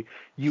correctly,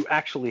 you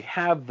actually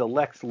have the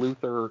Lex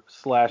Luthor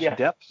 /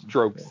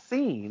 Deathstroke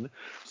scene.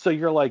 So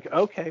you're like,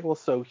 okay, well,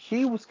 so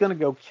he was going to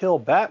go kill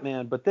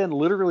Batman, but then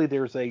literally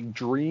there's a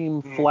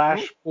dream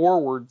flash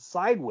forward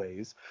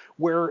sideways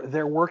where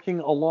they're working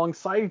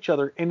alongside each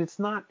other, and it's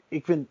not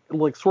even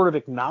like sort of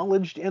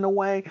acknowledged in a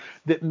way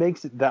that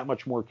makes it that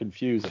much more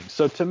confusing.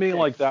 So to me,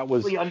 like, that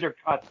was really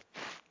undercut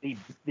the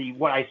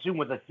what I assume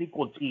was a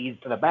sequel tease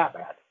to the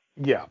Batman.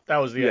 Yeah, that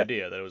was the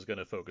idea, that it was going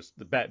to focus.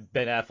 Ben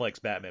Affleck's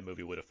Batman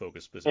movie would have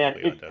focused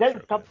specifically on Deathstroke. And it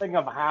says something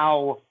of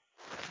how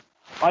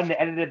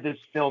unedited this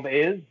film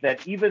is,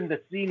 that even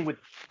the scene with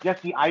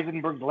Jesse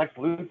Eisenberg's Lex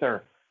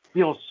Luthor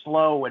feels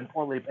slow and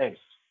poorly paced.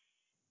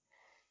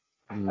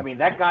 I mean,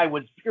 that guy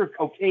was pure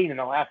cocaine in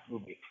the last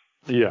movie.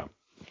 Yeah.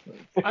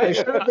 They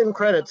should have been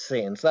credit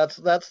scenes. That's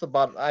the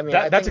bottom. I mean,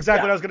 that's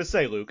exactly what I was gonna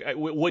say, Luke. I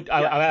wanted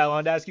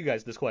to ask you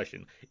guys this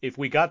question: if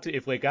we got to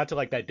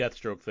like that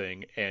Deathstroke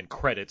thing and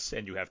credits,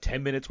 and you have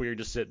 10 minutes where you're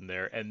just sitting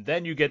there, and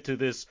then you get to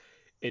this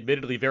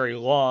admittedly very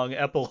long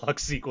epilogue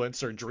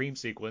sequence or dream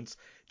sequence,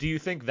 do you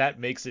think that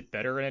makes it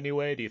better in any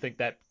way? Do you think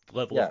that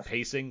level of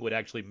pacing would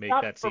actually make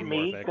that scene more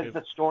effective? Not for me, because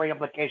the story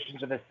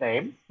implications are the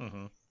same.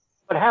 Mm-hmm.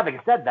 But having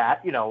said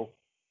that,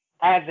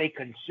 as a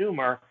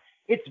consumer,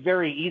 it's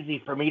very easy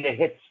for me to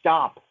hit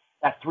stop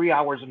at 3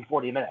 hours and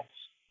 40 minutes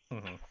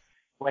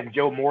when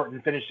Joe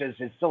Morton finishes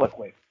his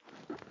soliloquy.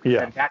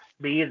 Yeah. And that,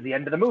 to me, is the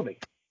end of the movie.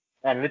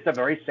 And it's a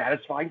very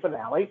satisfying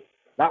finale.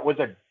 That was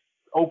an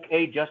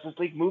okay Justice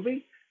League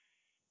movie.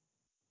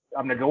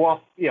 I'm going to go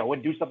off,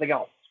 and do something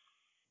else.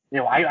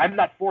 I'm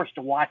not forced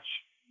to watch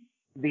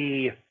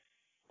the,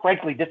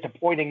 frankly,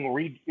 disappointing,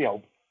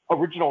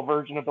 original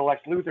version of the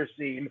Lex Luthor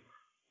scene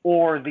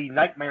or the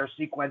nightmare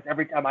sequence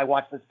every time I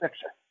watch this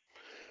picture.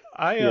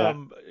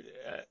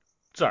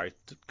 Sorry,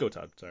 go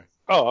Todd. Sorry.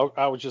 Oh,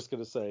 I was just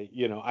gonna say,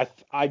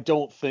 I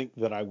don't think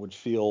that I would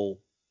feel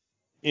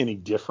any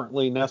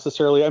differently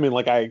necessarily. I mean,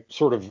 like I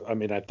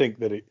think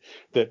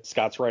that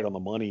Scott's right on the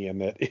money,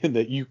 and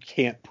that you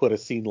can't put a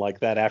scene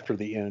like that after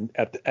the end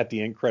at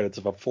the end credits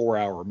of a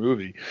 4-hour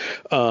movie.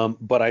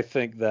 But I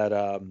think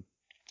that,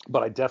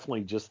 but I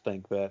definitely just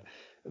think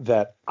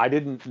that I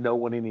didn't know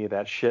what any of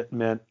that shit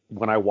meant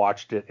when I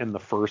watched it in the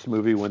first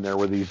movie when there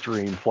were these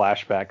dream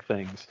flashback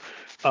things.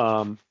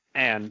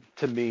 And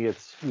to me,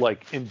 it's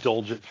like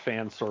indulgent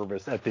fan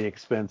service at the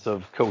expense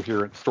of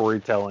coherent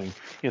storytelling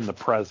in the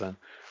present.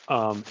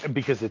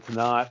 Because it's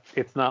not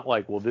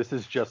like, well, this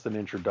is just an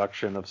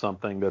introduction of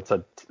something that's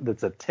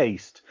a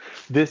taste.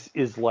 This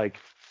is like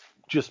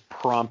just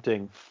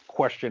prompting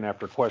question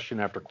after question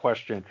after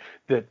question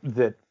that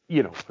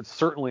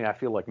certainly I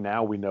feel like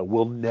now we know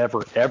will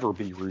never ever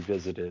be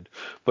revisited,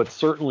 but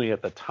certainly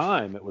at the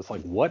time it was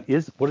like, what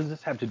does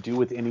this have to do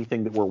with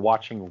anything that we're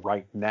watching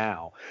right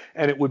now?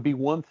 And it would be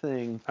one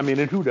thing, I mean,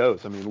 and who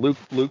knows, I mean,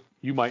 Luke,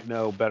 you might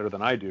know better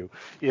than I do,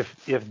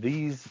 if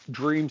these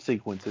dream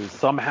sequences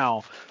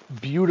somehow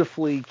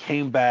beautifully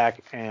came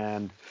back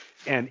and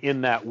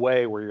in that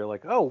way where you're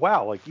like, oh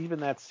wow, like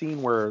even that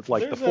scene where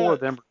like the four of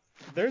them.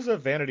 There's a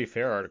Vanity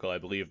Fair article, I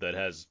believe, that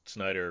has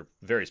Snyder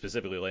very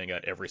specifically laying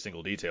out every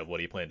single detail of what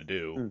he planned to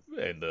do.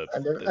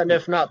 And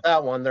if not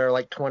that one, there are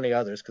like 20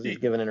 others because he's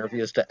given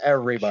interviews to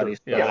everybody.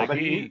 Sure. Yeah, like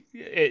he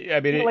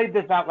laid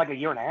this out like a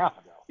year and a half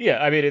ago.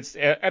 Yeah, I mean,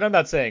 and I'm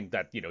not saying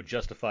that,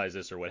 justifies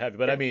this or what have you,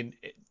 but I mean,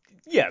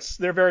 yes,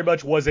 there very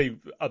much was a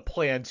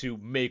plan to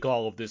make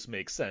all of this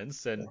make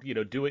sense and,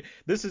 do it.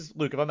 This is,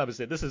 Luke, if I'm not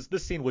mistaken,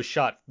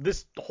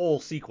 this whole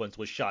sequence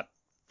was shot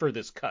for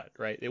this cut,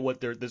 right?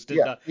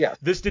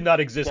 This did not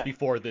exist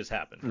before this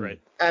happened, right?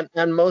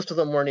 And most of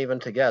them weren't even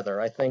together.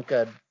 I think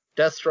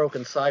Deathstroke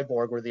and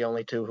Cyborg were the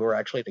only two who were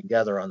actually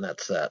together on that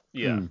set.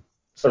 Yeah.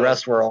 The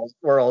rest were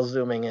all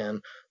zooming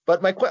in.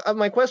 But my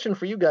question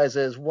for you guys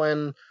is,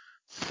 when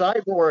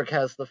Cyborg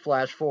has the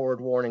flash forward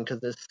warning to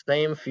this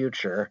same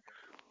future,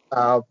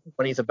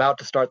 when he's about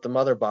to start the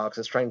mother box,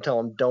 is trying to tell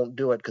him, don't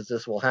do it because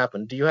this will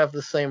happen. Do you have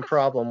the same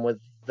problem with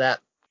that?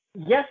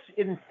 Yes,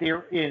 in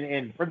theory,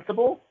 in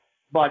principle,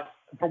 but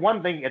for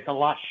one thing, it's a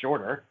lot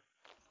shorter.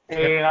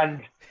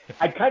 And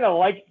I kind of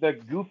like the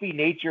goofy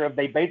nature of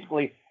they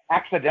basically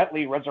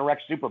accidentally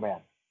resurrect Superman,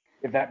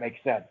 if that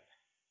makes sense.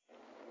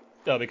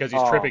 No, because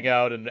he's tripping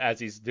out, and as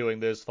he's doing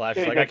this, Flash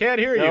is like, I can't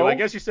hear you. I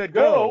guess you said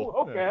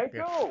go. Okay,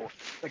 go.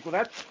 Like, well,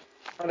 that's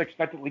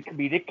unexpectedly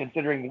comedic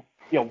considering,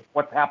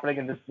 what's happening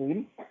in this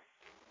scene.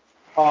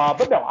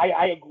 But no,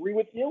 I agree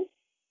with you.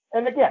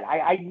 And again,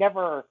 I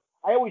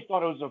always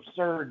thought it was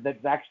absurd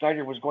that Zack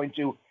Snyder was going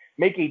to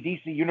make a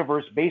DC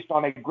universe based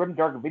on a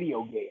grimdark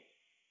video game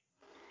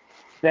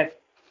that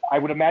I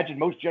would imagine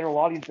most general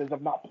audiences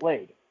have not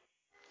played.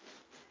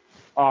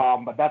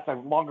 But that's a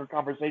longer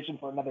conversation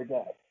for another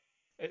day.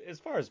 As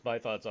far as my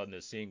thoughts on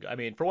this scene, I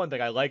mean, for one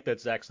thing, I like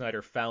that Zack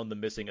Snyder found the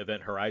missing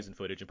Event Horizon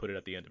footage and put it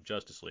at the end of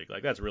Justice League.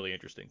 Like, that's really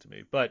interesting to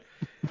me. But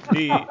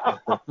he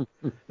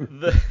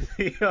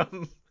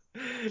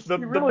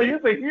really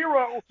is a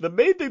hero. The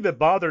main thing that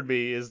bothered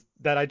me is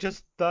that I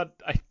just thought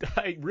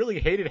I really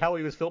hated how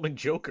he was filming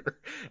Joker.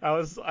 I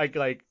was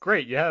like,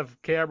 great, you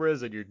have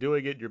cameras and you're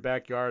doing it in your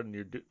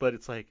backyard, but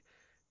it's like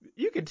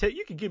you can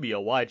give me a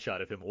wide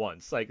shot of him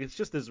once. Like, it's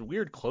just this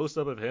weird close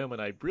up of him, and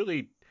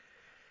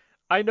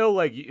I know,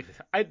 like,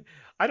 I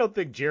don't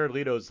think Jared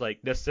Leto's,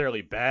 like,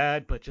 necessarily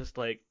bad, but just,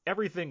 like,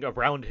 everything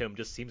around him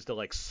just seems to,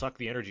 like, suck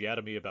the energy out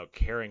of me about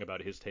caring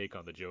about his take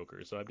on the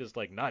Joker. So I'm just,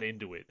 like, not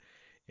into it.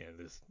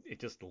 And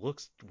it just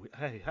looks,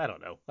 I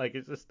don't know. Like,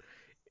 it's just,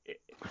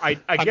 I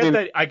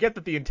get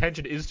that the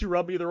intention is to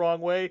rub me the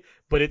wrong way,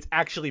 but it's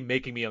actually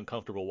making me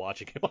uncomfortable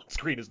watching him on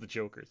screen as the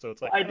Joker. So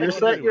it's like, you're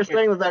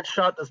saying that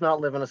shot does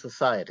not live in a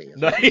society.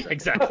 No,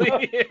 exactly.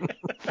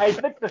 I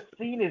think the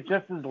scene is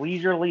just as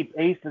leisurely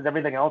paced as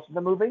everything else in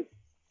the movie,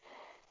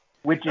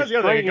 which is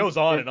strange. It goes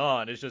on and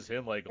on. It's just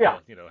him, like,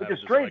 which is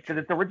strange because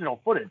it's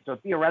original footage. So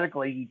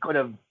theoretically, he could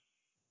have,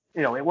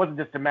 it wasn't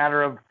just a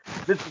matter of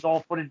this is all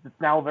footage that's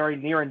now very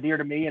near and dear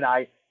to me, and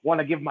I want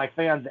to give my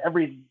fans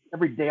every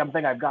damn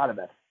thing I've got of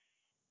it,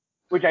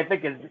 which I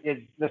think is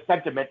the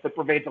sentiment that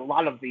pervades a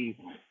lot of the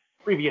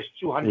previous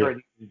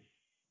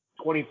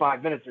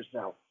 225 minutes or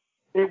so.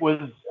 It was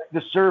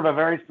to serve a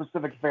very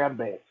specific fan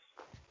base.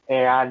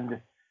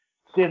 And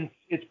since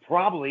it's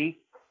probably,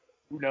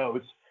 who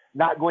knows,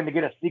 not going to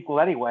get a sequel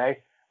anyway,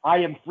 I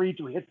am free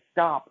to hit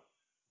stop,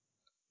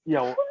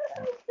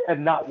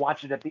 and not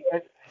watch it at the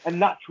end, and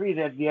not treat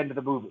it at the end of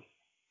the movie.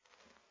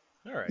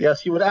 All right.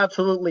 Yes, you would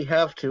absolutely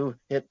have to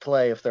hit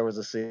play if there was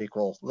a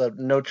sequel.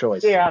 No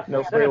choice. Yeah,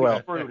 no free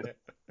will.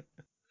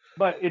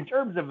 But in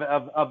terms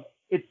of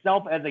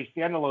itself as a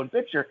standalone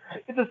picture,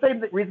 it's the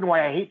same reason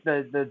why I hate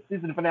the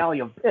season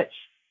finale of Pitch,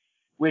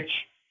 which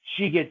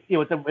she gets,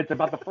 it's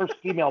about the first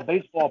female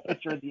baseball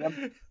pitcher in the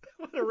NBA.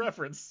 What a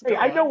reference. Hey,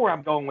 I know where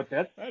I'm going with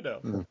this. I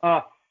know.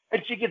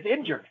 And she gets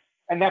injured,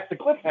 and that's the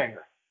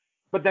cliffhanger.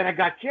 But then it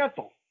got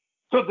canceled.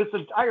 So this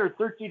entire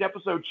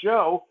 13-episode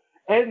show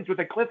ends with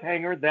a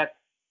cliffhanger that,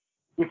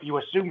 if you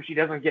assume she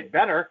doesn't get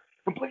better,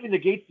 completely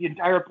negates the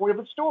entire point of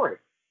the story.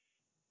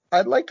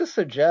 I'd like to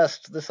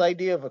suggest this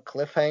idea of a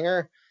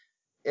cliffhanger.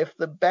 If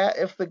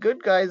the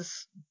good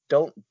guys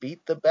don't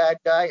beat the bad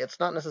guy, it's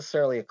not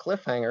necessarily a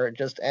cliffhanger. It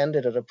just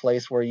ended at a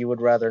place where you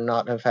would rather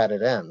not have had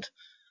it end.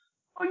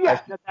 Oh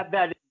yeah,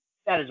 that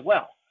as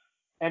well.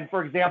 And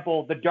for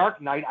example, The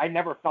Dark Knight, I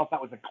never felt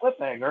that was a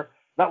cliffhanger.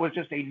 That was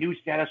just a new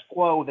status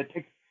quo that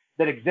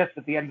exists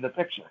at the end of the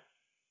picture.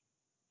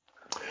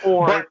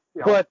 Or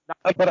The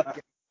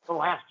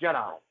Last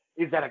Jedi.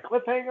 Is that a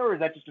cliffhanger, or is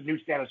that just a new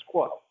status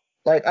quo?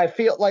 I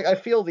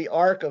feel the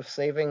arc of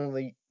saving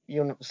the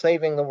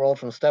world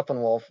from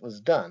Steppenwolf was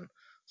done.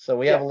 So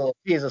we have a little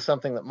tease of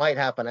something that might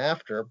happen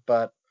after,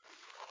 but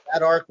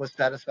that arc was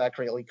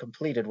satisfactorily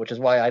completed, which is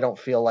why I don't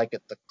feel like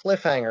it's a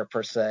cliffhanger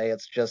per se.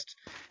 It's just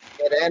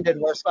it ended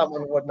where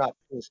someone would not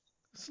choose.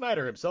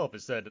 Snyder himself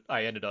has said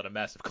I ended on a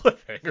massive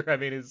cliffhanger. I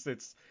mean,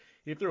 it's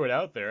he threw it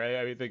out there.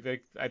 I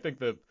think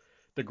the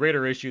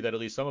greater issue that at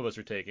least some of us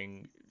are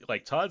taking,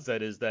 like Todd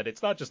said, is that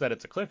it's not just that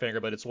it's a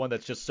cliffhanger, but it's one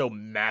that's just so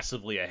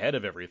massively ahead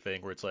of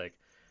everything where it's like,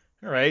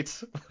 all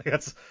right,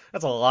 that's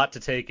a lot to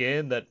take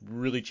in that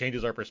really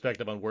changes our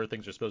perspective on where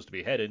things are supposed to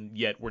be headed,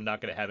 yet we're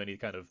not going to have any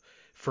kind of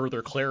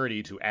further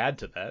clarity to add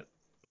to that.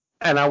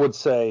 And I would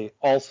say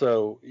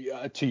also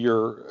to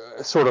your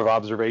sort of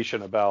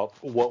observation about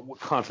what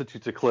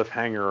constitutes a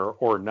cliffhanger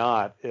or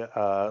not,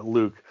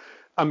 Luke,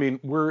 I mean,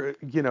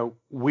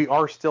 we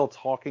are still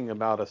talking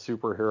about a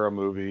superhero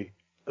movie.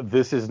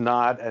 This is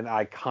not an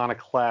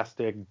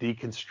iconoclastic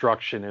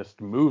deconstructionist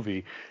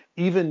movie.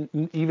 Even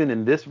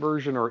in this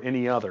version or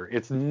any other,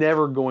 there's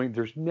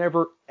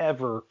never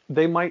ever,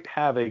 they might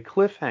have a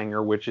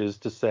cliffhanger, which is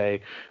to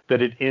say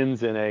that it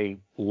ends in a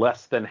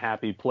less than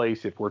happy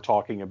place if we're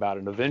talking about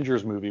an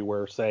Avengers movie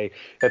where, say,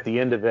 at the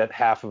end of it,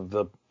 half of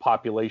the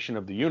population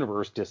of the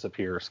universe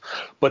disappears.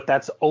 But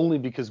that's only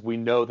because we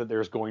know that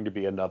there's going to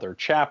be another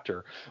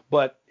chapter.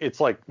 But it's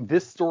like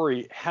this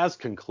story has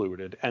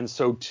concluded, and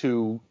so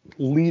to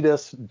lead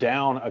us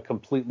down a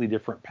completely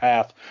different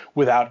path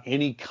without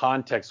any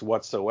context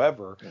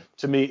whatsoever,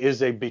 to me,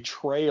 is a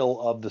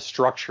betrayal of the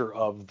structure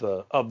of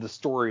the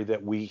story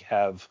that we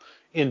have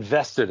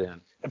invested in,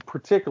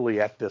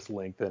 particularly at this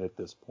length and at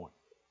this point.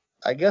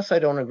 I guess I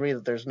don't agree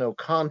that there's no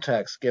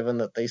context, given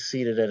that they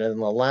seeded it in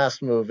the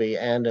last movie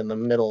and in the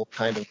middle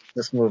kind of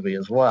this movie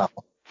as well.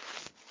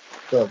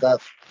 So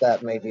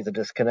that may be the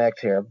disconnect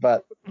here.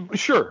 But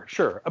Sure.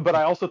 But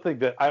I also think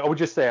that I would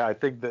just say I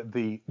think that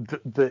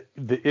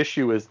the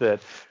issue is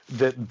that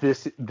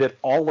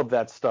all of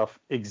that stuff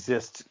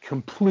exists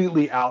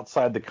completely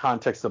outside the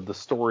context of the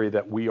story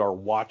that we are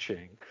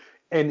watching,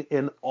 and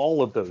in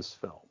all of those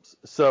films.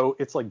 So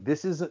it's like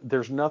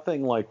there's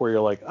nothing like where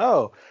you're like,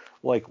 oh,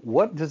 like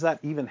what does that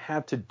even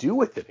have to do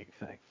with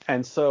anything?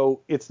 And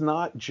so it's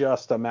not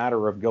just a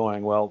matter of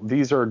going, well,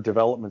 these are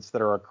developments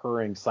that are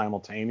occurring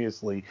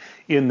simultaneously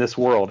in this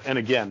world. And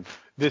again,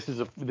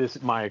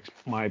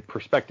 my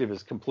perspective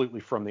is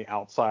completely from the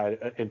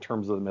outside in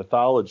terms of the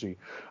mythology.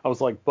 I was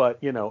like, but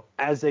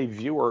as a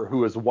viewer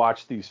who has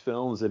watched these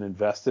films and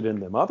invested in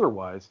them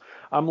otherwise,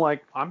 I'm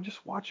like, I'm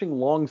just watching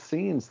long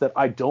scenes that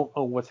I don't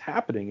know what's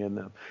happening in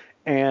them.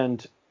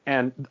 And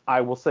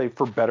I will say,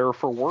 for better or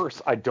for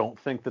worse, I don't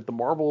think that the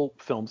Marvel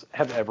films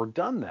have ever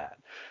done that.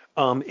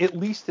 At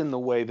least in the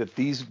way that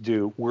these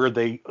do, where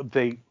they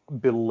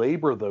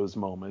belabor those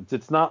moments.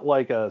 It's not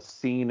like a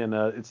scene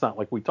it's not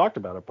like we talked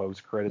about a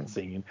post-credit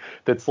scene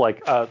that's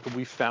like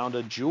we found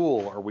a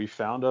jewel, or we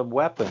found a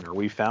weapon, or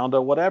we found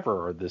a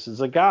whatever, or this is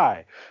a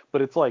guy.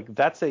 But it's like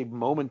that's a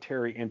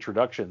momentary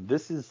introduction.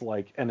 This is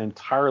like an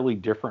entirely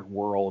different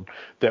world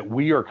that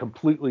we are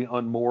completely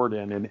unmoored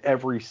in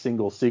every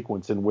single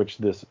sequence in which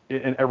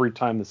and every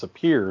time this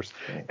appears.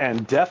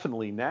 And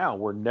definitely now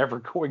we're never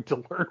going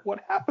to learn what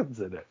happens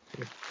in it.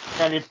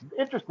 And it's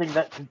interesting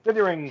that,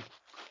 considering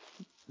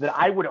that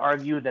I would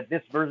argue that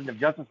this version of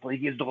Justice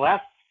League is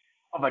less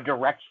of a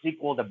direct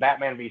sequel to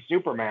Batman v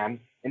Superman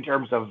in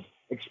terms of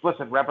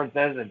explicit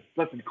references and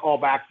explicit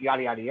callbacks,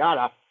 yada, yada,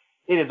 yada.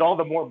 It is all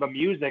the more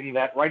bemusing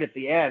that right at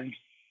the end,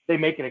 they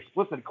make an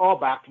explicit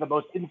callback to the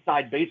most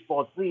inside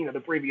baseball scene of the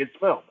previous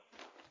film.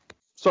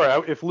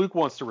 Sorry, if Luke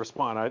wants to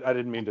respond, I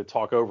didn't mean to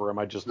talk over him.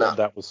 I just thought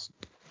that was...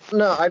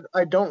 No,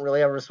 I don't really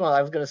have a response.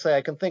 I was going to say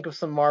I can think of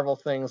some Marvel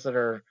things that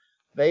are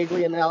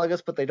vaguely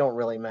analogous, but they don't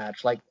really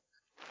match. Like,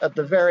 at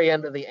the very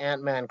end of the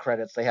Ant-Man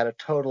credits, they had a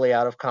totally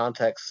out of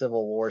context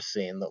Civil War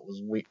scene that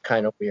was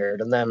kind of weird.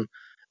 And then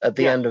at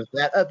the end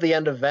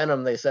of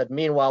Venom, they said,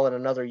 "Meanwhile, in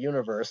another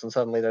universe," and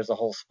suddenly there's a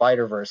whole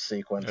Spider-Verse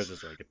sequence. That's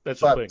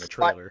just playing a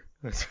trailer.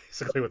 That's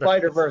basically what that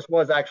Spider-Verse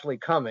was actually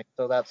coming,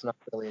 so that's not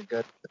really a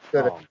good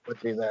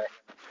analogy there.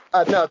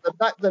 No,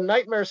 the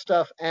Nightmare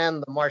stuff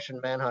and the Martian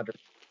Manhunter,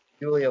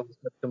 Julia was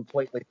just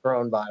completely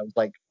thrown by. I was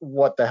like,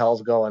 what the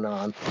hell's going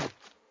on?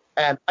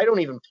 And I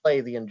don't even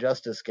play the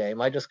Injustice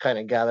game. I just kind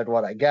of gathered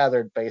what I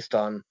gathered based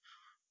on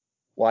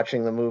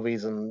watching the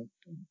movies and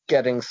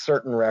getting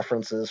certain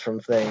references from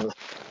things.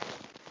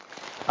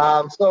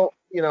 So,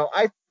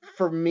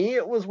 for me,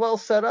 it was well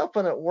set up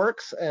and it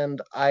works. And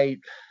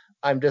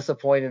I'm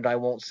disappointed I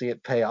won't see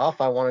it pay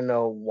off. I want to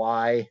know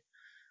why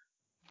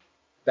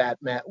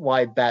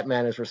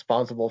Batman is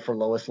responsible for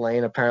Lois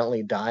Lane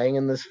apparently dying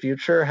in this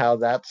future, how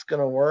that's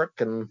going to work.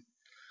 And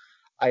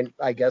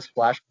I guess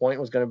Flashpoint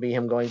was going to be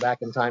him going back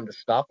in time to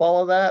stop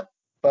all of that,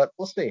 but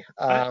we'll see.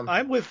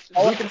 I'm with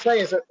all Luke. I can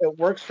say is it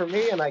works for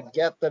me, and I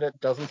get that it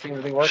doesn't seem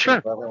to be working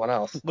for everyone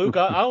else. Luke,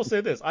 I'll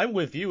say this: I'm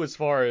with you as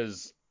far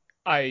as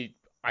I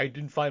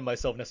didn't find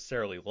myself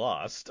necessarily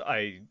lost.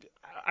 I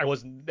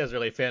wasn't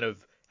necessarily a fan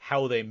of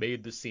how they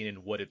made the scene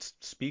and what it's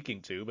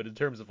speaking to, but in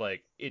terms of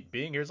like it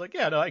being here, it's like,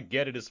 yeah, no, I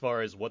get it as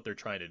far as what they're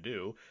trying to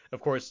do.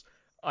 Of course,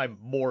 I'm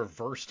more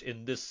versed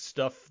in this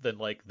stuff than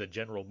like the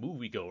general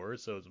moviegoer,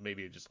 so it's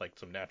maybe just like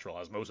some natural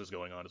osmosis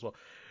going on as well.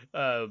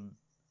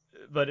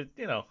 But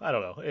I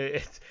don't know.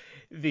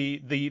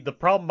 The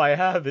problem I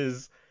have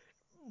is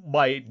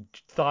my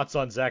thoughts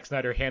on Zack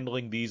Snyder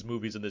handling these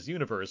movies in this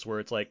universe,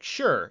 where it's like,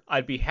 sure,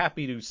 I'd be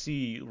happy to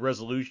see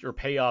resolution or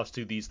payoffs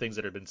to these things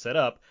that have been set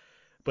up,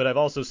 but I've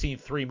also seen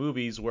 3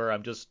 movies where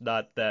I'm just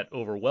not that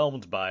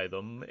overwhelmed by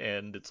them,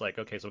 and it's like,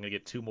 okay, so I'm gonna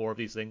get 2 more of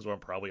these things where I'm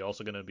probably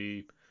also gonna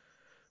be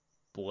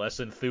less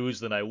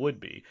enthused than I would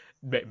be.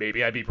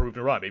 Maybe I'd be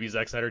proven wrong. Maybe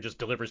Zack Snyder just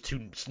delivers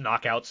 2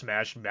 knockout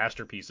smash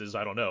masterpieces.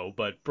 I don't know.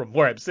 But from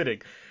where I'm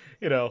sitting,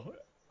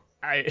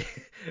 I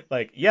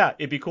like, yeah,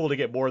 it'd be cool to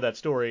get more of that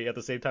story. At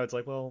the same time, it's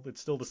like, well,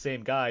 it's still the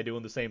same guy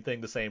doing the same thing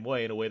the same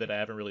way in a way that I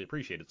haven't really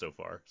appreciated so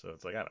far. So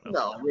it's like, I don't know.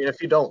 No, I mean,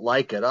 if you don't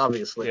like it,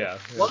 obviously. Yeah.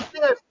 One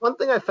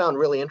thing I found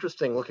really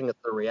interesting looking at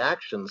the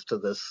reactions to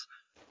this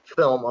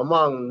film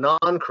among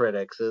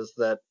non-critics is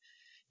that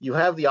you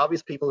have the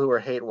obvious people who are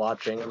hate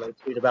watching and they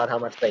tweet about how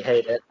much they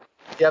hate it.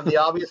 You have the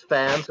obvious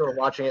fans who are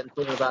watching it and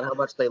tweeting about how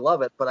much they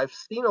love it. But I've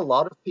seen a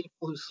lot of people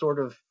who sort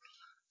of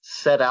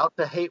set out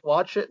to hate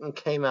watch it and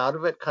came out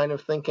of it kind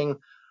of thinking,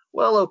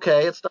 well,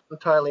 okay, it's not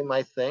entirely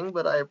my thing,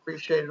 but I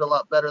appreciate it a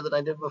lot better than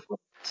I did before.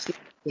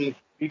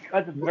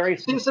 because it's very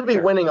Seems to be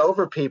sincere. winning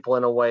over people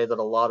in a way that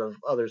a lot of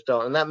others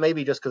don't, and that may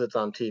be just because it's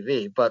on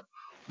TV. But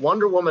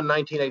Wonder Woman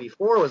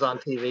 1984 was on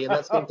TV, and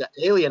that seemed to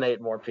alienate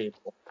more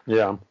people.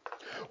 Yeah.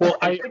 Well,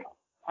 I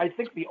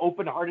think the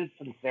open-hearted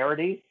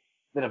sincerity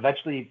that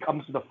eventually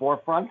comes to the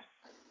forefront,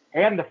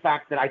 and the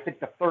fact that I think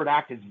the third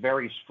act is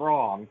very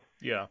strong,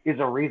 Yeah. is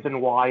a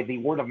reason why the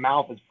word of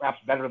mouth is perhaps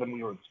better than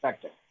we were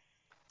expecting.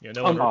 Yeah.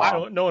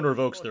 No one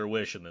revokes their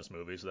wish in this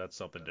movie, so that's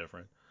something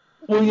different.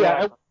 Well,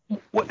 yeah,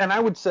 and I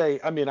would say,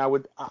 I mean, I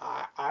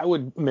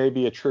would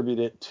maybe attribute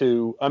it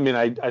to, I mean,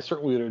 I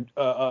certainly would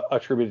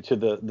attribute it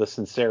to the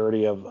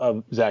sincerity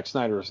of Zack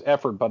Snyder's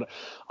effort, but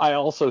I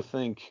also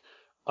think,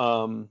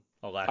 A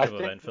lack of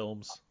event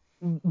films.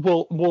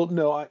 Well,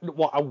 no,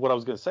 what I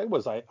was going to say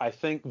was I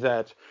think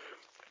that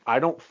I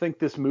don't think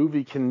this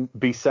movie can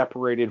be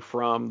separated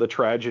from the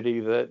tragedy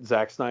that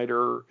Zack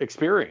Snyder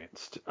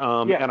experienced.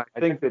 And I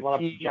think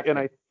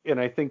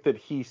that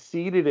he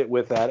seeded it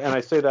with that. And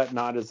I say that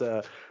not as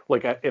I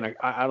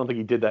don't think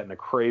he did that in a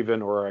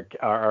craven or an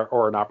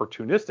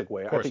opportunistic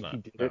way. I think he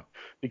did it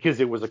because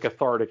it was a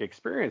cathartic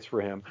experience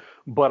for him.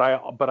 But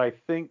I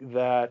think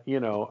that,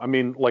 I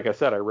mean, like I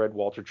said, I read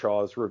Walter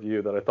Chaw's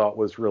review that I thought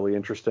was really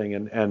interesting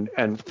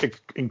and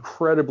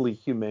incredibly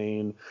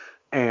humane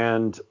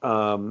and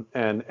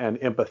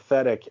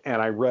empathetic,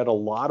 and I read a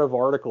lot of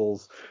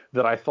articles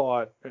that I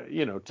thought,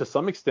 to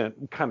some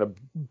extent kind of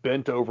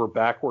bent over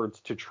backwards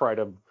to try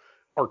to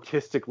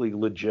artistically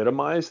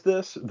legitimize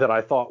this, that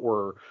I thought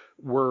were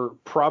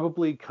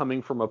probably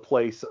coming from a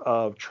place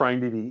of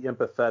trying to be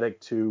empathetic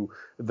to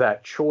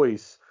that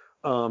choice.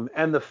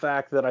 And the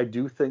fact that I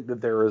do think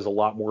that there is a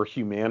lot more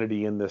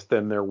humanity in this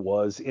than there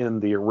was in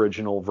the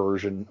original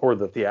version or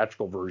the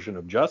theatrical version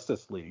of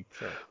Justice League.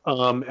 Sure.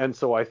 And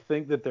so I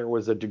think that there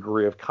was a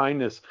degree of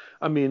kindness.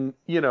 I mean,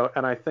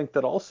 and I think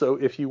that also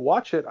if you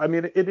watch it, I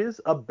mean, it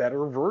is a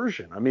better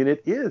version. I mean,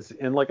 it is.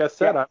 And like I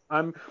said,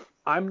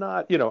 I'm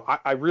not,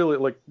 I really,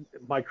 like,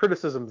 my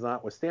criticisms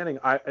notwithstanding,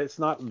 it's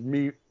not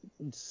me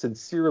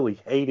sincerely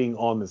hating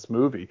on this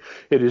movie.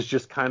 It is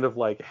just kind of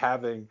like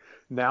having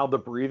now the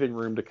breathing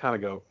room to kind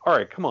of go, all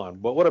right, come on,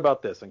 but what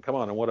about this? And come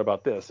on, and what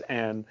about this?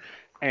 And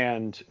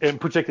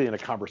particularly in a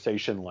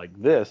conversation like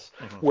this,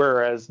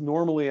 whereas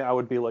normally I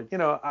would be like,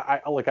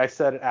 I like I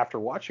said after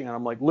watching it,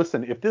 I'm like,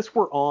 listen, if this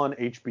were on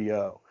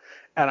HBO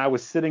and I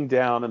was sitting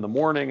down in the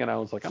morning and I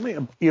was like, I'm going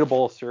to eat a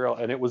bowl of cereal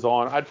and it was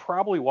on, I'd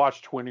probably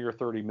watch 20 or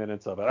 30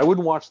 minutes of it. I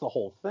wouldn't watch the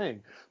whole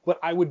thing, but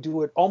I would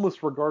do it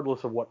almost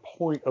regardless of what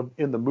point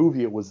in the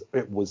movie it was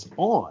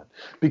on,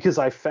 because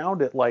I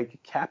found it like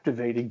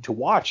captivating to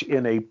watch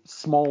in a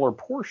smaller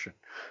portion.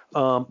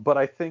 But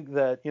I think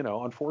that,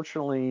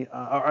 unfortunately,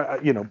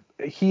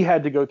 he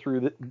had to go through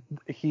that.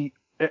 He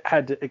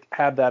had to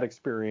have that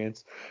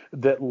experience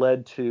that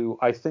led to,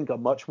 I think, a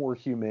much more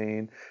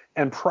humane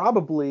and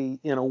probably,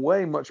 in a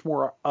way, much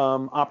more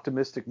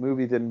optimistic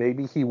movie than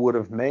maybe he would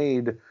have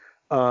made,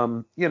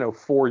 4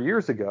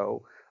 years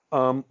ago.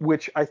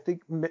 Which I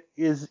think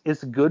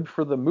is good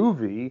for the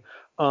movie.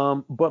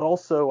 But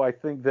also I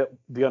think that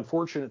the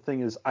unfortunate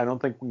thing is I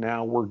don't think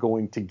now we're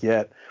going to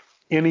get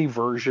any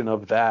version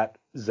of that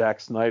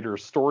Zack Snyder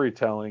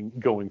storytelling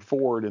going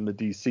forward in the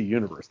DC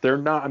universe. They're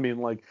not, I mean,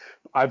 like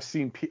I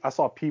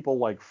saw people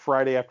like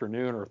Friday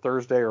afternoon or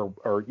Thursday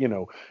or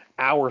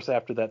hours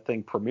after that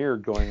thing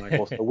premiered going like,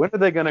 well, so when are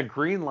they going to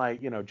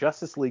greenlight,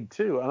 Justice League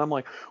 2? And I'm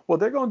like, well,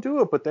 they're going to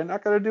do it, but they're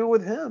not going to do it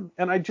with him.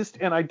 And I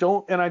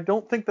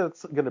don't think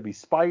that's going to be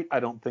spite. I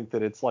don't think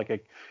that it's like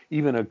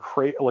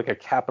a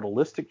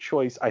capitalistic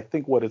choice. I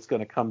think what it's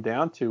going to come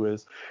down to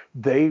is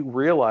they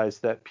realize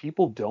that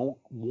people don't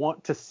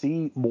want to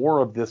see more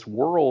of this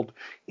world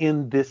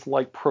in this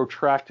like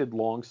protracted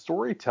long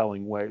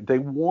storytelling way. They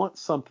want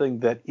something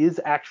that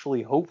is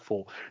actually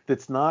hopeful,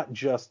 that's not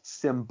just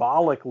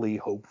symbolically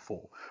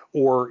hopeful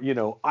or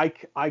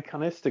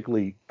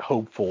iconistically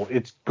hopeful.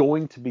 It's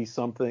going to be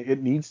something,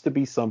 it needs to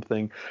be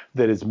something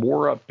that is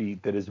more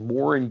upbeat, that is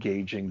more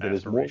engaging, that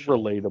is more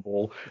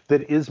relatable,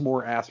 that is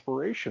more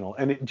aspirational.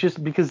 And it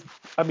just, because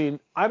I mean,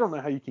 I don't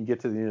know how you can get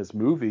to the end of this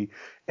movie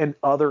and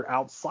other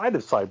outside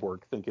of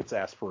Cyborg think it's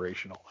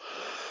aspirational.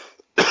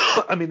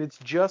 I mean, it's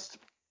just,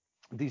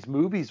 these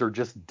movies are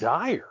just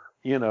dire,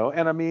 and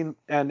I mean,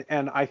 and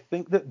I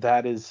think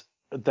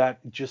that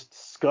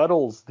just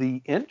scuttles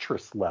the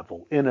interest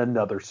level in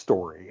another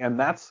story. And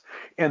that's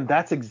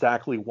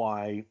exactly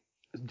why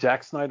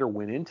Zack Snyder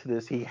went into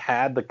this. He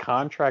had the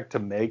contract to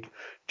make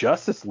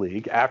Justice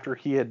League after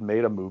he had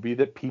made a movie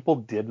that people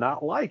did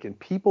not like, and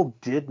people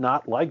did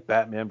not like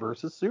Batman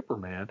versus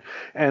Superman.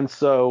 And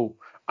so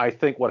I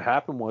think what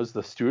happened was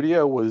the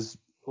studio was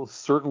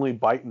certainly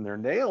biting their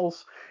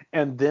nails,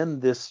 and then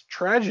this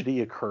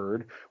tragedy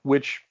occurred,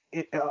 which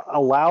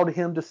allowed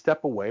him to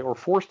step away, or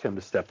forced him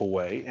to step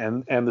away,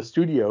 and the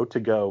studio to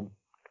go,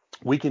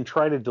 we can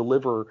try to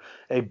deliver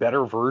a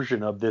better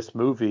version of this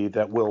movie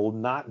that will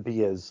not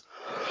be as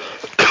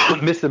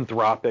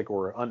misanthropic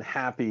or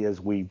unhappy as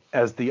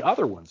the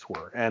other ones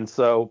were. And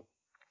so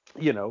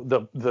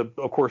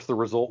of course the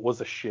result was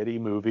a shitty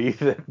movie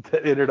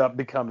that ended up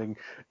becoming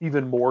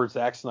even more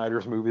Zack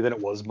Snyder's movie than it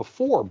was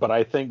before. But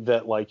I think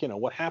that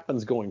what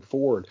happens going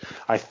forward,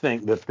 I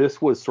think that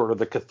this was sort of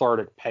the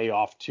cathartic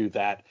payoff to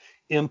that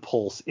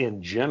impulse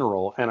in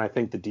general. And I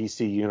think the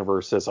DC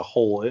universe as a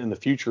whole in the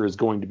future is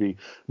going to be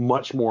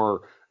much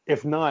more,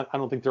 if not, I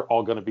don't think they're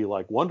all going to be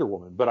like Wonder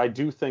Woman, but I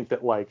do think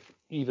that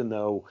even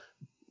though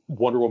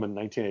Wonder Woman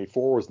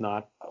 1984 was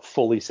not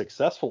fully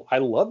successful, I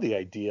love the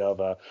idea of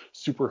a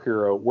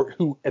superhero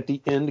who at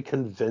the end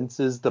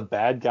convinces the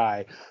bad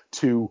guy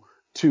to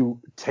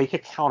take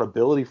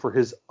accountability for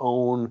his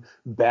own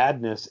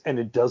badness, and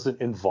it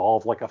doesn't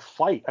involve a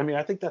fight. I mean,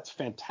 I think that's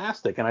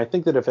fantastic, and I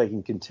think that if they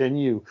can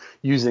continue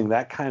using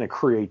that kind of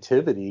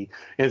creativity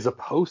as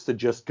opposed to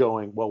just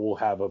going, well, we'll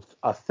have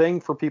a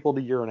thing for people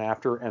to yearn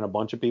after and a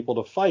bunch of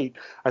people to fight,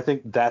 I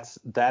think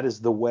that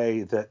is the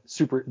way that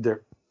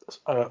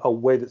a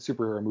way that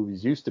superhero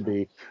movies used to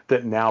be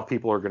that now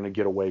people are going to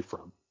get away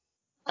from.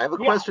 I have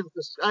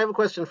a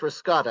question for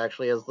Scott,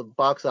 actually, as the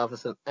box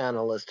office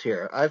analyst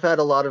here. I've had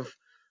a lot of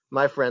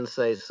my friends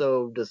say,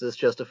 so does this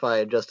justify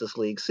a Justice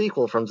League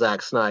sequel from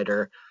Zack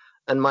Snyder?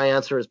 And my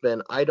answer has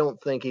been, I don't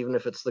think even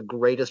if it's the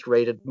greatest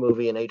rated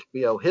movie in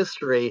HBO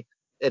history,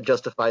 it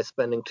justifies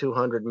spending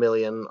 $200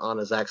 million on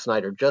a Zack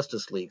Snyder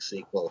Justice League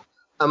sequel.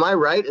 Am I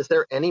right? Is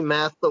there any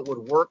math that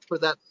would work for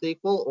that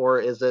sequel, or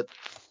is there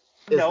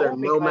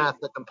no math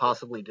that can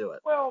possibly do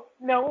it? Well,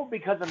 no,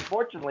 because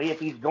unfortunately, if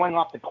he's going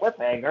off the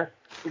cliffhanger,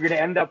 you're going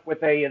to end up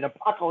with an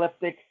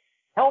apocalyptic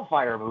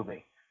Hellfire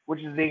movie,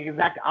 which is the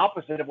exact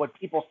opposite of what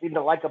people seem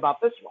to like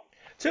about this one.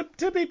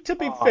 To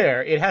be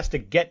fair, it has to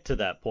get to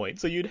that point,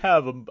 so you'd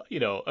have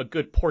a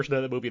good portion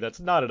of the movie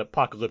that's not an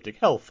apocalyptic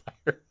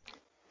Hellfire.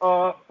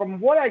 From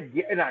what I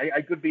get, and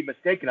I could be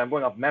mistaken, I'm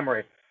going off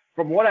memory.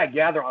 From what I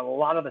gather, a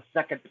lot of the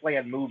second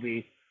planned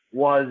movie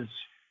was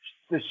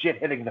the shit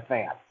hitting the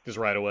fan. Just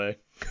right away.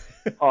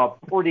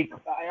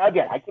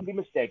 Again, I could be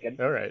mistaken.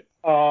 All right.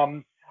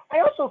 I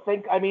also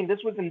think, this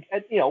was,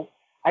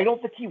 I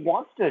don't think he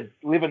wants to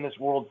live in this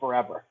world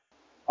forever.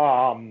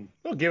 Well,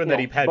 given that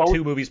he had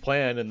two movies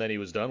planned and then he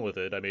was done with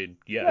it,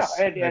 yes.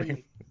 Yeah,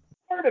 and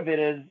part of it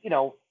is,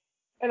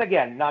 and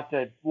again, not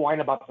to whine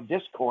about the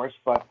discourse,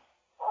 but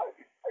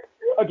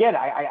again,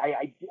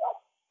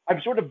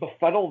 I'm sort of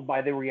befuddled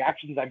by the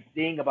reactions I'm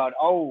seeing about,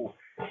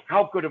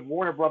 how could have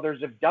Warner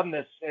Brothers have done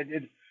this?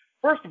 And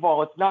first of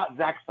all, it's not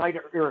Zack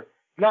Snyder or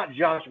not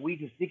Joss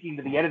Whedon sneaking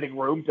to the editing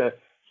room to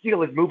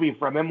steal his movie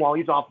from him while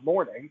he's off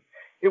mourning.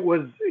 It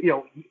was,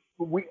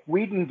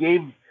 Whedon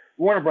gave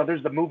Warner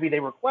Brothers the movie they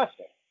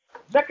requested.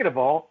 Second of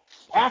all,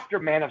 after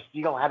Man of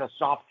Steel had a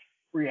soft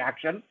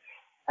reaction,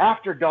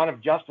 after Dawn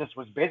of Justice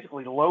was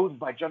basically loathed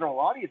by general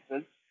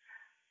audiences,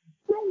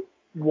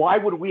 why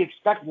would we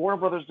expect Warner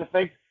Brothers to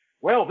think,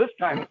 well, this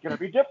time it's going to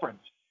be different?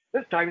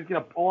 This time he's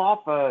going to pull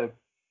off a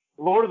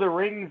Lord of the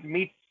Rings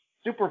meets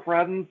Super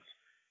Friends,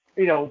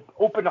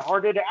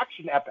 open-hearted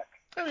action epic.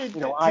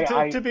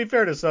 To be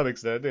fair to some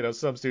extent,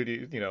 some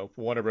studios,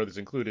 Warner Brothers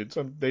included,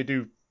 they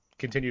do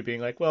continue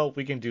being like, well,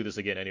 we can do this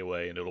again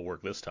anyway, and it'll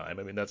work this time.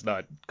 That's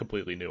not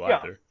completely new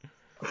either.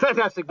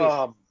 Fantastic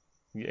Beasts.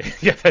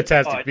 Yeah,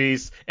 Fantastic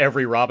Beasts,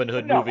 every Robin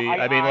Hood movie.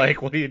 What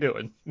are you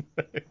doing?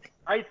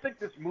 I think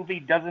this movie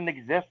doesn't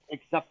exist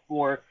except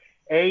for,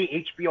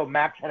 A, HBO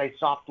Max had a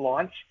soft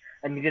launch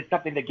and needed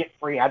something to get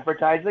free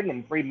advertising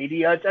and free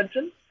media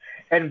attention,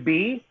 and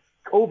B,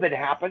 COVID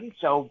happened,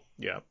 so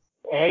yeah.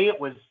 A, it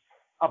was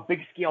a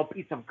big-scale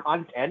piece of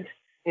content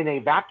in a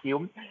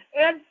vacuum,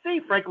 and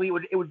C, frankly,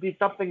 it would be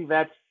something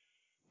that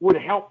would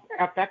help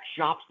FX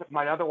shops that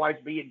might otherwise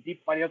be in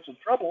deep financial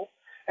trouble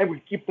and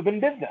would keep them in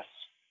business,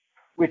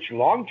 which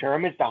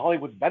long-term is to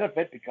Hollywood's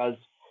benefit because,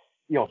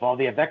 if all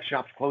the FX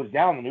shops close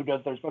down, then who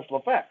does their special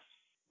effects?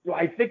 So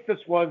I think this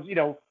was,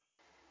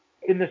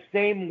 in the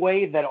same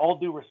way that, all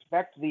due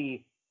respect,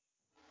 the,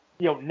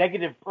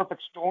 negative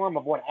perfect storm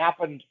of what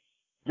happened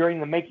during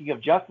the making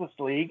of Justice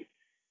League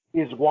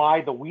is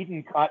why the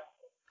Whedon cut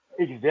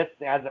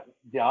exists as it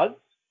does.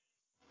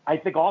 I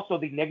think also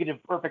the negative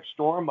perfect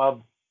storm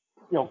of,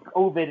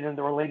 COVID and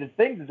the related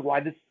things is why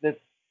this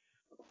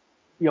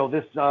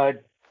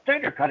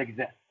Snyder cut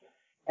exists.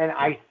 And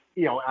I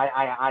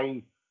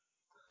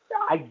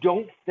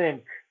don't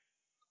think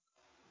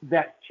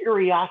that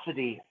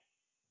curiosity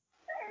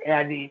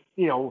and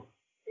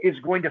is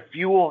going to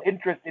fuel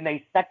interest in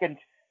a second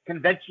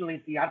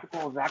conventionally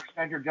theatrical Zack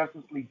Snyder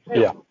Justice League 2.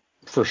 Yeah,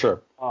 for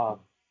sure.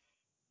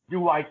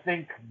 Do I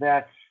think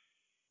that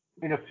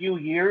in a few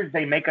years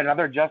they make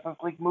another Justice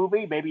League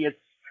movie? Maybe it's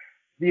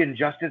the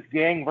Injustice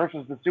Gang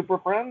versus the Super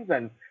Friends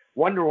and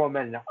Wonder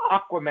Woman,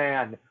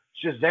 Aquaman,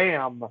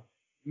 Shazam,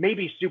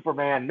 maybe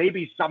Superman,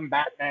 maybe some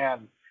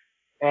Batman,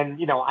 and,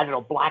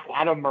 Black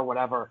Adam or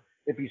whatever,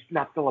 if he's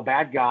not still a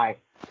bad guy.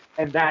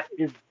 And that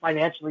is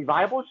financially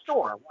viable,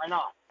 sure, why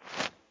not?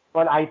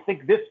 But I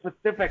think this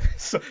specific...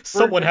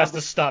 someone has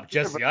to stop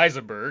Jesse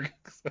Eisenberg.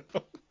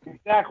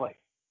 Exactly.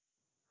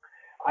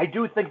 I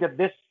do think that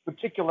this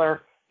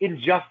particular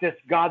Injustice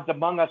Gods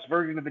Among Us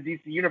version of the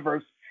DC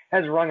Universe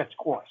has run its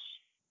course.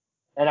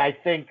 And I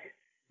think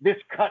this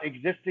cut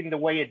existing the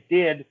way it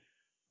did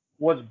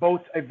was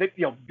both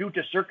due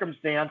to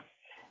circumstance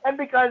and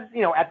because,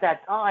 at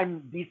that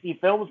time, DC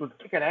Films was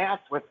kicking ass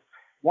with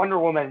Wonder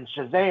Woman,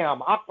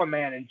 Shazam,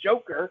 Aquaman, and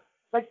Joker.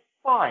 Like,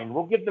 fine,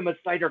 we'll give them a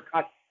Snyder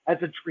cut as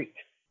a treat.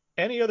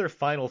 Any other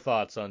final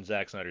thoughts on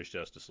Zack Snyder's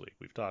Justice League?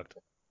 We've talked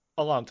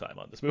a long time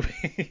on this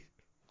movie.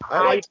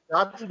 I like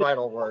Scott's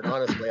final word,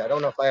 honestly. I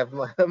don't know if I have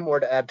more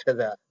to add to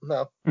that.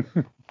 No.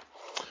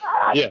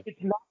 Yeah.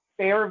 It's not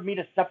fair of me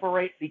to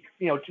separate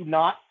to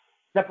not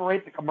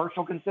separate the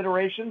commercial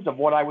considerations of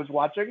what I was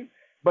watching,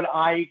 but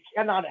I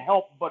cannot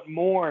help but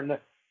mourn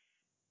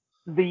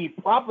the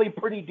probably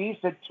pretty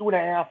decent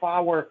 2.5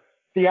 hour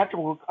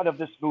theatrical cut of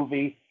this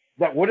movie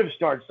that would have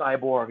starred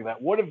Cyborg,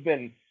 that would have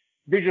been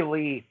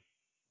visually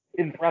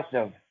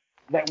impressive,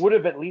 that would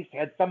have at least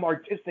had some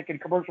artistic and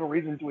commercial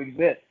reason to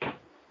exist,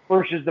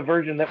 versus the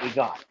version that we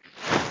got.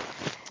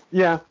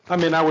 Yeah, I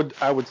mean, I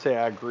would say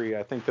I agree.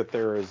 I think that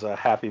there is a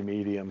happy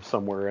medium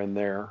somewhere in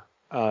there.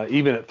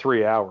 Even at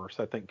 3 hours,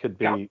 I think could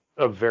be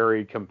a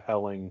very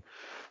compelling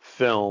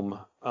film.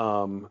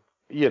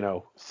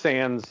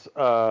 Sans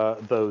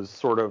those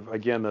sort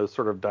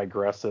of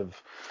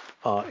digressive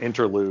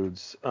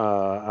interludes.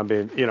 I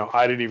mean,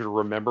 I didn't even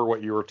remember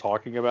what you were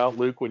talking about,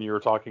 Luke, when you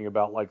were talking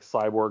about like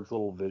Cyborg's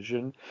little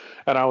vision,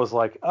 and I was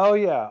like, oh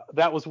yeah,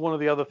 that was one of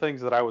the other things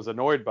that I was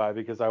annoyed by,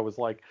 because I was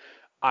like,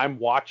 I'm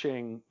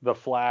watching the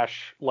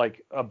Flash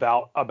like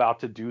about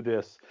to do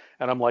this,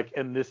 and I'm like,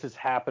 and this is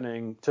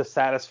happening to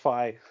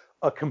satisfy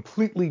a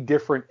completely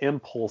different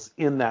impulse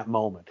in that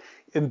moment.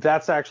 And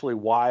that's actually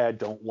why I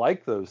don't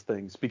like those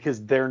things,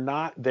 because they're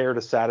not there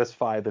to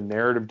satisfy the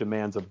narrative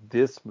demands of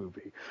this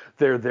movie.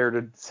 They're there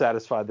to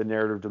satisfy the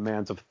narrative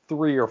demands of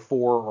 3 or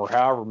 4 or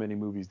however many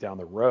movies down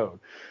the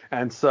road.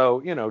 And so,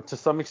 to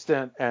some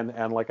extent,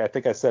 and like I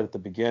think I said at the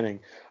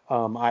beginning,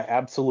 I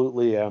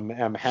absolutely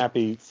am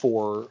happy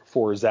for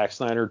Zack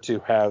Snyder to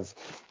have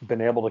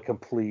been able to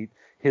complete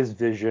his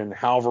vision,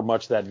 however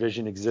much that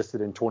vision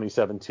existed in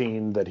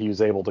 2017, that he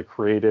was able to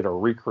create it or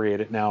recreate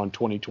it now in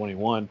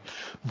 2021.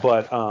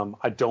 But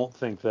I don't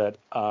think that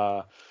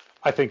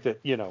I think that,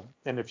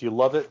 and if you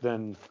love it,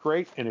 then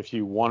great. And if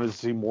you wanted to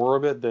see more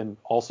of it, then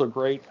also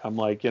great. I'm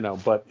like,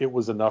 but it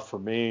was enough for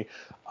me.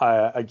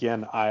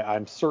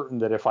 I'm certain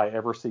that if I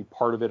ever see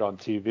part of it on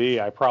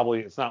TV,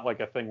 it's not like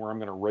a thing where I'm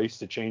going to race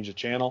to change the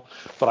channel,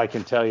 but I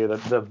can tell you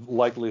that the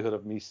likelihood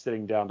of me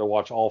sitting down to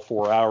watch all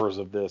 4 hours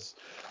of this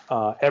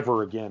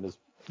ever again is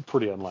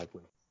pretty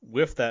unlikely.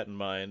 With that in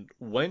mind,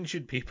 when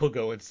should people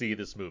go and see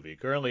this movie?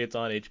 Currently, it's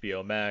on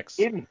HBO Max.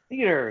 In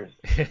theaters.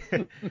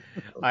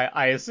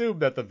 I assume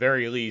that at the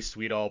very least,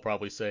 we'd all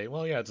probably say,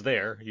 well, yeah, it's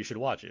there. You should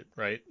watch it,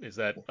 right? Is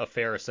that a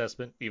fair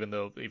assessment, even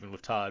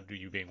with Todd,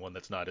 you being one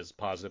that's not as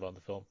positive on the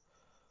film?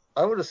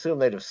 I would assume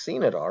they'd have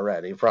seen it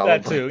already, probably.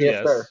 That too,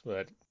 if they're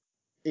but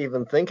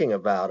even thinking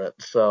about it.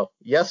 So,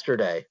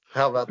 yesterday,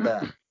 how about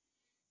that?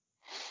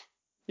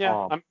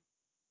 Yeah,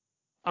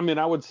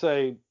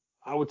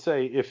 I would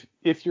say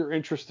if you're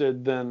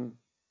interested, then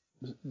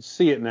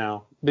see it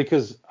now,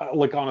 because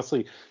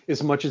honestly,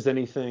 as much as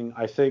anything,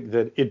 I think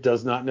that it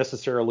does not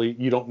necessarily,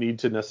 you don't need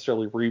to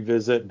necessarily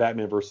revisit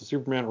Batman versus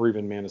Superman or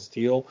even Man of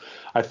Steel.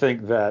 I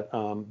think that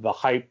the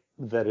hype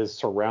that is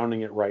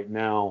surrounding it right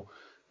now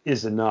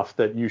is enough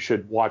that you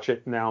should watch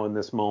it now in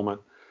this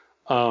moment,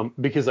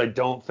 because I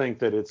don't think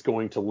that it's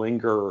going to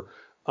linger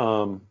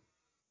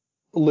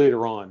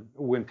later on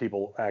when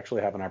people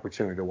actually have an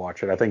opportunity to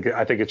watch it. I think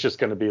it's just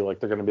going to be like,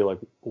 they're going to be like,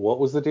 what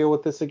was the deal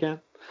with this again?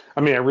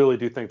 I mean, I really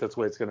do think that's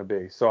the way it's going to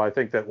be. So I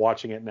think that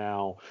watching it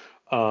now,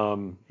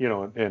 and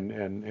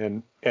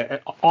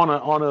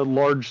on a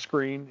large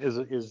screen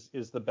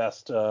is the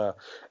best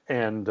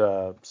and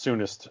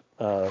soonest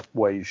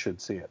way you should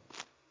see it.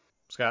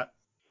 Scott?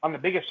 On the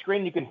biggest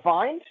screen you can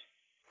find.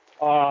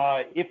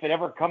 If it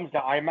ever comes to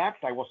IMAX,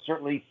 I will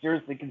certainly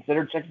seriously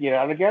consider checking it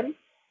out again,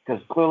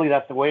 because clearly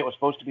that's the way it was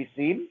supposed to be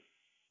seen.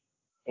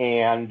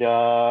 And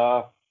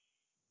I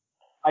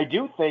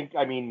do think,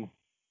 I'm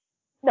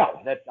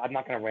not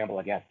going to ramble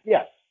again.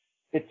 Yes,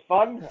 it's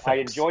fun. Thanks. I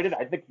enjoyed it.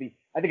 I think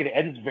it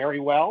ends very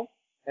well,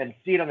 and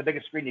see it on the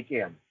biggest screen you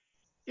can.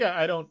 Yeah,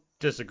 I don't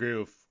disagree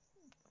with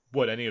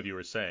what any of you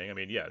were saying. I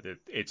mean, yeah,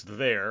 it's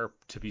there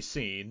to be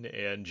seen,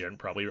 and Jen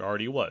probably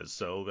already was.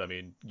 So, I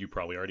mean, you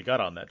probably already got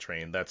on that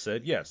train. That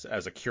said, yes,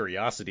 as a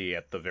curiosity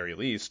at the very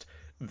least,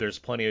 there's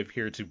plenty of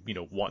here to,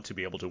 want to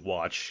be able to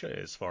watch,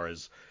 as far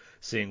as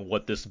seeing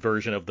what this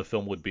version of the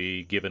film would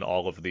be, given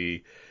all of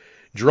the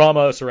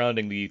drama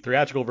surrounding the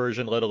theatrical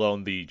version, let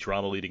alone the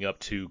drama leading up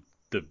to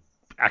the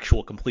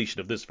actual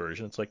completion of this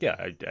version. It's like, yeah,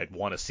 I'd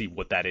want to see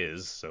what that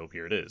is, so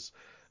here it is.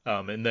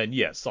 And then,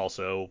 yes,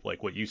 also,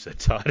 like what you said,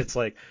 Todd, it's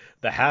like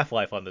the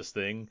half-life on this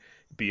thing,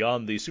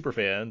 beyond the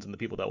superfans and the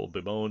people that will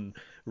bemoan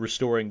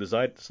restoring the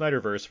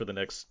Snyderverse for the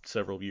next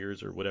several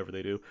years or whatever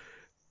they do.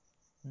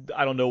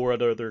 I don't know where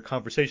other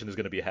conversation is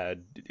going to be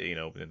had, in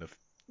a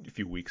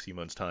few weeks, few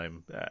months'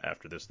 time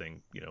after this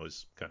thing,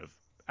 is kind of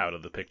out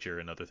of the picture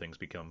and other things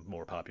become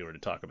more popular to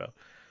talk about.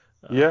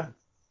 Yeah.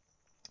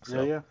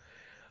 So, Yeah.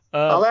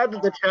 I'll add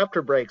that the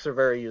chapter breaks are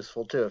very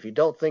useful too. If you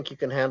don't think you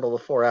can handle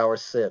the 4-hour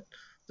sit,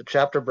 the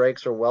chapter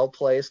breaks are well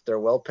placed. They're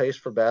well paced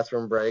for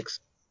bathroom breaks.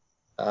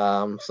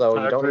 So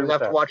you don't even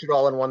have to watch it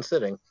all in one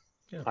sitting.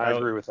 Yeah, I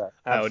agree with that.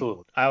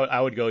 Absolutely.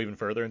 I would go even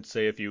further and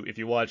say if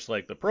you watch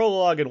like the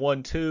prologue in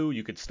 1-2,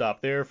 you could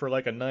stop there for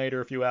like a night or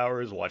a few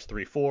hours. Watch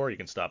 3-4, you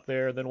can stop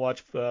there, and then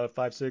watch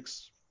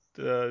 5-6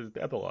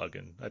 epilogue.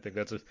 And I think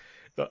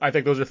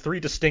those are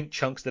three distinct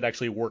chunks that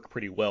actually work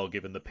pretty well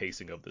given the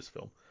pacing of this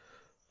film.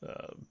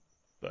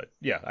 But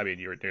yeah, I mean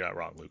you're not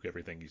wrong, Luke.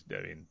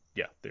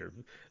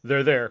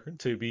 They're there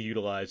to be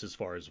utilized as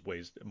far as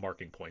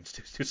marking points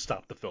to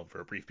stop the film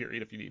for a brief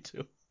period if you need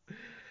to.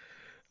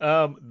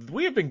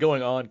 We have been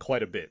going on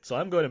quite a bit, so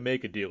I'm going to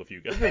make a deal with you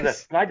guys. This is a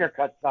Snyder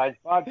Cut size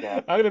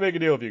podcast. I'm going to make a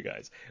deal with you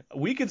guys.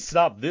 We could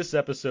stop this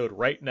episode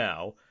right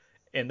now,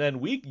 and then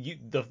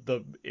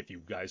if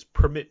you guys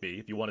permit me,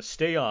 if you want to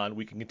stay on,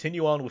 we can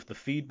continue on with the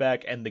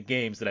feedback and the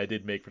games that I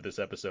did make for this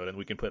episode, and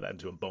we can put that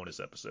into a bonus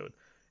episode.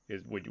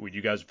 Are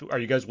you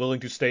guys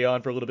willing to stay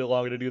on for a little bit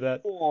longer to do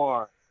that?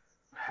 Or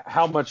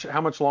how much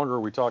longer are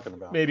we talking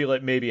about?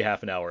 Maybe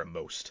half an hour at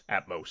most.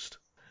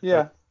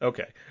 Yeah.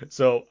 Okay.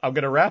 So I'm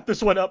going to wrap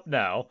this one up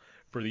now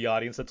for the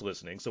audience that's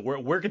listening. So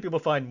where can people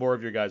find more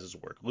of your guys'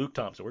 work? Luke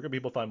Thompson, where can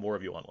people find more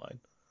of you online?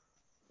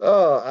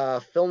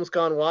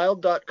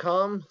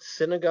 Filmsgonewild.com,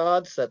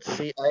 Cinegods, that's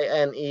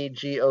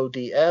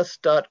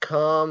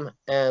Cinegods.com,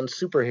 and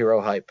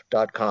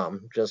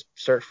superherohype.com. Just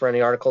search for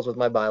any articles with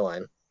my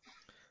byline.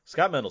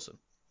 Scott Mendelson.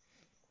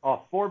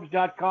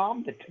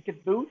 Forbes.com, the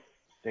ticket booth,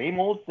 same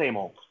old, same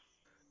old.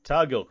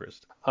 Todd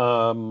Gilchrist.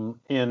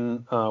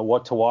 In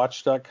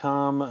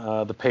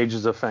whattowatch.com, the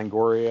pages of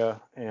Fangoria,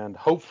 and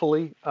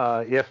hopefully,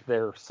 if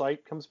their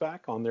site comes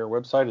back, on their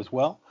website as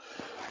well.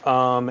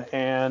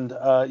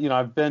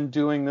 I've been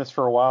doing this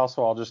for a while,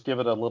 so I'll just give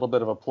it a little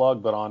bit of a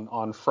plug. But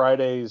on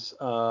Fridays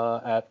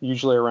at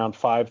usually around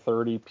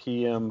 5:30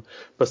 p.m.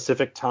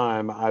 Pacific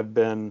time, I've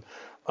been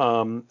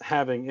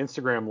having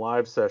Instagram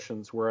live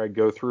sessions where I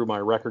go through my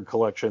record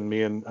collection.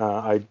 Me and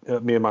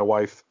my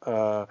wife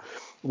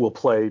will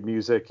play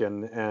music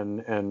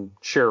and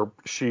share.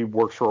 She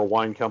works for a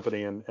wine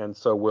company, and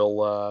so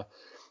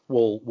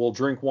we'll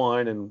drink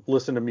wine and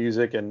listen to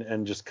music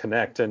and just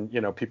connect, and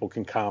people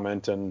can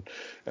comment and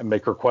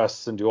make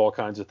requests and do all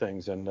kinds of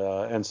things,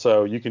 and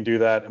so you can do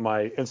that. And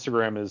my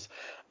Instagram is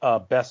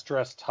Best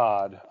Dressed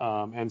Todd,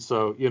 and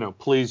so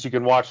please, you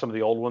can watch some of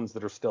the old ones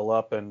that are still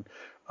up, and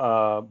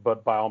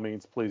but by all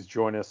means, please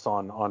join us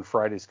on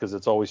Fridays, because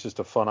it's always just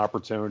a fun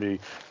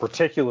opportunity,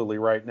 particularly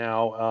right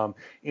now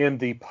in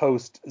the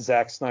post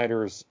Zack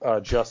Snyder's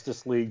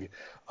Justice League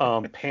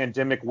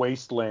pandemic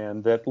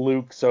wasteland that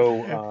Luke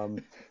so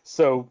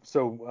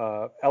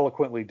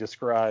eloquently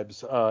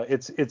describes.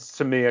 It's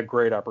to me a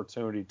great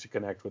opportunity to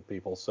connect with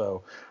people.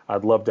 So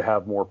I'd love to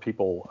have more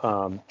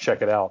people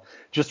check it out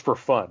just for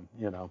fun.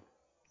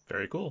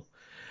 Very cool.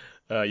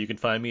 You can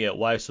find me at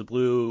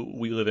YSBlue,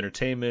 We Live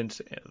Entertainment,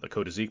 the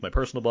code is Zeke, my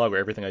personal blog, where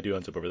everything I do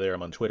ends up over there.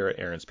 I'm on Twitter at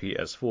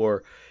AaronsPS4.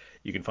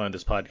 You can find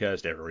this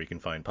podcast everywhere you can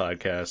find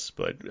podcasts,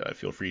 but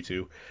feel free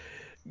to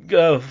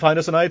find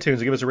us on iTunes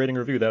and give us a rating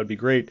review. That would be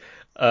great.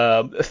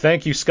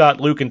 Thank you,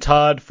 Scott, Luke, and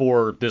Todd,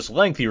 for this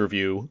lengthy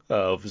review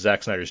of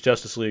Zack Snyder's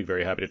Justice League.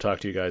 Very happy to talk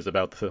to you guys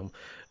about the film.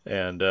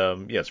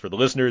 And yes, for the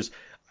listeners,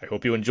 I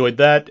hope you enjoyed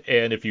that,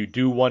 and if you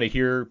do want to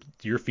hear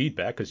your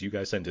feedback, because you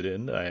guys sent it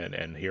in,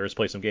 and hear us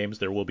play some games,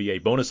 there will be a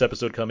bonus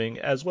episode coming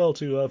as well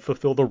to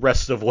fulfill the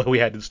rest of what we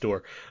had in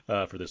store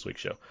for this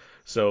week's show.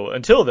 So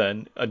until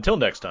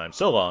next time,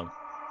 so long,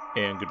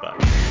 and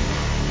goodbye.